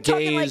shitting on the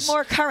talking gays. Like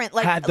more current,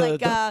 like had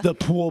the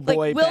pool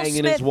boy like Will banging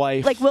Smith, his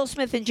wife. like Will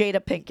Smith and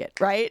Jada Pinkett,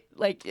 right?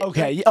 Like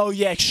okay, oh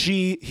yeah,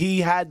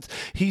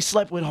 he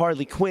slept with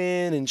Harley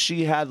Quinn and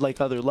she had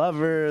like other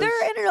lovers.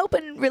 They're in an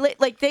open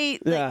like they.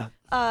 Yeah.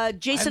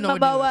 Jason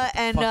Momoa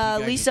and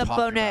Lisa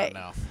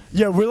Bonet.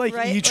 Yeah, we're like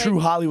Right?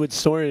 true Hollywood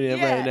story in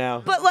it right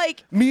now. But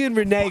like, me and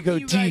Renee go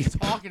you guys deep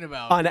talking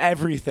about? on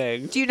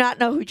everything. do you not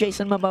know who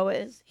Jason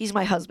Momoa is? He's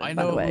my husband, I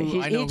by know the way.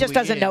 who, I know He who just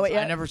doesn't know it is.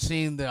 yet. I never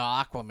seen the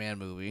Aquaman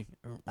movie.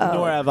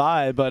 Nor have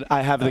I, but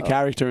I have the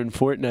character in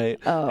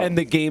Fortnite. And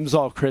the game's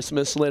all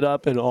Christmas lit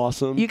up and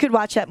awesome. You could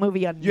watch that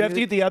movie on. You have to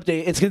get the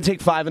update. It's going to take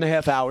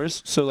 5.5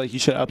 hours, so like you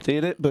should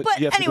update it, but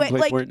you have anyway, to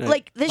play like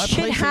Fortnite. this My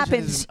shit PlayStation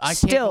happens is- I can't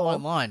still go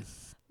online.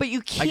 But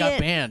you I can't. got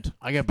banned.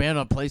 I got banned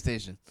on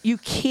PlayStation. You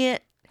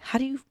can't. How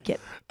do you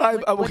get?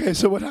 Okay,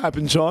 so what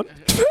happened, Sean?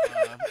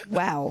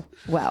 Wow.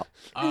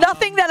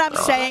 Nothing that I'm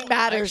saying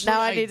matters. Actually,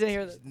 Now I need to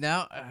hear this.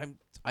 Now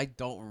I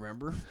don't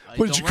remember.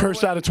 What, did you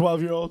curse out a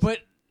 12-year-old? But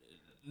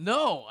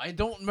no, I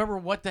don't remember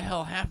what the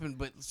hell happened.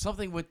 But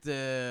something with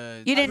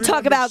the. You didn't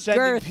talk about Sending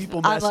girth.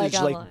 people on, message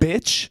like, online.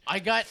 bitch.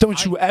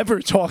 Don't you ever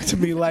talk to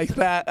me like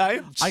that.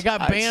 I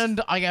got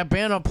banned. I got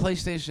banned on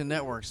PlayStation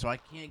Network, so I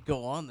can't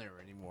go on there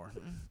anymore.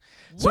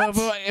 So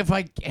if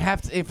I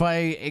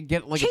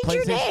get like Change a PlayStation,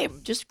 your name.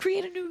 Just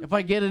create a new. if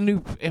I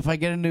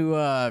get a new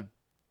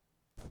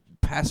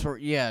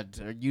password,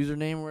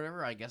 username or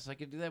whatever, I guess I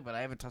could do that. But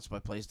I haven't touched my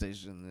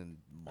PlayStation in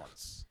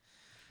months.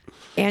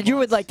 Andrew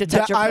would like to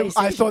touch your PlayStation.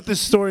 I thought this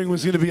story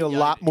was going to be a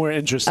lot more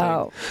interesting.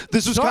 Oh.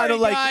 This was Sorry, kind of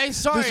like guys,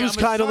 sorry, this was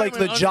I'm kind of sorry, like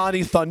the I'm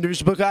Johnny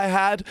Thunders book I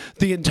had.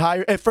 The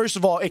entire first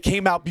of all, it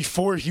came out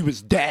before he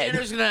was dead.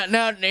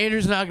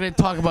 Andrew's not going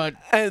to talk about.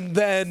 And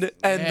then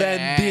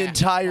the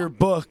entire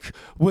book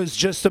was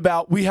just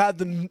about we had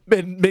them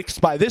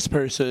mixed by this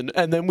person,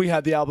 and then we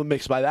had the album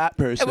mixed by that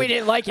person, And we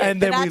didn't like it,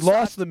 and then and we that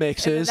lost sucked, the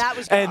mixes, and then that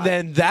was and gone.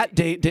 then that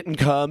date didn't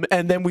come,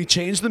 and then we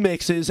changed the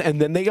mixes, and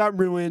then they got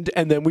ruined,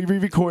 and then we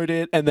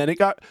re-recorded, and then it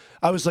got.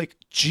 I was like,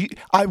 gee,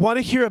 I want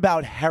to hear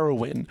about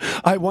heroin.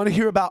 I want to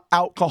hear about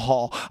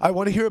alcohol. I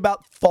want to hear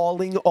about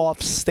falling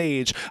off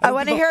stage. I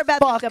want to hear about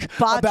the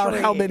debauchery. About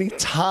how many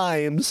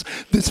times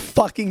this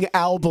fucking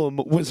album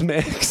was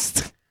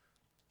mixed.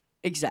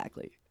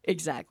 Exactly.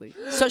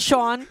 So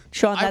Sean,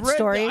 that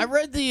story. I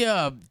read the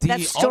That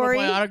story-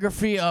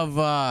 autobiography of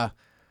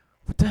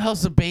what the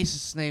hell's the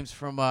bassist names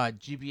from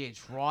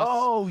GBH Ross?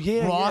 Oh,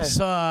 yeah,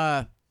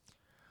 Ross.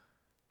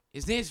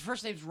 His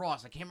first name's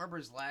Ross. I can't remember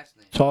his last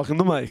name. Talking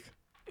the mic.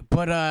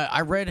 But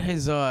I read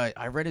his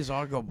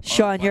article.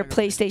 Sean, your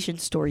PlayStation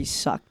story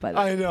sucked. By the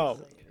way, I know.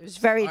 it was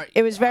very. All right,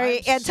 It was very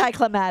I'm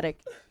anticlimactic.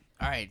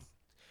 All right.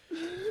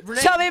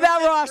 Tell me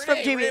about Ross from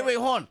Renee, GBH. Wait,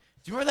 hold on.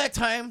 Do you remember that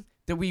time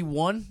that we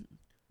won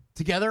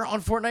together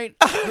on Fortnite?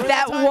 Remember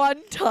That time?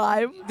 one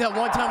time, That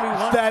one time we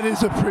won. That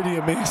is a pretty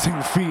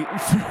amazing feat.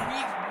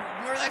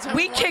 Remember that time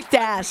we won? kicked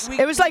ass. We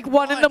It was like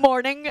 1 in the won.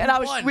 morning, and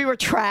won. we were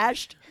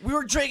trashed. We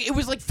were drinking. It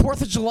was like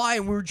 4th of July,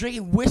 and we were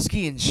drinking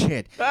whiskey and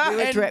shit.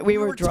 We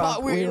were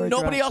drunk. We were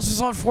nobody drunk. else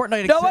was on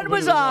Fortnite. No except one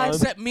was on.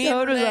 except me No and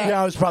one was Renee. on.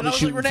 Yeah, I was probably And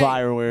shooting Renee,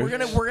 fireworks.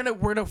 We're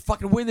gonna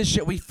fucking win this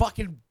shit. We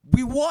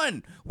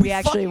won. We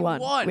actually fucking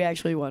won. We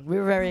actually won. We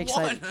were very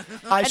excited.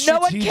 I And no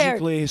one cared.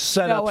 strategically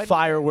set No up one-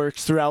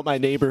 fireworks throughout my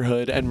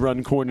neighborhood and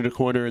run corner to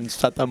corner and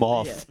set them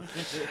off.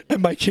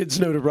 And my kids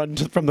know to run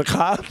from the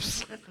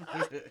cops.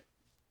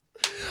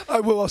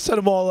 I'll set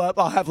them all up.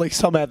 I'll have like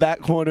some at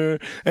that corner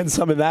and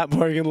some in that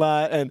parking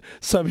lot and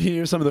some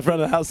here, some in the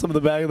front of the house, some in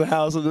the back of the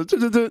house,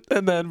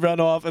 and then run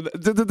off and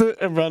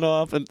run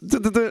off and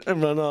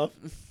run off.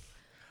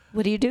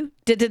 What do you do?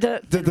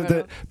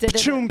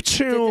 Choom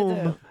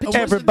choom.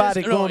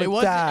 Everybody gonna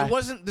die. It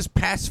wasn't this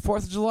past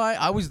 4th of July.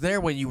 I was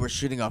there when you were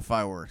shooting off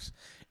fireworks.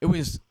 It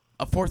was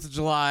a 4th of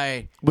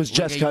July. Was like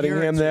Jess a year or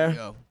Cunningham two there?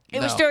 ago.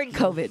 It was No. during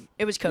COVID.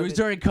 It was COVID. It was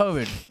during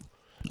COVID. Do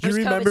you Just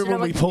remember COVID, so when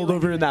no we one pulled knew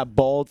over in that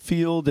bald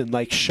field and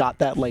like shot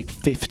that like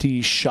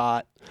 50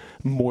 shot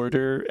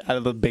mortar out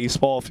of the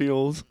baseball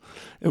field?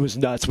 It was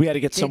nuts. We had to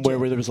get somewhere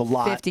where there was a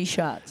lot. 50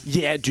 shots.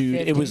 Yeah, dude.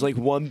 It 50. was like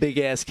one big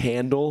ass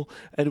candle,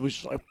 and it was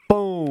just like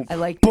boom. I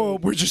like boom.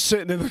 big. We're just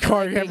sitting in the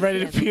car like getting big ready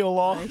to candles. peel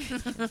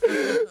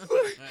off.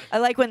 I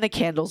like when the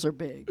candles are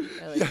big.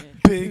 I like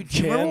it. Big Do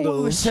you remember when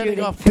we were candles. setting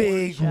off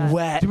Big shots.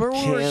 wet Do you remember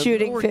when we were candles.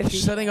 Shooting we were 50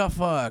 setting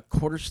off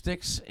quarter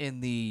sticks in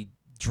the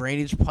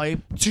drainage pipe?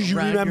 Do you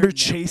around remember your neck?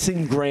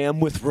 chasing Graham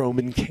with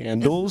Roman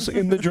candles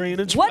in the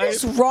drainage What pipe?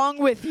 is wrong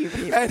with you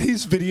people? And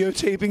he's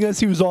videotaping us.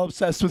 He was all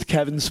obsessed with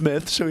Kevin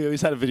Smith, so he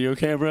always had a video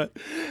camera.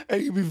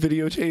 And he'd be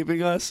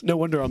videotaping us. No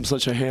wonder I'm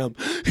such a ham.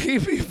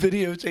 He'd be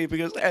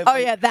videotaping us. And Oh,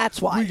 yeah,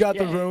 that's why. we got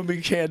the Yeah.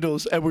 Roman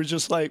candles, and we're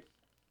just like,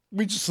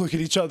 we just look at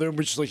each other, and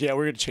we're just like, yeah,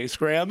 we're going to chase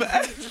Graham.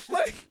 And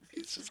like,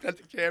 he's just got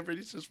the camera, and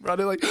he's just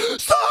running like,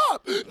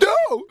 stop!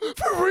 No!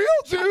 For real,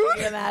 dude!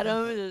 Looking at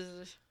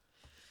him.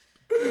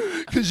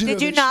 'Cause, you know,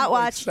 Did you they not shoot,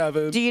 like, watch?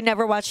 7. Do you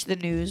never watch the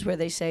news where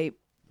they say,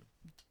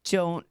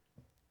 "Don't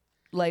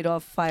light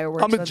off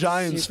fireworks"? I'm a on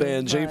Giants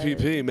fan, Super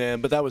JPP, man,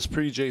 but that was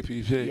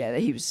pre-JPP. Yeah,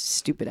 he was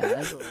stupid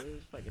ass.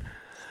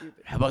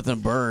 How about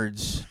them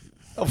birds?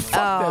 Oh, fuck them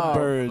Oh. How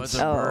birds.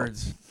 about them Oh.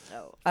 birds? I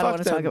don't Fuck want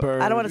to talk them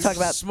about. I don't want birds. to talk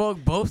about.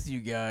 Smoke both you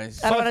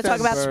guys. I don't want to Fuck talk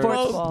about them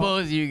sports birds. ball.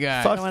 Both you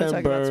guys. Fuck I don't want to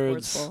them talk about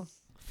birds. sports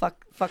ball.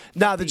 Fuck.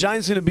 Nah, the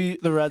Giants going to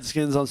beat the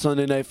Redskins on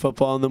Sunday Night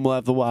Football, and then we'll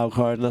have the wild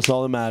card, and that's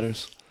all that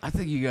matters. I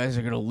think you guys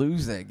are gonna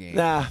lose that game.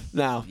 No.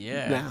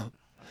 Yeah.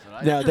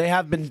 No, they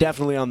have been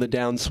definitely on the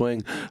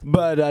downswing.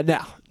 But no, it's I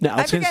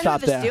going to forget who stop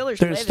the there. Steelers They're play going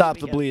to this stop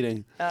the weekend.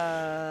 bleeding.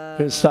 They're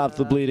going to stop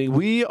the bleeding.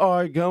 We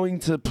are going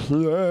to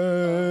play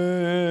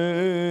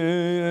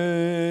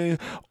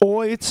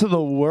Oi to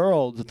the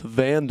World, the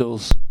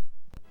Vandals.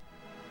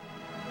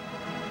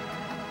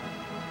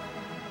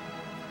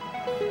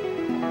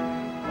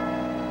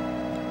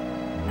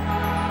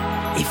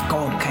 If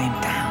God came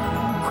down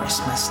on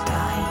Christmas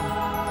Day,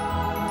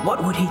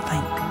 what would he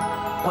think?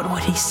 What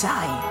would he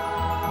say?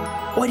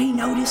 Would he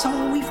notice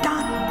all we've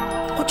done?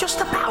 Or just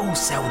the battle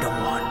seldom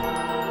won?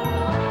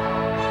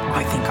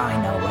 I think I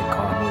know what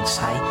God would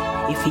say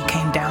if he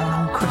came down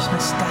on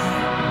Christmas Day.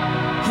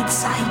 He'd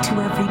say to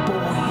every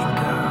boy and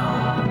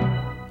girl,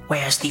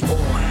 "Where's the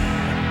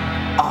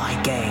oil I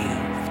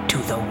gave to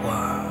the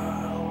world?"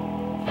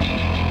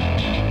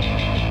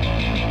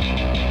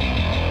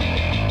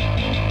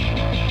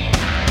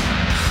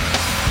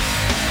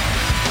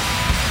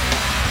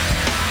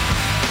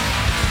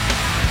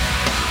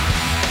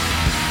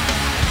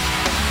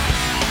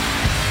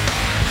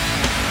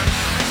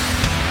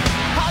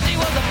 Ozzy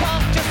was a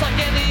punk just like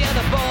any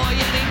other boy,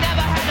 and he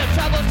never had no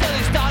troubles till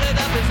he started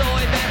up his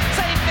Oi band.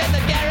 Safe in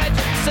the garage,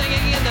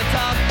 singing in the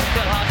tub.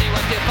 But Ozzy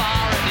went too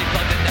far and he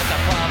plugged in at the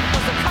pub. It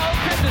was a cold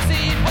Christmas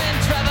Eve when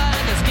Trevor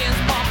and the Skins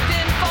popped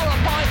in for a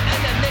pint and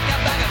then nick a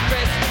bag of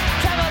crisps.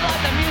 Trevor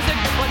liked the music,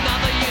 but not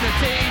the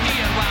unity. He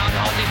unwound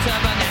Ozzy's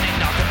turban and he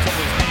knocked him to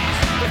his knees.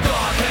 The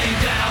God came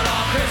down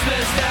on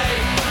Christmas Day.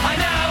 I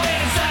know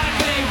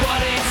exactly what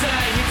he'd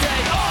say. He'd say,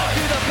 "Oi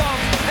to the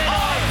punks and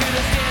oi to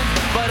the Skins,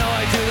 but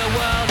oi to the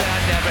world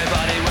and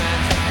everybody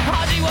wins."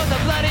 Ozzy was a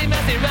bloody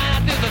mess. He ran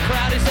out through the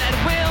crowd. He said,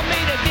 "We'll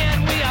meet again.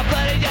 We are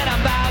bloody yet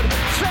unbowed."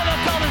 Trevor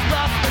called his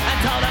bluff and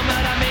told him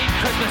where to meet.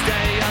 Christmas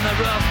Day on the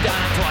roof down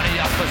on 20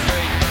 Oxford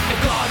Street. If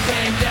God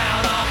came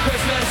down on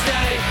Christmas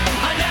Day,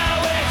 I know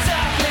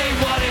exactly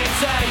what he'd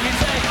say. He'd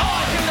say,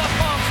 "Oi to the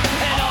punks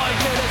and oi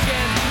to the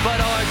Skins, but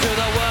oi to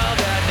the world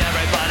and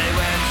everybody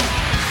wins."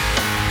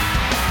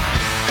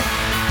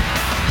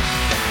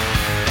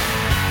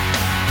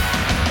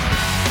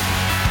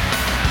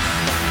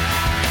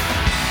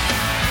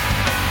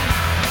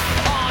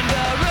 On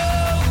the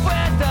roof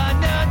with the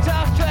noon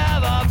talk,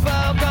 Trevor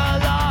broke a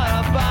lot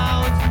of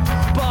bones.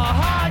 But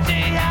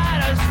Haji had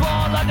a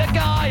swore like the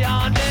guy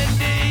on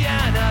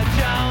Indiana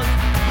Jones.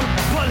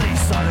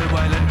 Police started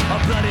wailing, a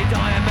bloody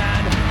dying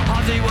man.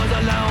 Haji was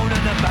alone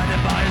and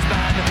abandoned by his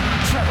band.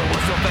 Trevor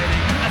was still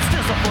fading and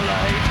still so full of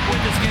hate.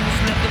 When the Skins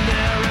left him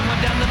there and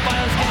went down the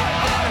fire escape.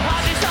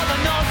 Haji saw the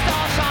North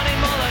Star shining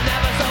more than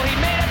ever, so he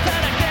made a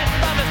tourniquet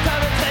from his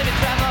turban, saving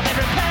Trevor. And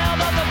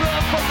repelled on the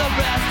roof with the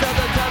rest of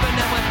the turban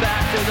and went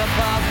back to the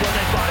pub where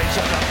his body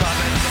shook up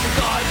coming.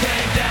 God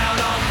came down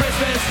on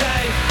Christmas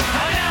Day.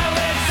 I know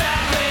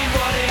exactly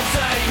what he'd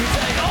say. He'd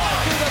say, "Oi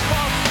to the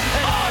punks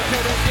and oi to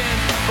the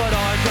Skins, but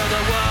oi to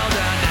the world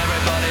and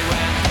everybody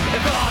wins."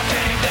 If God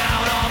came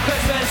down on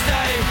Christmas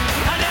Day,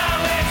 I know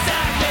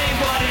exactly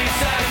what he'd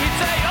say. He'd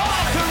say,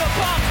 "Oi to the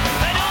punks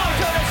and oi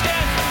to the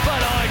Skins, but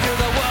oi to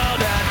the world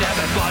and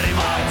everybody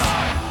wins."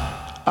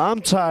 I'm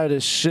tired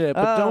as shit,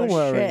 but Oh, don't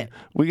worry. shit.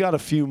 We got a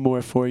few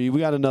more for you. We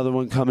got another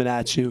one coming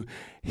at you.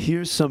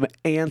 Here's some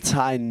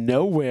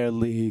Anti-Nowhere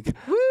League.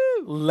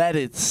 Let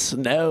it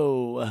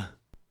snow.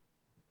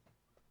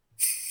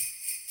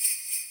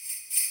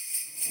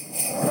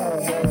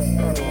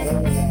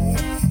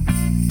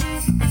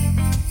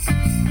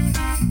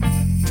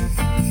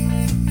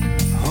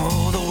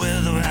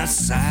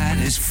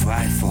 is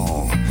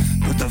frightful,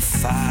 but the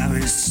fire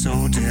is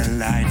so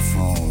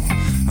delightful,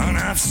 and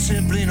I've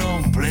simply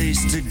no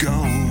place to go.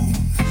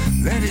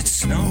 Let it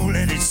snow,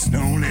 let it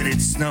snow, let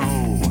it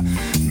snow.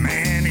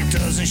 Man, it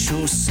doesn't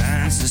show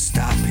signs of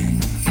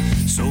stopping,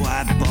 so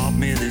I bought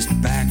me this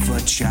bag for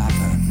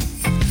chopping.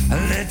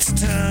 Let's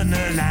turn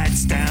the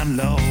lights down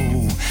low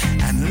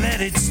and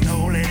let it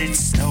snow, let it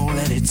snow,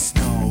 let it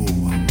snow.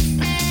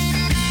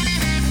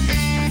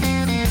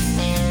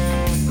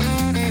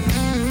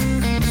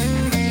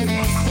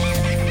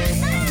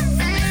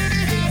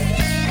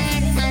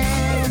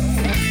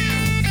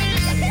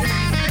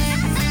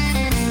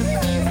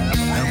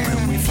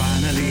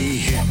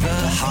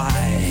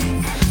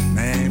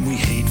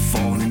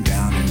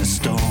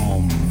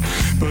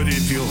 But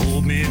if you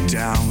hold me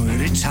down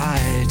really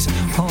tight,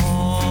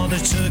 oh, the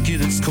turkey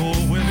that's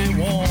cold will be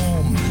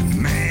warm.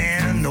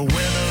 Man, the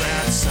weather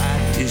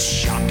outside is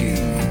shocking.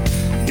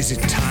 Is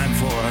it time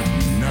for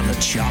another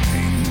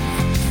chopping?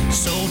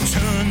 So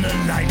turn the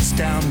lights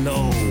down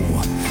low.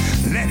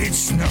 Let it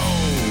snow,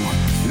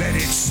 let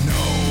it snow,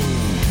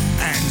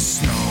 and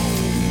snow,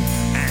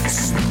 and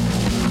snow,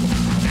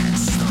 and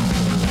snow,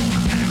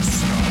 and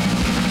snow.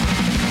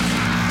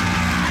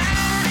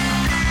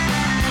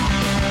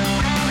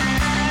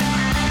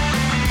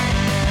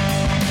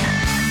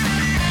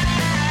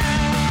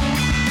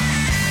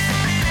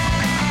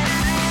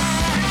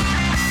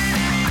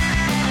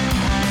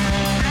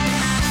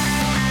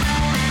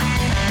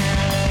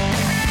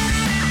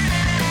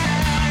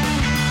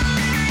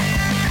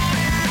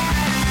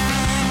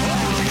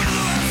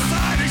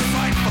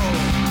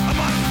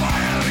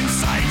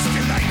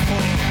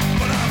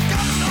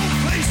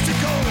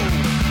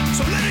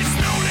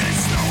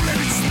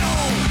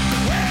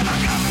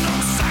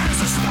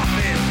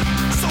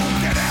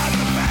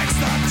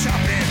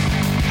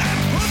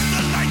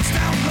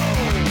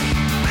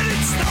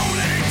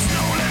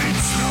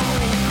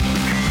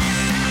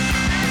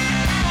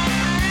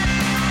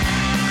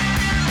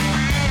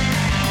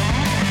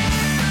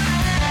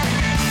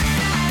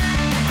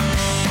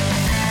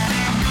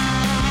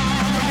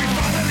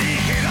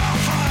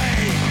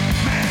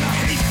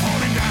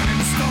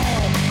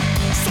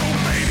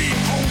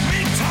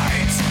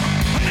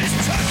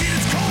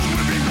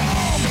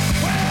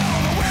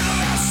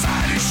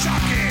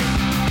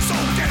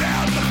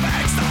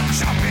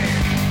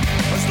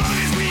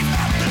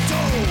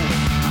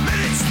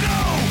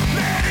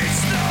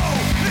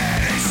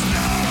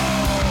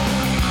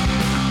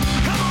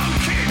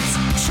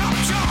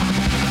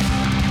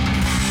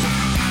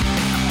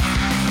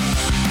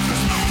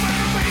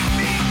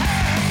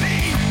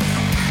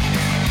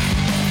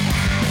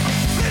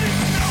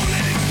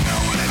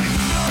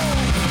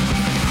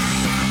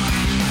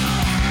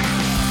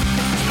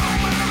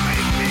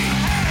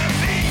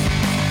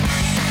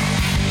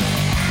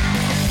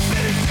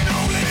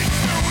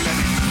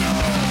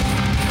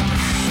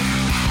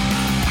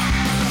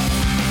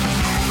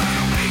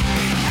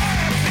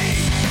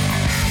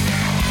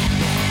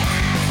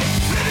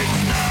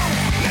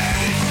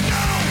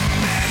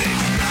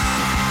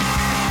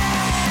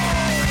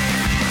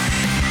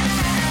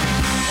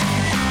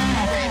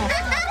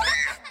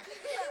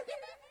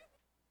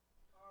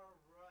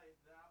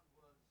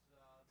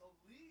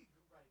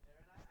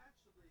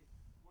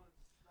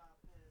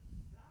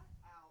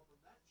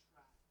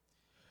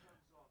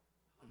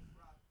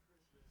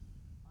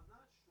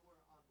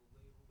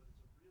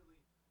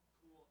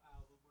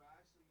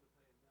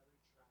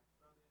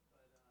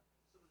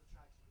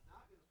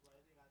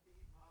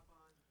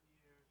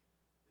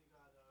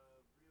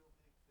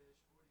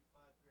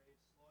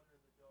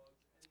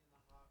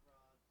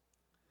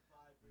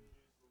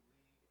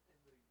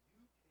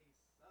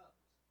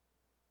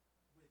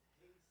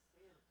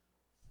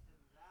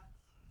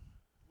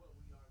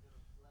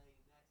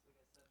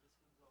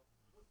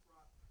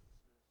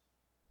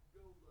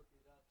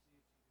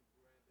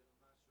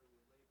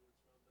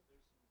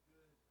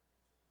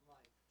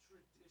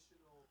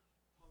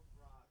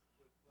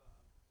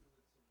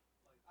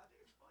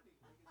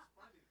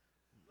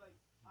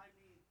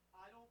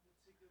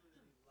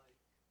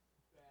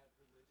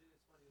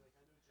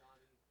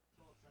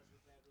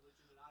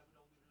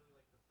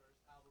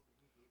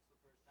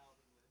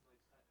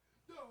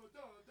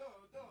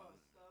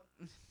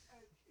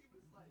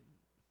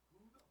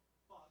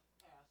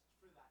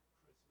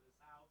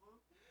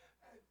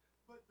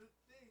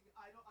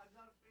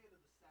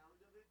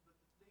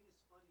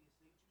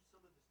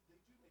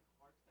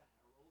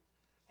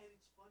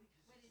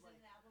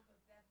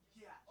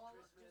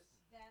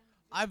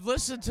 I've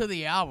listened to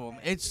the album.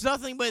 It's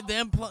nothing but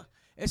them.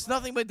 It's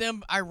nothing but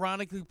them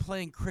ironically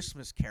playing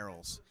Christmas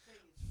carols.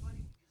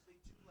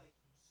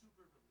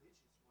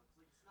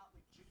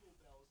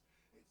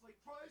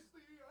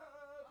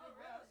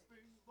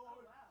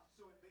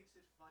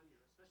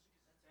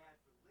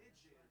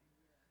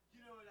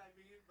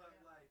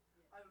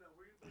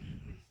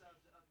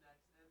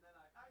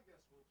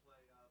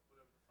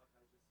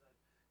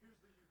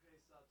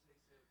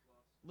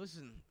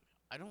 Listen,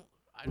 I don't know.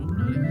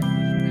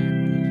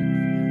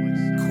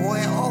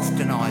 Quite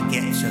often I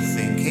get to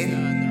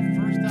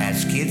thinking,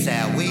 as kids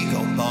how we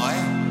got by.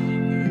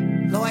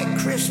 Like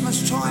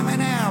Christmas time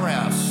in our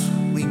house.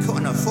 We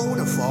couldn't afford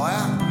a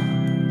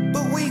fire,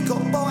 but we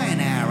got by in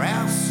our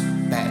house.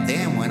 Back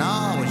then when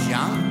I was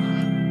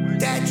young,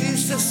 Dad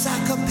used to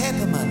suck a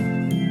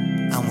peppermint,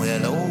 and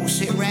we'll all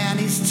sit round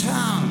his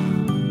tongue.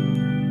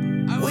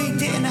 We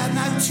didn't have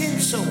no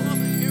tinsel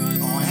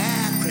on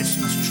our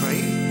Christmas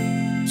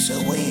tree, so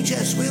we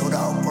just wheeled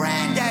old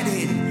Grandad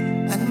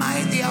in and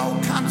made the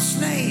old cunt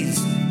sneeze.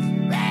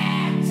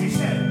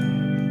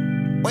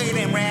 Wheel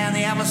him round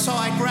the other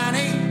side,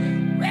 Granny.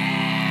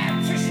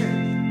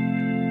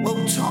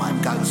 Well,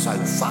 time goes so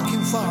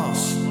fucking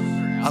fast.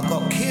 I've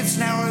got kids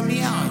now of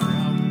my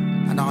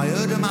own, and I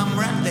heard them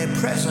unwrap their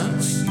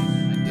presents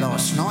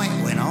last night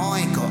when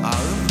I got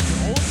home.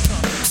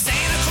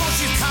 Santa Claus,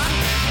 you cunt,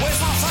 where's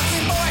my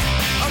fucking boy?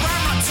 I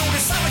ran up to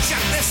this other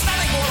chap, there's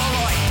nothing what I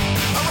like.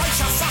 I wrote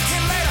your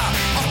fucking letter,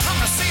 I'll come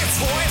to see it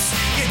twice.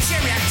 You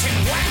geriatric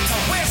wanker,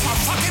 where's my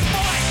fucking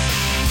boy?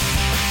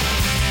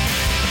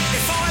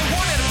 If I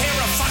wanted a pair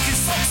of fucking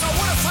socks, I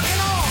would have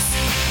fucking asked.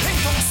 Ping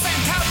pong Sam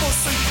cowboy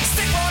suit,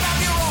 stick right up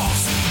your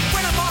arse.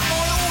 When I might my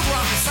order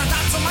up, so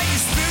not to make you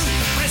spew,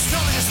 but it's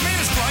not just me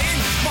who's crying,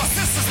 my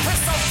sister's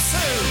pissed off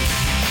too.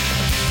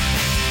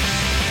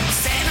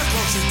 Santa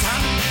Claus, you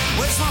cunt,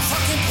 where's my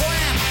fucking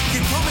plan?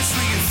 You promised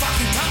me, you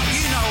fucking cunt,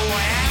 you know who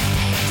I am.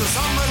 Cause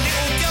I'm a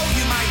little girl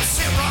you made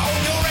sit right on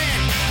your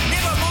hand.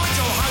 Never mind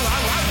your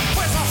ho-ho-ho,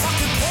 where's my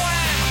fucking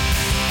plan?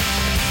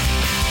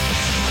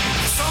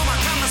 So I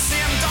come to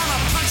see him done, I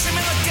punch him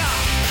in the gut.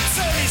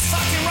 Turn his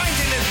fucking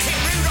reindeer and kick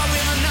Rudo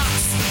in the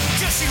nuts.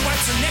 Just you wait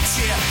till next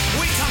year,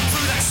 we come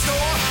through that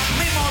store.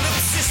 Me and my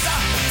little sister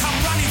come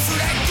running through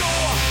that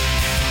door.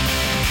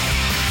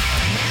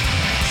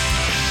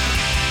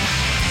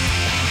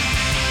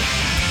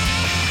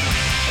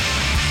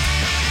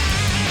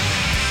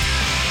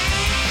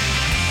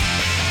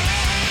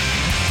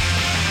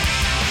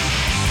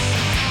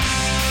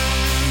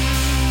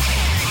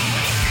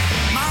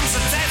 Mums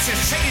and dads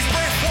just check his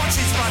breath, watch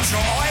his bunch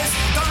of eyes.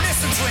 Don't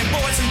listen to him,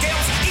 boys and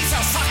girls, he's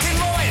a fucking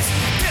lies.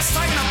 This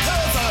ain't a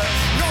pervert,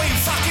 not him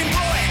fucking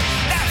boy.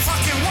 That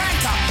fucking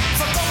wanker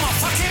forgot my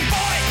fucking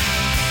boy.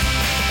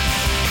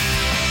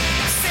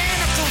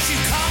 Santa Claus, you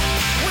cunt,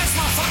 where's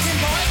my fucking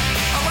boy?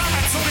 I run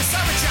back to this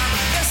other jump,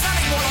 there's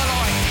nothing what I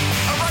like.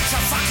 I wrote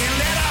your fucking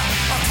letter,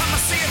 I'll come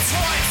and see it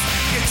twice.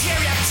 You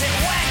geriatric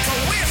wanker,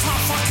 where's my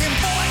fucking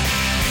boy?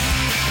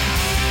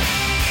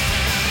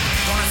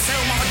 Gonna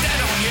tell my dad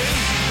on you.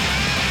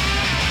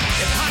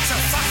 You punch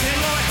your fucking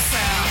lights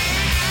out.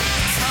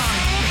 Cunt.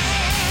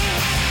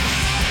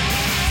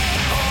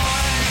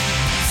 Oi,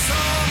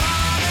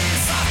 somebody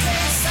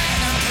fucking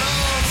Santa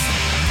Claus.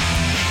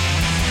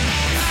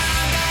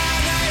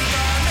 Underneath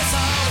the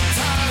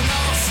mistletoe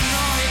last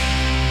night.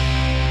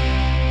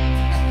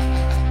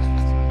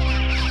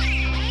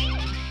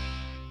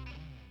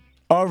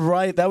 All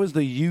right, that was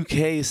the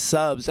UK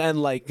subs,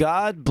 and like,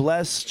 God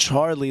bless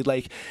Charlie.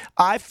 Like,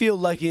 I feel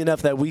lucky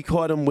enough that we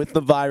caught him with the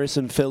virus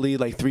in Philly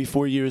like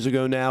 3-4 years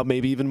ago now,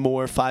 maybe even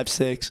more,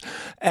 5-6,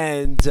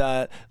 and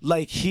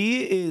like,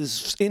 he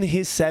is in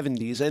his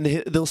 70s, and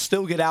they'll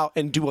still get out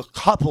and do a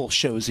couple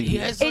shows a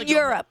year. In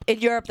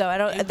Europe, though, I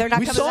don't. They're not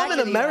We coming saw back him in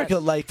to the America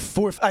US.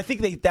 like I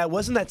think that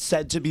wasn't that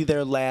said to be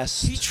their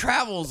last. He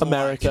travels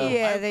America.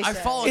 Yeah, they I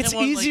said. follow It's him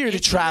on, easier like, to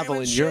travel Instagram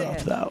in and shit. Europe,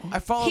 though. I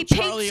follow He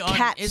Charlie paints on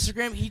cats.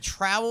 Instagram. He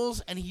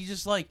travels and he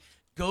just like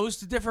goes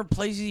to different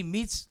places. He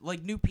meets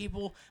like new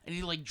people and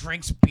he like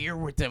drinks beer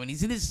with them. And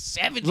he's in his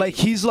 70s. Like,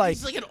 he's like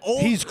an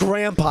old. he's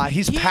grandpa.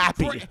 He's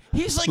pappy.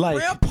 He's like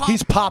grandpa.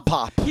 He's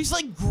pop. He's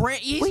like Well,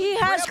 he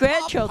has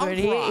grandchildren.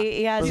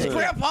 He has. He's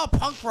grandpa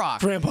punk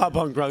rock. Grandpa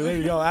punk rock. There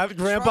you go.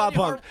 Grandpa Charlie punk.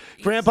 Harper-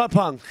 Grandpa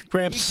punk. He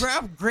Gramps.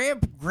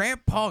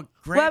 grandpa.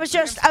 Well, I was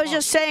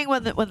just saying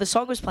when the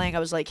song was playing, I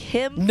was like,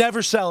 him.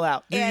 Never sell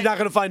out. You're And- not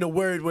going to find a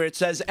word where it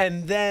says,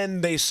 and then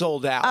they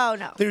sold out. Oh,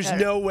 no. There's No,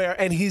 no. nowhere.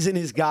 And he's in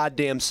his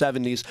goddamn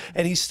 70s,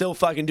 and he's still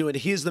fucking doing it.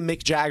 He's the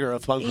Mick Jagger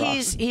of punk rock.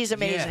 He's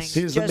amazing. Yes.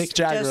 He's the Mick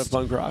Jagger of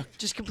punk rock.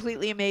 Just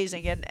completely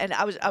amazing. And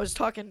I was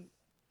talking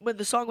when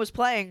the song was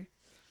playing.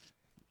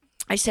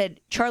 I said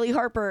Charlie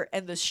Harper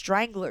and the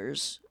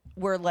Stranglers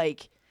were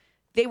like,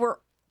 they were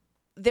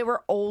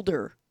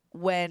older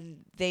when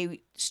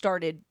they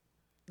started.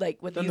 Like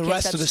when Than the the UK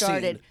rest stuff of the scene.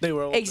 started, They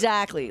were older.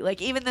 exactly.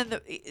 Like even then,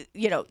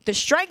 the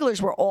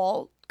Stranglers were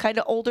all kind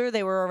of older.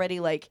 They were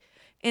already like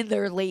in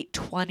their late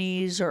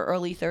 20s or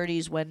early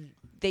 30s when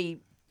they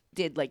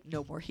did like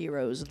No More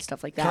Heroes and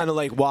stuff like that. Kind of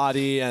like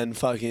Waddy and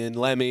fucking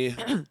Lemmy.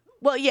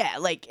 Well, yeah,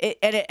 like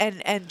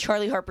and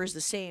Charlie Harper's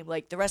the same.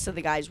 Like the rest of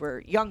the guys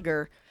were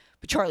younger,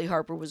 but Charlie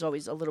Harper was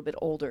always a little bit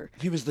older.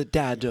 He was the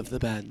dad of the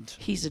band.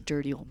 He's a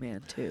dirty old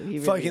man too. He really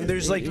Fucking, is.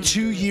 there's like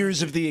 2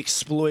 years of The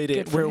Exploited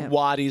Good for where him.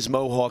 Waddy's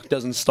mohawk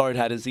doesn't start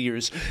at his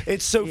ears.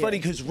 It's so funny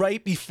because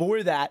right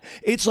before that,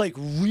 it's like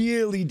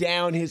really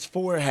down his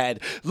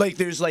forehead. Like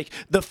there's like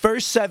the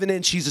first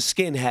 7-inch, he's a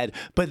skinhead,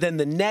 but then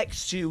the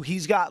next 2,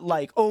 he's got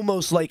like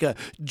almost like a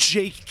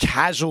Jake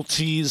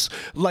Casualties,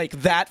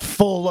 like that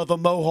full of a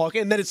mohawk,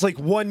 and then it's like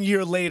 1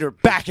 year later,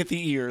 back at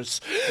the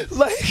ears.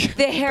 Like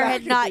The hair back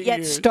had at not the yet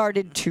ears. started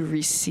started to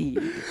recede.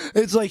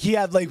 It's like he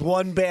had like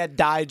one bad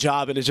dye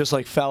job and it just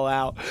like fell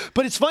out.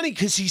 But it's funny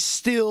because he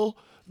still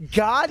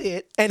got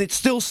it and it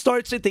still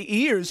starts at the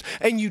ears.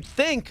 And you'd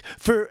think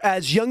for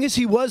as young as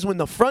he was when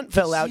the front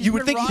fell out, you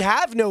would think he'd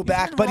have no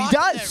back, but he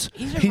does.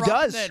 He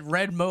does. That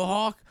red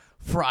mohawk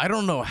for I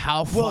don't know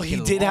how fucking Well, he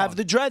did long. have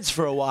the dreads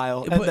for a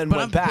while and then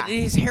went back. But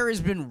his hair has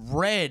been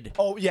red.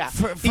 Oh yeah,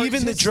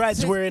 even the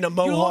dreads were in a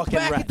mohawk you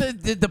and look red.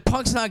 back at the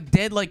Punk's Not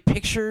Dead like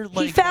picture.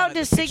 Like, found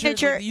his the picture,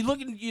 signature- like, you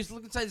look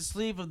inside the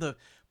sleeve of the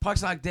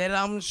Punk's Not Dead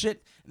album and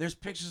shit. And there's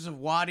pictures of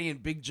Waddy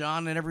and Big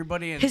John and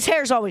everybody. And His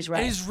hair's always red.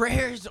 And his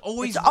hair is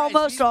always It's red.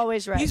 almost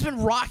always red. He's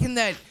been rocking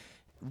that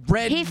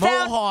red He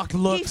found- mohawk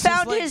look. he since,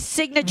 found like, his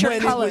signature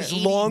when color. it was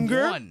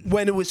longer, 81.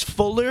 when it was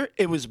fuller,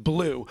 it was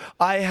blue.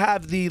 I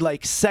have the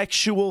like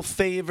Sexual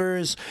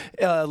Favors,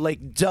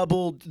 like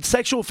double.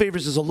 Sexual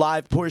Favors is a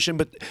live portion,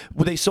 but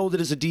they sold it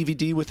as a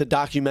DVD with a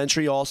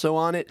documentary also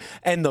on it.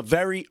 And the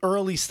very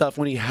early stuff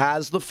when he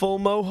has the full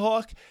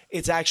mohawk,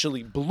 it's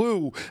actually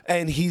blue,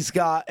 and he's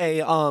got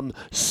a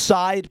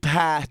side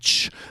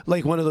patch,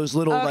 like one of those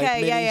little like Okay,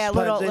 mini yeah,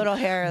 spuds little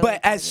hair, But like-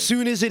 as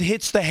soon as it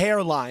hits the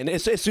hairline,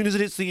 as soon as it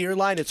hits the ear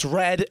line, it's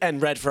red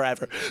and red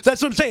forever.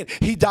 That's what I'm saying.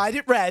 He dyed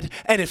it red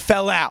and it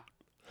fell out.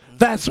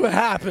 That's what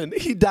happened.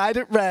 He dyed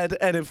it red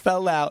and it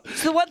fell out.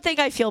 So the one thing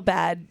I feel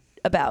bad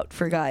about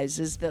for guys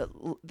is the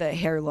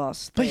hair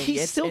loss But thing. he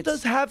It's- still it's-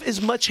 does have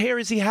as much hair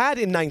as he had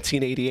in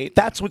 1988.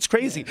 That's what's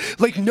crazy.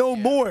 Like no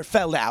more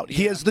fell out.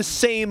 He has the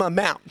same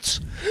amount.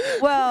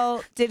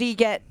 Well, did he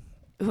get?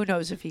 Who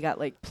knows if he got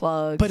like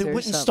plugs? But it or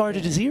wouldn't start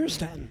at something. his ears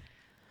then.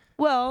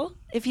 Well,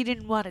 if he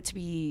didn't want it to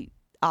be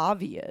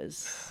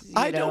obvious, you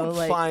I know, don't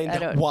like, find I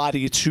don't-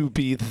 Waddy to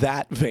be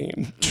that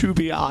vain, to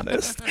be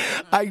honest.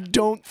 I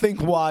don't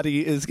think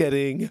Waddy is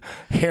getting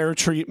hair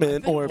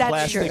treatment or that's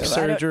plastic true. I don't-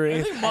 surgery.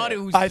 I think Waddy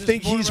was I just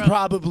think more he's around-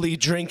 probably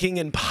drinking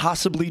and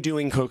possibly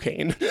doing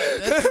cocaine.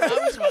 That's what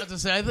I was about to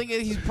say. I think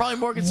he's probably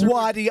more concerned. with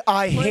Waddy,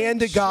 I playing hand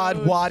to God,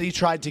 shows. Waddy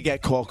tried to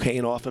get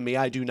cocaine off of me.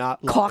 I do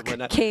not love it when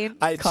Cocaine.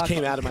 I just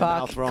came out of my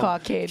mouth wrong.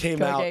 Cocaine. Came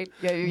cocaine. out.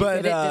 Yeah, you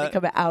But, did it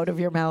come out of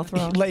your mouth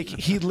wrong? Like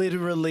he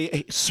literally,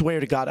 I swear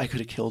to God, I could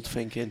have killed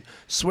Finken.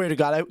 Swear to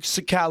God,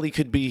 Callie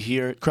could be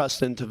here,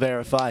 Cruston, to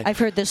verify. I've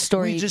heard this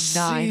story We just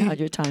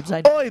 900 times.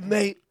 Oi,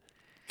 mate,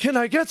 can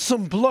I get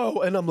some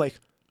blow? And I'm like,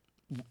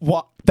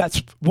 what?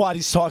 That's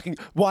Waddy's talking.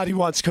 Waddy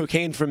wants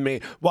cocaine from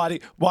me.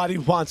 Waddy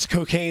wants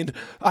cocaine.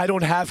 I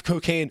don't have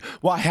cocaine.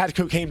 Well, I had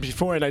cocaine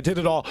before and I did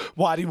it all.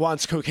 Waddy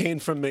wants cocaine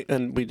from me.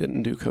 And we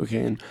didn't do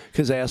cocaine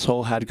because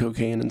asshole had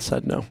cocaine and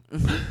said no.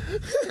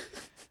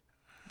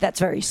 That's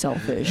very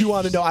selfish. You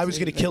want to know? I was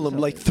going to kill him.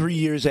 Like 3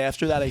 years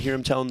after that, I hear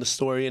him telling the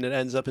story, and it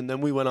ends up. And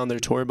then we went on their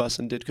tour bus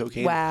and did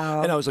cocaine.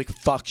 Wow. And I was like,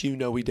 "Fuck you,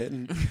 no, we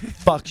didn't.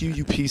 Fuck you,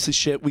 you piece of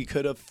shit. We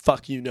could have.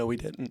 Fuck you, no, we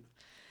didn't."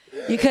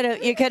 You could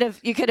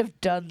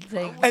have done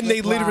things. And they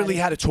with literally Waddy.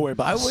 had a tour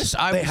bus.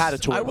 They had a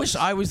tour I bus. wish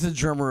I was the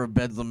drummer of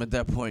Bedlam at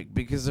that point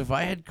because if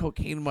I had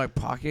cocaine in my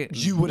pocket,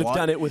 You would have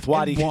done it with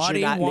Waddy and because Waddy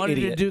you're not an wanted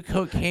idiot. to do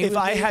cocaine. If with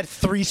I me, had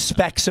 3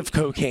 specks of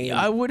cocaine,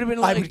 I would have been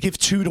I like, would give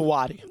 2 to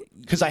Waddy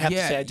because I have to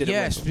say I did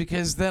yes, it with him.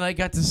 because then I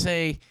got to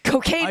say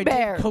Cocaine I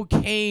Bear. did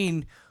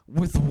cocaine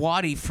with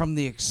Waddy from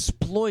the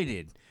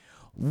Exploited.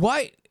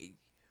 Why?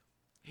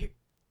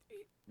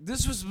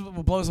 This was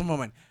blows my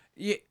mind.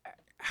 Yeah,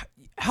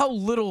 how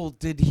little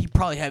did he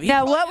probably have? He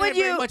Now, probably what didn't would have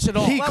very you- much at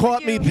all. He What caught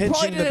would me you- He probably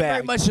pinching the didn't have very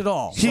bag. much at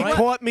all. He right?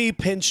 caught me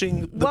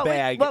pinching the What would-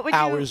 bag what would you-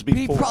 hours He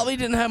before. probably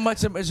didn't have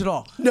much at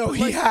all. No, But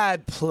he like-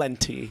 had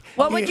plenty.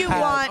 What He would you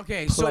had want-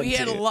 Okay, so he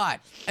had a plenty. lot,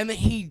 and then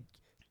he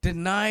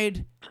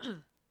denied.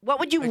 What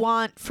would you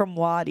want from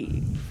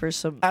Waddy for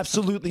some?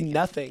 Absolutely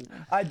nothing.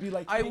 I'd be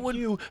like, I thank would-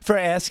 you for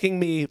asking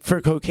me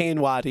for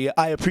cocaine, Waddy.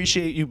 I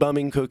appreciate you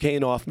bumming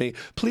cocaine off me.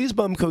 Please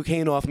bum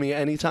cocaine off me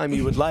anytime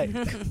you would like.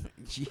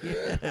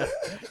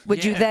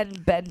 Would you then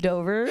bend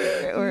over?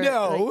 Or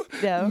No,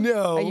 like, no.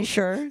 no. Are you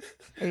sure?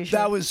 Are you sure?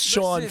 That was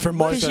Sean Listen, from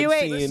Mark Because you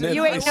ain't, Unseen in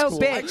you high ain't no school.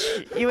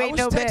 bitch. You ain't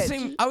no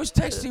bitch. I was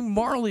texting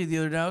Marley the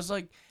other day. I was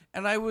like,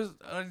 and I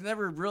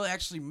never really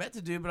actually met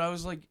the dude, but I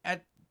was like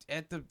at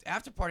the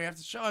after party after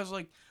the show. I was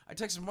like, I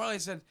texted Marley. I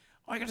said,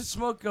 "Oh, I got to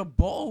smoke a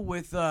bowl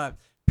with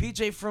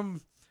PJ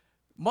from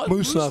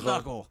Moose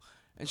Knuckle.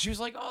 and she was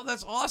like, "Oh,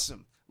 that's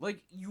awesome!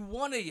 Like you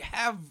want to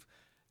have."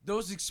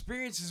 Those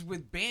experiences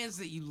with bands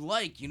that you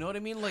like, you know what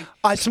I mean? Like,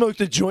 I smoked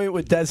a joint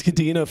with Des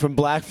Cadena from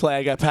Black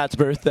Flag at Pat's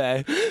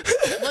birthday.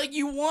 like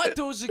you want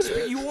those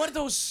you want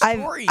those I've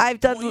stories. I've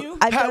done don't you?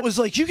 I've Pat done was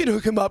like, "You can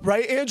hook him up,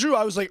 right, Andrew?"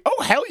 I was like,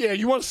 "Oh hell yeah!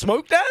 You want to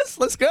smoke, Des?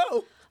 Let's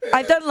go."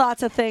 I've done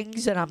lots of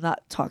things, and I'm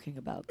not talking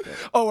about them.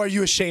 Oh, are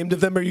you ashamed of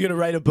them? Are you gonna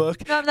write a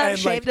book? No, I'm not and,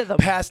 ashamed like, of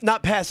them.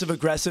 Not passive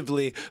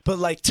aggressively, but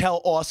like tell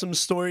awesome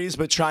stories,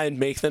 but try and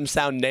make them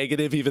sound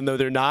negative, even though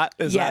they're not.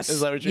 Is Yes,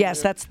 that what you're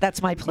yes, doing?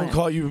 that's my We'll plan.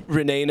 call you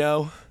Renee.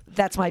 No,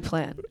 That's my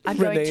plan. I'm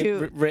going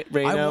to.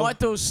 Reno. I want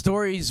those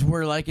stories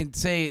where I can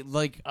say,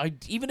 like,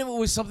 even if it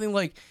was something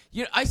like,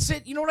 you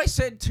know what I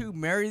said to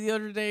Mary the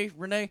other day,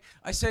 Renee?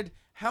 I said,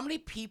 how many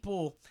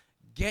people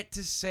get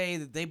to say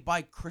that they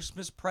buy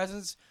Christmas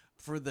presents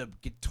for the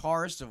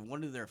guitarist of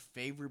one of their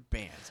favorite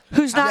bands.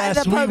 Who's not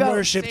Yes, in the we Pogo?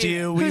 worshipped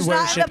you. We Who's not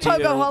in worshipped the Pogo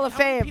you. Hall of How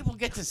many Fame? people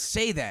get to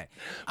say that?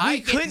 We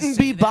get to couldn't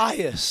say be that.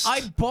 biased.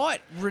 I bought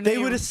Renee. They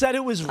would have said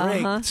it was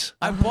rigged.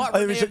 I bought It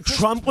Renee was- a Christmas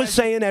Trump was present.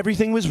 saying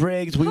everything was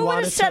rigged. We Who would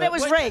wanted have said to- it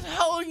was What rigged? the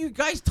hell are you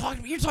guys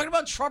talking? You're talking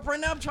about Trump right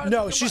now. I'm trying to.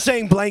 No, think she's about-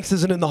 saying Blanks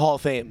isn't in the Hall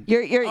of Fame.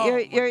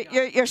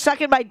 You're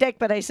sucking my dick,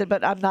 but I said,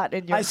 but I'm not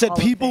in your. I said Hall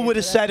of people Fame. would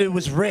have said it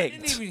was I didn't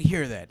rigged. even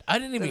hear that. I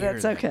didn't even hear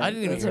That's that. okay. I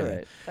didn't even That's hear all that.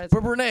 right. That's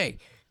But Renee,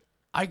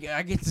 I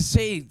get to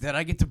say that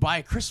I get to buy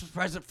a Christmas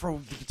present for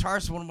the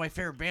guitarist of one of my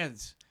favorite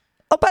bands.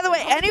 Oh, by the way,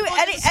 How many people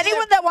get to say anyone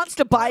that? that wants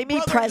to buy me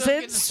My brother doesn't get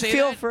to presents, say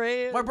feel that.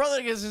 free. My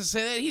brother gets to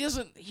say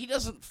that. He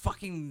doesn't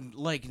fucking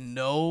like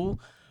know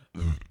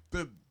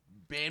the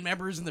band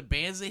members and the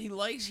bands that he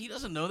likes. He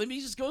doesn't know them.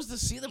 He just goes to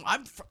see them. I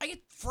get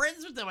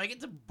friends with them. I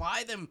get to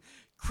buy them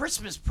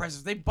Christmas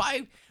presents. They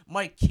buy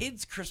my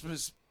kids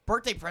Christmas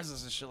birthday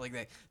presents and shit like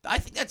that. I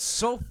think that's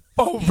so.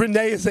 Oh,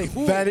 Renee is a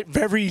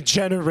very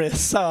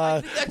generous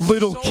think that's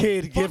little so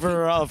kid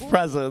giver fucking of cool.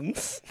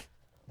 presents.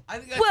 I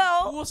think that's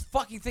Well- the coolest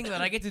fucking thing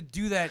that I get to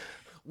do that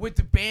with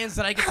the bands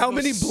that I get. How to go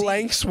many see.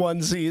 Blanks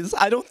onesies?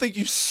 I don't think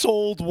you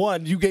sold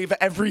one. You gave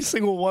every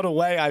single one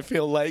away. I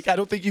feel like I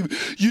don't think you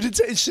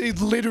did. She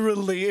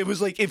literally, it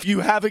was like if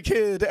you have a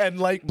kid and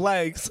like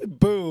Blanks,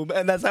 boom,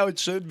 and that's how it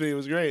should be. It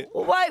was great.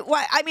 Why?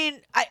 I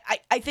mean,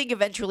 I think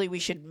eventually we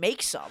should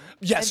make some.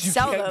 Yes, and you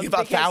sell can't them give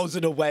because-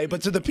 1,000 away,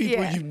 but to the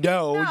people Yeah. you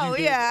know, No, you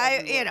gave yeah,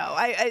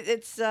 everyone.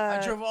 it's.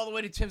 I drove all the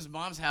way to Tim's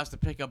mom's house to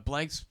pick up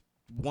Blank's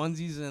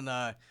onesies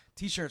and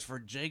t-shirts for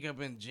Jacob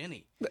and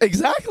Jenny.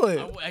 Exactly.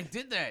 I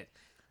did that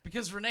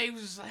because Renee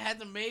had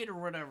them made or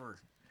whatever.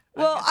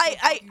 Well, think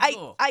it's so fucking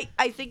cool.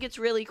 I think it's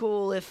really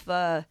cool if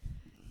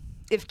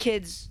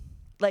kids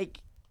like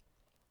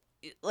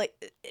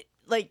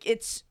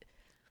it's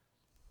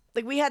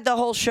like we had the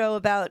whole show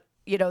about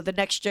the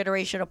next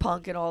generation of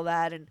punk and all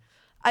that, and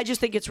I just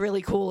think it's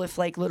really cool if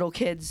like little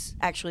kids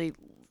actually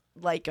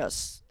like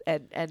us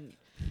and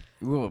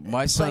Ooh,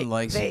 my son like,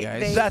 likes they- you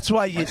guys. they- That's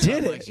why you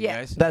did likes it. you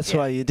guys. That's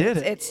why you did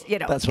it. it's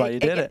That's why you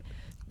did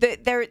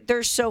it.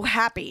 They're so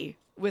happy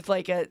with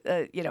like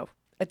a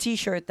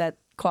t-shirt that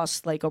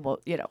costs like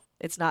almost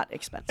it's not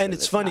expensive. And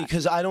it's funny not.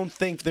 because I don't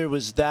think there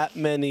was that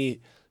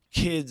many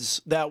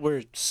kids that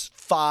were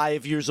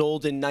 5 years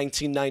old in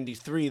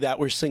 1993 that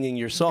were singing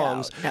your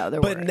songs. No,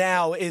 there but weren't.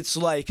 now it's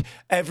like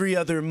every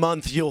other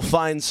month you'll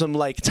find some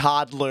like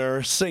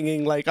toddler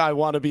singing like "I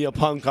Want to Be a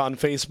Punk" on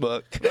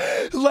Facebook.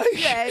 Like,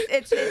 Yeah,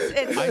 it's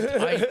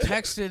I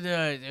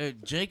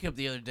texted Jacob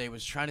the other day.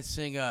 Was trying to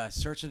sing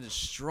 "Search and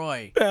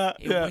Destroy."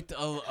 Yeah.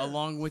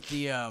 Along with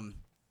the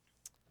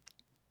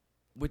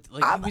with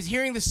like he was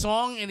hearing the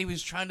song and he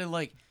was trying to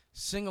like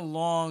sing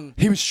along.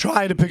 he was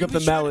trying to pick up He the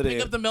was trying to melody.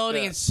 pick up the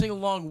melody and sing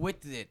along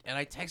with it. And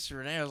I texted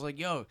Renee. I was like,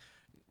 "Yo,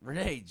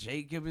 Renee,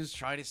 Jacob is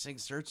trying to sing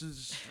 "Search and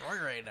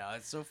Destroy" right now.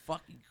 It's so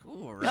fucking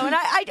cool, right?" No, and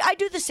I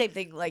do the same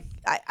thing. Like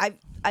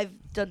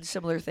I've done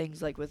similar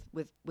things like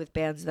with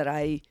bands that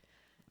I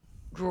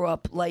grew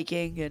up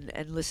liking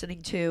and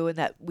listening to, and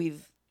that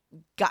we've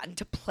gotten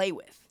to play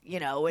with.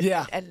 And,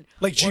 Yeah, and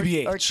like or-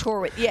 GBH. or tour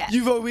with. Yeah,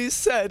 You've always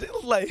said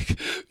like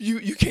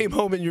you came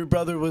home and your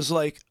brother was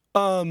like,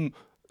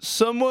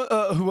 someone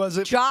who was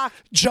it? Jock.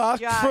 Jock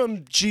from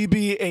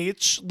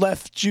GBH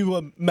left you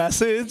a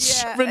message,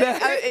 Yeah,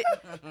 Renee.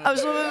 I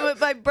was living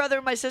with my brother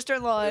and my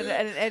sister-in-law,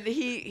 and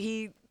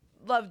he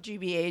loved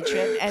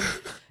GBH, and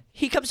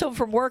he comes home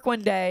from work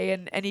one day,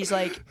 and he's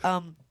like,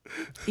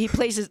 he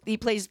plays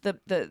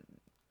the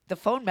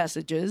phone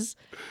messages,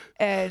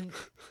 and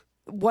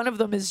one of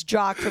them is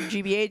Jock from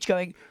GBH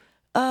going,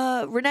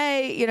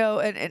 Renee, in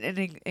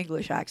an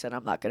English accent.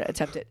 I'm not going to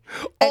attempt it.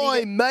 And he Oi,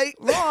 go- mate.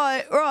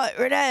 Right,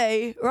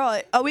 Renee.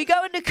 Right, are we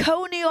going to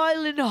Coney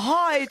Island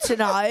High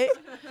tonight?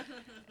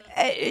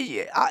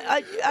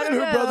 I don't And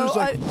know. her brother's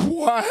like,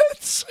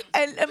 what?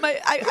 And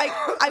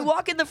I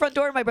walk in the front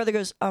door and my brother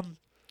goes,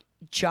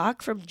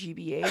 Jock from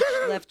GBH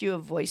left you a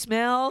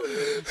voicemail?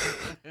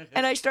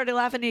 And I started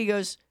laughing and he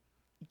goes,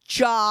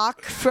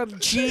 Jock from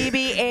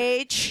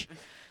GBH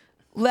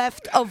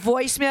left a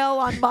voicemail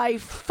on my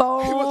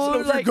phone. He wants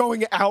to know if you're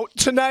going out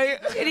tonight.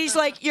 And he's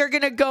like, you're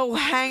going to go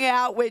hang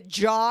out with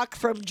Jock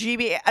from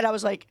GBH. And I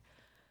was like,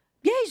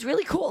 yeah, he's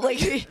really cool. Like,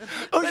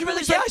 Oh, you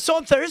really? Yeah, I saw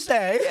him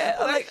Thursday.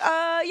 I'm like,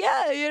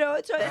 yeah,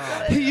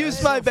 it's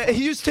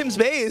He used Tim's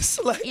bass.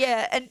 Like,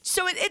 yeah, and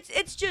so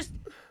it's just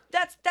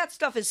that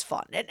stuff is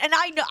fun, and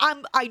I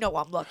know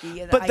I'm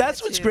lucky. And but I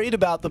that's get what's to- great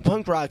about the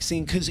punk rock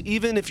scene, because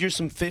even if you're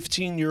some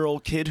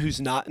 15-year-old kid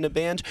who's not in a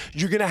band,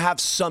 you're gonna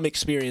have some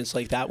experience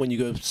like that when you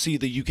go see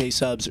the UK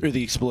Subs or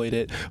the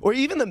Exploited or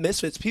even the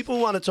Misfits. People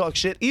want to talk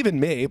shit, even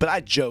me, but I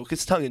joke.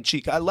 It's tongue in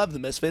cheek. I love the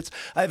Misfits.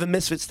 I have a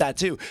Misfits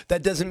tattoo.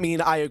 That doesn't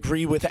mean I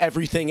agree with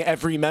everything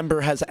every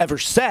member has ever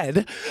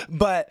said,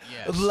 but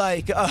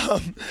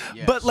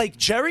but like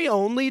Jerry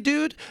Only,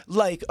 dude.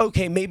 Like,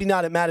 okay, maybe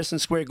not at Madison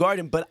Square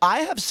Garden, but I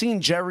have seen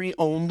Jerry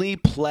Only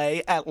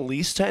play at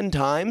least 10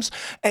 times,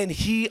 and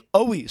he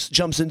always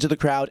jumps into the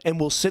crowd and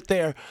will sit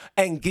there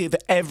and give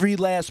every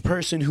last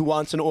person who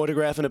wants an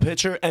autograph and a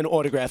picture an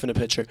autograph and a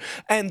picture.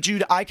 And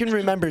dude, I can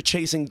remember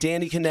chasing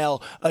Danny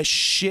Cannell, a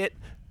shit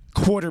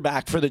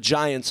quarterback for the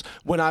Giants,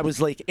 when I was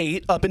like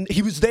 8, up, and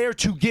he was there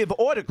to give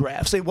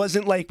autographs. It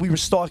wasn't like we were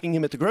stalking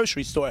him at the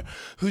grocery store.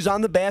 Who's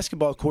on the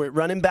basketball court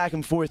running back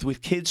and forth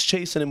with kids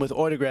chasing him with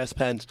autograph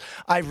pens.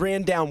 I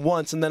ran down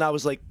once and then I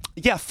was like,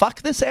 yeah,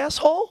 fuck this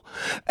asshole.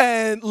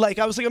 And like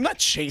I was like, I'm not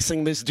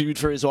chasing this dude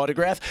for his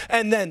autograph.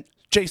 And then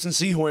Jason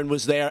Sehorn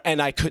was there, and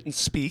I couldn't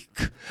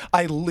speak.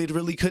 I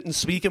literally couldn't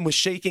speak and was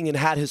shaking and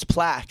had his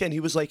plaque. And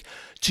he was like,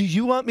 do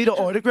you want me to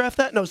autograph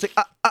that? And I was like,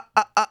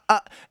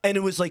 And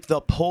it was like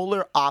the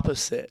polar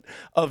opposite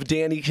of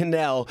Danny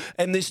Cannell.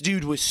 And this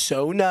dude was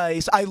so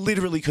nice. I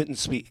literally couldn't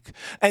speak.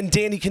 And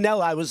Danny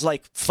Cannell, I was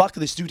like, fuck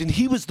this dude. And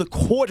he was the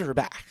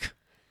quarterback.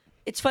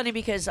 It's funny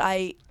because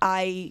I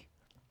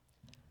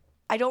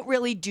don't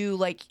really do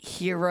like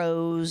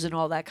heroes and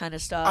all that kind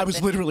of stuff. I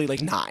was literally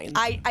like 9.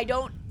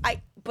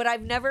 But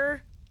I've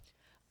never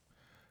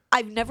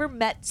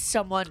met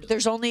someone.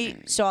 There's only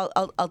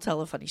I'll tell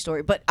a funny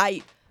story. But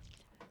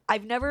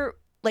I've never,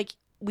 like,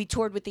 we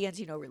toured with the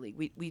NCAA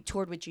League. We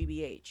toured with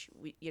GBH.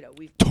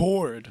 We've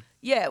toured.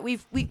 Yeah,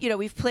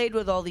 we've played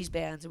with all these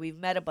bands and we've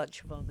met a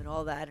bunch of them and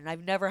all that. And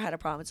I've never had a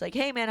problem. It's like,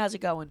 hey man, how's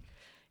it going?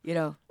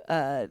 Love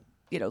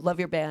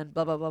your band.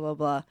 Blah blah blah blah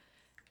blah.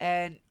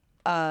 And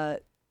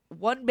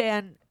one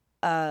band,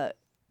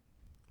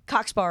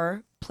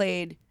 Coxbar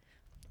played.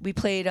 We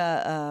played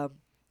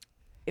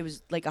it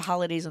was like a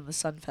Holidays on the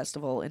Sun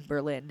festival in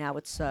Berlin. Now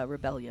it's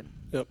Rebellion.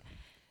 Yep.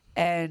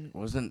 And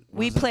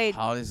we played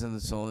Holidays in the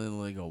Sun only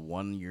like a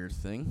 1-year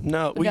thing.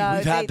 No, we've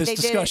had this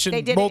discussion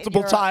they did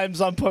multiple times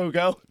on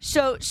Pogo.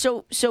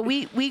 So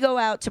we go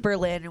out to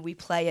Berlin and we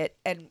play it,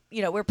 and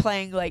we're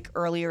playing like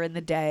earlier in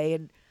the day,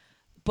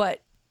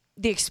 but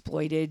The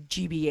Exploited,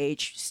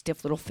 GBH,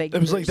 Stiff Little Fingers.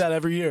 It was like that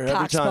every year,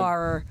 every time.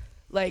 Coxbar,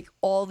 like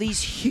all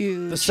these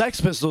huge. The Sex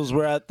Pistols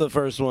were at the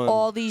first one.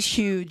 All these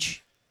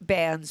huge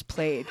bands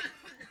played.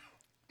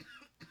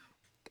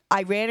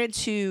 I ran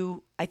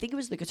into, I think it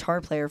was the guitar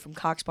player from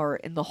Coxbar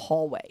in the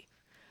hallway,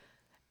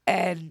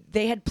 and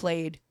they had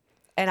played,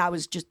 and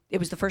it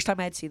was the first time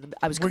I had seen them.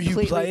 Were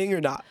you playing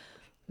or not?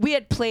 We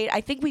had played.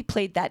 I think we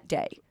played that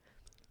day.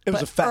 It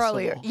was a festival.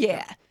 Earlier,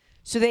 yeah.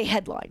 So they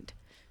headlined.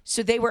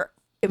 So they were.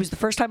 It was the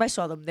first time I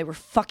saw them. They were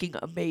fucking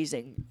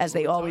amazing, as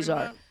they always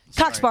are.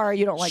 Coxbar,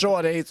 you don't like.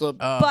 Sean hates them.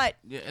 But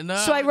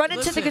so I run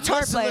into the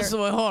guitar player. Listen,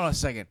 hold on a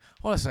second.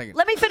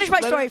 Let me finish my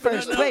story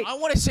first. Wait. I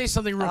want to say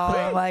something real quick.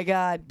 Oh my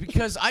god.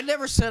 Because I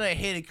never said I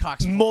hated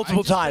Coxbar.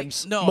 Multiple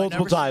times.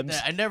 Multiple times.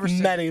 I never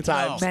said many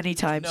times. Many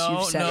times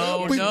you've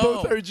said it. We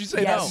both heard you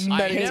say that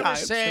many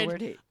times. I never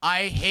said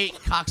I hate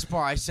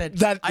Coxbar. I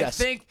said I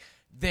think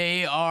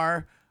they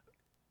are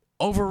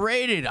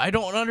overrated. I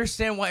don't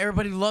understand why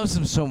everybody loves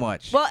them so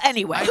much. Well,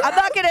 anyway,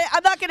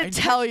 I'm not gonna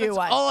tell you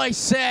why. All I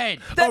said.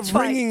 That's a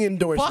ringing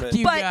endorsement. Fuck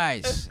you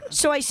guys.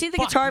 So I see the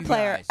guitar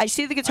player. Guys. I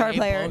see the guitar I hate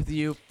player. both of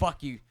you.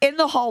 Fuck you. In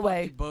the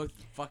hallway.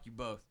 Fuck you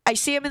both. I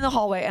see him in the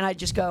hallway, and I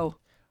just go,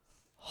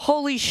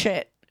 "Holy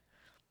shit,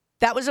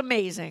 that was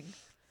amazing!"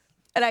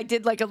 And I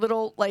did like a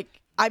little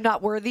like I'm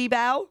not worthy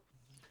bow.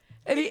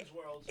 And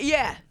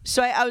yeah.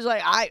 So I was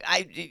like,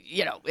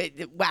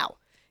 wow.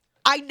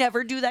 I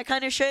never do that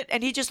kind of shit.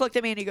 And he just looked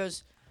at me and he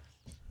goes,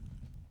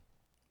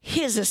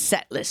 here's a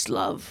set list,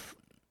 love.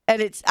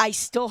 And I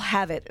still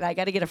have it, and I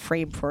got to get a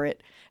frame for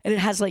it. And it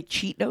has like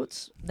cheat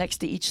notes next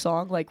to each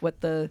song, like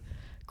what the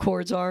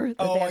chords are. That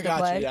they have to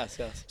play. Yes.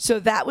 So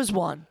that was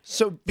one.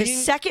 So the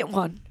second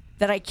one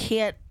that I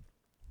can't,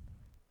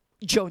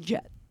 Joan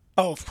Jett.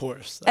 Oh, of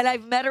course. And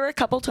I've met her a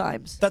couple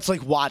times. That's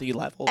like Waddy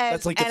level.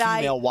 That's like a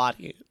female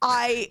Waddy.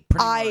 Pretty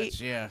much,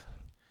 yeah.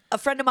 A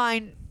friend of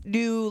mine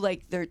knew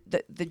like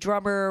the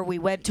drummer. We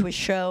went to a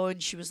show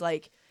and she was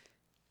like,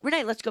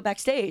 Renee, let's go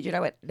backstage. And I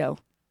went, no.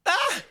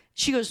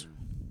 She goes,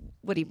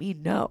 what do you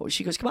mean no?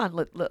 She goes, come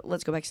on,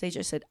 let's go backstage.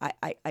 I said,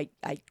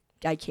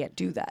 I can't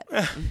do that.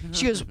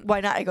 She goes,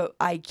 why not? I go,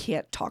 I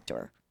can't talk to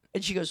her.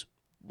 And she goes,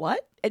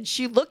 what? And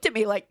she looked at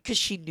me like, because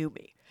she knew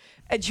me.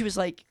 And she was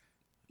like,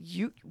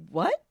 you,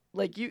 what?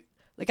 Like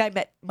I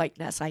met Mike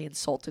Ness. I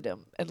insulted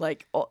him. And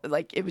like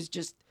it was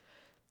just,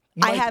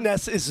 Mike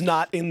Ness is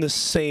not in the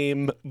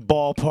same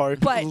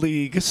ballpark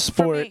league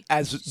sport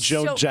as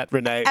Joan Jett,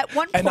 Renee. At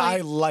one point, and I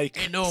like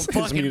ain't no his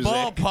fucking music.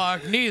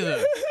 ballpark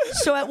neither.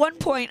 So at one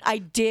point, I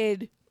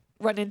did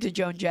run into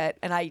Joan Jett,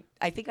 and I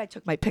think I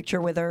took my picture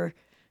with her,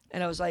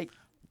 and I was like,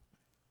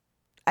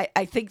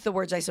 I think the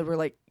words I said were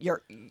like,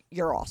 "You're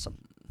awesome."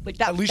 Like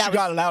that. At least you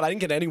got it out. I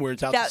didn't get any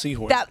words out to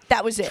Sehorn.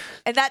 That was it,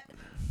 and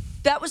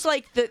that was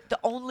like the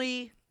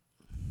only.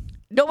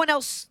 No one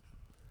else.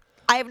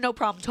 I have no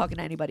problem talking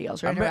to anybody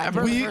else. I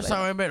remember the first time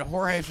I met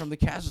Jorge from the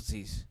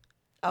Casualties.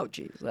 Oh,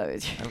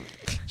 jeez.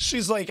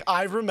 She's like,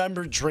 I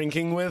remember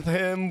drinking with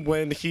him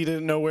when he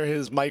didn't know where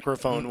his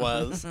microphone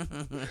was.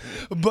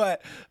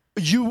 But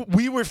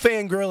we were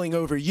fangirling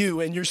over you,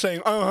 and you're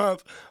saying I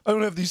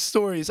don't have these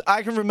stories.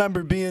 I can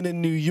remember being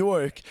in New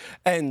York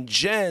and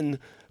Jen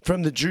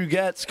from the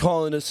Drugettes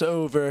calling us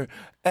over,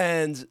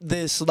 and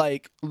this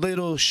like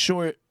little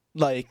short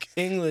like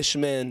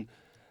Englishman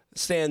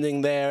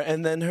standing there,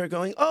 and then her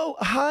going, "Oh,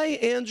 hi,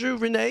 Andrew,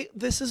 Renee.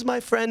 This is my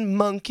friend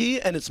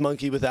Monkey," and it's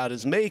Monkey without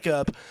his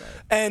makeup.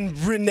 And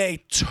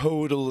Renee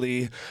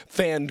totally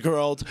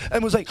fangirled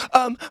and was like,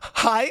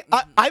 "Hi,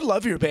 I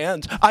love your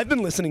band. I've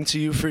been listening to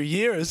you for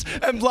years,"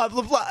 and blah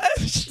blah blah.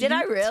 Did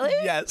I really?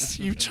 Yes,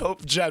 you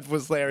told Jen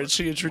was there, and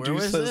she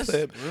introduced was us this? to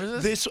him. Where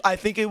was This, I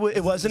think it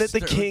wasn't at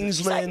the I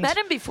Kingsland. met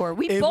him before.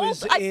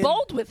 was I in-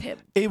 bowled with him.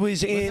 It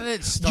was in.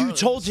 it You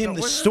told him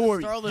the wasn't it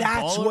story. Starland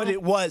That's Ballroom? what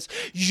it was.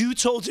 You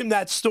told him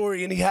that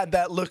story, and he had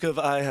that look of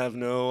I have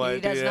no He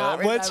idea. does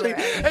not What's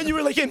remember it? anything. And you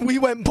were like, and we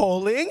went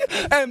bowling,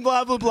 and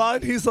blah blah blah.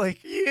 And he's like,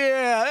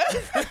 yeah.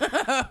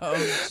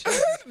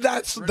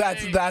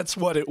 that's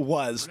what it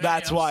was.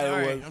 That's why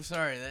it was. I'm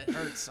sorry. That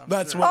hurts.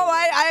 That's Oh, what.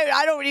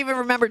 I don't even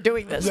remember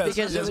doing this Yes,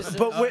 because yes, it was.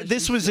 but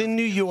this was in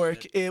New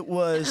York. It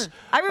was.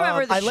 I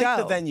remember the I like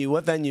the show. venue.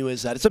 What venue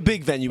is that? It's a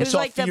big venue. We was saw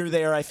like the- Fear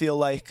there. I feel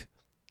like.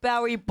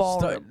 Bowery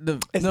Ballroom.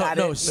 Is that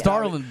it?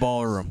 Starland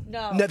Ballroom.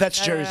 No, that's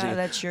Jersey.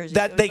 That's Jersey.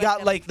 That It they was got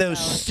them like those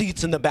flowers.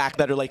 seats in the back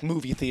that are like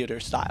movie theater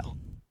style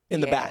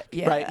in the back,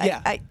 right?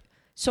 Yeah.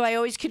 So I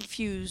always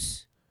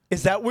confuse.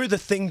 Is that where the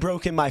thing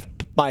broke in my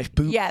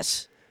boot?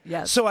 Yes.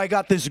 Yes. So I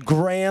got this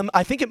Graham.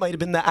 I think it might have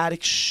been the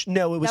Attic.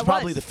 No, it was That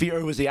probably was. the Fear.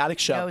 It was the Attic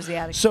show. No, it was the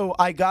Attic So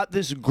I got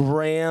this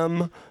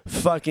Graham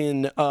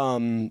fucking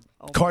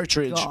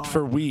cartridge God.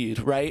 for weed.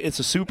 Right? It's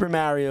a Super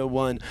Mario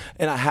one,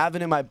 and I have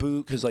it in my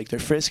boot because like they're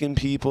frisking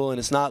people, and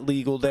it's not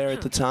legal there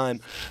at the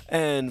time.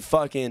 And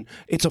fucking,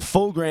 it's a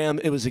full gram.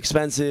 It was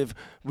expensive.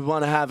 We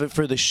want to have it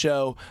for the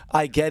show.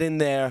 I get in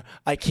there.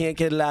 I can't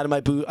get it out of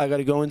my boot. I got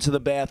to go into the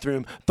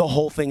bathroom. The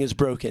whole thing is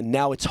broken.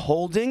 Now it's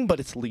holding, but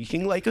it's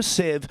leaking like a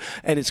sieve,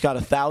 and it's got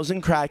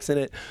 1,000 cracks in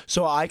it.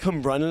 So I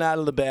come running out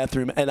of the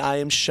bathroom, and I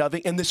am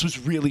shoving, and this was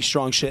really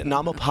strong shit, and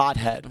I'm a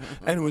pothead,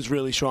 and it was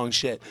really strong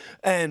shit.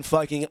 And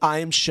fucking, I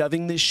am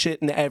shoving this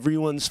shit in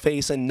everyone's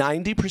face, and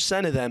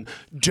 90% of them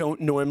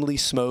don't normally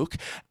smoke.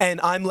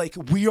 And I'm like,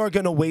 we are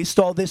going to waste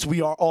all this.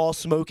 We are all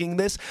smoking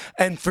this.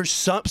 And for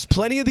some,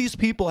 plenty of these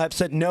people have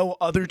said no.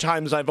 Other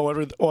times I've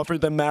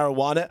offered them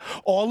marijuana.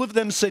 All of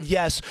them said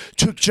yes,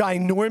 took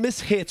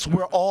ginormous hits.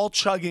 We're all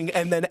chugging,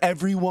 and then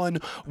everyone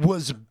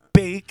was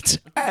baked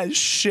as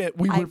shit.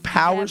 We were I've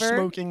power never-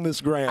 smoking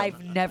this gram.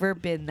 I've never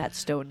been that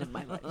stoned in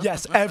my life.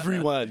 Yes,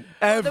 everyone.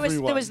 There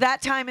Everyone. was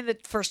that time in the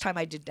first time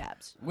I did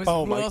dabs.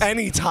 Oh my!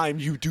 Anytime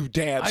you do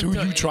dabs, who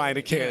you trying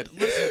to kid?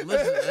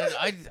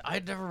 Listen, I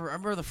never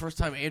remember the first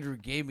time Andrew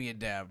gave me a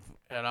dab,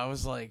 and I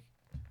was like,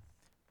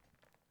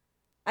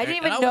 I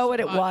didn't and even know what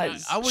it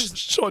was. I was.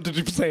 Sean, did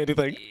you say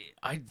anything?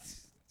 I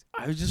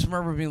just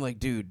remember being like,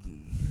 dude,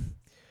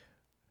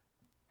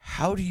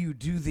 how do you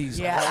do these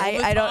Yeah, all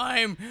the I don't-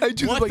 time? I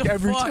do them, What like, the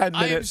every fuck? 10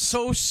 I am minutes.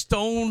 so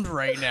stoned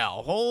right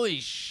now. Holy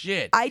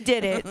shit. I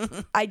did it.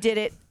 I did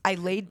it. I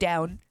laid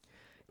down.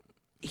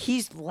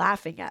 He's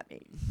laughing at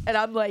me. And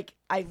I'm like,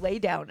 I lay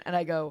down and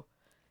I go,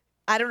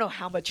 I don't know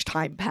how much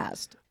time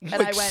passed. And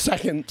Like I went,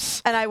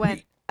 seconds. and I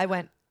went,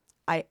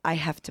 I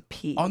have to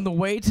pee. On the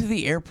way to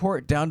the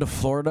airport down to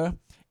Florida,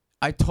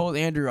 I told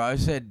Andrew, I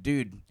said,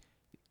 dude,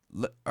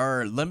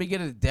 let me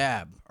get a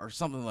dab or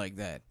something like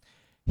that.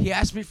 He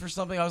asked me for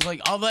something. I was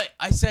like,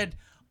 I said,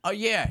 oh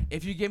yeah,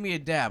 if you give me a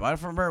dab. I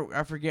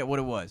forget what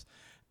it was.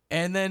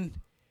 And then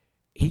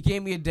he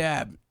gave me a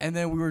dab. And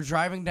then we were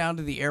driving down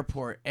to the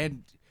airport,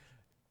 and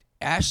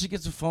Ashley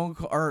gets a phone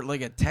call or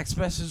like a text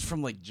message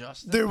from like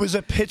Justin. There was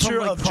a picture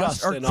From, like, of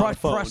Justin on the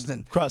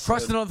phone.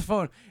 Crustin on the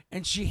phone,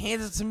 and she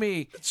hands it to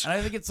me, and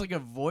I think it's like a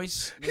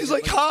voice. He's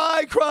like,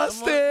 "Hi,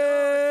 Crustin."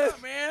 What's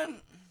up,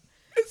 man?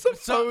 It's a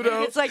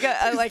photo. It's like a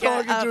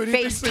talking to it. He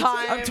thinks it's-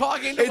 FaceTime. I'm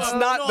talking to It's a,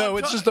 not no, though. I'm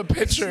It's ta- just a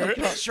picture. It's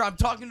a picture. I'm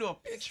talking to a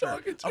picture.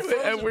 Talking to A it,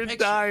 frozen and we're picture.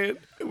 dying.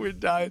 We're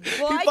dying.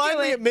 Well, I he do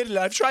finally it- admitted it.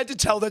 I've tried to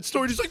tell that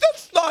story. He's like,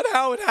 "That's not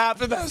how it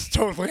happened. That's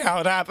totally how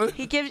it happened."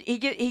 He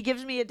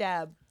gives me a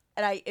dab,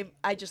 and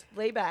I just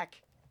lay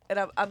back, and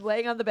I'm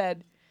laying on the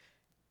bed,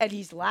 and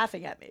he's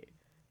laughing at me,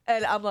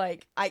 and I'm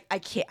like, I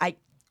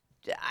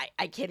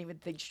can't even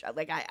think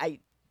like I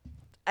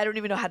don't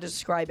even know how to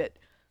describe it,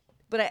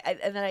 but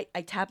and then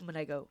I tap him and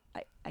I go,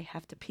 I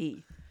have to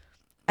pee.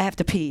 I have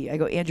to pee. I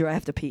go, Andrew, I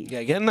have to pee.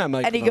 Yeah, get in that And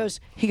microphone.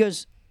 he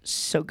goes,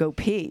 so go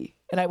pee.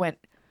 And I went,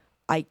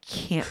 I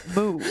can't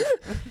move.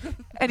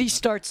 And he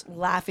starts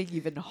laughing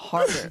even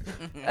harder.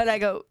 And I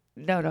go,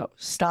 no,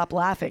 stop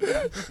laughing.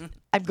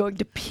 I'm going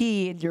to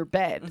pee in your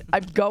bed.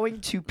 I'm going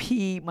to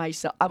pee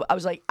myself. I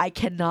was like, I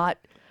cannot.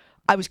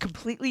 I was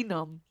completely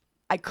numb.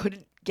 I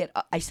couldn't get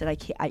up. I said, I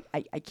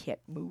can't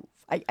move.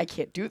 I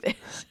can't do this.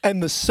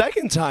 And the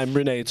second time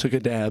Renee took a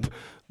dab,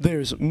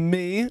 there's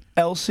me,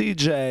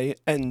 LCJ,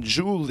 and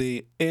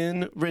Julie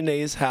in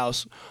Renee's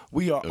house.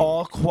 We are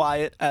all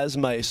quiet as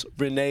mice.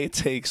 Renee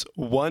takes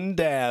one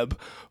dab.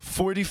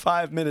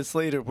 45 minutes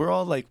later, we're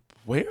all like,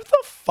 where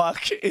the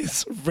fuck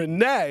is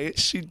Renee?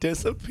 She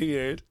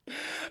disappeared.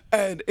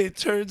 And it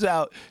turns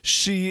out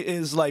she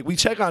is like, we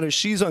check on her,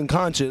 she's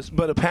unconscious,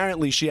 but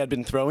apparently she had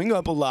been throwing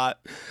up a lot.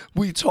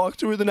 We talked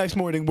to her the next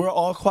morning. We're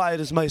all quiet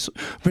as mice.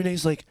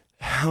 Renee's like,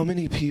 how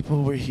many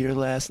people were here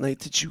last night?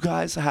 Did you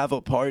guys have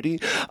a party?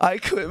 I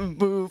couldn't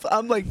move.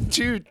 I'm like,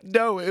 dude,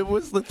 no, it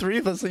was the three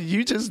of us and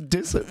you just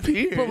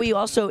disappeared. But we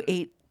also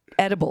ate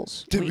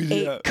edibles. Did we we?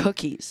 ate Yeah.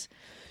 cookies.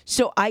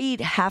 So I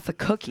eat half a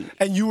cookie.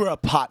 And you were a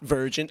pot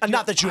virgin.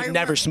 Not that you had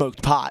never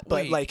smoked pot,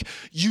 but Wait. like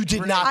you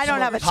did not I don't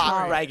smoke have a pot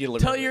tolerance. regularly.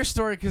 Tell your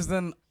story, because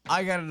then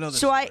I gotta know the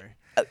So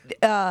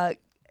story.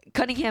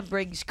 Cunningham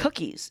brings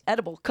cookies,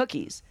 edible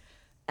cookies,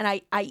 and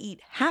I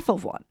eat half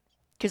of one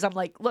because I'm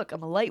like, look,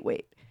 I'm a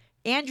lightweight.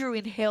 Andrew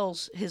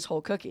inhales his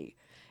whole cookie,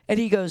 and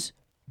he goes,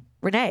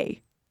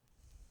 Renee,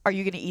 are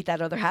you going to eat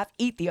that other half?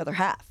 Eat the other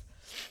half.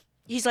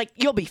 He's like,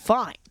 you'll be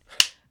fine.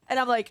 And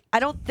I'm like, I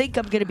don't think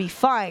I'm going to be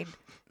fine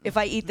if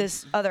I eat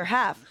this other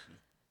half.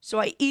 So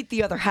I eat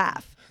the other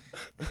half.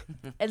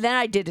 And then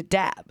I did a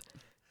dab.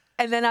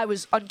 And then I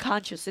was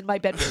unconscious in my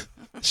bedroom.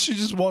 She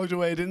just walked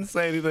away, didn't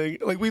say anything.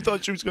 Like we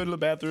thought she was going to the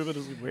bathroom, and I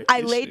was like, where I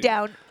is laid she?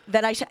 down.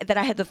 Then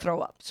I had to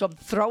throw up. So I'm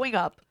throwing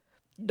up.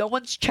 No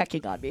one's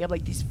checking on me. I'm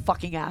like, these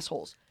fucking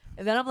assholes.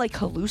 And then I'm like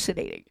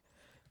hallucinating.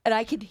 And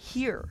I can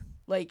hear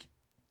like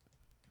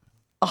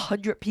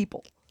 100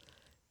 people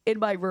in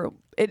my room,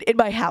 in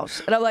my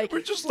house. And I'm like,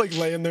 We're just like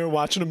laying there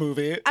watching a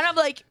movie. and I'm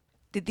like,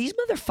 did these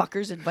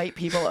motherfuckers invite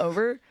people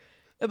over?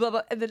 And blah,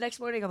 blah. And the next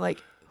morning I'm like,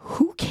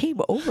 who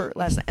came over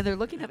last night? And they're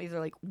looking at me. They're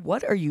like,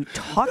 what are you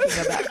talking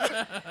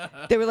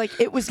about? They were like,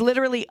 it was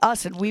literally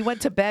us. And we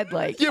went to bed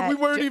like. Yeah, we at-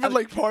 weren't even I'm-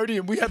 like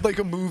partying. We had like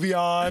a movie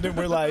on, and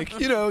we're like,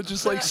 you know,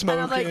 just like and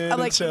smoking. I'm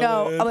like, and chilling.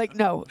 no. I'm like,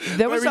 no.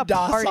 There was Very a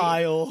party.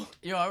 docile.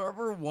 Yo, I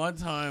remember one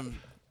time,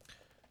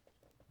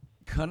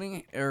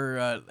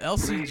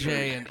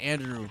 LCJ and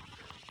Andrew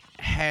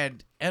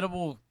had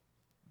edible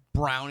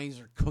brownies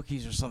or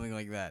cookies or something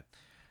like that,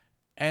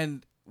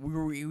 and we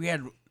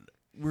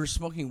were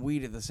smoking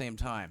weed at the same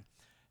time,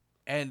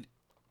 and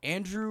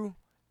Andrew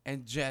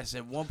and Jess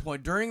at one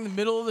point during the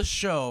middle of the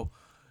show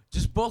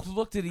just both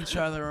looked at each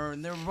other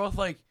and they were both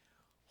like,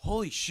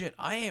 holy shit,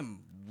 I am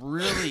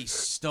really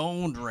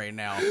stoned right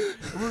now.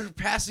 We were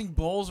passing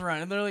bowls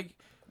around and they're like,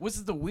 was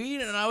it the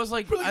weed? And I was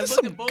like, I that's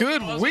looked some at both of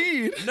good them, I was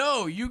weed. like,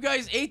 no, you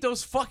guys ate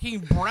those fucking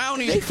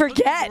brownies. They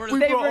forget. We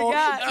They were all-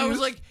 forgot. I was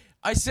like,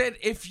 I said,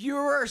 if you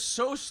are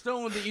so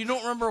stoned that you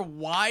don't remember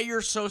why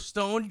you're so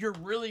stoned, you're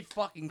really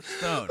fucking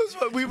stoned. That's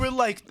why we were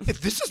like,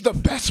 this is the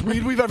best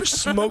weed we've ever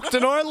smoked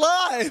in our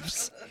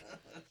lives.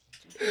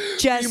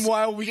 Jess,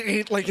 Meanwhile, we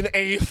ate like an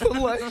eighth.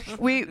 Like,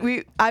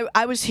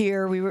 I was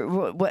here. We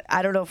were. What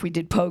I don't know if we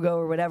did pogo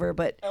or whatever,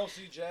 but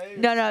LCJ.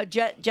 no.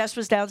 Jess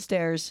was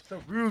downstairs.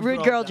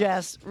 rude Girl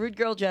Jess. Rude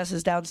girl Jess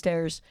is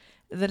downstairs.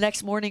 The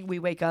next morning we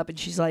wake up and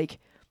she's like,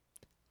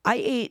 I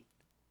ate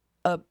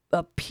a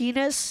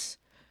penis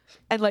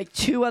and like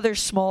 2 other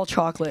small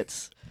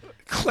chocolates.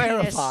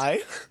 Clarify.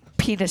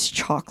 Penis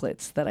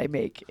chocolates that I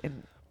make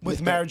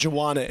With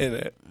marijuana in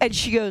it. And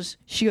she goes,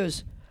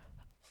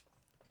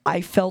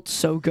 I felt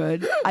so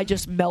good. I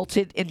just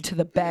melted into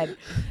the bed.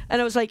 And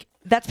I was like,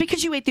 that's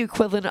because you ate the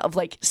equivalent of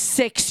like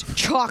 6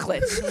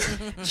 chocolates.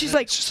 She's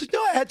like, No,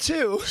 I had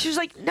 2. she was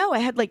like, no, I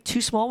had like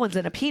 2 small ones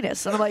and a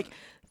penis. And I'm like,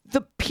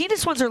 the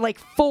penis ones are like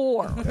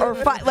 4 or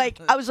 5. Like,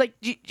 I was like,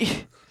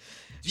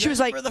 she was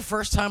like, remember the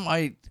first time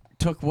I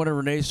took one of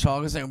Renee's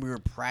chocolates and we were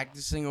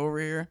practicing over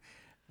here?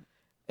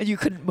 and you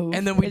couldn't move.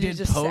 And then we you did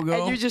just pogo.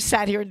 and you just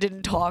sat here and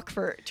didn't talk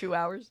for 2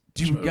 hours.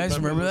 Do you guys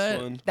remember this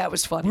that? one. That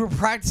was fun. We were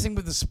practicing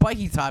with the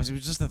spiky tops. It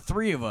was just the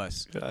 3 of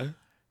us. Okay.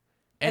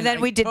 And then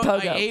I we did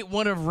pogo. I ate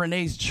one of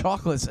Renee's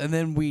chocolates, and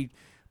then we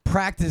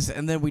practiced,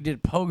 and then we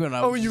did pogo. And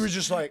I Oh, was you were just,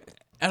 just like,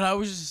 and I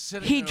was just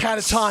sitting He there.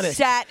 catatonic.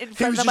 sat in He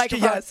front was of the just,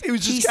 microphone. yes, he was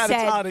just He said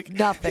catatonic.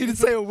 nothing. He didn't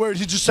say a word.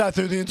 He just sat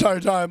there the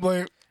entire time,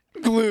 like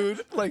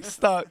glued, like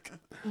stuck.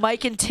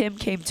 Mike and Tim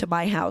came to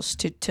my house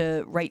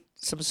to write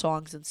some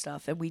songs and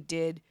stuff, and we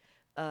did.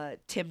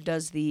 Tim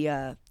does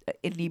the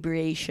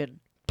inebriation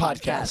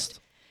podcast,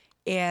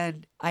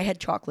 and I had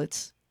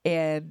chocolates,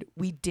 and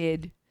we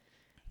did.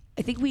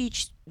 I think we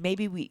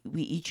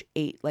each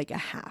ate like a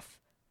half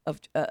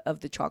of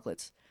the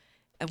chocolates,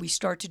 and we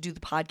start to do the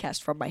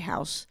podcast from my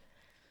house.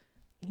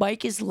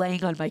 Mike is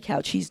laying on my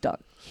couch. He's done.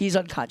 He's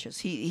unconscious.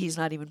 He's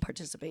not even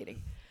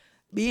participating.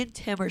 Me and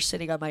Tim are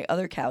sitting on my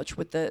other couch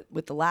with the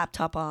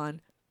laptop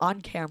on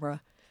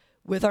camera,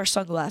 with our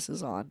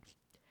sunglasses on.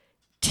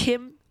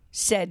 Tim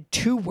said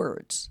 2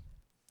 words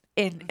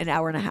in an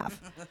hour and a half.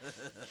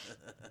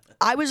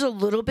 I was a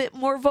little bit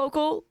more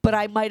vocal, but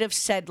I might have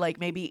said like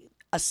maybe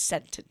a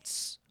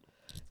sentence.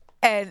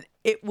 And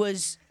it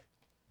was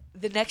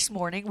the next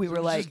morning we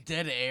were like just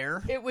dead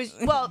air. it was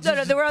no,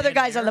 there were other dead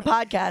guys on air. the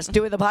podcast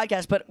doing the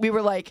podcast, but we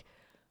were like,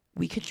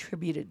 we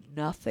contributed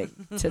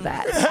nothing to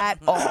that at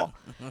all.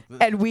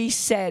 And we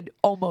said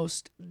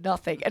almost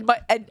nothing. And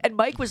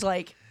Mike was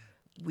like,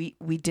 we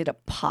did a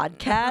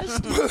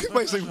podcast.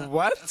 Mike's like,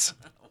 what?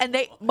 And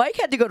Mike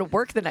had to go to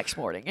work the next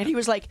morning, and he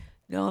was like,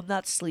 "No, I'm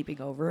not sleeping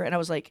over." And I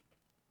was like,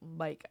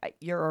 Mike,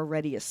 you're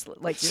already asleep.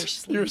 Like you're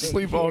sleeping. You're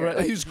asleep here." already.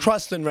 Like, He's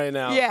crusting right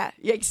now. yeah,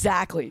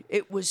 exactly.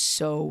 It was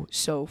so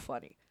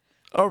funny.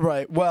 All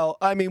right. Well,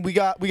 I mean, we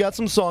got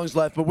some songs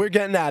left, but we're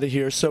getting out of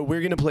here. So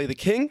we're gonna play the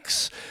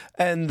Kinks,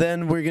 and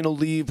then we're gonna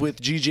leave with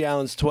Gigi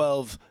Allen's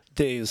 12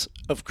 Days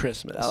of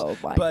Christmas. Oh,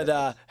 my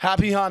But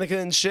happy Hanukkah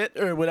and shit,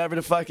 or whatever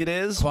the fuck it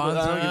is. I don't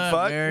give a Kwanzaa,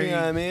 fuck. Merry- You know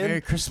what I mean?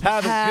 Merry Christmas.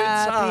 Have a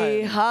Happy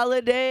good time.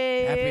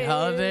 holidays. Happy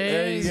holidays.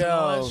 There you and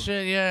all go. that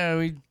shit.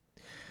 Yeah,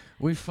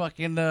 we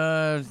fucking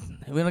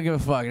we don't give a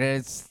fuck.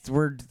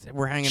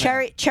 We're hanging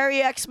out.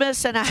 Cherry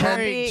Xmas and a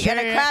happy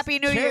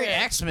New Cherry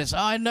Year. Xmas. Oh,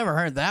 I never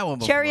heard that one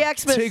before. Cherry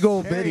Xmas.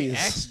 Tiggle Cherry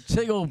bitties.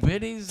 Tiggle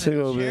bitties.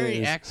 Tiggle Cherry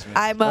bitties. Xmas.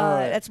 I'm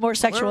that's more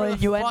sexual Whatever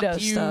the innuendo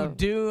fuck you stuff.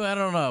 do, I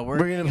don't know. We're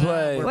gonna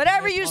play- we're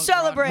Whatever playing you punk rock.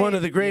 celebrate. One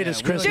of the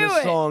greatest Yeah, we don't Christmas do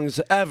it. songs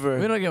ever.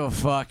 We don't give a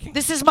fuck.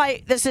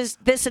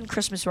 This and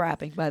Christmas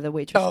rapping by the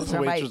Waitresses Oh, the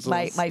are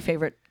Waitresses. my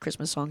favorite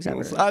Christmas songs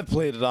ever. I've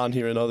played it on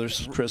here in other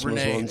Christmas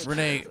ones.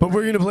 Renee. But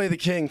we're gonna play the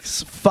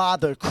Kinks,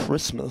 Father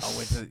Christmas. Oh,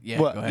 wait, yeah,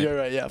 what? go ahead. You're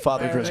right. Yeah,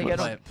 Father Alright, Christmas.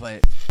 we get Play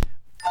it.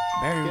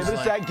 Mary was Give it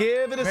a like, sec.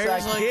 Give it a Mary sec.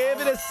 was like-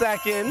 Give it a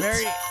second.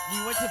 Mary,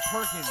 we went to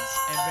Perkins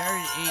and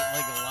Mary ate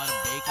like a lot of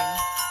bacon,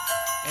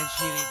 and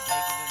she ate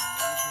bacon in the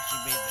morning, so she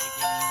made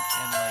bacon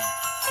and like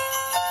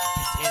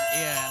potato.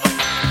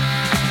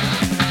 Yeah.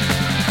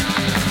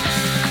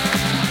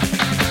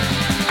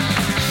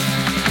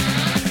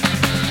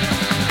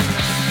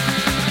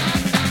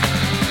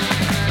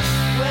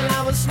 When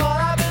I was small,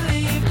 I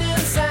believed in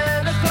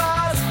Santa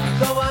Claus,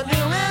 though I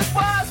knew it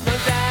was my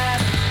dad.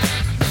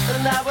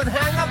 And I would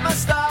hang up my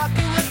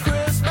stocking at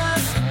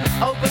Christmas,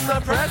 open my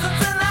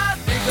presents, and I'd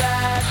be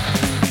glad.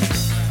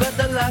 But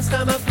the last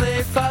time I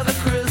played Father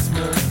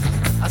Christmas,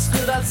 I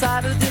stood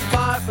outside a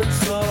department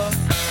store.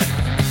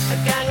 A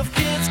gang of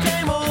kids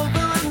came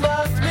over and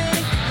mugged me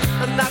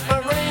and knocked my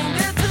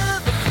reindeer to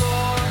the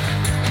floor.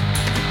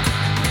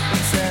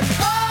 And said,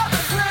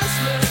 "Father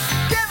Christmas,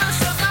 give us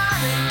some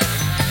money.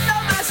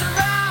 Don't mess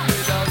around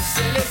with those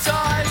silly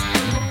toys.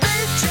 We'll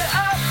beat you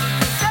up if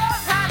you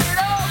don't hand it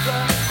over.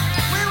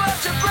 We want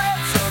your bread,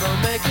 so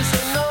don't make us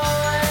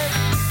annoy.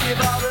 Give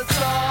all the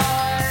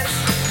toys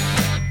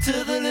to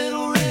the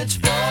little rich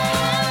boy."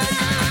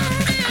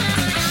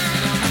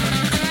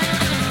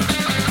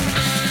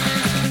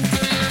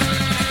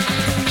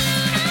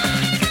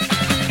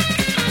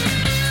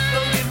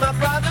 Don't give my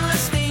brother a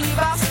Steve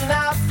Austin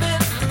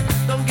outfit.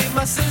 Don't give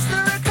my sister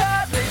a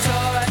cuddly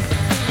toy.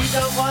 We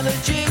don't want a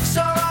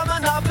jigsaw or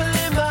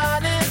Monopoly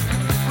money.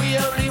 We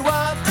only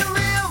want the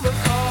real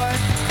McCoy.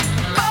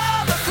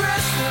 Father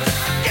Christmas,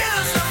 give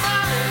us some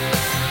money.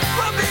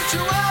 We'll beat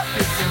you up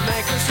if you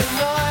make us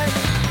annoy.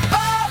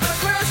 Father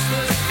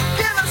Christmas,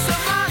 give us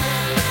some money.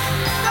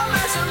 Don't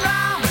mess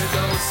around with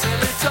those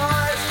silly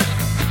toys.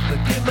 But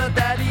give my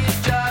daddy a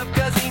job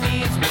 'cause he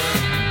needs one.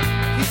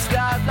 He's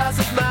got lots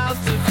of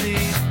mouths to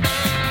feed.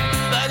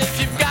 But if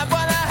you've got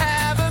one, I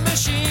have a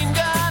machine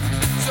gun,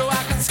 so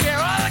I can scare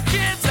all the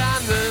kids on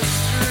the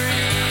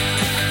street.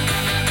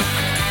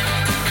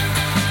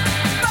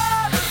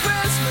 Father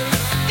Christmas,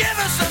 give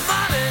us some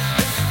money.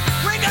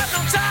 We got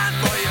no time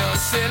for your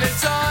silly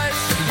toys.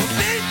 We'll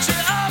beat you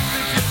up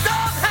if you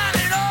don't hand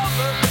it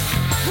over.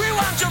 We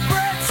want your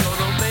bread, so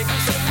don't make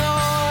us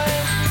annoy.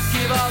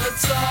 Give all the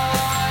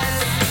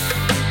toys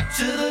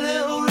to the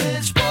little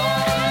rich boy.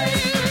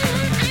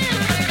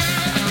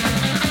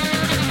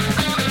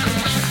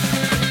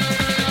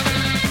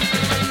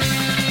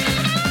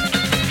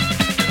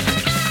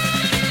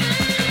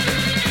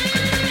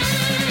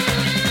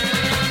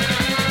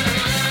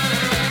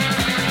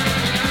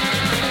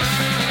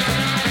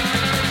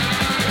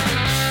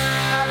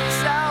 Have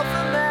yourself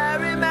a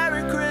merry,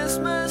 merry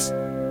Christmas.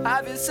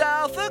 Have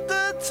yourself a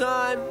good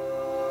time.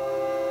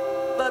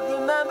 But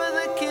remember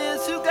the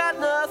kids who got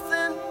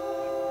nothing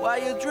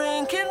while you're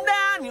drinking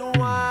down your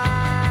wine.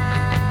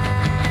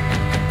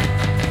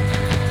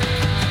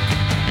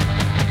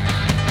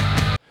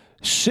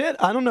 Shit,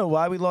 I don't know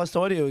why we lost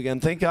audio again.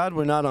 Thank God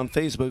we're not on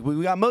Facebook.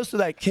 We got most of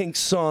that Kinks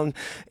song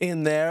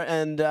in there,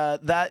 and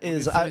that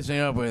is Finishing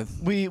up with.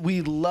 we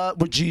love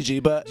with Gigi,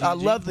 but I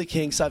love the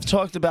Kinks. I've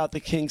talked about the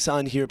Kinks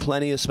on here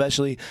plenty,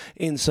 especially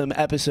in some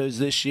episodes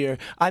this year.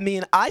 I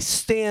mean, I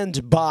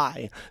stand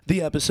by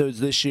the episodes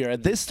this year.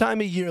 At this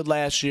time of year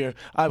last year,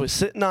 I was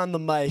sitting on the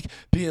mic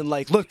being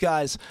like, "Look,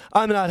 guys,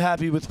 I'm not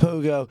happy with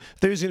Pogo.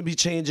 There's going to be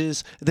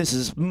changes. This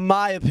is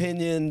my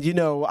opinion. You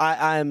know,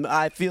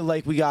 I feel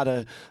like we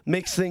gotta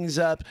mix things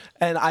up,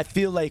 and I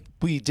feel like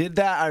we did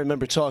that. I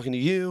remember talking to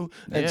you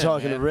and Yeah,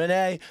 talking to man.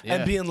 Renee Yeah.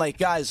 and being like,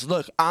 guys,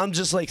 look, I'm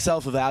just like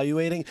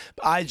self-evaluating.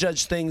 I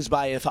judge things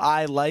by if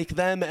I like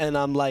them, and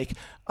I'm like,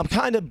 I'm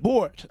kind of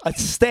bored.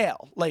 It's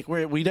stale. Like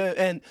we don't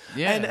and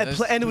Yeah, and that's-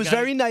 and it we was gotta-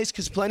 very nice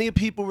because plenty of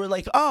people were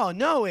like, "Oh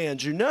no,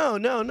 Andrew,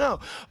 no,"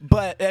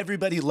 but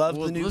everybody loved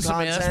Well, the new listen,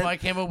 content. man, that's why I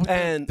came up with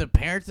and the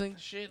parenting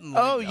shit. And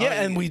oh like,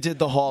 yeah, and we did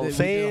the Hall of we did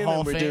the Fame, Hall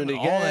and of we're Fame doing it and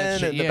all that again,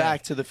 shit, and the yeah.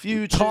 Back to the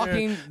Future,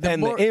 Talking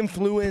and the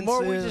influences. The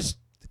more we just,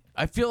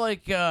 I feel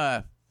like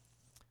the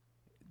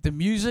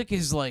music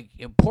is like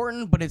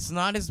important, but it's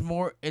not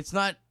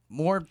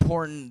more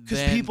important Because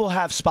than people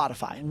have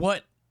Spotify.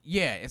 what.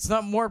 Yeah, it's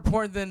not more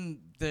important than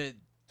the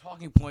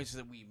talking points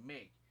that we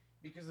make,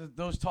 because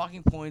those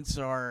talking points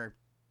are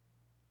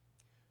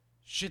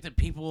shit that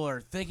people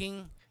are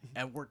thinking,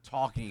 and we're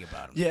talking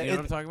about them. Yeah, you know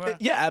what I'm talking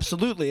about? Yeah,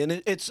 absolutely.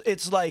 And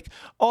it's like,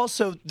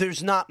 also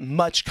there's not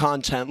much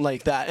content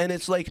like that. And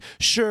it's like,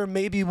 sure,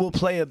 maybe we'll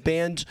play a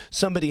band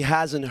somebody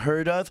hasn't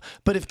heard of,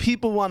 but if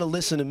people want to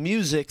listen to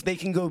music, they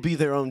can go be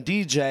their own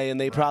DJ,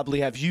 and they probably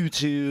have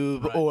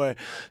YouTube or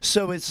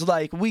so it's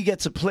like we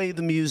get to play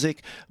the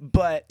music,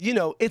 but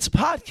it's a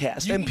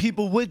podcast, and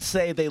people would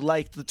say they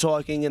liked the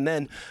talking, and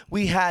then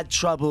we had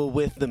trouble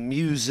with the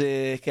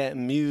music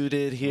and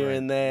muted here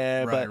and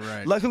there,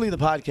 but luckily the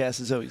podcast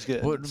is always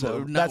good.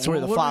 So that's where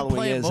the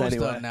following is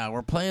anyway. Now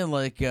we're playing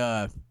like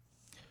other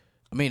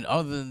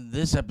than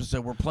this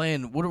episode, we're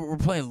playing we're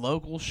playing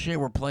local shit.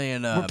 We're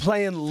playing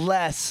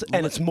less,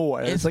 and it's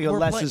more. It's like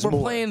less is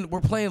more.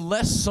 We're playing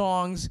less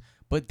songs,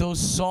 but those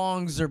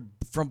songs are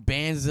from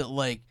bands that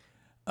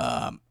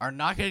are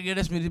not gonna get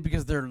us music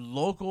because they're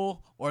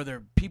local, or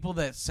they're people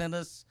that send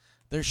us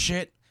their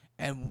shit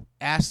and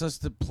asked us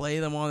to play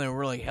them on, and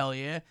we're like, hell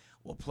yeah,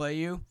 we'll play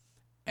you.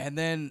 And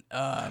then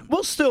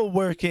we'll still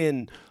work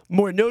in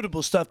more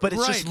notable stuff, but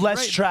it's just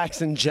less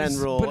tracks in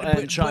general,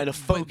 and trying to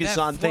focus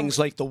on things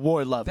like the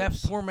War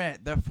Lovers.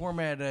 That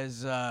format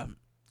is I've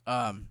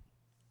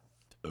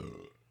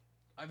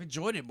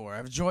enjoyed it more.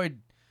 I've enjoyed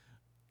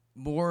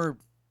more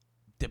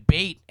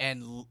debate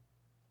and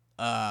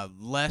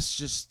less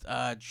just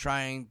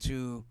trying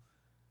to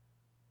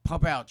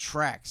pump out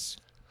tracks.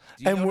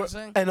 Do you know what I'm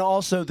saying? And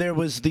also there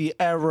was the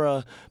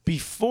era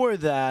before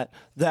that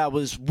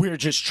was we're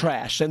just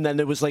trash, and then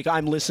it was like,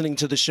 I'm listening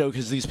to the show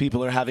because these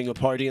people are having a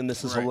party and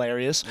this is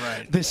hilarious.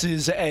 This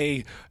is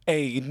a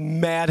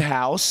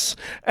madhouse,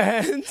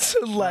 and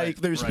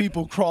there's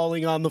people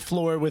crawling on the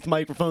floor with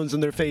microphones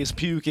in their face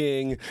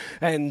puking,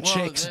 and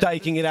chicks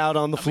dyking it out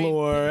on the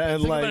floor,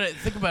 and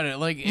think about it.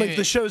 Like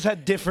the shows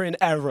had different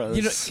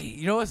eras.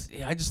 You know what?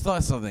 I just thought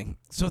of something.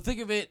 So think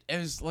of it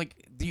as like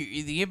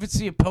the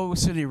infancy of Pogo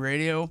City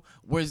Radio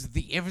was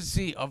the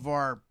infancy of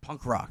our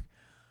punk rock.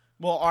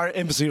 Well, our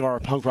infancy of our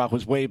punk rock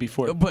was way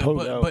before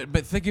Pogo.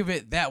 But think of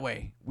it that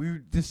way. We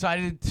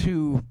decided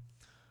to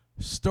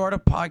start a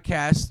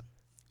podcast,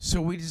 so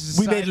we just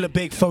decided, we made it a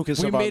big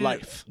focus of our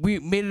life. We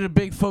made it a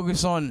big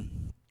focus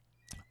on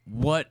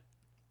what.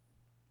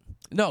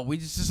 No, we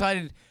just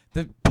decided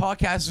the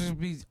podcast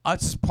would be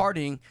us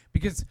partying,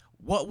 because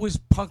what was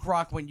punk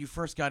rock when you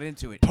first got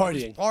into it?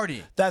 Partying. It was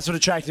partying. That's what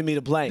attracted me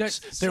to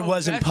Blanks. There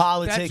wasn't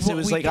politics. It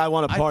was like, I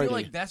want to party. I feel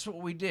like that's what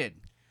we did.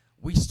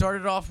 We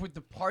started off with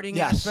the partying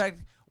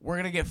aspect.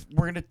 We're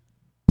gonna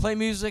play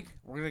music.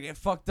 We're gonna get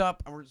fucked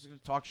up, and we're just gonna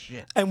talk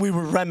shit. And we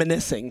were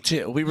reminiscing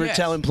too. We were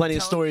telling plenty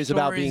of stories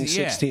about being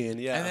 16.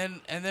 Yeah.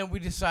 And then we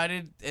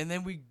decided, and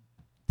then we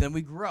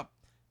grew up,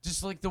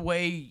 just like the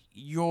way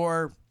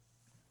your.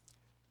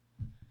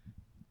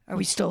 Are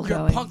we still your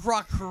going? punk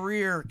rock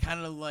career kind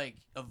of like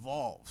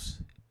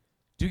evolves.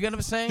 Do you get what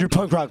I'm saying? Your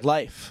punk rock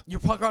life. Your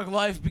punk rock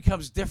life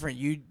becomes different.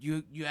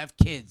 You have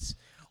kids,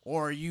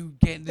 or you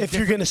get into if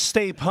you're gonna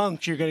stay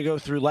punk, you're gonna go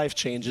through life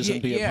changes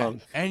and be a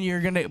punk. And you're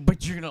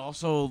gonna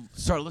also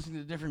start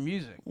listening to different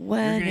music.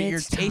 When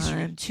it's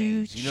time to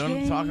you know what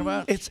I'm talking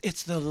about?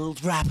 It's the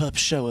wrap-up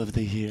show of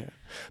the year.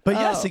 But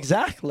yes,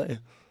 exactly.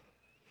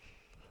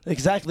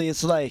 Exactly.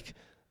 It's like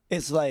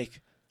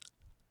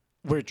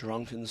we're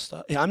drunk and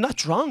stuff. Yeah, I'm not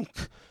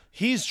drunk.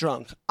 He's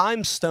drunk.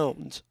 I'm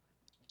stoned.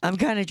 I'm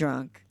kind of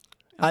drunk.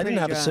 I didn't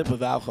have a sip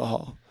of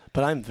alcohol,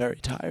 but I'm very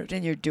tired.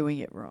 Then you're doing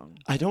it wrong.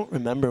 I don't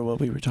remember what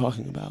we were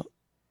talking about.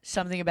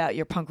 Something about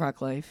your punk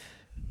rock life,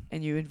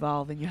 and you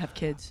evolve, and you have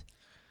kids.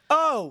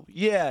 Oh,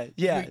 yeah.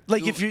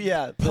 Like if you're,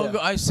 Pogo,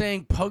 I'm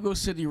saying Pogo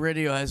City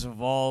Radio has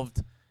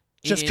evolved.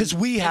 Just because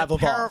we have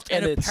evolved.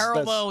 In a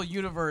parallel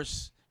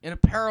universe, in a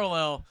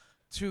parallel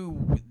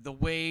to the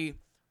way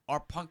our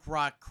punk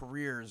rock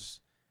careers,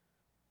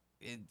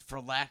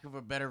 for lack of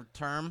a better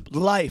term,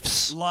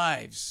 lives.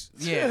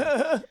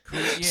 Yeah.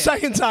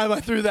 Second time I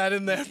threw that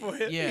in there for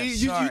you. Yeah,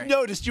 you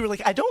noticed. You were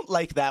like, I don't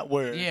like that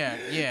word.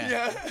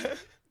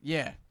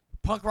 Yeah.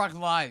 Punk rock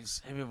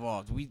lives have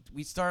evolved.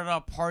 We started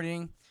out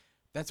partying.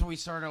 That's what we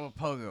started out with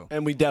Pogo.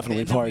 And we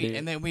definitely partied.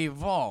 And then we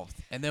evolved.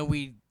 And then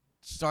we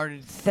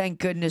started. Thank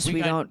goodness we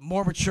got don't.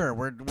 More mature.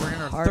 We're in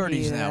our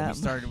 30s now.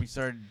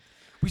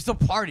 We still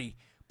party,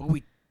 but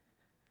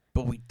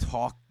we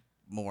talk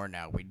more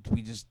now.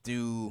 We just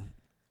do.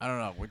 I don't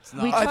know. It's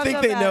not. I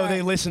think they know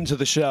they listen to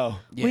the show.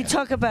 Yeah. We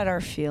talk about our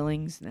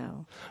feelings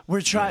now.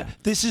 We're trying. Yeah.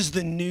 This is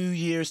the New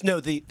Year's. No,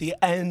 the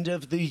end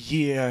of the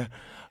year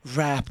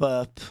wrap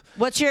up.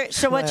 What's your?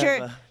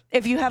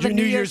 If you have your a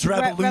New Year's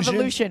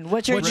revolution,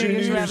 what's your New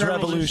Year's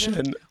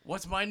revolution?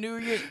 What's my New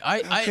Year?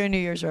 What's your New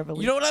Year's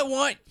revolution? You know what I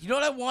want? You know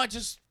what I want?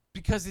 Just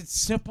because it's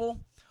simple.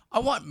 I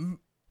want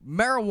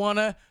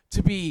marijuana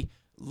to be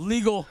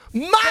legal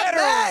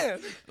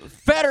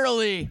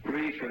federally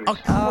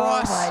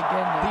across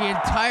the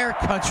entire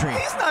country.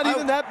 He's not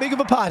even that big of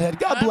a pothead.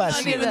 God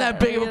bless you. I'm not even that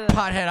big of a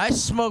pothead. I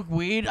smoke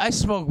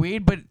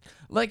weed, but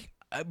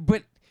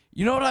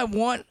You know what I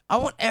want? I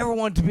want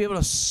everyone to be able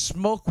to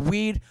smoke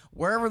weed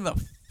wherever the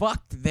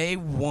fuck they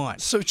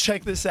want. So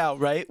check this out,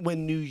 right?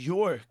 When New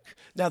York,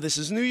 now this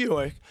is New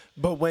York,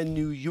 but when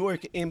New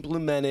York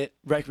implemented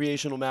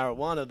recreational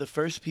marijuana, the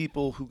first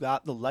people who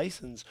got the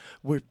license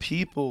were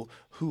people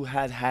who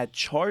had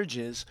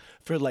charges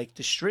for like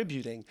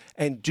distributing.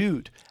 And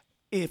dude,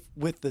 if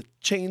with the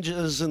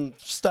changes and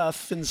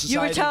stuff in society, You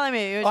were telling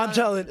me. I'm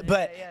telling,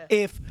 but yeah.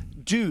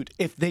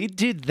 if they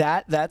did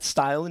that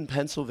style in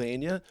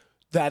Pennsylvania,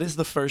 that is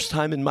the first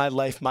time in my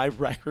life my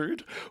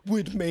record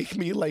would make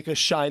me like a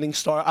shining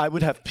star. I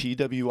would have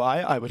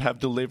PWI, I would have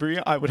delivery,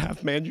 I would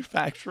have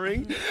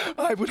manufacturing,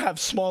 I would have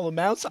small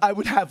amounts, I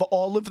would have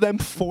all of them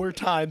 4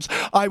 times.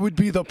 I would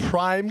be the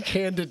prime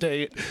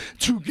candidate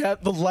to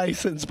get the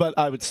license, but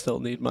I would still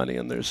need money,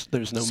 and there's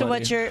no So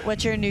money.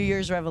 what's your New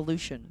Year's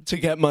revolution? To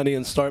get money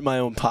and start my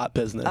own pot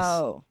business.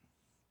 Oh.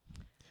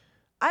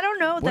 I don't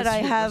know that I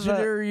have What's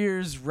a... your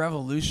year's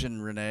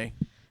revolution, Renee?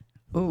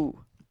 Ooh.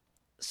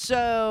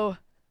 So,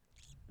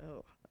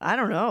 I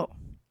don't know.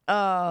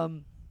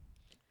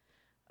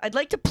 I'd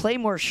like to play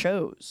more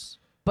shows,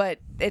 but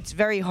it's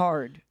very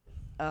hard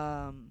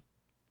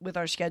with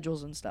our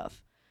schedules and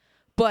stuff.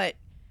 But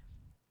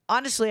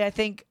honestly, I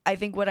think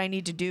what I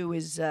need to do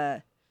is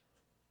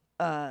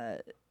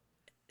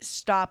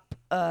stop.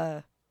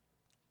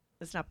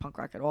 It's not punk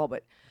rock at all,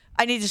 but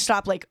I need to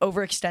stop like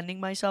overextending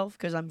myself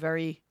because I'm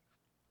very.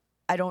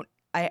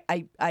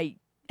 I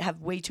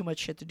have way too much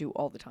shit to do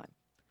all the time.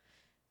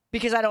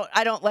 Because I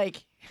don't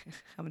like.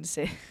 I'm gonna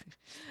say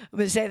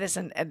this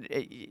and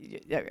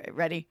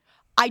ready.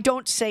 I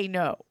don't say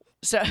no.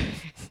 So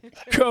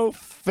Go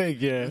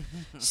figure.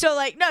 so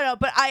like no,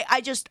 but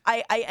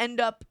I end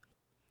up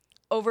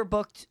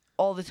overbooked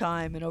all the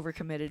time and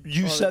overcommitted.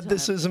 You all the said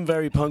this time. isn't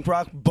very punk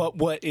rock, but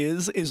what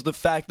is the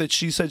fact that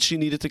she said she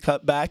needed to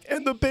cut back,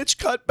 and the bitch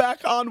cut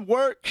back on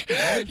work.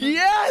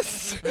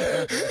 Yes!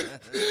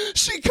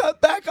 She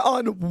cut back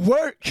on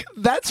work.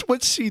 That's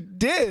what she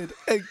did,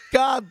 and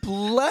God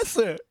bless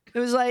her. It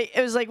was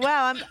like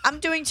wow, I'm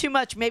doing too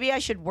much. Maybe I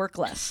should work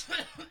less.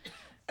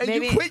 And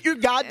Maybe- you quit your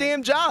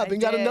goddamn job I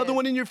and got did. another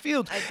one in your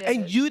field. I did.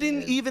 And you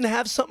didn't even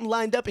have something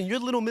lined up, and your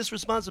little miss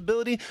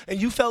responsibility,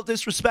 and you felt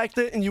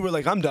disrespected, and you were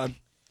like, I'm done.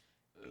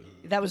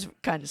 That was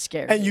kind of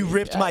scary. And you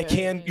ripped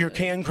your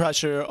can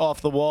crusher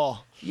off the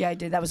wall. Yeah, I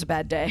did. That was a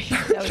bad day. You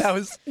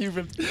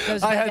ripped. That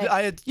was a bad day.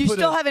 I had. You put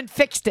still a- haven't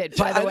fixed it,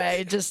 by the I-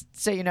 way. Just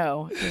so you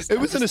know. It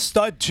was in a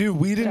stud too.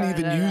 We didn't No,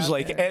 even no, use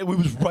like okay. it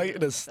was right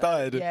in a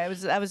stud. Yeah, it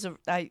was.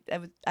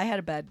 I had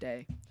a bad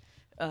day.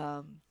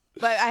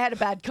 But I had a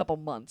bad couple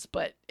months.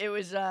 But it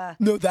was.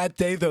 No, that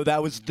day though,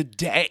 that was the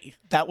day.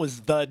 That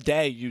was the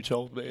day you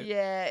told me.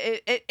 Yeah.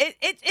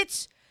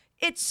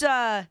 It's.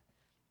 I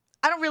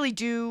don't really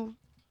do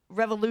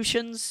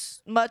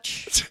revolutions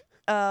much.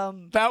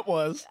 That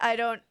was. I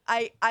don't.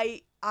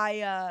 Because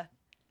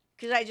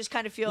I just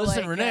kind of feel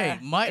Listen, like. Renee,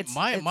 it's-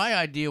 my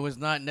idea was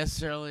not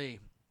necessarily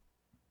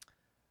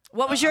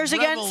What was yours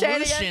again? Say it again.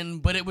 revolution,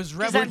 but it was I'm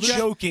revolution.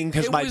 joking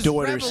because It my was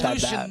daughter said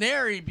that.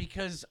 revolutionary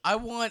because I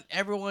want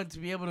everyone to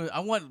be able to. I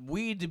want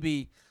weed to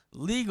be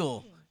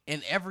legal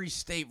in every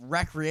state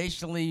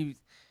recreationally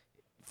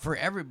for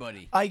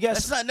everybody. I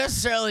guess- that's not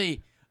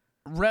necessarily.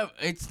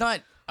 It's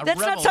not. That's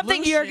not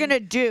something you're revolution, gonna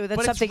do. That's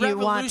but it's something you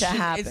want to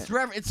revolution-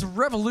 happen. It's a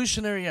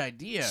revolutionary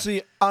idea.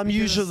 See, I'm because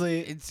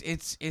usually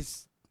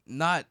it's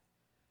not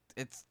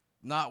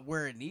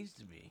where it needs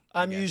to be.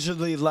 I I'm guess.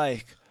 usually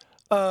like,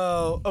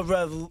 oh,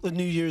 a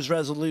New Year's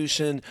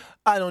resolution.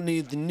 I don't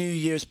need the New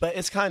Year's, but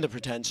it's kind of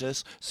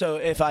pretentious. So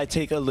if I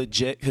take a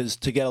legit, because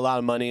to get a lot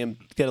of money and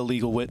get a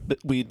legal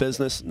weed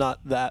business,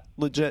 not that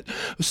legit.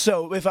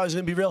 So if I was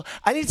gonna be real,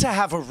 I need to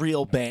have a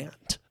real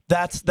band.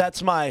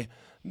 That's my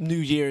New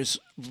Year's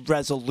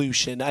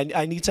resolution.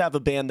 I need to have a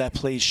band that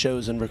plays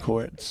shows and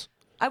records.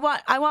 I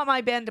want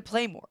my band to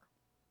play more.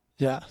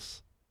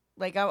 Yes.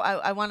 Like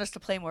I want us to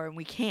play more, and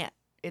we can't.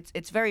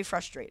 It's very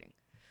frustrating.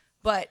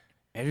 But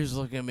Andrew's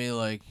looking at me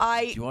like,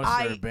 I- "Do you want to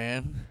start I- a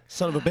band?"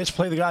 Son of a bitch,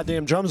 play the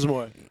goddamn drums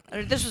more.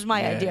 this was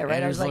my idea, right? I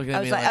Andrew's was like, looking at I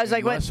was me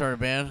like, "You want what? to start a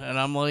band?" And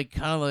I'm like,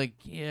 kind of like,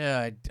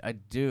 "Yeah, I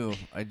do,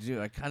 I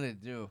kind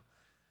of do."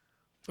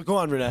 But go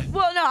on, Renee.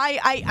 Well, no,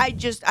 I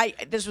just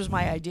this was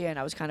my idea, and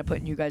I was kind of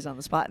putting you guys on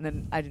the spot, and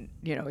then I didn't,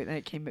 then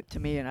it came to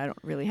me, and I don't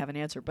really have an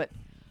answer. But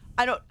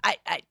I don't,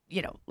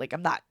 like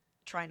I'm not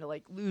trying to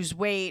like lose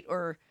weight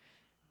or,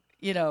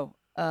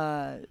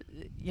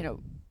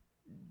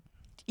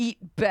 eat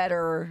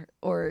better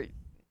or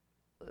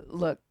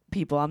look.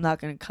 People, I'm not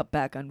going to cut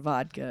back on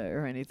vodka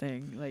or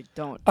anything. Like,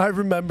 don't. I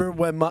remember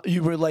when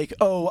you were like,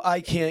 "Oh,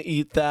 I can't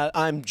eat that.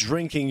 I'm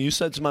drinking." You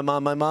said to my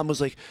mom was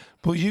like,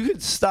 "Well, you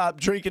could stop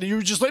drinking." And you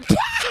were just like,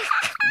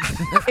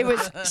 It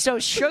was so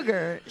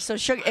sugar.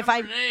 If I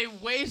Renee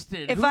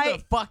wasted. if Who I-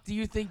 the fuck do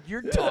you think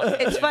you're talking?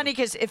 it's to? funny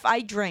because if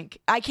I drink,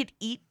 I could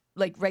eat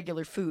like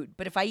regular food,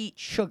 but if I eat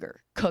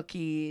sugar,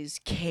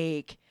 cookies,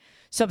 cake,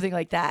 something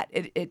like that,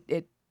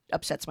 it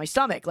upsets my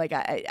stomach. Like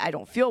I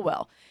don't feel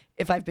well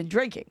if I've been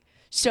drinking.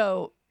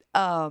 So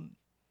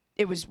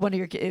it was one of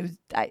your. It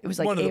was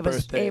like One of the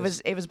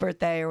birthdays. Ava's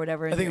birthday or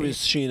whatever. I think it was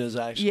Sheena's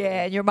actually.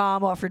 Yeah, and your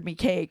mom offered me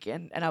cake,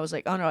 and I was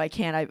like, oh no, I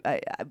can't.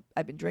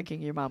 I've been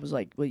drinking. Your mom was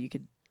like, well, you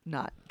could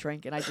not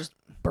drink, and I just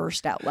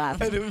burst out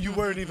laughing. And you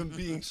weren't even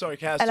being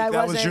sarcastic. And I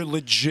that was wasn't. your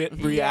legit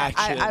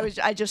reaction.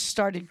 I just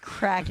started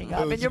cracking up,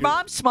 That and was your good.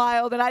 mom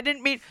smiled, and I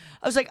didn't mean.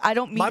 I was like, I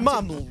don't mean. My to-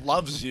 mom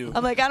loves you.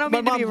 I'm like, I don't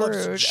mean my to be mom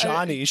rude. loves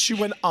Johnny. She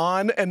went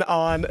on and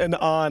on and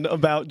on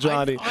about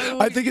Johnny.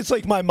 I think it's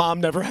like my mom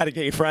never had a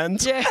gay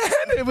friend. Yeah.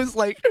 And it was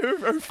like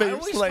her I face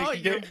always like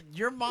thought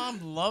your mom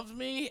loved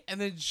me,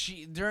 and then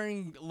she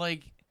during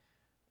like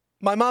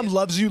my mom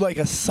loves you like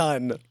a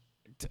son.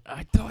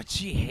 I thought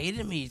she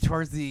hated me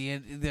towards the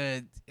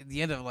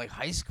end of like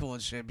high school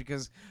and shit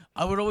because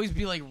I would always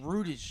be like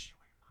rudish.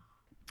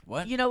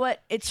 What? You know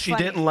what? It's She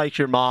funny. didn't like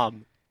your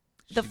mom.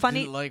 The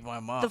funny. Didn't like my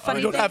mom. The funny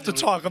We don't thing- have to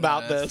talk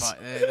about No, this. that's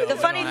fine. No, The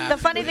we funny, don't have the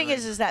to. funny thing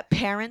is that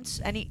parents,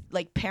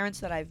 parents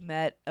that I've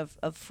met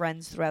of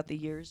friends throughout the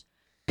years,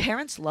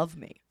 parents love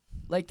me.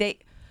 Like they,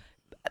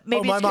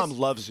 maybe my it's mom 'cause-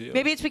 loves you.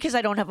 Maybe it's because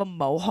I don't have a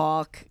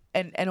mohawk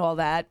and all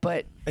that,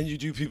 but And you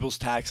do people's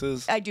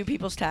taxes. I do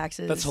people's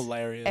taxes. That's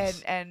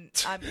hilarious. And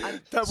I'm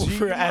That will See,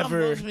 your mom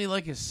forever. loves me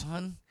like a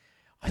son.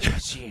 I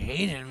thought she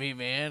hated me,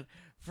 man.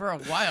 For a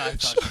while, I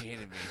thought she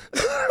hated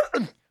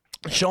me.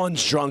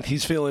 Sean's drunk.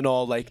 He's feeling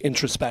all like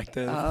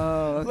introspective.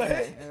 Oh,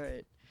 okay. All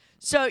right.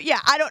 So yeah,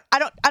 I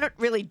don't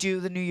really do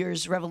the New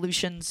Year's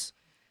revolutions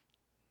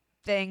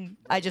thing.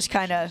 I just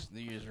kind of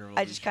New Year's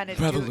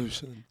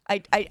Revolution.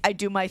 I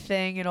do my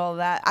thing and all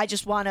that. I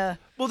just want to.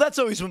 Well, that's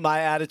always what my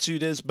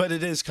attitude is, but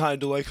it is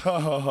kind of like ha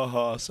ha ha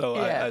ha. So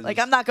Yeah, I like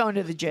just- I'm not going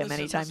to the gym Listen,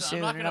 anytime listen,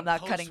 soon, and I'm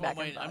not cutting back.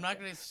 on I'm not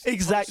gonna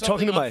Exact- post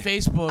talking to something on my-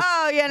 Facebook.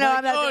 Oh yeah, no, like,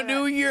 I'm not. oh, doing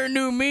new that. year,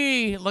 new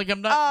me. Like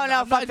I'm not. Oh, no,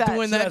 I'm fuck not that.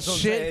 doing that That's what I'm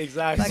shit. saying,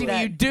 exactly. See, Fuck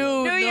that. you do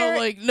New no, year-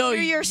 like no. New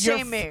year, you're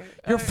same me.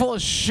 You're full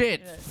of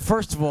shit.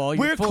 First of all,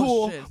 you're We're full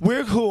cool. Of shit.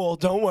 We're cool.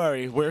 Don't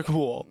worry. We're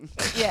cool.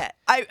 Yeah,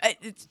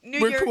 it's New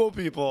We're Year. cool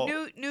people.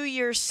 New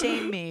Year,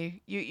 same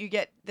me. You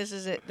get. This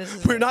is it. This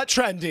is. We're it. not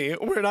trendy.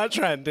 We're not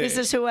trendy. This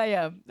is who I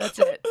am. That's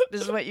it.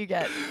 This is what you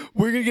get.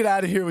 We're gonna get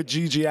out of here with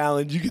Gigi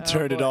Allen. You can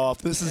turn it boy. off.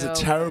 This is Oh, a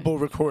terrible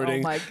recording.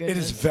 Oh, my It is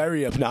goodness.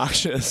 very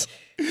obnoxious,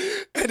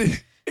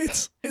 and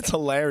it's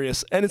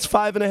hilarious. And it's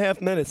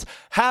 5.5 minutes.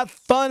 Have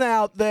fun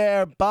out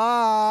there.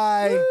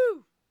 Bye.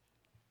 Woo.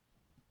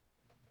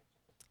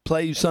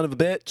 Play, you son of a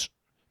bitch.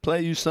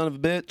 Play, you son of a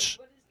bitch.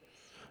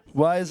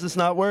 Why is this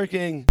not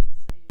working?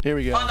 Here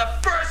we go. On the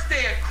first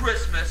day of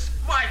Christmas,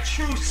 my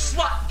true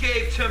slut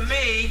gave to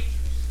me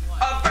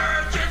a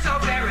virgin so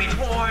very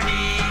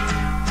horny.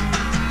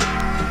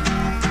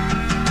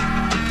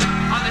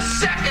 On the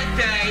second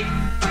day,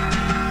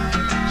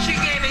 she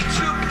gave me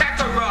 2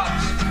 pecker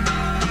rubs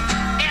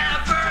and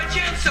a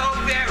virgin so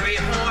very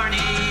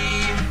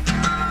horny.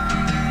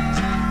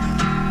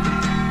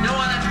 Now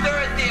on the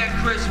third day of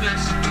Christmas,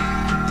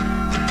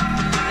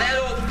 that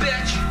old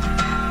bitch,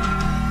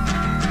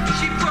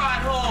 she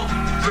brought home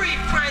 3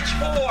 French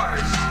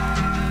whores,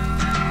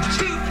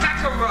 2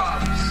 pecker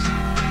rubs,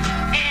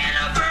 and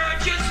a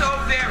virgin so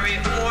very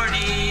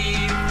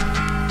horny.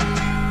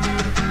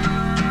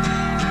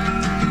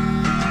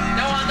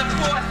 Now on the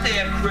 4th day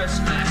of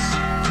Christmas,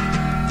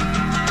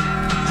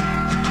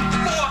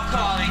 4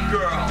 calling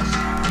girls,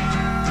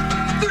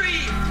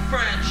 3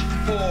 French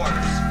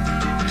whores,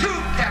 2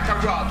 pecker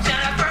rubs,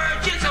 and a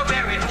virgin so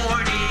very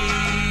horny.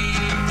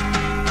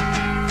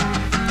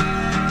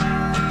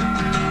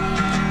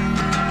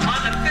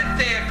 On the 5th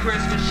day of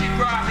Christmas, she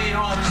brought me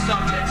home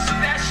something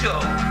special.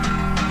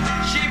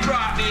 She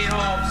brought me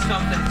home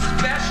something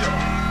special.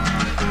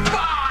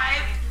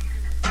 5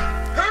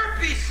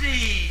 herpes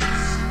seeds.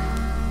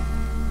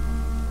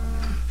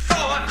 4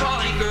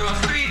 calling girls,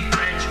 3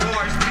 French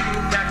whores, 2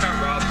 pecker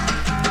rubs,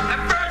 a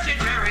virgin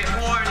very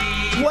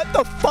horny. What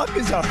the fuck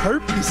is a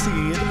herpes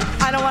seed?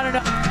 I don't want to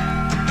know.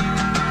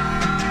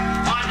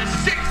 On the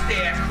 6th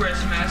day of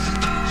Christmas,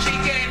 she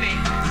gave me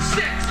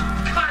 6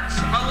 cunts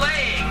a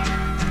laying,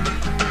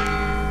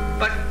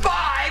 but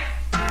 5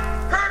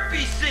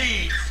 herpes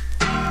seeds.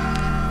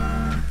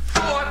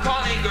 4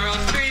 calling girls,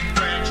 3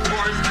 French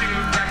whores, 2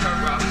 pecker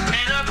rubs,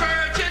 and a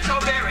virgin so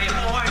very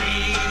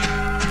horny.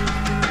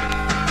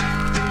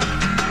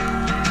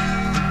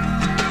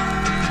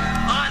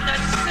 On the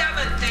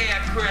 7th day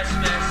of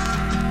Christmas,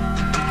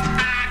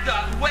 I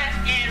got wet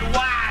and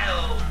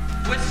wild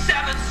with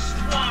 7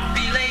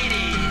 swampy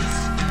ladies,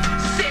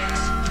 6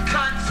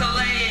 cunts a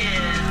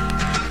laying,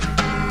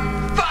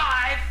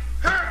 5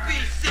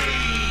 herpes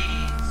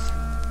seeds,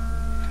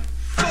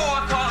 4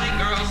 calling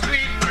girls,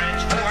 3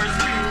 French whores,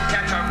 2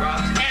 pecker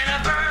rubs, and a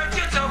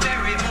virgin so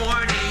very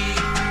horny.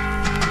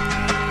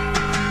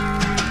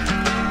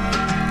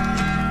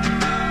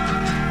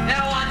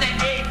 Now on the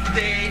 8th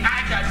day, I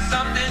got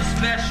something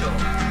special.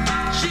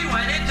 She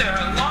went into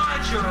her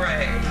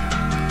lingerie.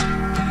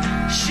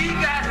 She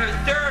got her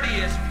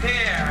dirtiest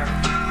pair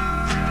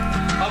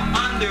of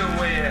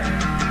underwear.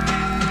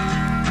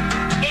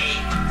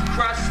 8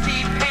 crusty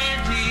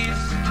panties.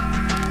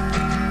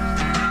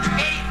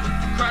 8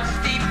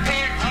 crusty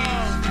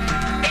panties.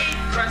 8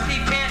 crusty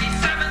panties.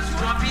 7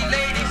 swampy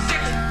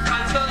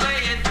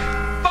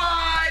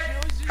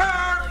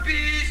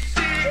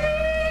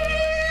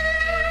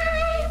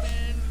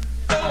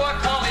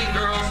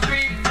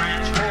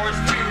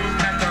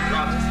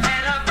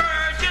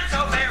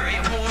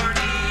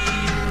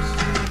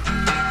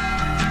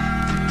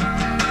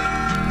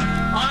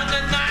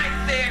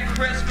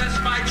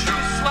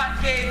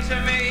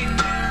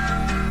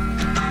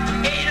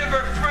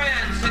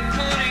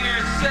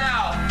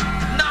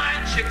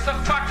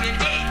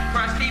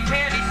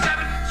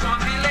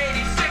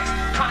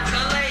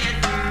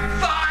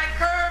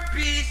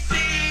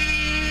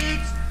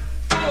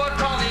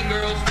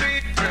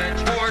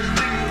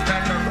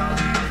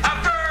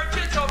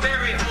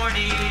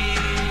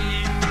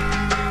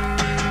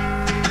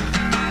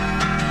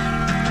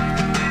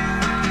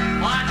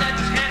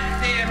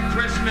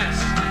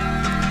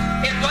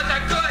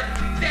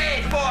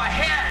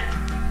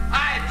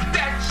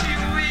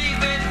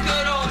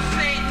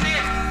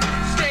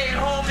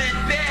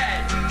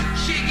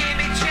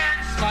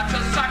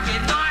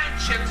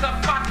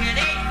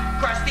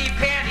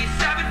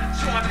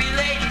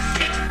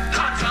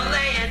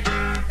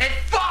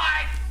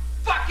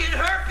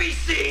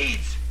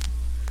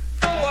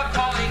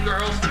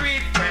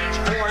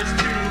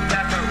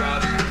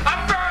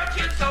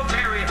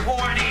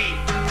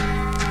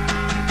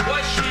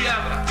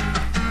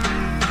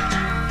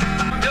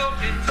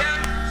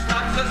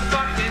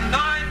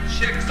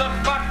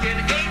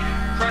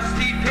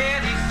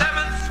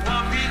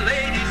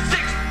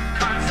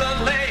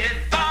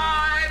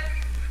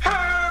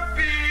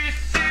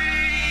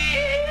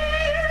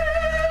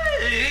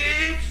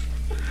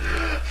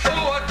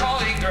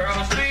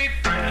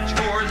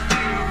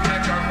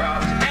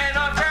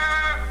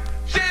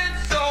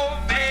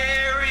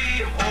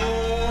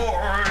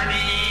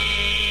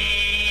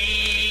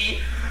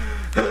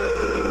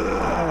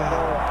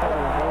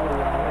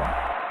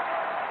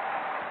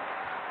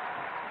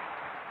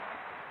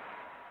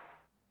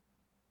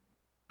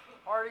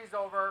Party's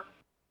over.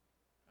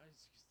 I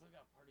still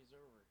got parties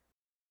over.